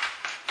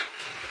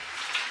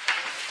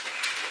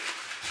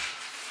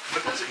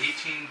 What does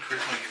 18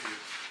 charisma give you?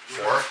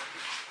 4.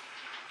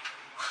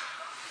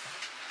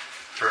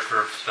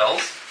 For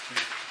spells,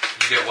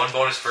 you get 1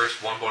 bonus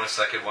first, 1 bonus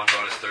second, 1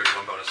 bonus third,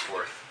 1 bonus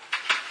fourth.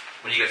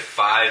 When you get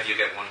 5, you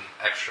get 1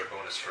 extra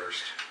bonus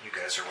first. You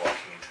guys are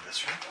walking into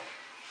this room.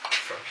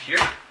 From here?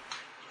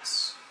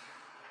 Yes.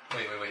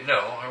 Wait.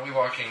 No, are we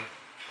walking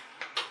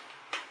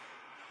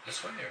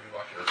this way, or are we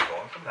walking You're this way?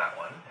 going from that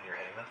one, and you're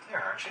heading up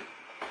there, aren't you?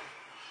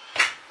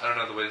 I don't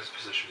know, the way this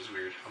position is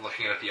weird. I'm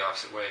looking at it the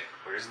opposite way.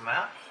 Where's the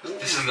map?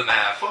 This is the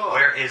map.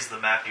 Where is the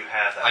map you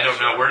have? That I don't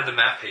know. was Where did the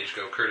map page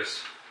go,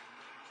 Curtis?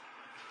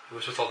 It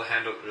was with all the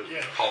handle.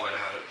 Yeah. Paul might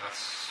have had it.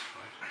 That's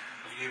fine.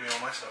 You gave me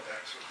all my stuff back,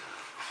 so.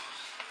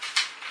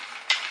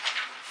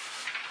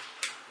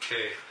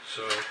 Okay,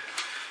 so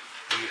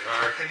we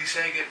are. Can you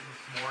say I get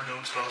more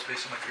known spells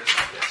based on my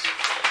charisma? Yes.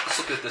 Let's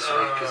look at this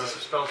way because this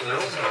is spells no,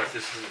 known. no,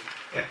 this is.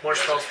 More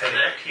spells per heading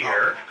deck.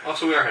 here.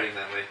 Also, we are heading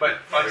that way. But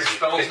on your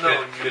spells Good,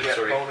 known, you good get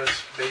story.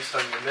 bonus based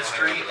on your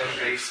mystery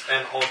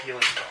and all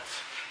healing spells.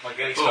 Like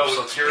any Oh, spell so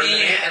with it's cure in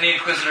me it. and the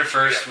Inquisitor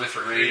first Yeah. with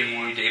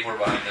Ray, Dave, we're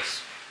behind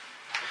us.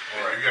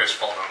 Alright, you guys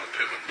fall down the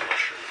pit with the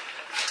mushroom.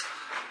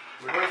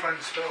 Where do I find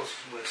the spells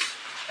list?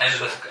 End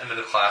of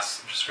the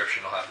class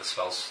description will have the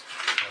spells.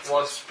 That's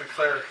Well, this. it's the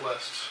cleric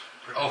list.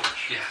 Oh,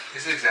 yeah.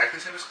 Is it exactly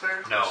the same as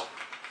Claire? No.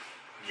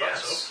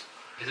 Yes.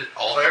 Is it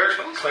all Cleric,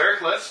 spells?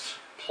 cleric list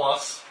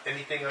plus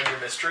anything on your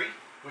mystery.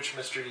 Which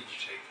mystery did you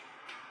take?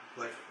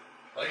 Like,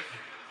 Life?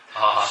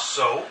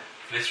 So,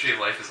 Mystery of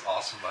Life is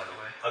awesome, by the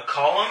way. a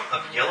column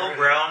of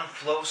yellow-brown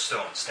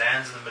flowstone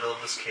stands in the middle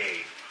of this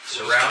cave.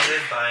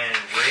 Surrounded by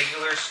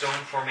irregular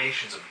stone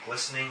formations of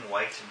glistening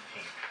white and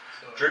pink.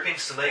 Dripping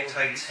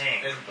stalactites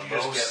hang from the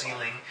low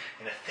ceiling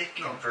in a thick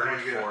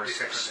inverted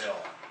forest of stone.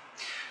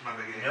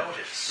 You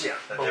notice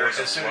that there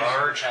is a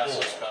large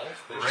hole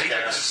right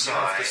at the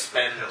side of the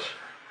pillar.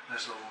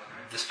 This little one,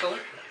 right? This pillar?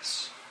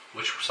 Yes.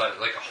 Which side?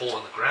 Like a hole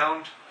in the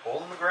ground?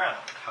 Hole in the ground.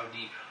 How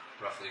deep,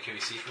 roughly? Can we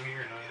see from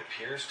here? No. It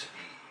appears to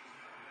be.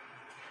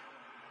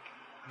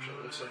 Your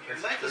Your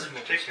light doesn't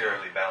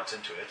particularly bounce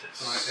into it.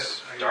 It's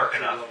I dark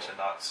got enough to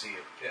not see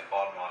it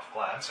bottom off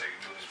glance, so you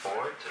can move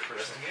forward to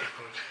investigate.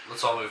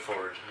 Let's all move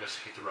forward and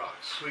investigate the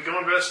rocks. We go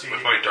investigate.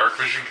 With my dark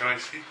vision, can I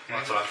see?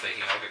 That's what I'm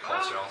thinking. I'll get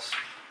closer else.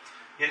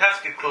 You'd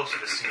have to get closer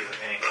to see the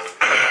angle.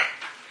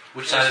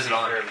 Which side is it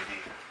on? Fairly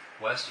deep.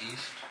 West,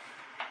 east?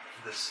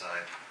 This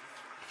side.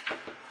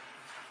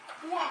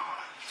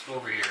 Let's go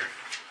over here.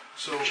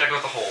 So Check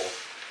out the hole.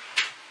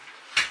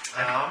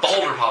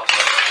 Boulder pops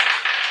up.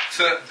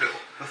 So, Bill.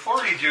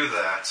 Before you do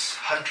that,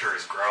 Hunter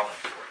is growling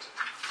towards it.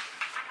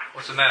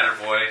 What's the matter,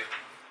 boy?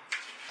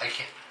 I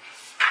can't.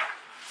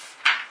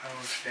 I don't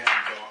understand,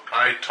 dog.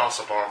 I toss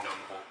a bomb down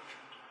the hole.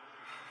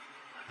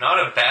 Not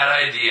a bad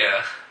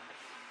idea.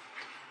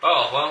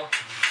 Oh, well.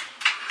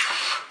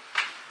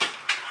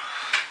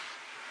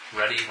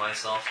 Ready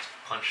myself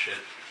to punch shit.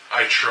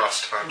 I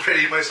trust Hunter.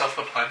 Ready myself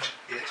to punch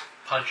it.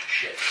 Punch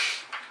shit.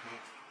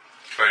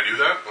 Can I do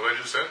that? What I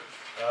just said?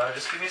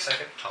 Just give me a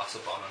second. Toss a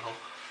bomb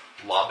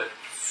and lob it.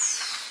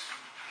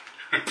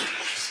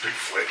 This big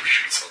flame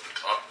shoots out the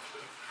top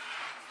of it.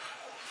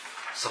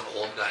 Some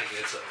old guy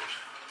gets out.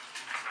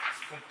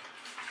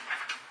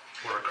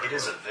 Or a It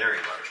is a very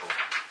large hole.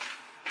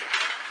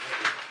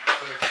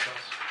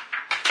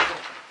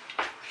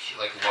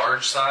 like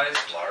large size.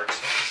 Large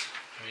size.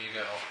 There you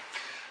go.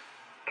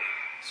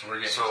 So we're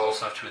getting So-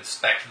 close enough to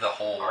inspect the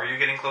hole. Are you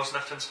getting close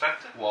enough to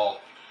inspect it?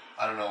 Well,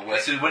 I don't know.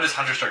 When does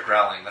Hunter start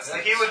growling? That's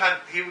He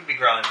would be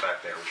growling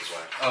back there, which is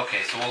why.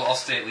 Okay, so I'll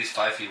stay at least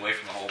 5 feet away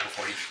from the hole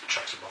before he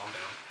chucks a bomb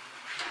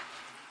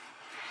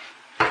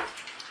down.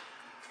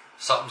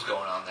 Something's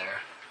going on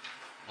there.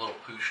 Little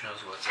Pooch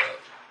knows what's up.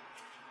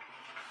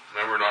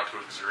 Remember not to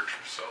exert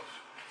yourself.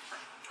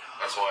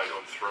 That's why I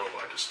don't throw,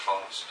 I just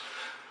tossed.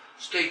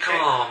 Stay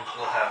calm.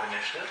 We'll have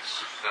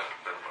initiatives. No,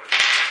 never mind.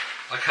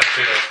 I kind of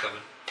figured that was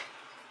coming.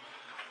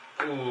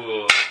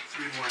 Ooh.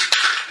 3 more.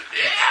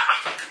 Yeah!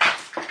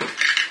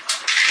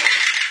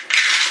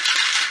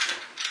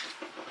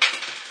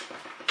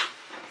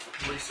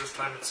 at least this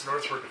time it's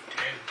northward of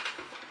 10.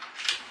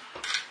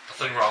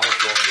 Nothing wrong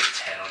with rolling a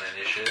 10 on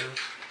initiative.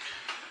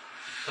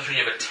 Especially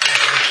when you have a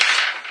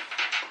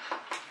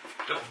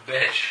 10 Don't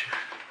bitch.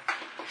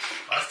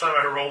 Last time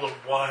I rolled a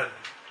 1.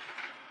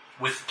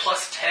 With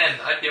plus 10,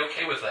 I'd be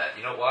okay with that.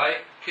 You know why?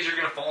 Because you're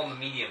going to fall in the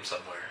medium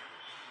somewhere.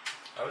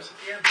 I was at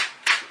the end.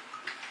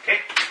 Okay.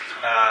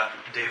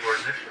 Dave,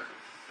 where's initiative?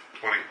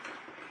 20.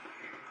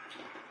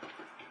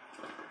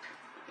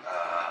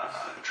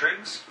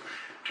 Triggs?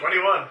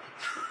 21.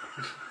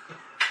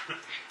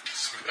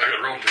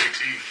 I rolled an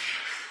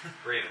 18.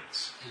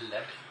 Ravens.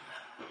 11.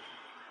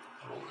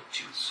 I rolled a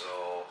 2. So,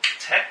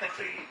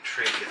 technically,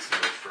 Trigg gets to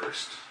go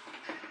first.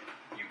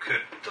 You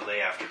could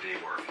delay after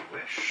Davor if you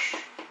wish.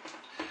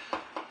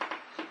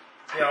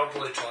 Yeah, I'll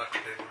delay till after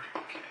Davor.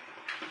 Okay.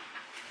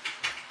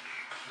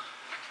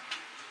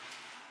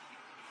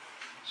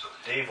 So,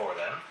 Davor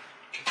then.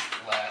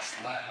 Last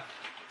lap.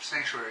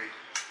 Sanctuary.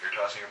 You're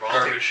tossing your ball.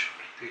 Garbage.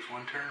 Takes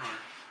 1 turn or?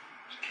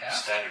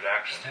 Cast? Standard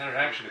action. Standard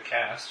action to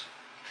cast.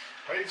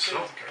 Why did you say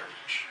it's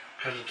garbage?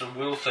 Because it's a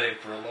will save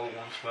for a low 1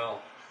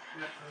 spell.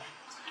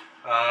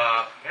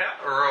 Yeah,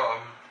 or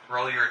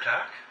roll your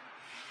attack.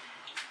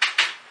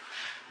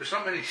 There's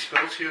not many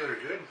spells here that are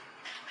good.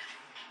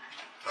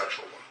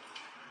 Actual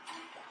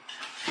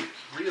one.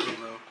 3 of them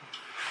though.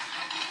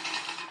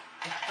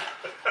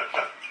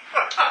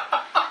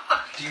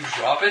 Do you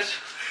drop it?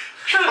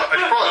 I should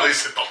probably at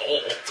least hit the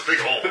hole. It's a big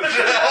hole.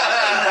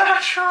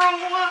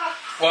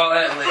 Well,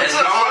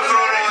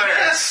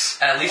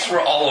 at least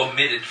we're all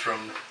omitted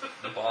from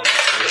the bomb.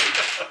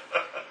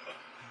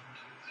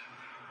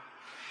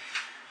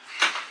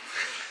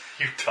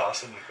 You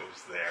toss and it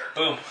goes there.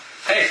 Boom.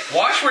 Hey,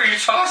 watch where you're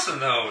tossing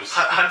those.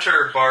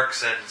 Hunter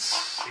barks and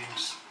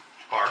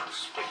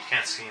barks, but you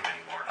can't see him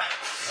anymore.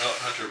 Oh,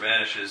 Hunter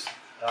vanishes.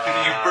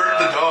 You burned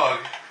the dog.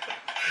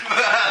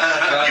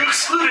 You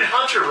excluded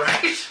Hunter,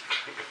 right?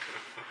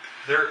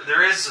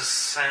 There is a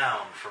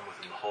sound from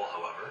within the hole,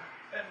 however,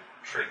 and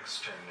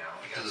Triggs turning now.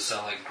 Does it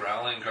sound like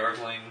growling,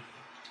 gargling?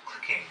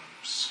 Clicking,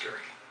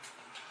 scurrying.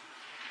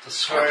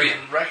 It's a Do I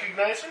scorpion.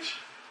 recognize it?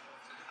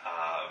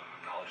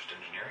 Knowledge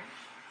engineering.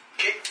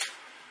 Okay.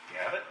 You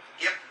have it?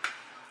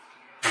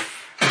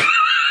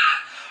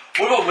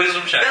 What about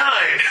wisdom check? 9!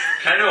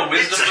 Can I do a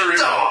wisdom It's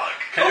a dog!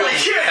 Can I, Holy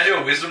shit! can I do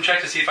a wisdom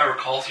check to see if I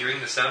recall hearing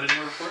the sound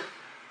anywhere before?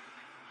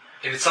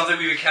 If it's something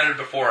we've encountered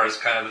before, is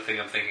kind of the thing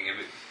I'm thinking. If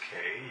it,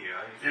 Okay,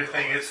 yeah. You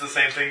think it's the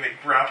same thing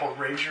that grappled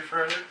Ranger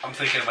forever? I'm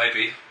thinking it might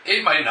be.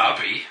 It might not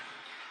be.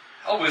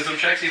 I'll wisdom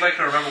check, see if I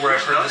can remember where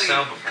I've heard the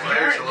sound before.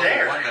 There's a level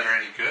there. 1 that are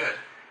any good.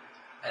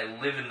 I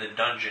live in the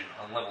dungeon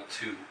on level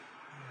 2.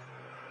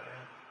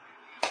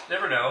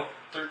 Never know.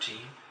 13.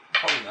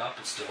 Probably not,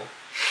 but still.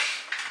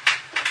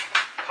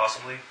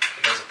 Possibly.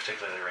 It doesn't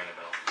particularly ring a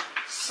bell.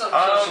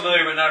 Sounds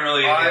familiar, but not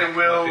really. I Put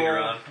my finger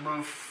will on.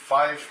 move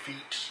 5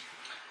 feet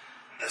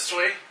this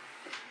way.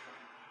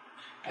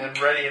 And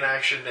ready in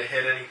action to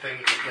hit anything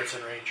if it gets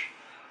in range.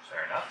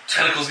 Fair enough.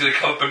 Tentacle's gonna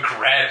come up and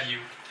grab you.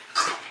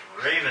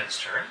 Raven's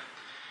turn.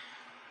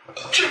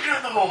 Jump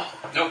down the hole!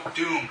 Nope.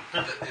 Doom.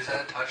 Is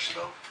that a touch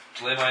spell?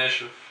 Delay my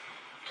issue.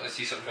 I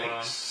see something going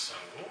on. So,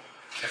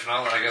 If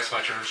not, then I guess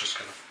my turn's just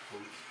gonna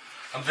move.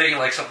 I'm thinking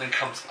like something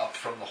comes up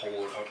from the hole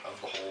or out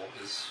of the hole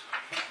is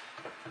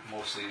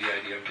mostly the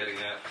idea I'm getting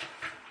at.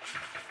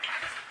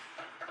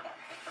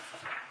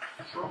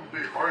 from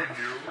behind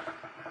you.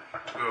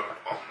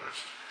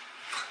 Almost.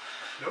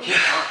 No,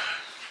 Yeah.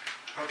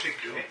 I'll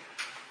take you. Okay.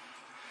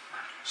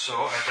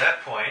 So at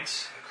that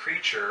point, a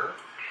creature,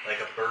 like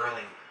a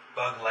burrowing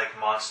bug-like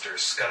monster,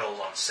 scuttles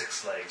on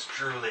 6 legs,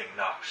 drooling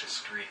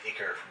noxious green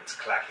ichor from its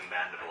clacking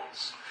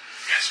mandibles.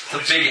 It's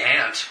a big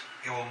ant.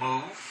 It will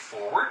move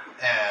forward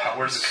and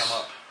Where does it come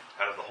up?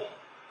 out of the hole.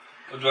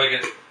 What do I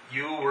get?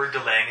 You were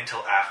delaying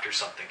until after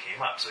something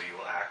came up, so you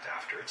will act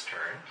after its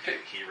turn. Okay.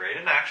 He raid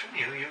in action.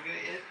 You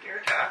get your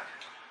attack.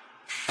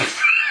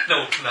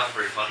 No, not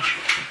very much.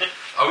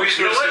 Are we just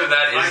You know going to assume what?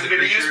 that is I'm the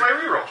going to creature? use my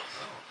reroll.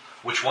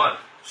 Which one?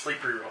 Sleep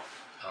reroll.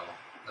 Oh,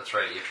 that's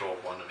right. You have to roll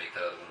 1 to make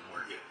that other one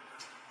work.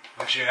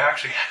 Which you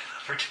actually had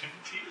an opportunity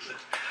to use it.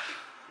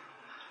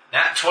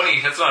 Nat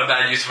 20. That's not a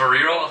bad use of a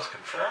reroll.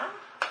 Confirm.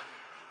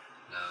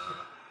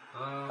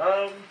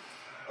 No.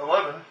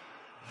 11.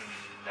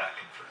 Not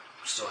confirmed.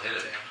 Still hit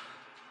it.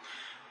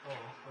 Oh,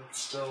 that's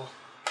still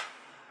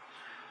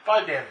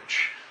 5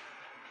 damage.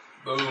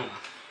 Boom.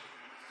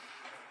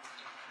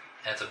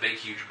 That's a big,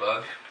 huge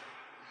bug.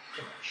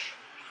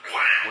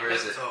 Where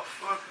is it? Oh,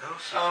 fuck. That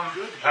was so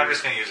good. I'm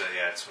just going to use it.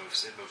 Yeah, it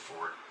moved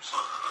forward.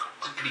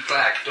 Clickety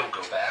clack. Don't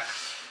go back.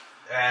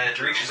 And it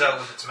reaches out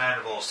with its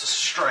mandibles to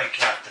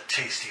strike at the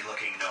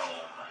tasty-looking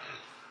gnome.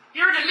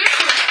 You're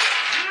delicious.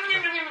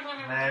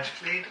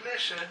 Magically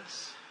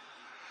delicious.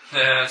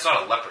 It's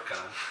not a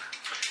leprechaun.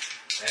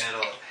 And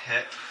it'll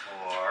hit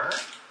for...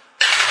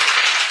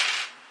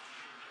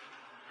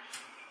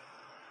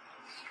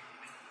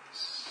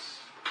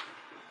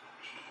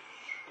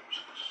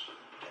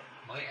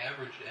 My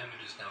average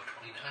damage is now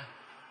 29.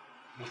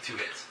 With 2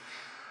 hits.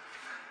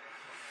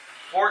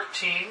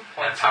 14 And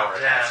points power of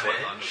attacks. damage.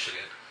 Don't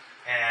forget.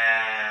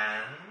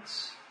 And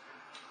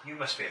you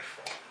must be at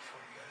full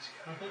before you guys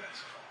get you guys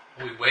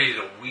full. We waited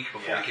a week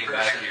before we came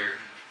back here.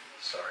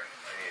 Sorry,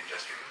 I need to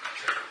adjust your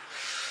inventory.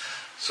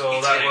 So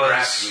It's that gonna grab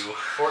was you.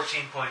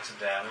 14 points of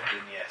damage,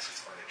 and yes,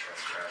 it's going to try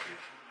to grab you.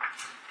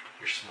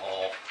 You're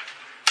small.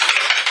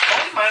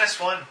 Only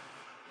 -1.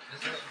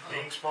 Is it?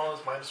 Being small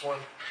is -1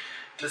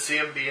 to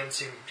CMB and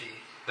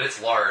CMD. But it's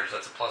large.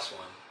 That's a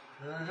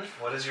 +1.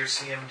 What is your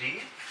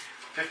CMD?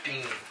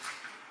 15.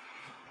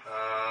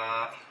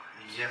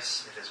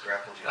 Yes, it has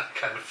grappled you. I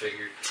kind of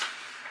figured.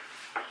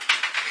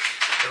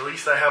 At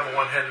least I have a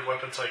one-handed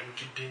weapon so I can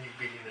continue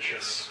beating the shit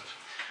out of it.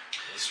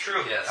 It's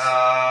true. Yes.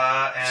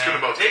 And good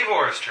about-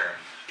 Davor's turn.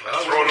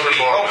 Throw another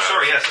bomb. Oh,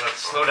 sorry, yes. That's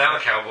Slow down,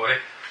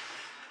 cowboy.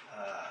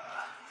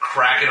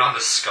 Crack it on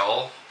the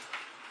skull.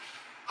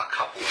 A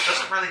couple It of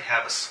doesn't them. really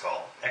have a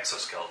skull.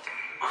 Exoskeleton.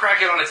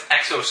 Crack it on its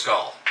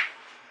exoskull.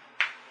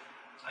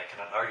 I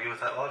cannot argue with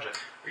that logic.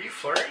 Are you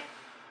flirting?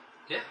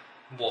 Yeah.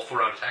 Well,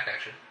 4-round attack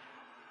action.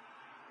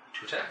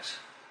 2 attacks.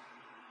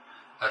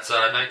 That's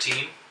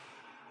 19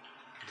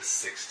 to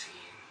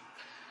 16.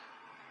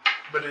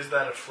 But is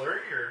that a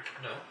flurry or?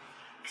 No.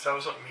 Because that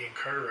was what me and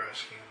Carter were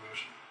asking about.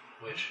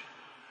 Which?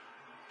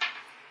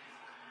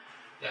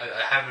 Yeah,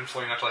 I haven't been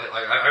flowing up till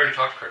I already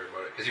talked to Carter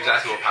about it because he was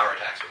asking about power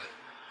attacks with it.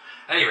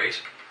 At any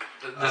rate,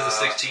 does the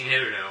 16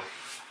 hit or no?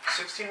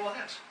 16 will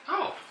hit.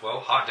 Oh, well,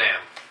 hot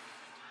damn.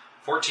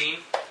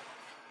 14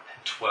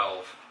 and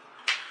 12.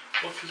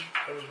 Well, because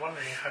I was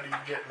wondering, how do you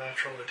get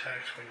natural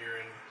attacks when you're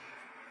in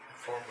a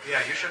form of...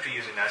 Yeah, you shouldn't be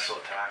using natural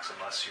attacks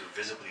unless you're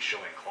visibly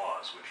showing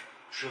claws, which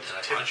should And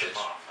I tip punch them it.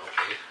 off.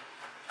 Okay.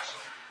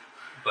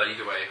 But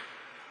either way,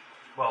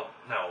 Well,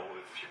 no,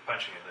 if you're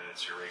punching it, then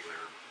it's your regular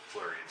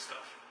flurry and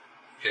stuff.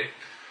 okay.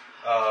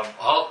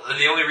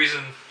 The only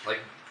reason, like,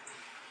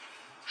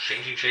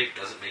 changing shape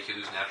doesn't make you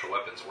lose natural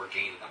weapons or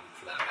gain them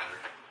for that matter.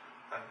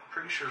 I'm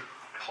pretty sure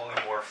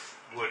polymorph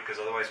would, because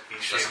otherwise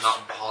beast That's shapes.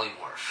 not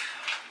polymorph.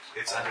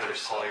 It's alter under the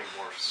yourself.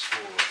 polymorph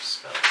school of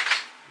spells.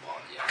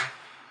 Well, yeah.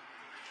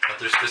 But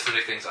there's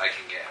specific things I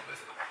can get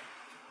with it.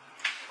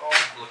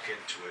 I'll look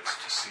into it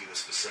to see the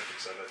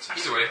specifics of it. And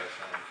Either see way. what I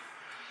find.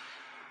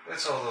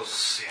 It's all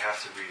those you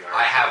have to read.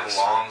 I have articles.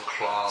 long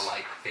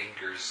claw-like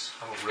fingers.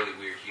 I'm a really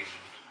weird human.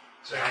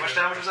 So how much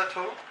damage was that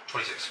total?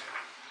 26.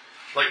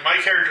 Like, my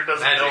character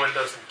doesn't Magic. know and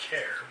doesn't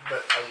care,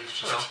 but I was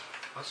just... No,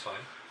 that's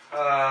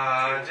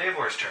fine.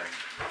 Davor's turn.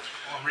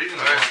 I'm reading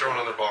I throw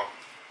another bomb.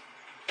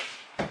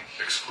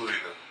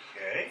 Excluding them.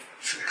 Okay.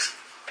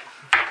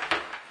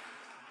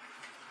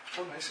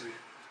 So nice of you.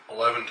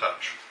 11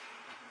 touch.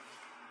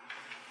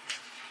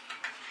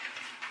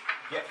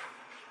 Yep.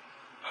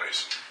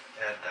 Nice.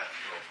 And that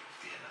will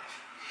be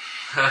enough.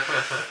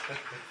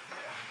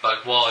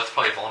 But, well, it's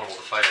probably vulnerable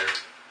to fire.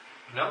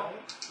 No,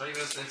 Not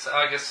even, it's,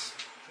 I guess...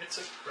 it's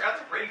a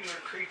rather regular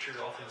creature,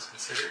 all things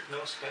considered.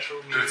 No special.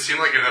 Did it seem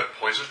like it had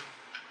poison?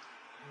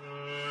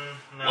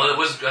 No.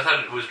 Well, I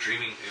thought it was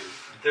dreaming.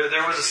 There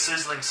was a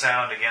sizzling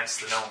sound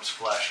against the gnome's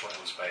flesh when it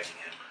was biting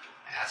him.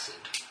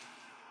 Acid.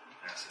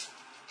 Acid.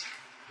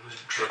 It was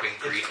dripping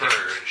green burnt.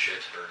 hair and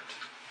shit.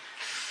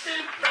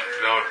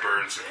 Now it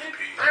burns in the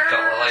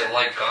pee.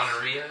 Like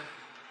gonorrhea?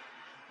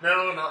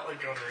 No, not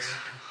like gonorrhea.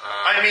 Uh,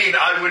 I mean,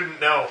 I wouldn't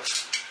know.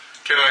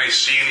 Can I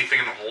see anything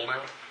in the hole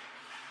now?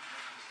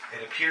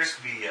 It appears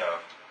to be a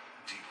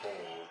deep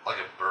hole. Like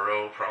a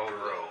burrow, probably.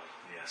 Burrow,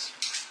 yes.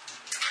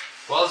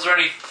 Well, is there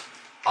any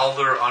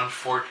other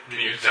unfortunate... Can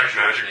you detect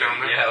magic down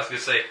there? Yeah, I was going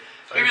to say...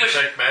 Maybe Maybe there's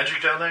there's... like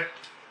magic down there.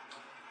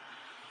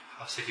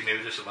 I was thinking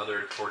maybe there's some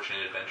other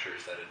fortunate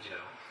adventures that had,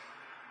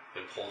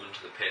 been pulled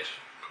into the pit.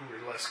 Who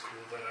were less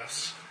cool than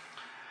us.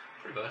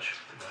 Pretty much.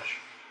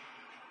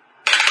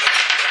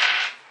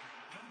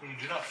 You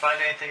do not find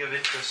anything of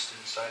interest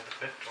inside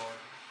the pit or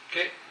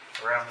Okay.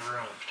 around the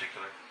room in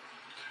particular.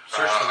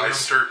 I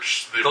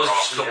searched the Those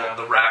rock.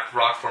 the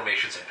rock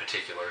formations in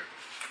particular.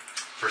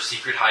 For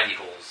secret hidey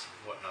holes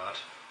and whatnot.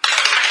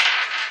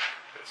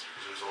 Yes,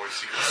 there's always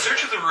secret. The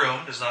search of the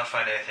room does not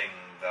find anything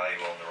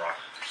valuable in the rock.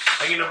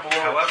 I'm going to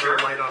blow up your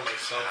light on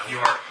myself. You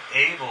are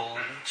able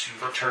to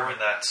determine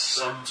that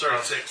some Sorry,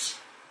 of, 6.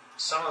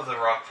 some of the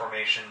rock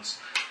formations,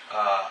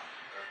 not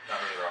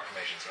really rock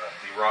formations,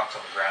 the rocks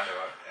on the ground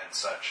and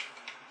such.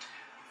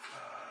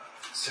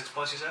 6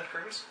 points you said,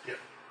 Curtis? Yeah.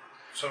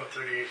 So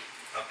 38.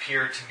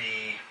 Appear to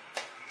be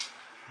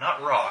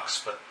not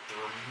rocks, but the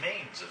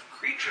remains of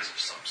creatures of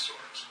some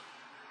sort.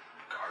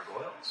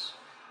 Gargoyles?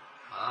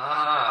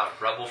 Ah,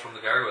 rubble from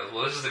the gargoyle.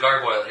 Well, this is the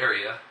gargoyle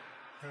area.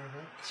 Mm-hmm.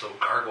 So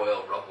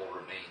gargoyle rubble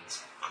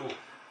remains. Cool.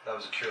 That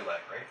was a cure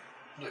light, right?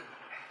 Yeah.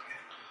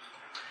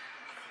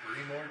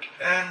 3 more.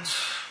 And,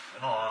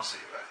 in all honesty,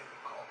 I think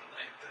we'll call it a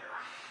night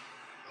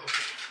there.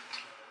 Okay.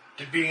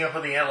 Did being up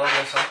on the ant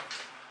level suck?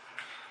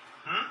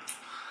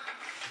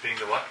 Being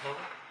the what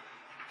level?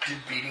 Did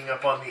beating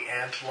up on the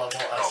ant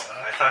level us Oh,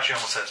 up? I thought you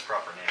almost said its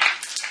proper name.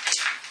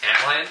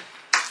 Antlion?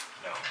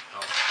 No.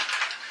 Oh.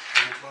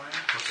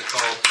 What's it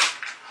called?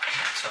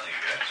 I'm telling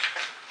you guys.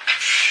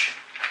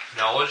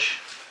 Knowledge?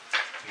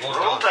 You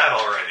rolled that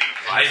already.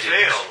 And I you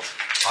didn't. failed.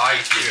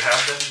 I Do did. you have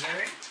the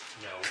engineering?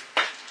 No.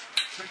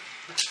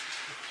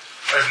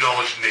 I have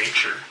knowledge of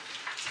nature.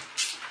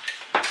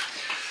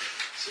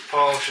 So,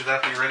 Paul, should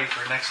that be ready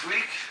for next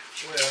week?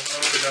 Well,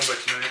 I'll be done by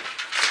tonight.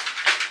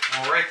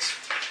 All right.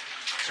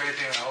 Is there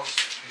anything else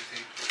you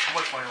think? How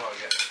much money will I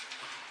get?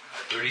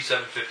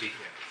 $37.50.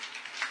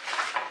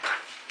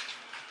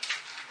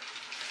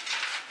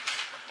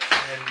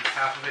 And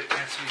half of it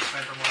has to be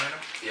spent on one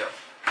item? Yep.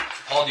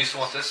 Paul, do you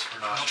still want this or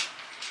not?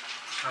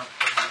 No,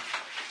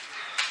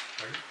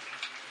 pardon.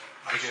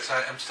 I guess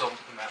I'm still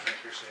the map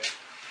maker, so yeah.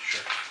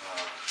 Sure.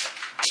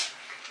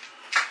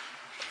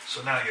 So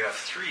now you have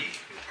 3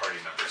 new party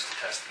members to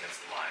test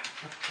against the line.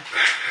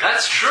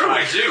 That's true,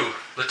 we do.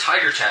 The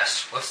tiger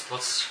test. Let's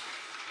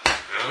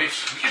Yeah, We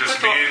can just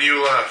put me the- and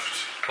you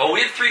left. well,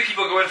 we had 3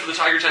 people go in for the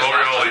tiger test Oh,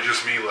 last really? time.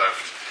 Just me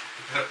left.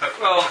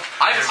 Well,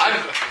 I'm,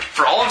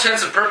 for all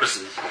intents and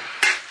purposes,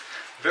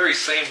 very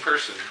same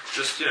person.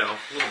 Just, a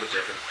little bit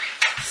different.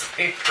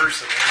 Same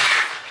person.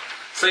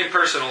 Same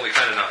person, only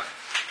kind of not.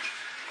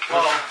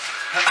 Well,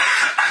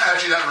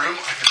 actually, that room,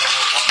 I can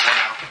level up one more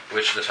now.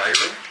 Which, the tiger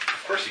room?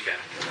 Of course you can.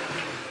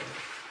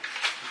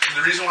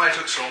 The reason why I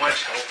took so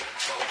much health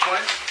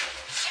points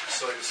is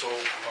so I could soul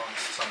on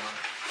someone.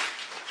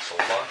 Soul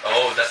bond?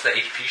 Oh, that's the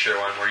HP share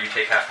one where you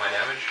take half my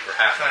damage? Or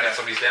half Kinda.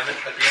 somebody's damage?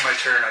 At the beginning of my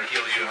turn, I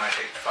heal you and I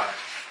take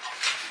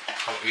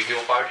 5. You heal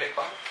 5 or take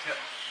 5? Yep.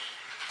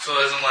 So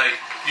it isn't like,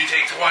 you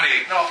take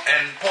 20. No,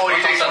 and Paul,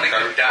 you take something,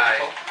 you die.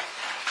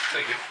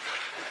 Thank you.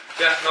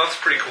 Yeah, no, it's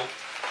pretty cool.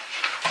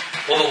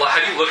 Well, how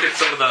do you look at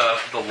some of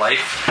the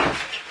life?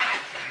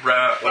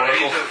 But I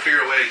need Oracle? to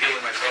figure a way of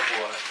healing myself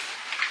a lot.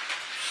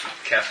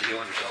 Cast a heal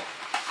on yourself.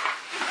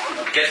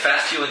 Get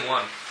fast healing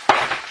 1.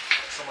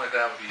 Something like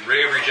that would be...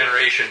 Ray of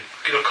regeneration.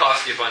 It'll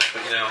cost you a bunch,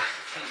 but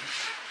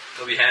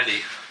it'll be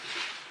handy.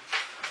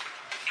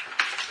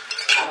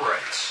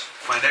 Alright.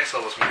 My next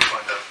level is when we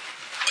find out.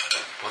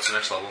 What's the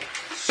next level?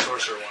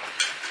 Sorcerer 1.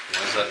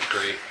 Why is that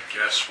great?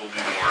 Guess we'll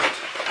be warned.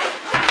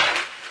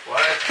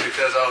 Why?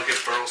 Because I'll get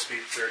burrow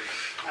speed 30.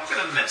 I'm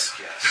going to miss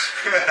guess.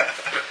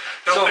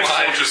 Don't think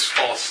I- we'll just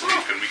fall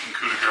asleep and we can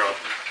coup de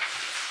grace.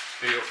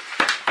 Here you go.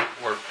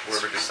 Or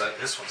wherever it is set.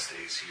 This one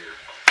stays here.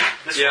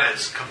 This Yeah. one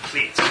is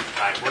complete.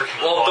 I'm working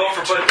Well, on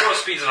don't volume but 2. burrow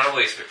speed's not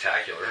really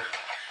spectacular.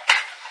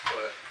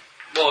 But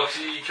Well,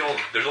 you can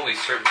only, there's only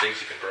certain things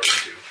you can burrow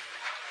into.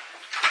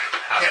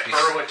 Has Can't to be,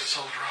 burrow into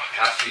solid rock.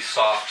 has to be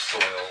soft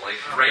soil, like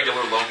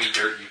regular loamy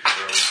dirt you can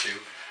burrow into.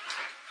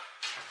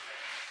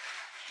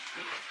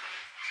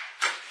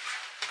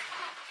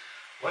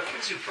 What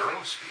gives you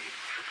burrow speed?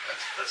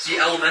 That's The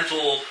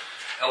elemental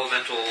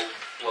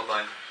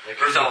bloodline.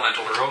 Like Earth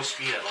elemental. burrow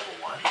speed at level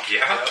 1?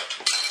 Yeah.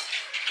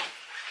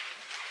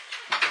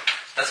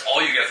 That's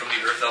all you get from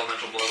the Earth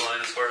Elemental Bloodline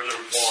as far as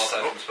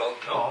aside from spell?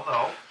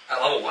 No.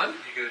 At level 1?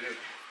 You get a nuke.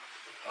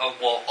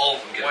 Well, all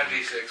of them get a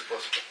nuke. 1d6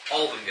 plus.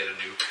 All of them get a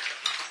nuke.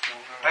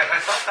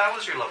 I thought that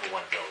was your level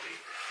 1 ability.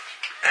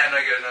 And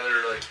I get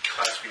another like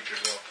class feature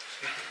as well.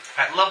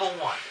 At level 1.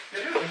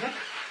 Yeah.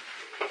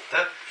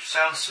 That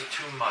sounds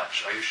too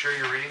much. Are you sure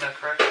you're reading that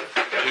correctly?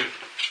 Dude,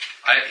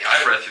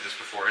 I read through this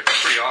before. It's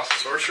pretty awesome.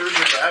 Sorcerers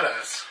are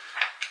badass.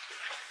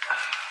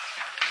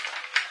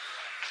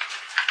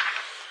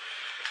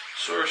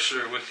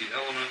 Sorcerer with the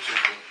Elemental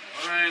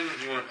Bloodline.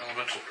 You want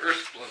Elemental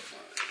Earth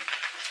Bloodline.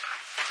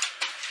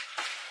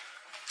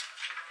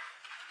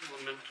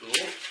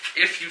 Elemental.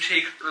 If you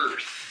take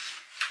Earth.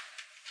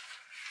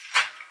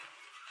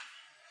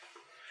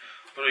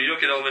 Oh no, you don't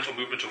get Elemental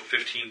Movement until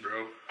 15,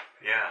 bro.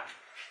 Yeah.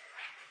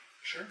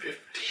 Sure.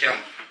 Yeah.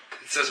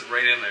 It says it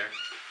right in there.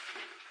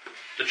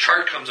 The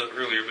chart comes up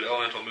earlier, but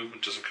Elemental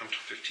Movement doesn't come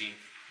till 15.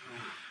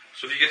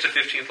 So if you get to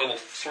 15th level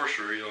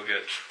Sorcerer, you'll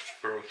get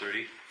Burrow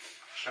 30.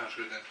 Sounds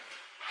good then.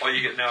 All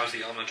you get now is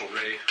the Elemental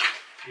Ray.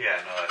 Yeah,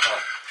 no, I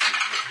thought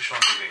you should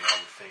be doing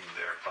on the thing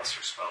there, plus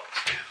your spells.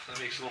 Yeah, that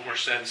makes a little more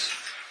sense.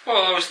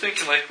 Well, I was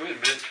thinking, like, wait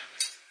a minute.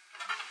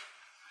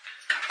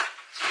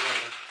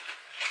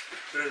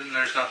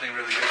 There's nothing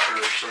really good for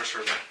a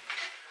sorcerer then.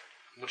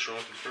 What's wrong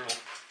with Infernal?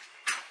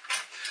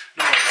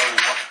 No,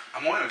 level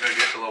 1. I'm only going to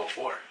get to level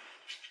 4. Well,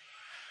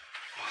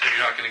 then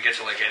you're not going to get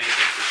to, like,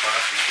 anything for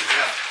class features.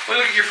 Yeah.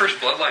 Well, look at your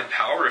first Bloodline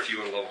power if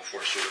you go to level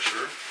 4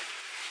 Sorcerer.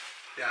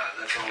 Yeah,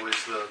 that's always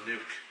the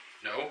nuke.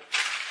 No.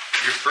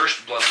 Your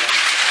first Bloodline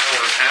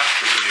power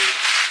after the nuke.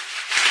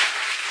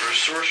 For a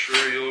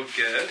Sorcerer, you'll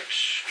get...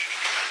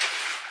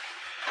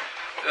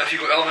 if you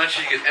go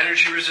Elemental, you get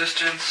Energy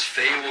Resistance.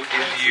 Fae will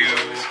give you...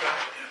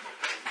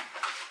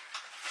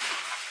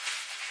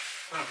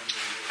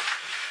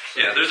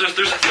 Yeah, there's a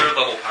third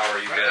level power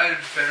you get. I'd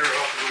better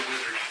off with a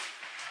wizard.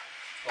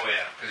 Oh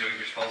yeah, because you'll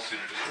get your spell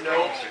sooner.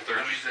 No.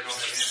 That means I don't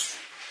have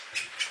him.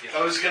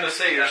 I was gonna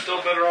say you're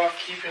still better off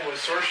keeping with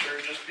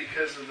sorcerer just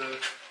because of the.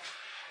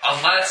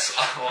 Unless,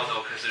 oh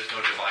no, because there's no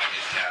divine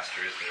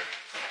caster, is there?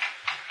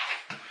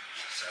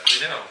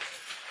 Sadly, no.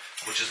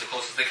 Which is the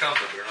closest they come,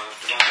 but they're not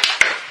divine.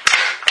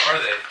 Are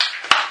they?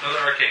 No,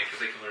 they're arcane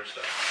because they can learn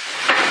stuff.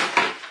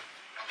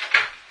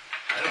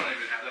 I don't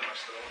even have that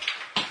much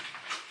though.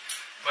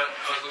 But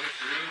I was looking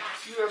through.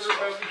 You ever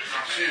have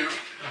two?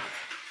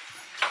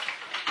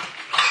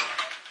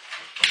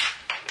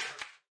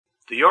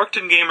 The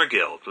Yorkton Gamer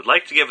Guild would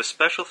like to give a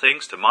special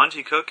thanks to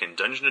Monty Cook and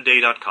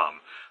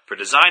DungeonAday.com for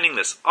designing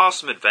this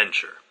awesome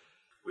adventure.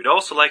 We'd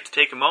also like to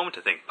take a moment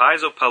to thank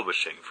Paizo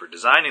Publishing for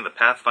designing the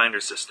Pathfinder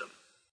system.